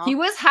ripped now. He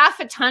was half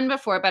a ton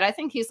before, but I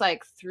think he's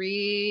like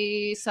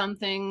 3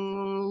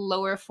 something,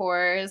 lower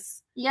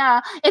 4s. Yeah,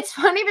 it's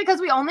funny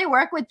because we only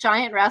work with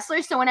giant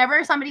wrestlers. So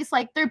whenever somebody's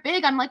like, they're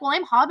big, I'm like, well,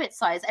 I'm Hobbit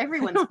size.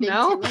 Everyone's big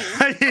to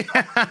me.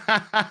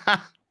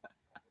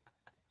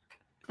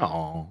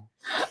 Oh.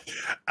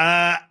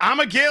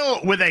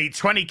 Amagill with a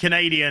 20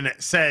 Canadian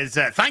says,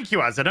 thank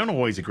you, Az. I don't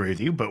always agree with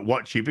you, but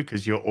watch you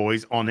because you're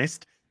always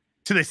honest.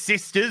 To the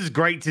sisters,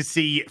 great to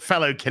see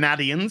fellow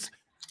Canadians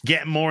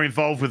get more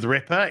involved with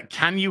Ripper.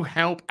 Can you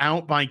help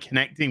out by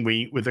connecting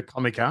me with a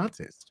comic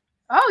artist?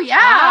 Oh, yeah.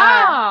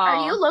 Oh.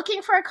 Are you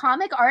looking for a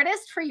comic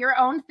artist for your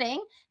own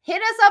thing?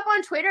 Hit us up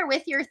on Twitter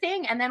with your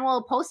thing, and then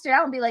we'll post it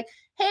out and be like,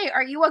 hey,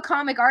 are you a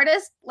comic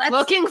artist?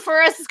 Looking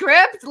for a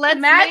script? Let's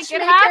make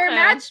it happen.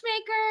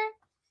 Matchmaker.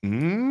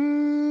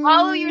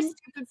 Follow your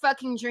stupid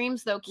fucking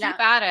dreams, though. Keep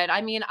at it.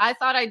 I mean, I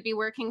thought I'd be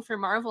working for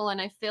Marvel, and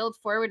I failed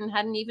forward and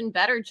had an even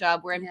better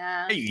job where I'm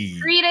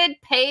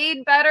treated,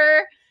 paid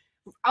better.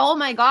 Oh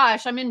my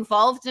gosh, I'm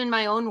involved in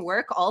my own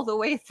work all the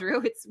way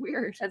through. It's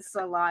weird. That's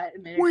a lot.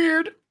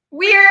 Weird.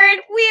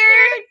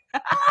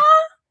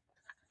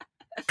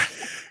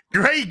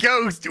 Grey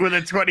Ghost with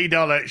a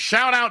 $20.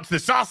 Shout out to the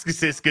Soska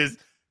Sisters.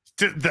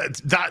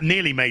 That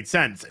nearly made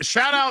sense.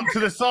 Shout out to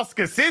the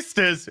Soska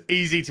Sisters.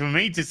 Easy for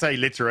me to say,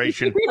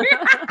 alliteration.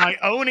 I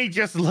only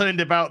just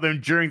learned about them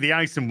during the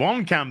Ice and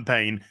One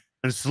campaign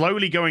and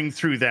slowly going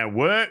through their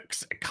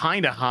works.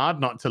 Kind of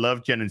hard not to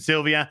love Jen and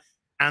Sylvia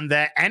and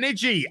their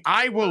energy.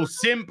 I will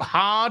simp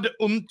hard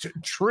und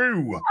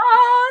true.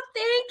 Oh,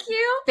 thank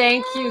you.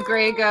 Thank you,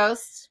 Grey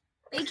Ghost.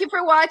 Thank you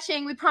for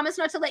watching. We promise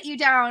not to let you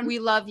down. We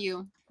love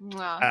you.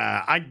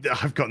 Wow.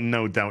 I've got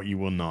no doubt you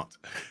will not.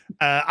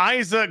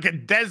 Isaac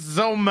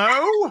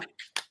Desomo.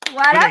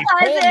 What up,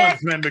 Isaac?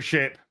 4-month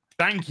membership.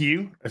 Thank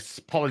you.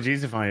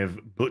 Apologies if I have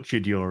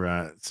butchered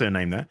your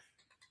surname there.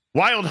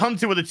 Wild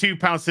Hunter with a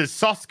 £2 says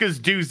Soska's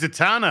do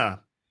Zatanna.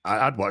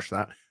 I'd watch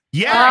that.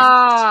 Yes.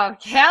 Oh,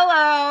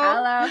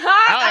 hello.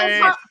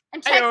 Hi.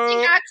 I'm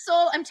texting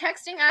Axel.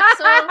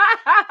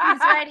 He's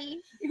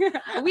ready.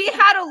 We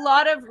had a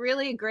lot of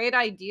really great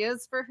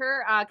ideas for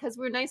her because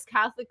we're nice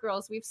Catholic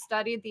girls. We've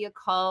studied the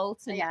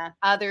occult and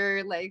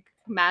other like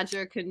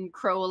magic and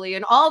Crowley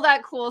and all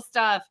that cool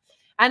stuff.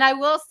 And I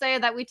will say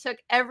that we took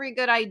every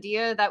good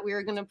idea that we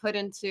were going to put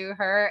into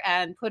her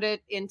and put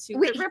it into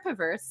the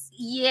Rippaverse.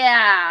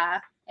 Yeah.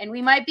 And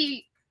we might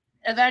be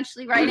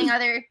eventually writing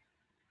other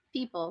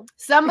people.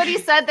 Somebody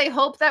said they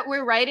hope that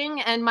we're writing,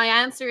 and my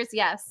answer is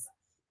yes.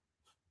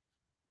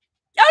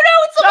 Oh no,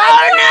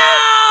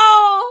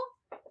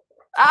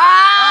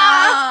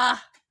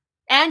 it's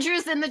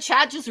Andrew's in the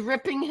chat just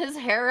ripping his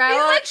hair out. He's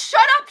like,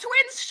 shut up,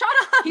 twins, shut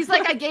up. He's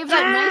like, I gave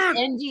that nice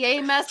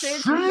NDA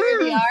message. Here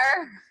we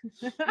are.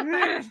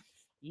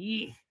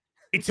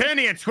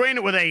 Eternia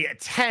Twin with a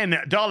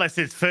 $10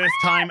 his first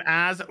time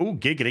as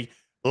giggity.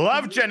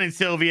 Love Jen and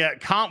Sylvia.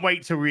 Can't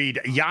wait to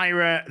read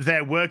Yaira.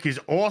 Their work is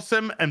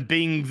awesome and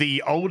being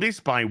the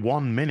oldest by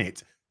 1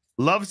 minute.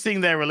 Love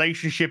seeing their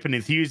relationship and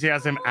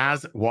enthusiasm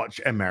as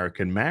watch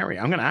American Mary.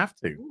 I'm going to have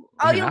to.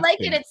 You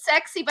like it. It's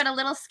sexy, but a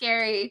little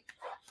scary.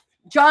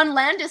 John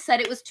Landis said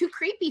it was too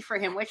creepy for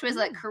him, which was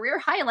a career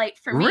highlight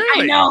for me.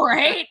 Really? I know,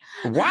 right?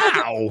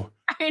 Wow.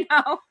 I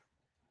know.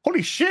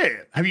 Holy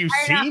shit. Have you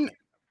seen?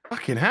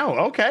 Fucking hell.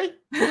 Okay.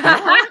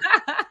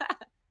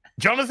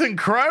 Jonathan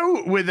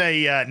Crow with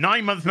a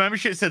 9-month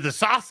membership said the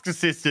Soska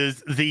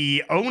Sisters,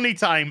 the only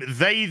time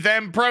they,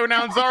 them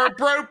pronouns are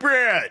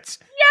appropriate.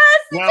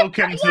 Yes,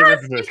 Welcome to the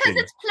Rippaverse. Because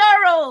it's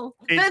plural.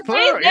 It's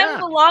plural, They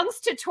belongs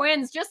to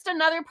twins. Just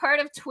another part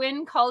of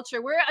twin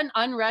culture. We're an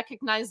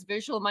unrecognized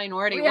visual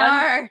minority. We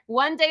are.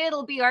 One day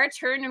it'll be our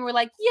turn, and we're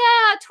like,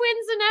 yeah,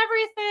 twins and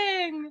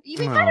everything.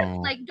 We've had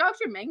like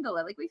Dr.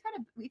 Mengele. Like we've had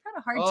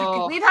a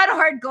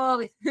hard go.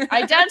 With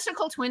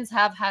Identical twins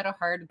have had a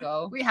hard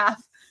go. We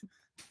have.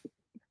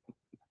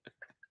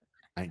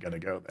 I ain't gonna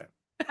go there.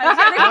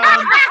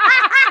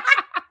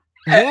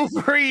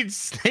 Wolverine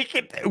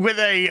sticking with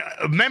a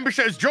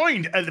membership has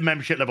joined at the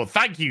membership level.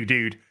 Thank you,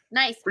 dude.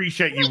 Nice.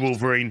 Appreciate you,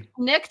 Wolverine.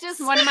 Nicked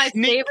is one of my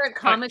favorite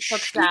comic book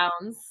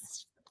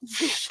sounds.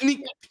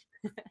 Sneak.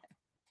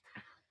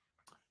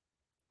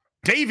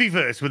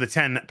 Davyverse with a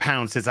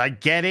 £10 says, I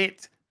get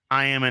it.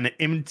 I am an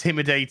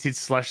intimidated /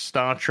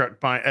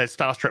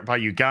 starstruck by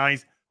you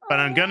guys,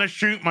 but I'm gonna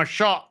shoot my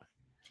shot.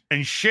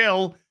 And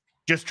Shill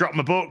just dropped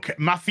my book,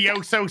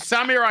 Mafioso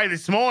Samurai,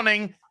 this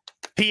morning.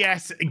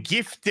 P.S.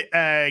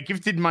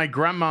 Gifted my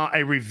grandma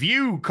a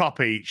review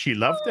copy. She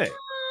loved it.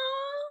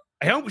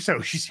 I hope so.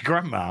 She's your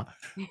grandma.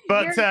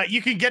 But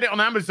you can get it on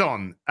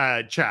Amazon,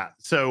 chat.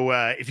 So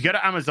if you go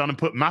to Amazon and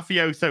put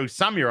Mafioso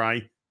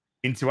Samurai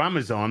into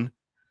Amazon,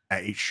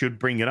 it should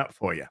bring it up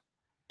for you.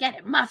 Get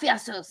it,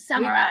 Mafioso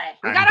Samurai.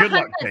 We gotta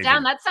hunt that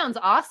down. That sounds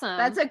awesome.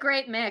 That's a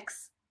great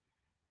mix.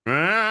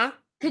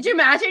 Could you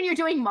imagine you're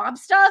doing mob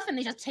stuff and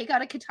they just take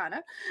out a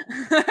katana?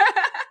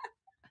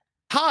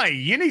 Hi,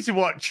 you need to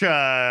watch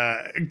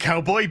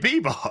Cowboy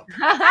Bebop.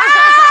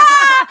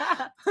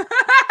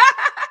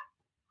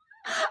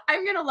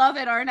 I'm gonna love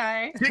it, aren't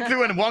I?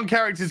 Particularly when one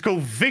character is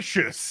called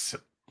Vicious.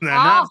 And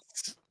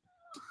that's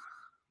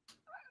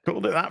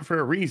called it that for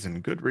a reason.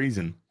 Good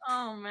reason.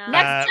 Oh man.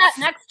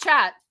 Next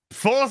chat.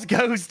 Force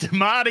goes to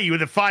Marty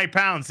with a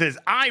 £5. Says,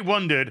 I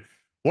wondered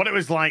what it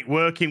was like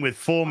working with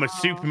former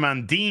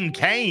Superman Dean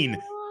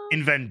Cain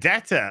in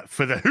Vendetta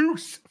for the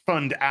Hoos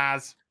Fund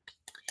as.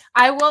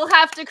 I will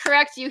have to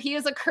correct you. He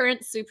is a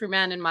current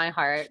Superman in my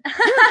heart.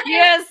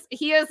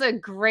 He is a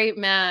great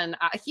man.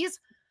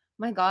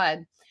 My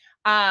God.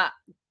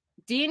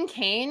 Dean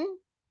Cain,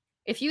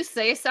 if you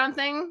say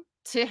something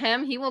to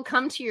him, he will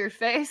come to your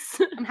face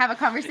and have a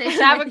conversation.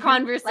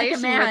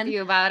 With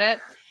you about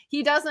it.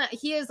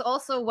 He is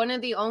also one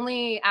of the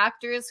only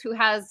actors who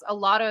has a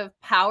lot of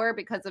power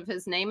because of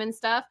his name and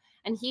stuff.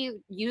 And he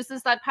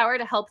uses that power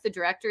to help the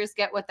directors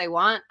get what they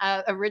want.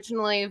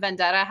 Originally,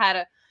 Vendetta had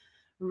a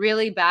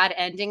really bad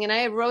ending, and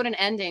I wrote an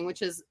ending,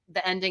 which is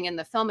the ending in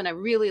the film, and I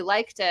really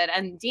liked it.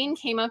 And Dean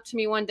came up to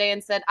me one day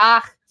and said,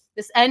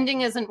 this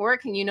ending isn't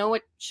working. You know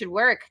what should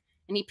work?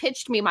 And he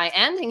pitched me my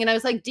ending, and I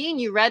was like, Dean,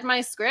 you read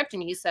my script?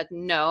 And he said,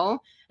 no.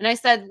 And I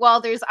said,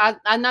 well, there's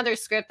another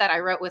script that I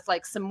wrote with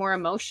like some more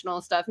emotional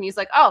stuff. And he's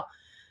like, oh,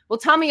 well,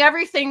 tell me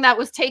everything that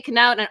was taken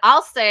out, and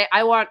I'll say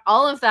I want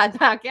all of that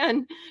back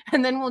in,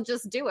 and then we'll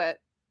just do it.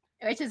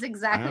 Which is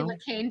exactly what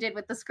Kane did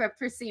with the script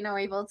for See No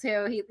Evil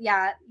too.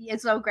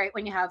 It's so great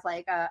when you have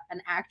like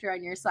an actor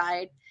on your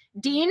side.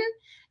 Dean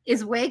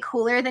is way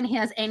cooler than he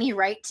has any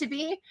right to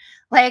be.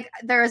 Like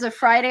there was a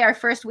Friday, our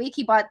first week,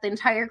 he bought the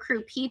entire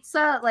crew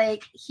pizza.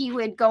 Like he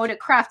would go to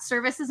craft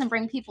services and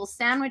bring people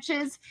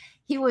sandwiches.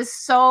 He was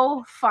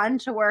so fun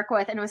to work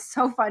with, and it was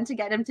so fun to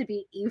get him to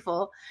be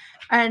evil.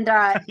 And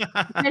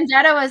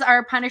Vendetta was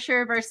our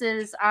Punisher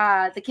versus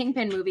the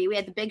Kingpin movie. We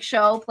had the Big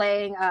Show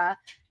playing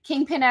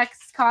Kingpin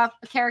ex-cop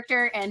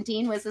character, and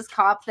Dean was this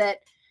cop that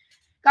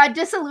got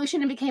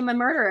disillusioned and became a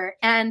murderer.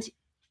 And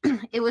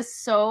it was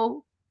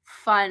so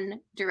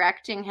fun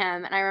directing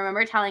him. And I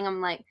remember telling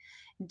him, like,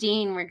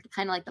 Dean, we're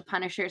kind of like the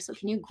Punisher, so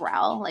can you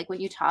growl? Like when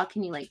you talk,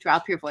 can you like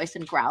drop your voice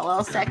and growl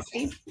all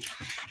sexy?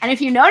 And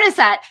if you notice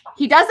that,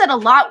 he does that a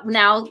lot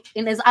now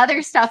in his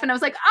other stuff. And I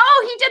was like,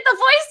 oh, he did the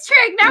voice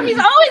trick. Now he's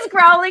always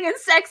growling and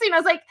sexy. And I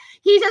was like,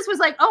 he just was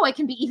like, oh, I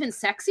can be even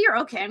sexier.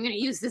 Okay, I'm going to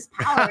use this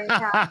power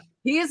now.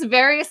 He is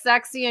very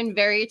sexy and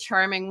very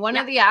charming. One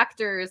of the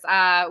actors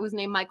was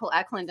named Michael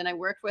Eklund, and I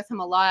worked with him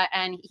a lot.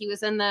 And he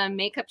was in the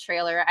makeup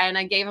trailer, and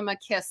I gave him a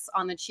kiss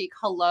on the cheek,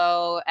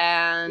 hello.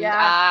 And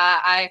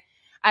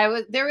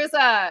there was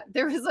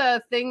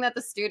a thing that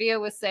the studio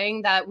was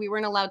saying that we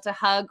weren't allowed to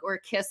hug or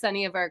kiss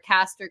any of our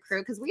cast or crew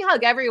because we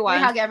hug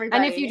everyone. We hug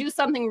everybody. And if you do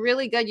something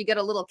really good, you get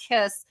a little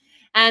kiss.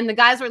 And the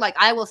guys were like,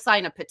 I will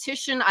sign a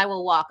petition. I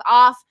will walk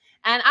off.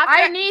 And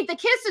I need the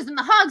kisses and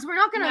the hugs. We're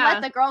not going to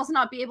let the girls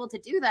not be able to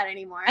do that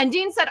anymore. And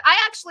Dean said, I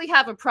actually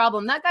have a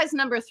problem. That guy's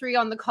number 3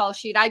 on the call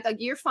sheet.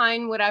 You're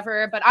fine,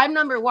 whatever. But I'm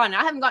number 1.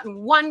 I haven't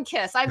gotten one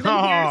kiss. I've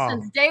been here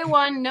since day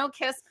 1, no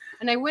kiss.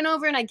 And I went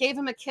over and I gave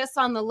him a kiss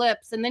on the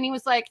lips. And then he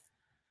was like,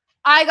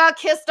 I got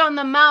kissed on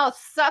the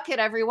mouth. Suck it,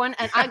 everyone.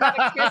 And I got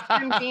a kiss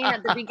from Dean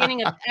at the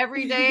beginning of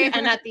every day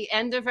and at the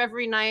end of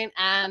every night.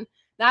 And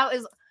that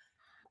was...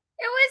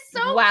 It was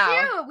so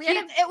cute.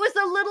 It was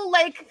a little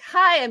like,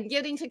 hi, I'm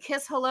getting to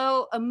kiss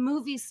hello, a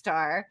movie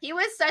star. He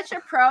was such a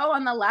pro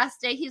on the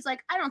last day. He's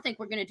like, I don't think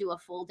we're going to do a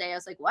full day. I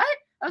was like, what?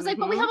 I was like,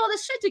 but we have all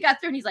this shit to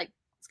get through. And he's like,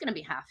 it's going to be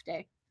half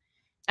day.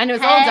 And it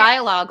was all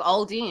dialogue,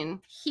 all Dean.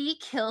 He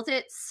killed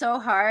it so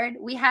hard.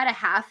 We had a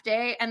half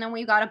day, and then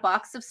we got a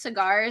box of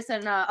cigars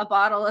and a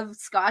bottle of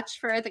scotch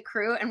for the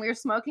crew, and we were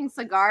smoking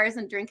cigars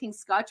and drinking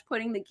scotch,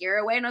 putting the gear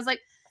away. And I was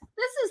like,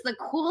 this is the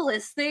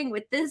coolest thing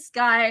with this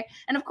guy.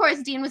 And of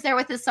course, Dean was there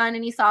with his son,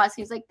 and he saw us.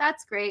 He was like,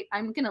 that's great.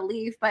 I'm going to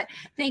leave, but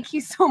thank you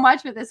so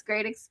much for this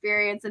great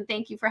experience, and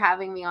thank you for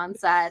having me on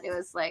set. It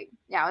was like,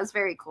 yeah, it was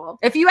very cool.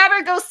 If you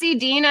ever go see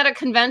Dean at a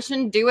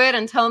convention, do it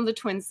and tell him the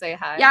twins say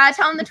hi. Yeah,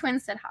 tell him the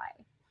twins said hi.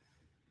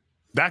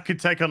 That could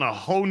take on a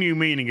whole new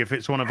meaning if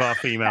it's one of our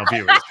female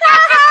viewers.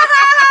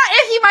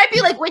 If he might be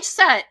like, which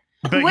set?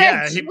 But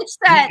which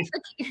set?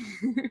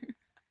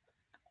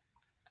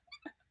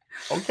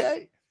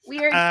 Okay.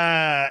 Weird.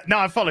 No,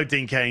 I follow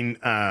Dean Cain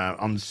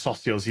on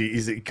socials.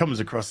 He comes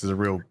across as a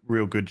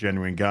real good,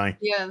 genuine guy.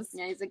 Yes.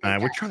 Yeah, he's a good guy.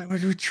 We're trying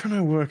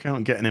to work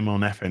out getting him on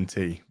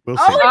FNT. We'll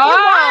see. Oh, if you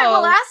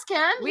want, we'll ask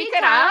him. We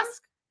could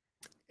ask.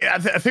 Yeah,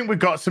 I think we've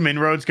got some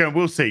inroads going.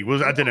 We'll see.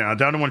 I don't know. I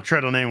don't want to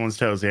tread on anyone's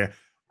toes here.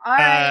 All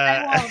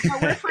right, I won't.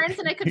 But we're friends,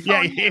 and I could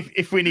phone him.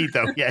 If we need,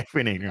 though. Yeah, if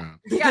we need.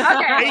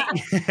 Yeah,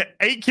 okay.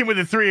 Aiken with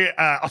the 3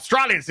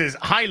 Australians says,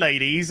 hi,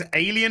 ladies.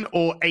 Alien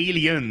or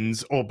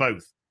aliens or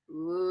both?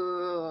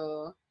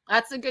 Ooh,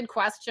 that's a good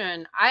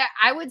question.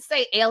 I would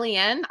say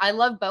Alien. I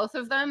love both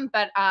of them,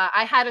 but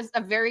I had a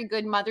very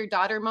good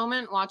mother-daughter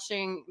moment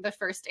watching the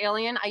first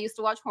Alien. I used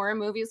to watch horror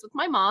movies with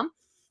my mom,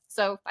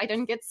 so I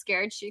didn't get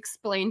scared. She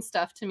explained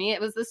stuff to me. It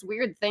was this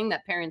weird thing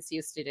that parents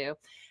used to do.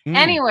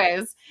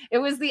 Anyways, it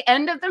was the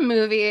end of the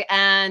movie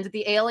and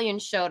the alien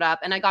showed up,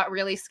 and I got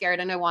really scared,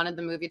 and I wanted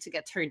the movie to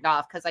get turned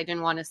off because I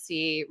didn't want to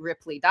see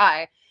Ripley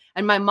die.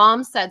 And my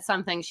mom said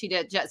something she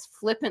did just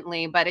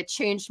flippantly, but it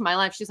changed my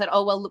life. She said,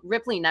 oh, well,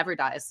 Ripley never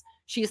dies.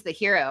 She's the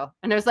hero.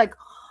 And I was like,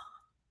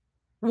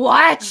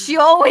 what? She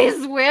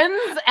always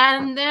wins?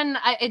 And then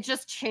it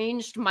just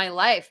changed my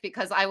life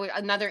because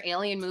another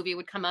alien movie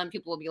would come on.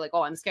 People would be like,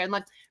 oh, I'm scared. I'm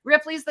like,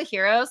 Ripley's the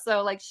hero.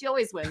 So like, she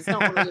always wins.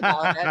 Don't worry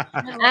about it.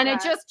 And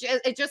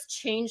it just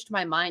changed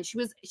my mind. She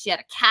had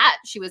a cat.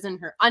 She was in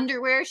her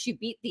underwear. She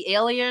beat the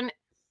alien.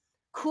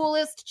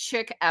 Coolest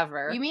chick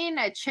ever. You mean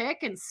a chick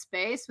in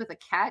space with a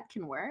cat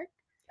can work?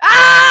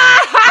 Oh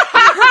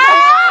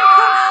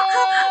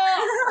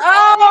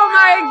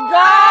my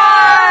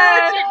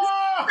God!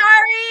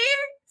 Sorry.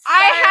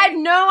 I had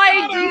no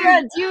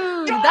idea,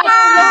 dude. That's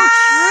so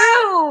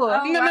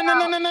true.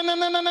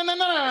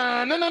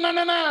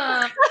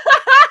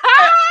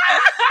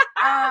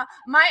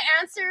 My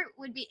answer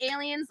would be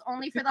aliens,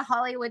 only for the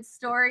Hollywood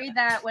story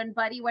that when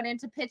Buddy went in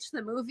to pitch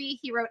the movie,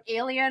 he wrote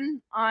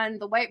alien on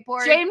the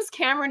whiteboard. James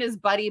Cameron is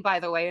Buddy, by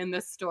the way, in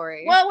this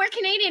story. Well, we're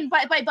Canadian,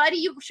 but by Buddy,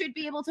 you should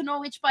be able to know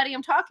which Buddy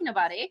I'm talking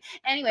about, eh?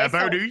 Anyway,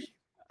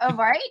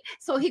 right?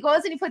 So he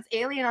goes and he puts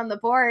alien on the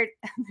board,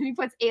 and then he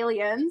puts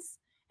aliens.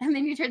 And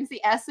then he turns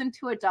the S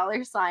into a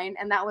 $sign,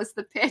 and that was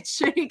the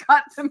pitch. And he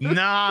got the movie.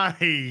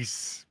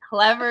 Nice.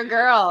 Clever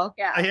girl.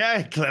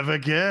 Yeah, clever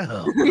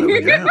girl.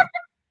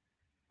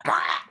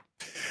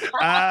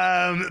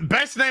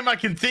 Best name I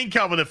can think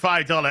of with a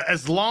 $5.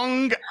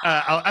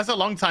 As a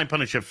longtime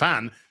Punisher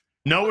fan,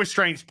 No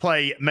Restraints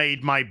Play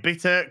made my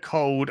bitter,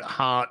 cold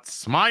heart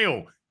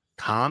smile.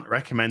 Can't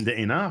recommend it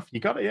enough. You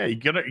gotta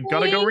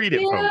go read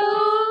it, folks.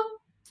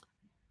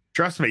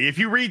 Trust me, if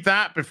you read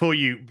that before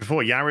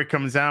Yaira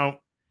comes out,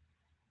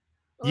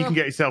 you can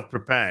get yourself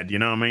prepared. You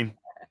know what I mean?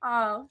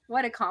 Oh,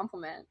 what a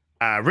compliment.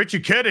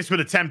 Richard Curtis with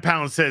a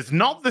 £10 says,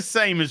 not the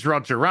same as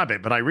Roger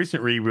Rabbit, but I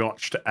recently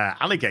rewatched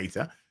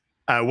Alligator.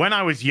 When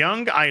I was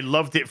young, I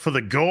loved it for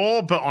the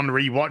gore, but on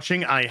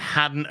rewatching, I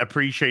hadn't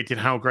appreciated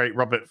how great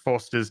Robert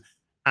Foster's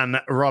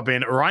and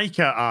Robin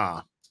Riker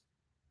are.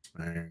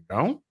 There you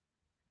go.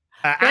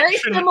 Very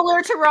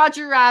similar to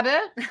Roger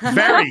Rabbit.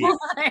 Very.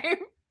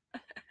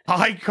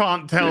 I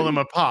can't tell them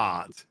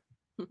apart.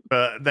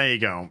 But there you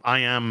go. I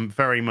am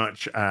very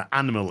much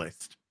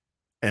animalist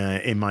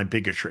in my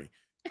bigotry.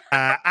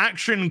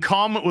 Action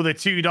Com with a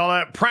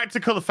 $2.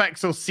 Practical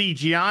effects or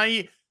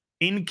CGI,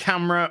 in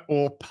camera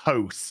or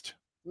post?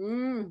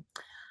 I'm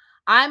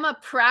a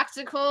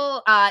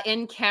practical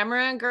in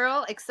camera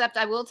girl, except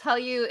I will tell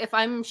you, if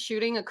I'm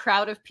shooting a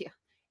crowd of people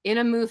in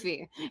a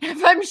movie,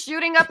 if I'm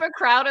shooting up a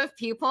crowd of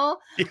people,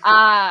 in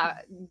a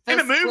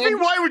movie?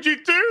 Why would you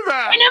do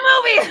that? In a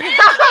movie.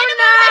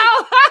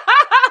 Oh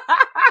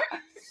no.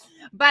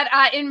 But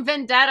in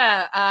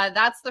Vendetta,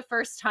 that's the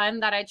first time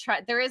that I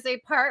tried. There is a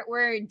part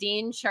where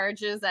Dean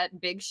charges at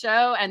Big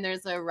Show and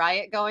there's a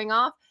riot going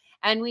off.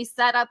 And we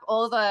set up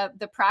all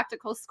the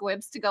practical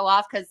squibs to go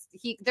off because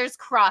there's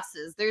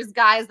crosses. There's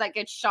guys that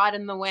get shot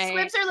in the way.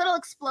 Squibs are little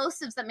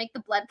explosives that make the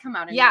blood come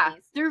out in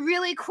movies. They're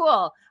really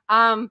cool.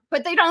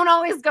 But they don't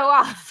always go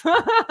off.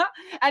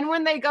 And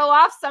when they go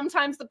off,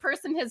 sometimes the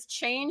person has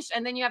changed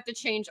and then you have to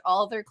change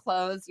all their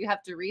clothes. You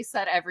have to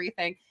reset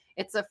everything.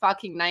 It's a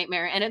fucking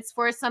nightmare. And it's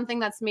for something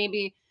that's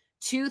maybe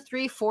 2,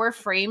 3, 4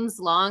 frames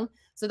long.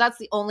 So that's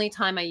the only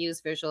time I use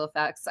visual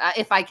effects,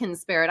 if I can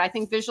spare it. I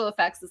think visual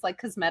effects is like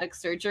cosmetic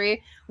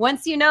surgery.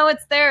 Once you know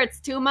it's there, it's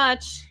too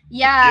much.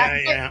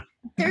 Yeah.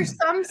 There's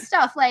some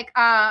stuff like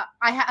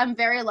I'm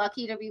very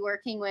lucky to be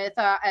working with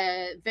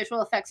a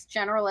visual effects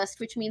generalist,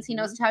 which means he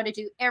knows how to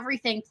do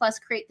everything plus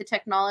create the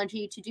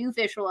technology to do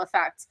visual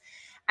effects.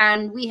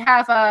 And we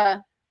have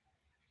a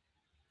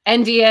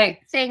NDA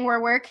thing we're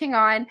working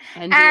on.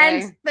 NDA.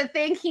 And the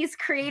thing he's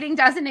creating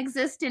doesn't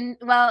exist in,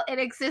 well, it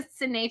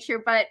exists in nature,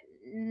 but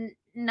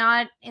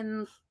not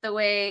in the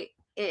way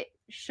it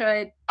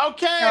should.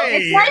 Okay. So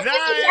it's nice to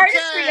see the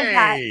artistry of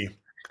that.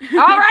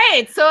 All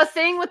right, so a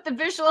thing with the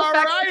visual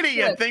effects.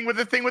 Alrighty, a thing with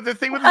the thing with the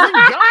thing with the thing.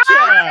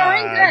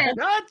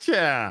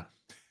 Gotcha.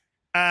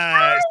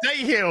 Gotcha.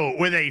 Stay Hill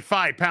with a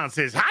 £5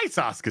 says, "Hi,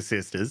 Soska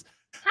Sisters.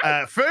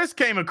 First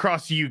came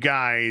across you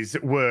guys'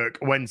 work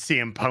when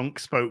CM Punk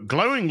spoke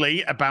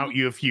glowingly about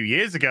you a few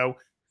years ago.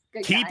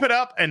 Keep it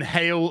up and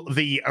hail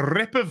the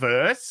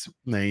Rippaverse."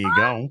 There you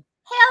go.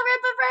 Hail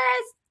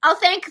Rippaverse. I'll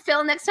thank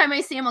Phil next time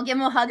I see him. I'll give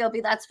him a hug. I'll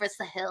be, that's for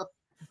Sahil.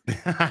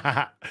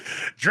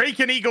 Drake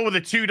and Eagle with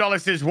a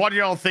 $2 says, "What do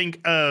y'all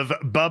think of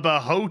Bubba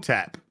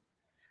Hotep?"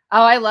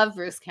 Oh, I love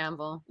Bruce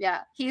Campbell.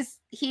 Yeah, he's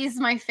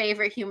my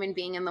favorite human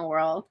being in the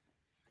world.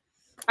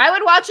 I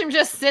would watch him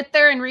just sit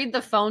there and read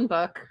the phone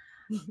book.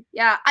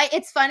 Yeah,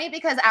 it's funny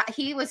because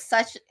he was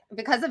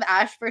because of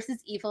Ash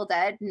versus Evil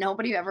Dead,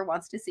 nobody ever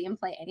wants to see him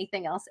play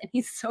anything else, and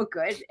he's so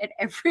good at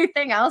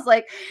everything else.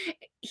 Like,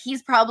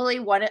 he's probably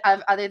one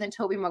of, other than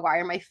Tobey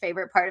Maguire, my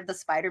favorite part of the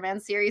Spider-Man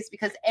series,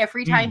 because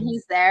every time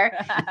he's there,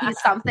 he's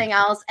something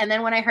else. And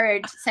then when I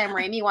heard Sam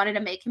Raimi wanted to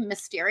make him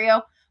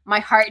Mysterio, my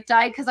heart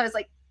died because I was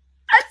like,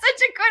 that's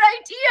such a good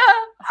idea.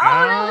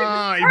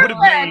 It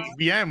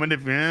would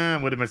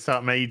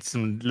have made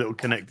some little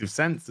connective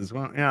sense as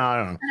well. Yeah, I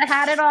don't know. I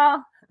had it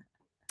all.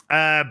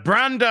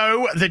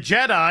 Brando the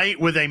Jedi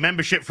with a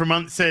membership for a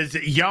month says,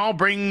 "Y'all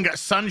bring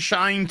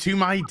sunshine to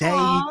my day.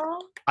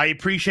 Aww. I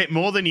appreciate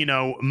more than you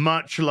know.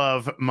 Much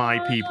love, my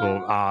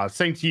people."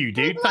 Same to you,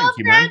 dude. We Thank love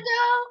you, man.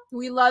 Brando.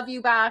 We love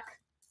you back.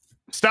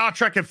 Star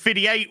Trek of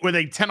 58 with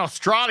a 10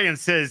 Australian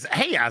says,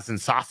 "Hey, Az and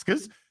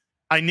Soskas.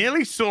 I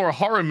nearly saw a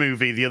horror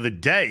movie the other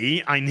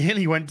day. I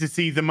nearly went to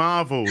see The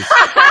Marvels.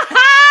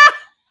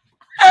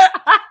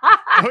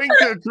 Going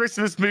to a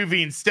Christmas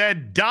movie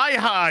instead. Die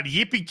Hard.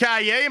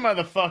 Yippee-ki-yay,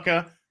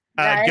 motherfucker.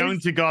 Nice. Going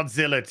to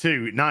Godzilla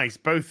too. Nice.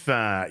 Both,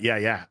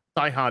 yeah.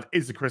 Die Hard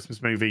is a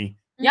Christmas movie.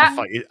 Yeah.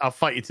 I'll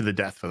fight you to the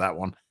death for that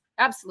one.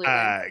 Absolutely.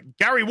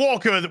 Gary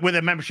Walker with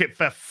a membership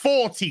for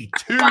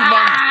 42 months.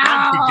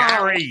 Thank you,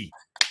 Gary.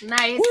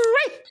 Nice.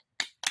 Woo-wee.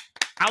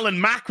 Alan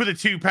Mack with a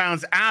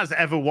 £2. As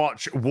ever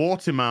watch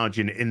Water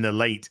Margin in the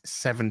late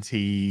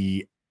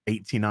 89D?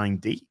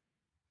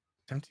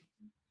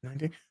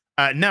 90?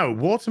 No,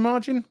 Water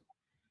Margin?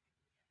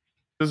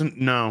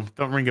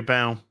 Don't ring a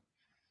bell.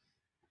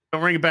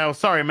 Don't ring a bell.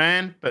 Sorry,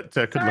 man. But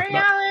could look it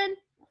up. Alan.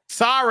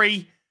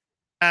 Sorry.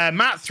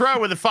 Matt Throw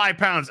with the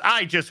 £5.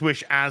 I just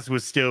wish Az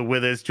was still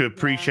with us to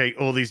appreciate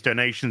all these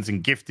donations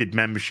and gifted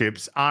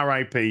memberships.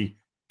 R.I.P.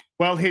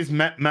 Well, his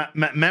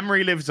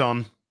memory lives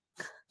on.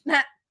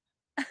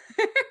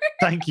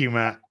 Thank you,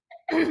 Matt.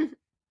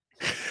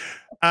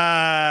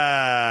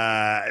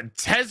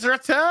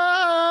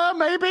 Tezrata,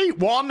 maybe?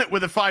 One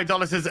with a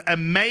 $5 says,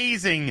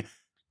 "Amazing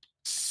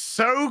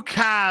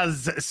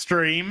Sokaz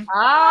stream."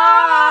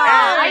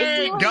 I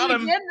see what got you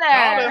him. did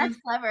there. That's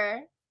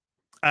clever.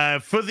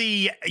 For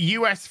the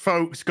US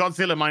folks,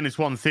 Godzilla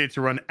 -1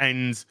 theater run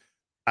ends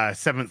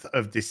 7th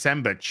of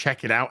December.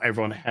 Check it out,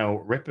 everyone.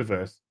 Hell,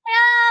 Rippaverse.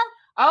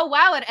 Oh,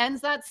 wow. It ends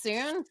that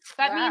soon?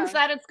 That means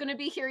that it's going to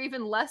be here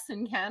even less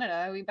in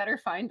Canada. We better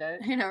find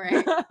it. I know,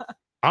 right?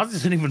 Ours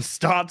doesn't even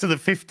start to the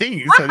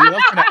 15th. So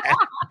that's gonna end.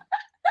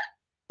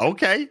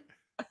 Okay.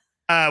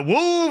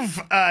 Wolf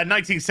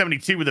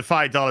 1972 with the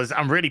 $5.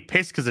 I'm really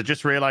pissed because I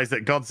just realized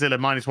that Godzilla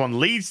 -1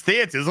 leaves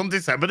theaters on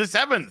December the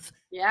 7th.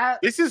 Yeah.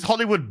 This is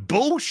Hollywood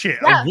bullshit.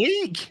 Yeah. A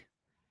week.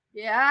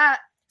 Yeah.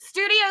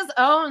 Studios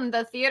own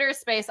the theater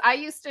space. I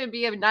used to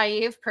be a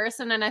naive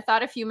person, and I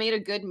thought if you made a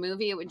good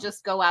movie, it would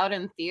just go out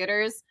in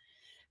theaters.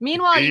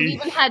 Meanwhile, you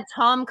even had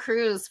Tom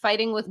Cruise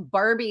fighting with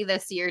Barbie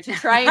this year to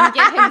try and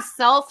get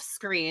himself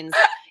screens.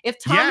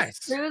 If Tom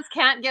Cruise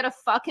can't get a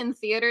fucking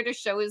theater to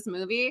show his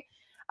movie,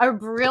 a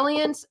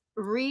brilliant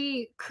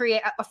a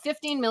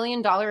 $15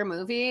 million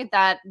movie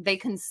that they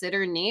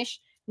consider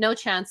niche, no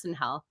chance in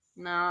hell.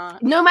 No.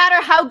 No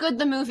matter how good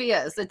the movie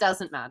is, it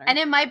doesn't matter. And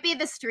it might be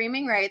the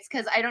streaming rights,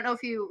 because I don't know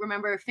if you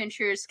remember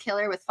Fincher's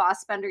Killer with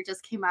Fassbender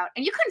just came out,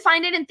 and you couldn't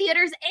find it in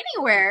theaters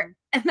anywhere.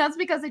 And that's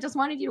because they just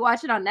wanted you to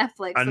watch it on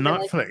Netflix. On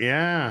Netflix,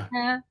 yeah.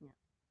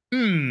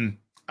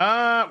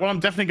 Well, I'm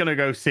definitely going to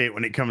go see it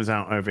when it comes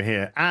out over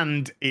here.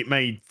 And it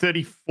made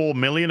 34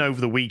 million over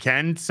the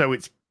weekend, so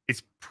it's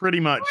pretty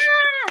much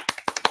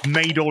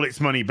made all its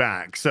money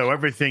back. So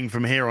everything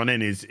from here on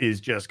in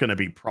is just going to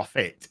be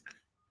profit.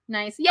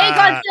 Nice. Yay,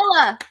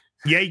 Godzilla!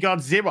 Yay,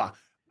 Godzilla.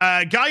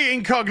 Guy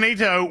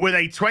Incognito with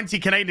a 20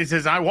 Canadian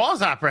says, I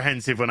was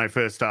apprehensive when I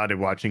first started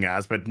watching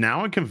Az, but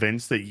now I'm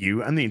convinced that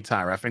you and the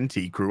entire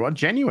FNT crew are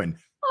genuine.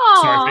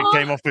 Aww. Sorry if it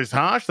came off as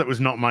harsh. That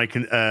was not my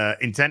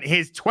intent.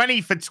 Here's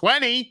 20 for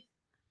 20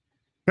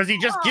 because he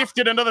just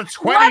gifted another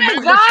 20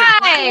 membership.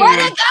 What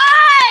a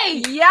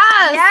guy!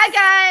 Yes. Yeah,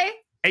 guy.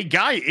 Hey,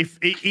 Guy,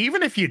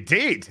 even if you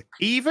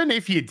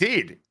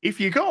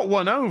got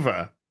one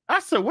over,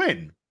 that's a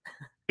win,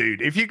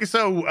 dude. If you could,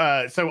 so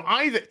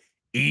either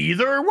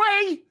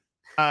way,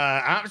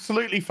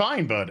 absolutely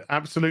fine, bud.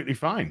 Absolutely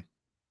fine.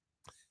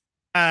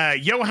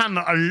 Johan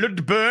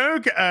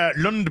Lundberg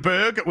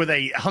with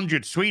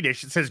 100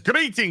 Swedish. It says,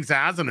 greetings,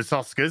 Az and the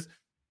Soskas.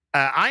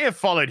 I have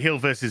followed Hill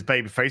versus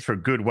Babyface for a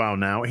good while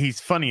now.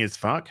 He's funny as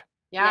fuck.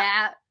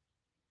 Yeah.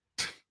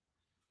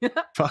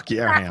 Fuck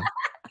yeah, I am.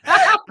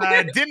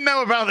 Didn't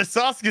know about the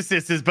Soska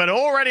Sisters, but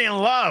already in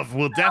love.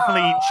 We'll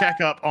definitely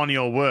check up on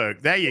your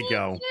work. There you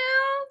go.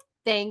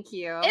 Thank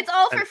you. It's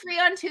all for free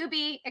on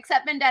Tubi,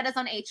 except Vendetta's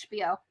on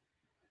HBO.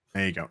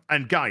 There you go.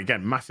 And Guy,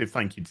 again, massive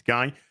thank you to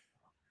Guy.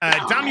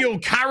 Daniel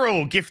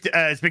Carroll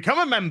has become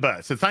a member.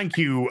 So thank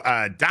you,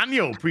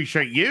 Daniel.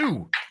 Appreciate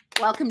you.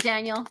 Welcome,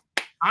 Daniel.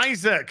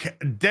 Isaac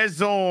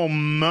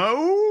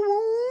Desormeaux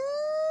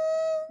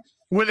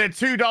with a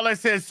 $2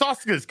 says,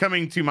 Soska's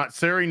coming to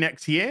Matsuri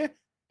next year.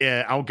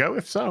 Yeah, I'll go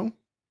if so.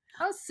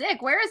 Oh,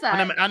 sick. Where is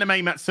that?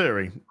 Anime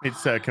Matsuri.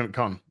 It's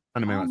con.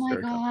 Anime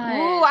Matsuri.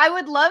 Ooh, I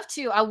would love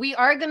to. We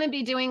are going to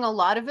be doing a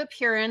lot of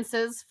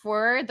appearances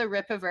for the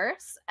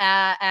Rippaverse,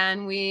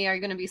 and we are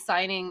going to be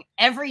signing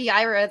every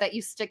Yaira that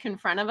you stick in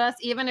front of us.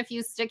 Even if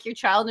you stick your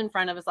child in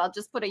front of us, I'll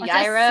just put a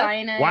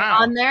Yaira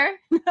on there.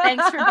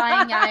 Thanks for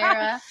buying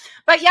Yaira.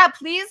 But yeah,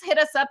 please hit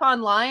us up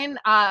online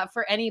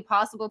for any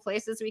possible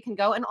places we can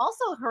go, and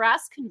also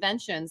harass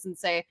conventions and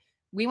say,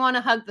 we want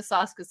to hug the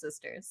Soska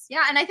Sisters.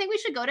 Yeah, and I think we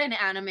should go to an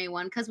anime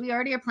one because we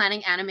already are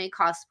planning anime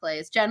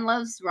cosplays. Jen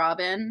loves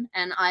Robin,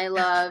 and I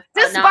love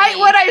Despite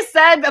what I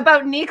said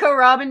about Nico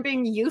Robin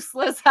being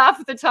useless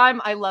half the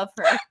time, I love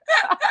her.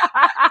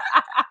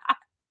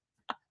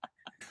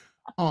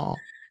 Oh,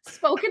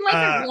 spoken like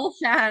a real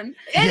fan.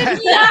 Yeah.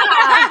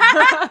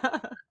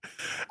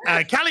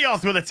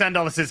 Kalioth with a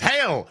 $10 says,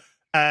 hail.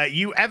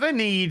 You ever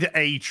need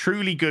a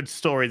truly good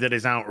story that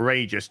is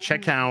outrageous?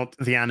 Check out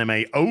the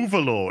anime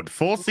Overlord.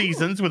 4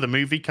 seasons with a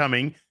movie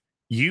coming.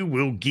 You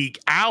will geek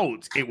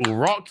out. It will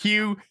rock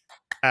you.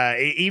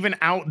 It even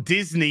out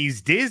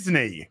Disney's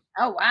Disney.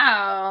 Oh,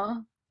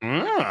 wow.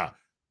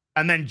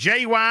 And then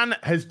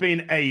J1 has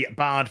been a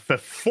bard for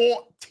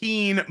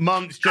 14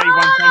 months.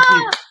 J1, thank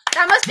you.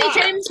 That must be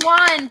James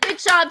Wan. Good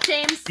job,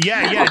 James.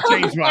 Yeah,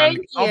 James Wan.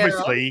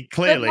 Obviously,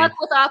 clearly. Good luck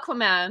with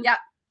Aquaman. Yeah.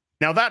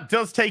 Now, that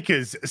does take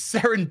us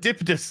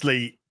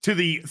serendipitously to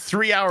the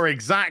 3-hour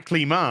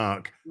exactly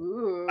mark.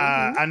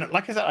 And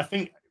like I said, I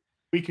think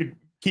we could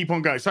keep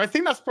on going. So I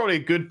think that's probably a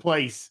good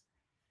place.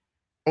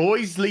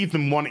 Always leave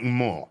them wanting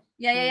more.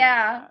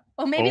 Yeah.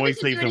 Well, maybe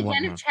Always we can do it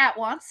again if chat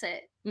wants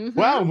it.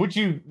 Well, would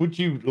you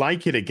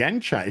like it again,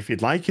 chat? If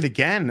you'd like it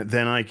again,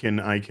 then I can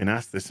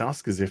ask the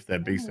Soskas if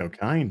they'd be so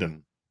kind.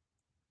 And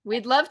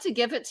we'd love to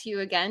give it to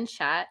you again,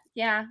 chat.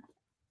 Yeah.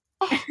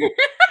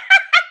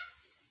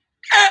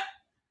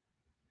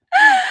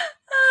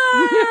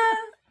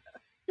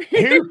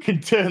 Who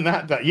can turn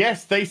that down?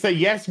 Yes, they say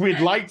yes. We'd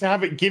like to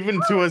have it given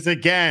to us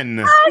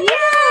again. Oh,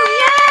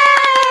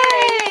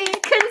 yay!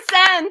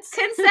 Consent.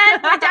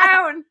 We're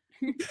down.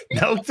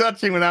 No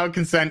touching without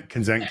consent.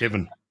 Consent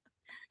given.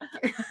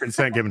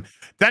 Consent given.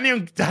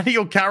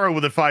 Daniel Carroll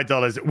with a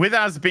 $5. With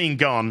us being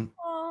gone,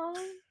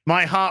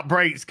 my heart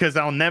breaks because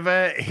I'll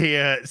never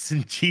hear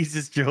St.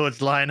 Jesus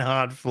George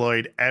Lionheart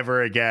Floyd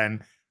ever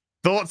again.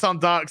 Thoughts on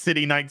Dark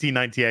City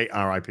 1998?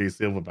 R.I.P.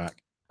 Silverback.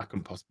 I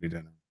couldn't possibly do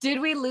that. Did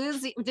we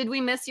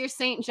miss your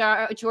St.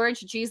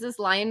 George Jesus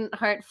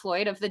Lionheart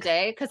Floyd of the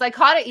day? Because I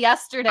caught it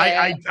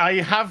yesterday. I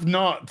have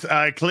not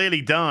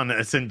clearly done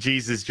a St.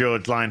 Jesus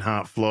George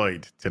Lionheart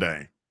Floyd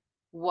today.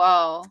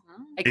 Whoa.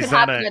 It could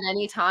happen at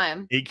any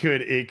time. It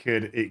could.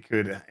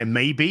 It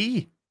may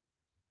be.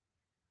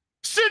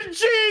 St.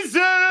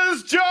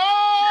 Jesus George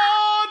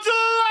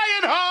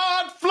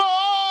Lionheart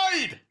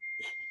Floyd!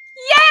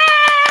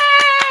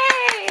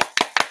 Yay!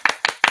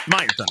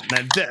 Mike's done.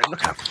 Now,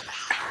 look up.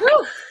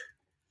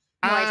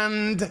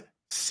 And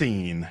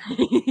scene.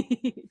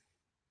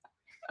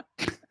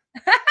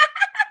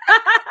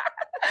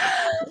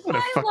 What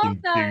a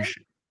fucking douche.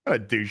 What a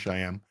douche I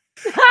am.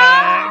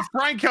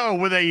 Franco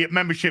with a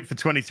membership for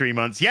 23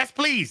 months. Yes,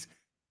 please.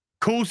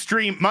 Cool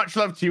stream. Much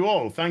love to you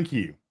all. Thank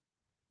you.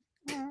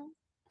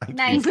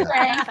 Nice.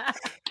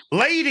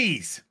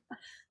 Ladies.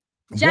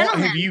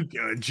 Gentlemen. What have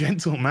you...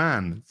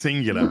 gentleman,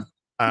 singular.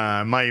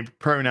 My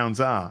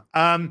pronouns are.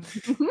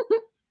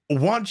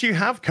 What do you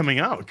have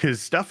coming up?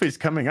 Because stuff is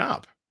coming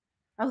up.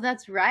 Oh,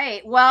 that's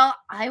right. Well,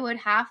 I would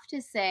have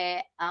to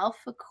say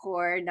Alpha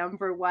Core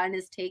 #1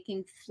 is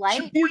taking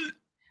flight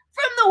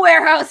from the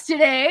warehouse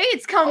today.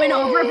 It's coming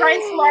over.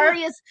 Brian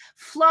Solari is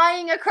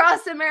flying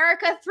across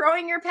America,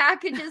 throwing your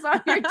packages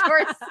on your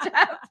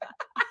doorstep.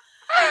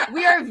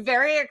 We are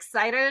very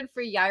excited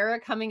for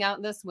Yaira coming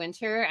out this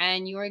winter,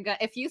 and you are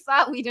if you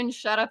thought we didn't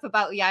shut up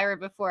about Yaira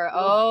before,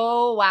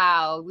 oh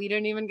wow, we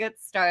didn't even get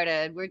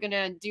started. We're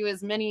gonna do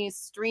as many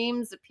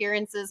streams,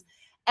 appearances,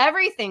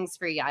 everything's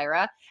for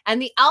Yaira,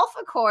 and the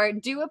Alpha Core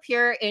do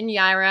appear in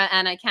Yaira,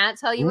 and I can't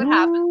tell you what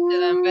happens to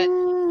them, but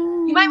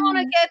you might want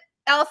to get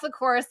Alpha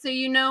Core so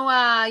you know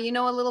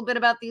a little bit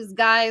about these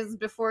guys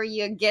before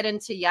you get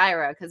into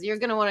Yaira, because you're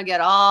gonna want to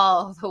get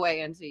all the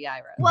way into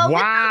Yaira. Well,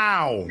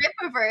 wow,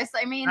 Rippaverse.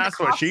 I mean, that's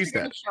the what cops she are said.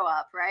 gonna show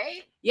up,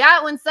 right?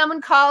 Yeah, when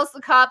someone calls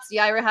the cops,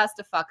 Yaira has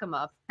to fuck them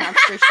up. That's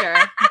for sure.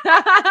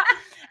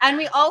 And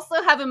we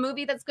also have a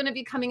movie that's going to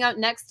be coming out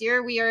next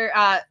year. We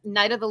are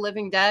Night of the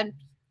Living Dead,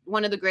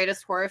 one of the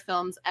greatest horror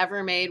films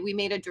ever made. We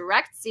made a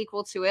direct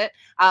sequel to it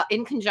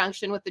in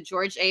conjunction with the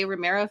George A.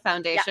 Romero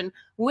Foundation,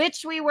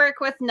 which we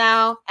work with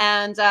now.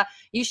 And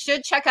you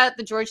should check out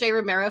the George A.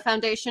 Romero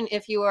Foundation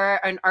if you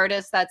are an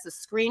artist that's a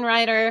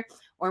screenwriter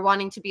or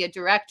wanting to be a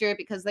director,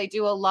 because they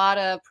do a lot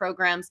of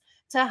programs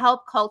to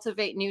help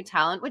cultivate new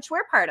talent, which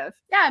we're part of.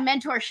 Yeah,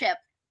 mentorship.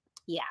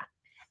 Yeah.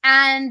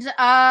 And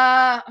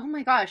oh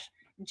my gosh,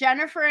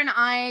 Jennifer and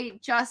I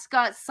just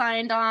got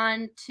signed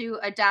on to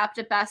adapt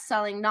a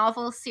best-selling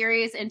novel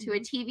series into a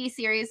TV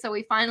series. So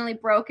we finally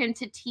broke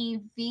into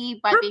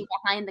TV by being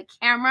behind the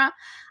camera.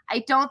 I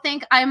don't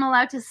think I'm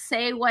allowed to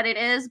say what it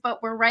is,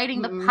 but we're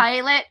writing the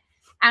pilot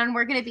and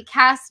we're going to be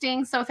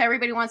casting. So if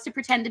everybody wants to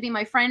pretend to be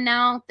my friend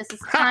now, this is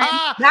the time.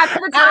 That's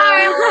the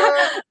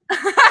time.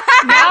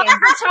 Now's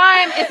the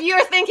time. If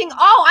you're thinking,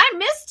 oh, I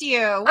missed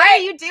you. What are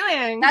you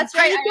doing? That's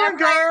right. I'm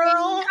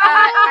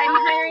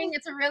hiring.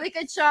 It's a really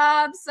good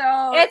job.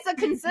 So it's a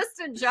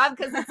consistent job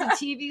because it's a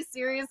TV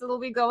series that'll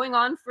be going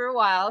on for a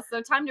while.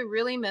 So time to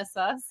really miss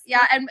us.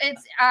 Yeah. And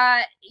it's,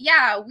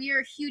 we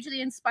are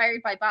hugely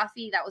inspired by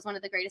Buffy. That was one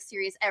of the greatest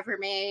series ever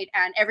made.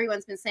 And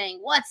everyone's been saying,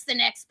 what's the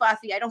next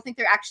Buffy? I don't think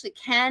there actually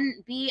can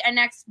be a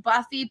next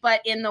Buffy,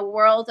 but in the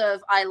world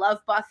of I love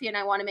Buffy and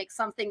I want to make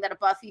something that a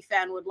Buffy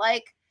fan would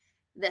like,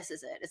 this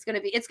is it. It's gonna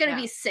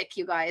be sick,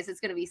 you guys. It's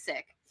gonna be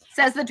sick,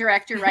 says the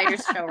director, writer,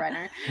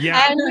 showrunner.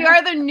 Yeah. And we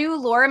are the new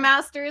lore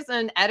masters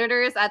and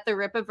editors at the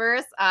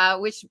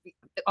Rippaverse, which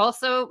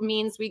also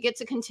means we get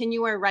to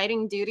continue our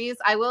writing duties.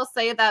 I will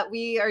say that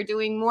we are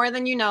doing more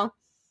than you know.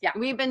 Yeah,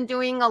 we've been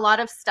doing a lot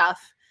of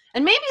stuff,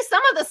 and maybe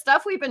some of the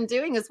stuff we've been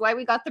doing is why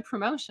we got the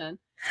promotion.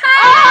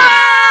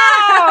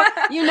 Oh!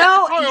 You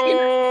know,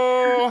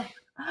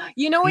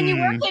 when you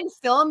work in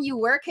film, you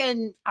work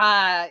in,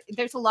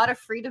 there's a lot of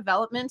free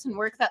development and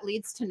work that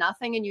leads to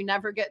nothing and you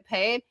never get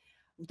paid.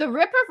 The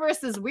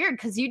Rippaverse is weird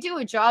because you do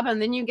a job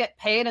and then you get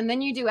paid and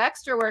then you do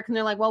extra work and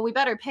they're like, well, we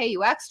better pay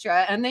you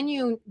extra. And then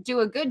you do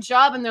a good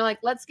job and they're like,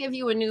 let's give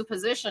you a new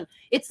position.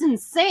 It's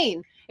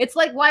insane. It's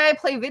like why I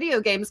play video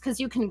games,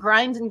 because you can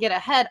grind and get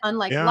ahead,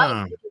 unlike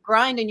life. You can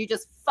grind and you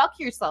just fuck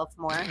yourself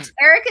more.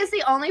 Eric is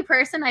the only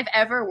person I've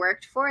ever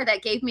worked for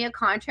that gave me a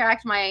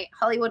contract. My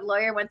Hollywood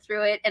lawyer went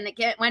through it and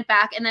it went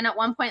back. And then at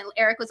one point,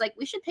 Eric was like,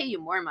 we should pay you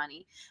more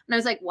money. And I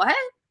was like, what?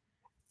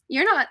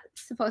 You're not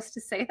supposed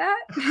to say that.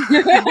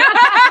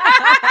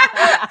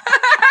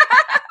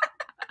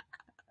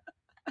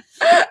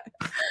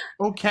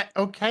 Okay.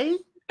 Okay,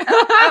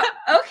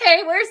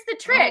 where's the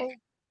trick?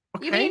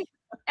 Okay. You mean,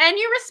 and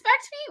you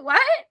respect me?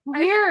 What?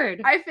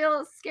 Weird. I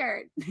feel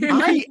scared.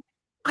 I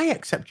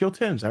accept your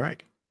terms,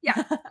 Eric.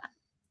 Yeah.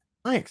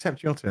 I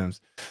accept your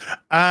terms.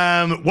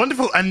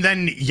 Wonderful. And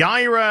then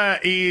Yaira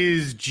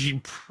is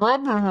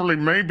probably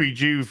maybe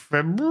due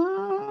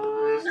February.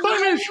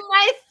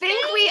 I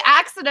think we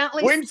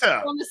accidentally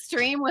on the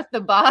stream with the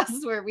boss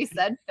where we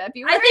said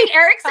February. I think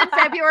Eric said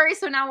February,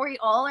 so now we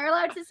all are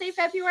allowed to say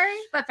February.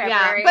 But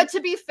February. Yeah, but to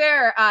be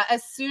fair,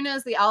 as soon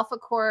as the Alpha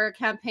Core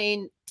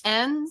campaign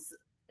ends,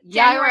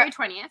 January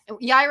 20th.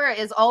 Yaira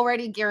is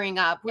already gearing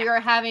up. We are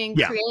having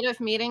creative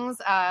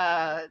meetings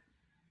as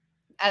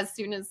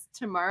soon as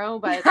tomorrow,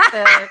 but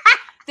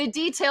the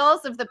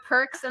details of the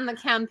perks and the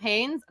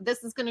campaigns,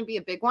 this is going to be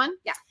a big one.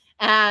 Yeah.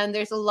 And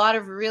there's a lot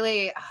of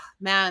really,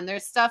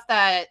 there's stuff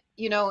that,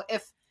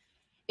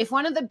 if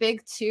one of the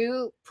big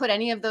two put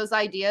any of those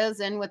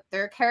ideas in with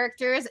their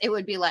characters, it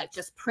would be like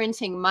just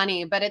printing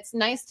money. But it's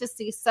nice to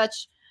see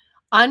such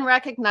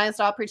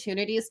unrecognized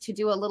opportunities to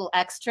do a little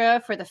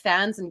extra for the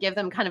fans and give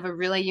them kind of a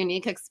really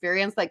unique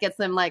experience that gets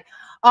them like,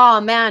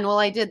 oh man, well,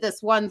 I did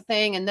this one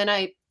thing and then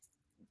I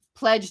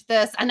pledged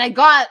this and I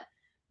got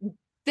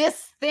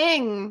this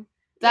thing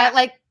that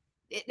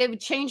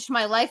it changed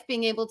my life,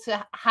 being able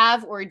to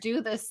have or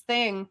do this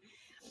thing.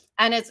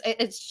 And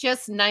it's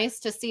just nice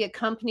to see a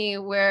company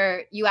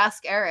where you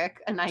ask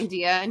Eric an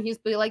idea and he's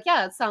be like,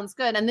 yeah, it sounds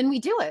good. And then we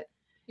do it.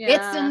 Yeah.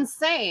 It's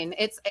insane.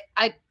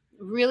 I'm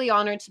really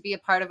honored to be a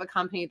part of a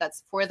company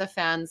that's for the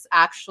fans,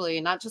 actually,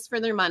 not just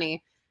for their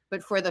money,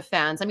 but for the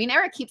fans. I mean,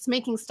 Eric keeps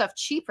making stuff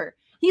cheaper.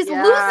 He's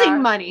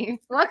losing money.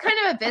 What kind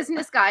of a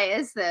business guy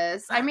is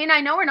this? I mean,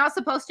 I know we're not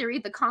supposed to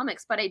read the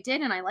comics, but I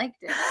did and I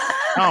liked it.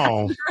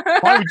 Oh,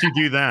 why would you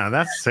do that?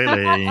 That's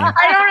silly. I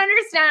don't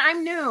understand.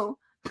 I'm new.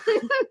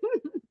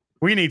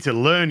 We need to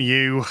learn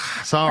you.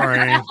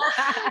 Sorry.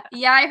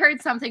 Yeah, I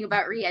heard something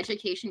about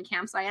re-education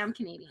camps. I am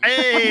Canadian.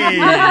 Hey!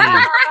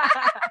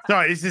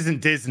 Sorry, this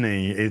isn't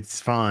Disney.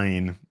 It's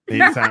fine.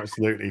 It's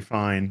absolutely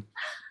fine.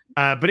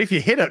 But if you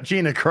hit up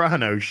Gina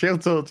Carano, she'll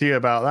talk to you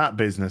about that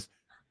business.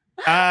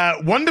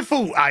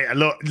 Wonderful.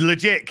 Look,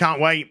 legit can't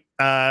wait.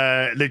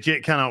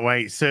 Legit cannot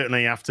wait.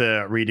 Certainly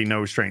after reading No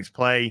Restraints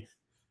Play.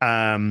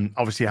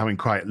 Obviously having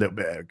quite a little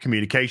bit of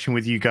communication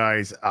with you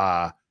guys.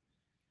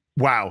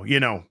 Wow, you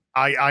know,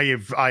 I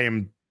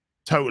am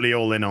totally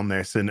all in on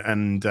this,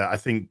 and I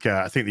think the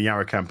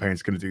Yaira campaign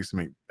is going to do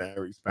something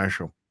very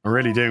special. I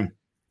really do.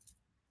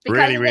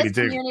 Because really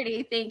do.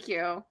 Community, thank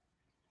you.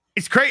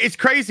 It's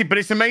crazy, but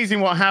it's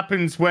amazing what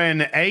happens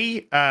when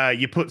A,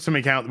 you put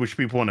something out which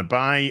people want to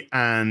buy,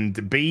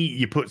 and B,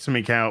 you put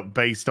something out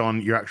based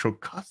on your actual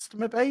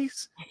customer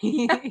base.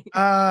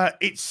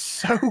 It's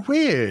so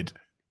weird.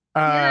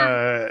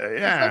 Yeah.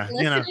 It's like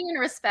listening and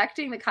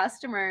respecting the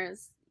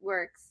customers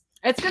works.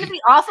 It's going to be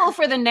awful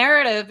for the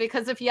narrative,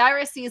 because if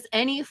Yaira sees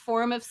any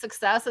form of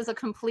success as a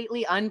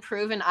completely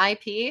unproven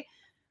IP,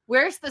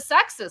 where's the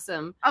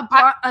sexism?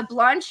 A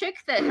blonde chick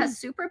that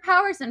has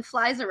superpowers and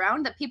flies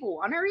around that people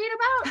want to read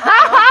about?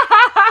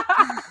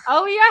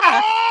 Oh,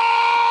 yeah.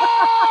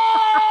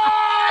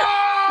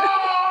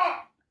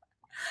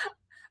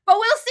 But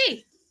we'll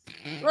see.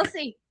 We'll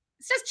see.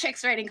 It's just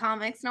chicks writing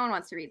comics. No one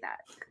wants to read that.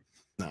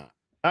 No.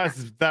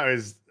 That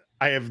was,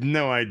 I have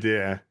no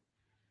idea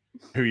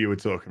who you were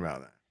talking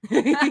about there.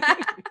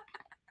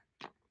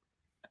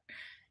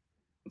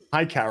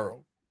 Hi,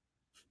 Carol.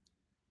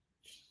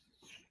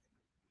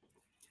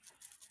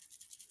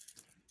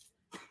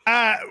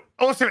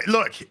 Also,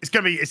 look, it's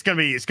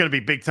gonna be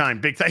big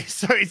time.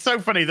 So it's so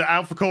funny that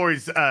Alpha Core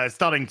is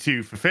starting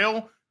to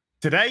fulfill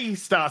today.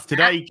 Starts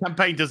today.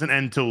 Campaign doesn't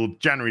end till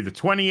January the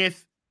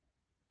 20th.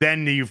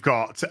 Then you've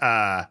got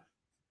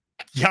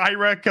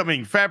Yaira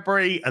coming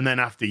February, and then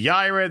after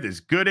Yaira,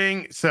 there's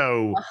Gooding.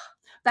 So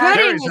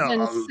Gooding is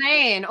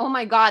insane. Oh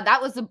my god,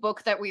 that was a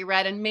book that we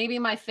read, and maybe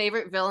my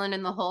favorite villain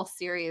in the whole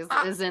series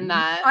is in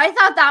that. I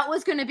thought that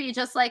was going to be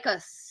just like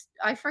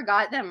I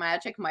forgot that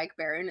Magic Mike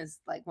Barron is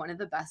like one of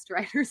the best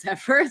writers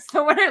ever.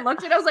 So when I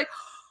looked at it, I was like,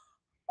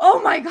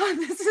 oh my god,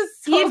 this is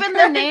so even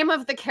good. The name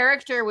of the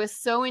character was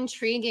so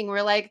intriguing.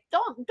 We're like,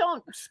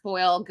 don't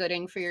spoil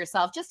Gooding for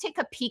yourself. Just take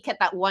a peek at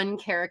that one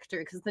character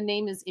because the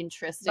name is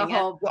interesting.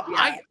 When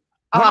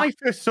I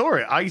first saw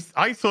it,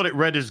 I thought it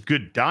read as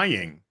Good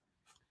Dying.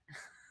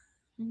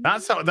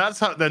 That's how.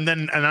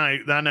 Then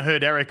I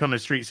heard Eric on the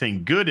street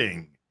saying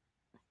Gooding.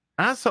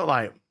 And I thought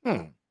like,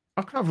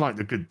 I kind of like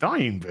the Good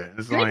Dying bit.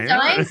 It's Good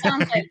Dying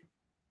sounds like.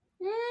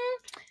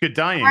 Good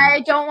Dying. I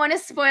don't want to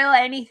spoil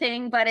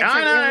anything, but it's I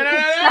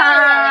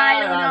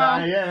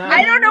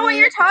don't know what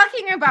you're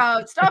talking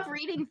about. Stop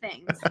reading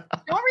things.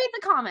 Don't read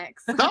the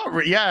comics.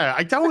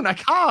 I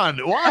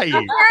can't.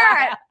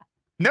 Why?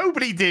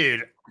 Nobody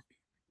did.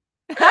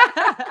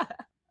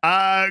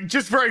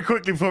 Just very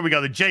quickly before we go,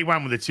 the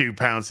J1 with the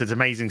 £2 says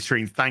amazing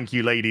stream. Thank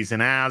you, ladies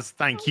and Az.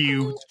 Thank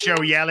you,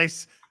 Joey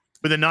Ellis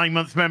with a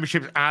 9-month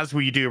membership. Az,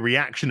 will you do a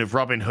reaction of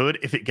Robin Hood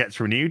if it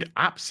gets renewed?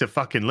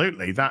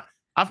 Absolutely. That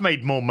I've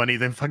made more money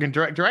than fucking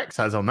Director X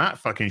has on that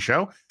fucking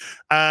show.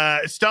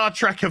 Star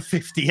Trek of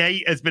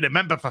 58 has been a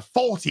member for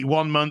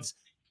 41 months.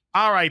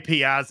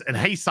 R.I.P. Az, and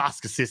hey,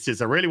 Soska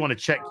Sisters, I really want to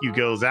check you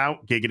girls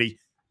out. Giggity.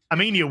 I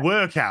mean, your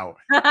workout.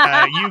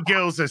 You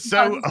girls are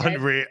so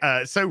unreal,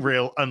 so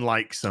real,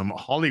 unlike some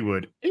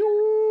Hollywood.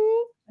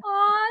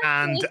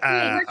 And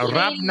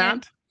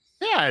Rabnad,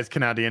 yeah, it's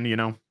Canadian, you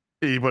know.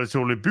 What it's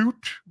all about?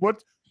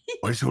 What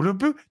it's all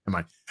about? Never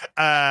mind.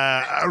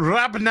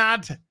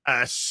 Rabnad,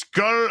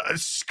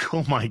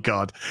 oh my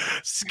god,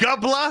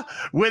 Scubbler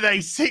with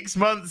a 6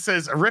 month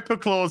says Ripper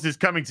Claus is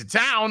coming to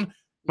town.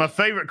 My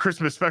favorite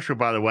Christmas special,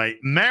 by the way.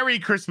 Merry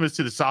Christmas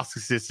to the Soska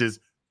Sisters.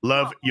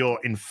 Love your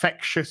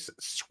infectious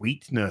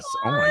sweetness.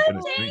 Oh my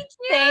goodness.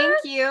 Thank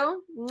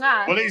you.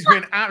 Well, it's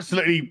been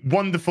absolutely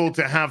wonderful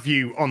to have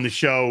you on the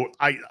show.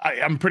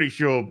 I'm pretty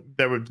sure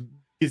there were a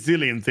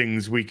gazillion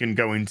things we can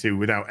go into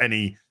without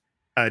any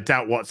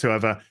doubt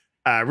whatsoever.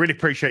 Really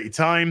appreciate your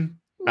time.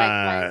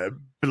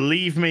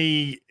 Believe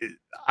me,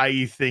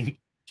 I think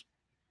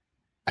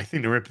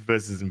the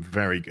Rippaverse is in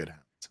very good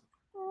hands.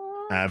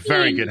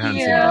 Very good hands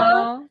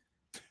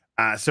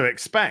indeed. So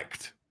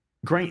expect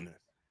greatness.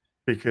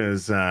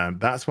 Because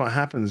that's what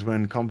happens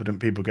when competent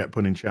people get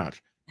put in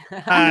charge.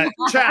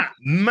 Chat,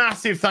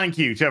 massive thank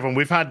you to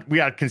everyone. We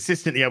had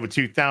consistently over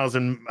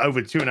 2,000,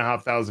 over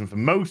 2,500 for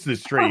most of the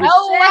stream.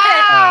 Oh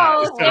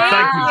wow! So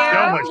thank you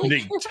so much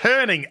indeed.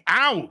 Turning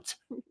out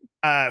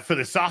for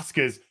the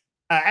Soskas.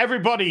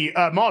 Everybody,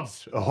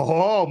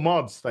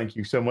 mods, thank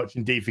you so much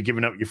indeed for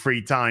giving up your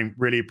free time.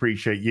 Really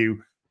appreciate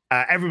you.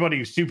 Everybody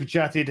who super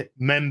chatted,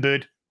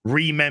 membered,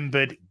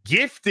 remembered,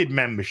 gifted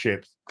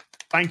memberships.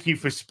 Thank you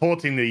for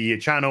supporting the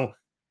channel.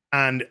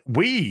 And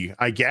we,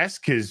 I guess,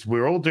 because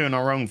we're all doing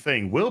our own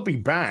thing, we'll be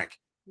back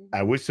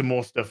with some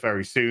more stuff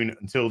very soon.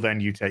 Until then,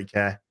 you take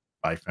care.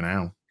 Bye for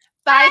now.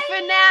 Bye for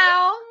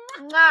now.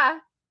 Mwah.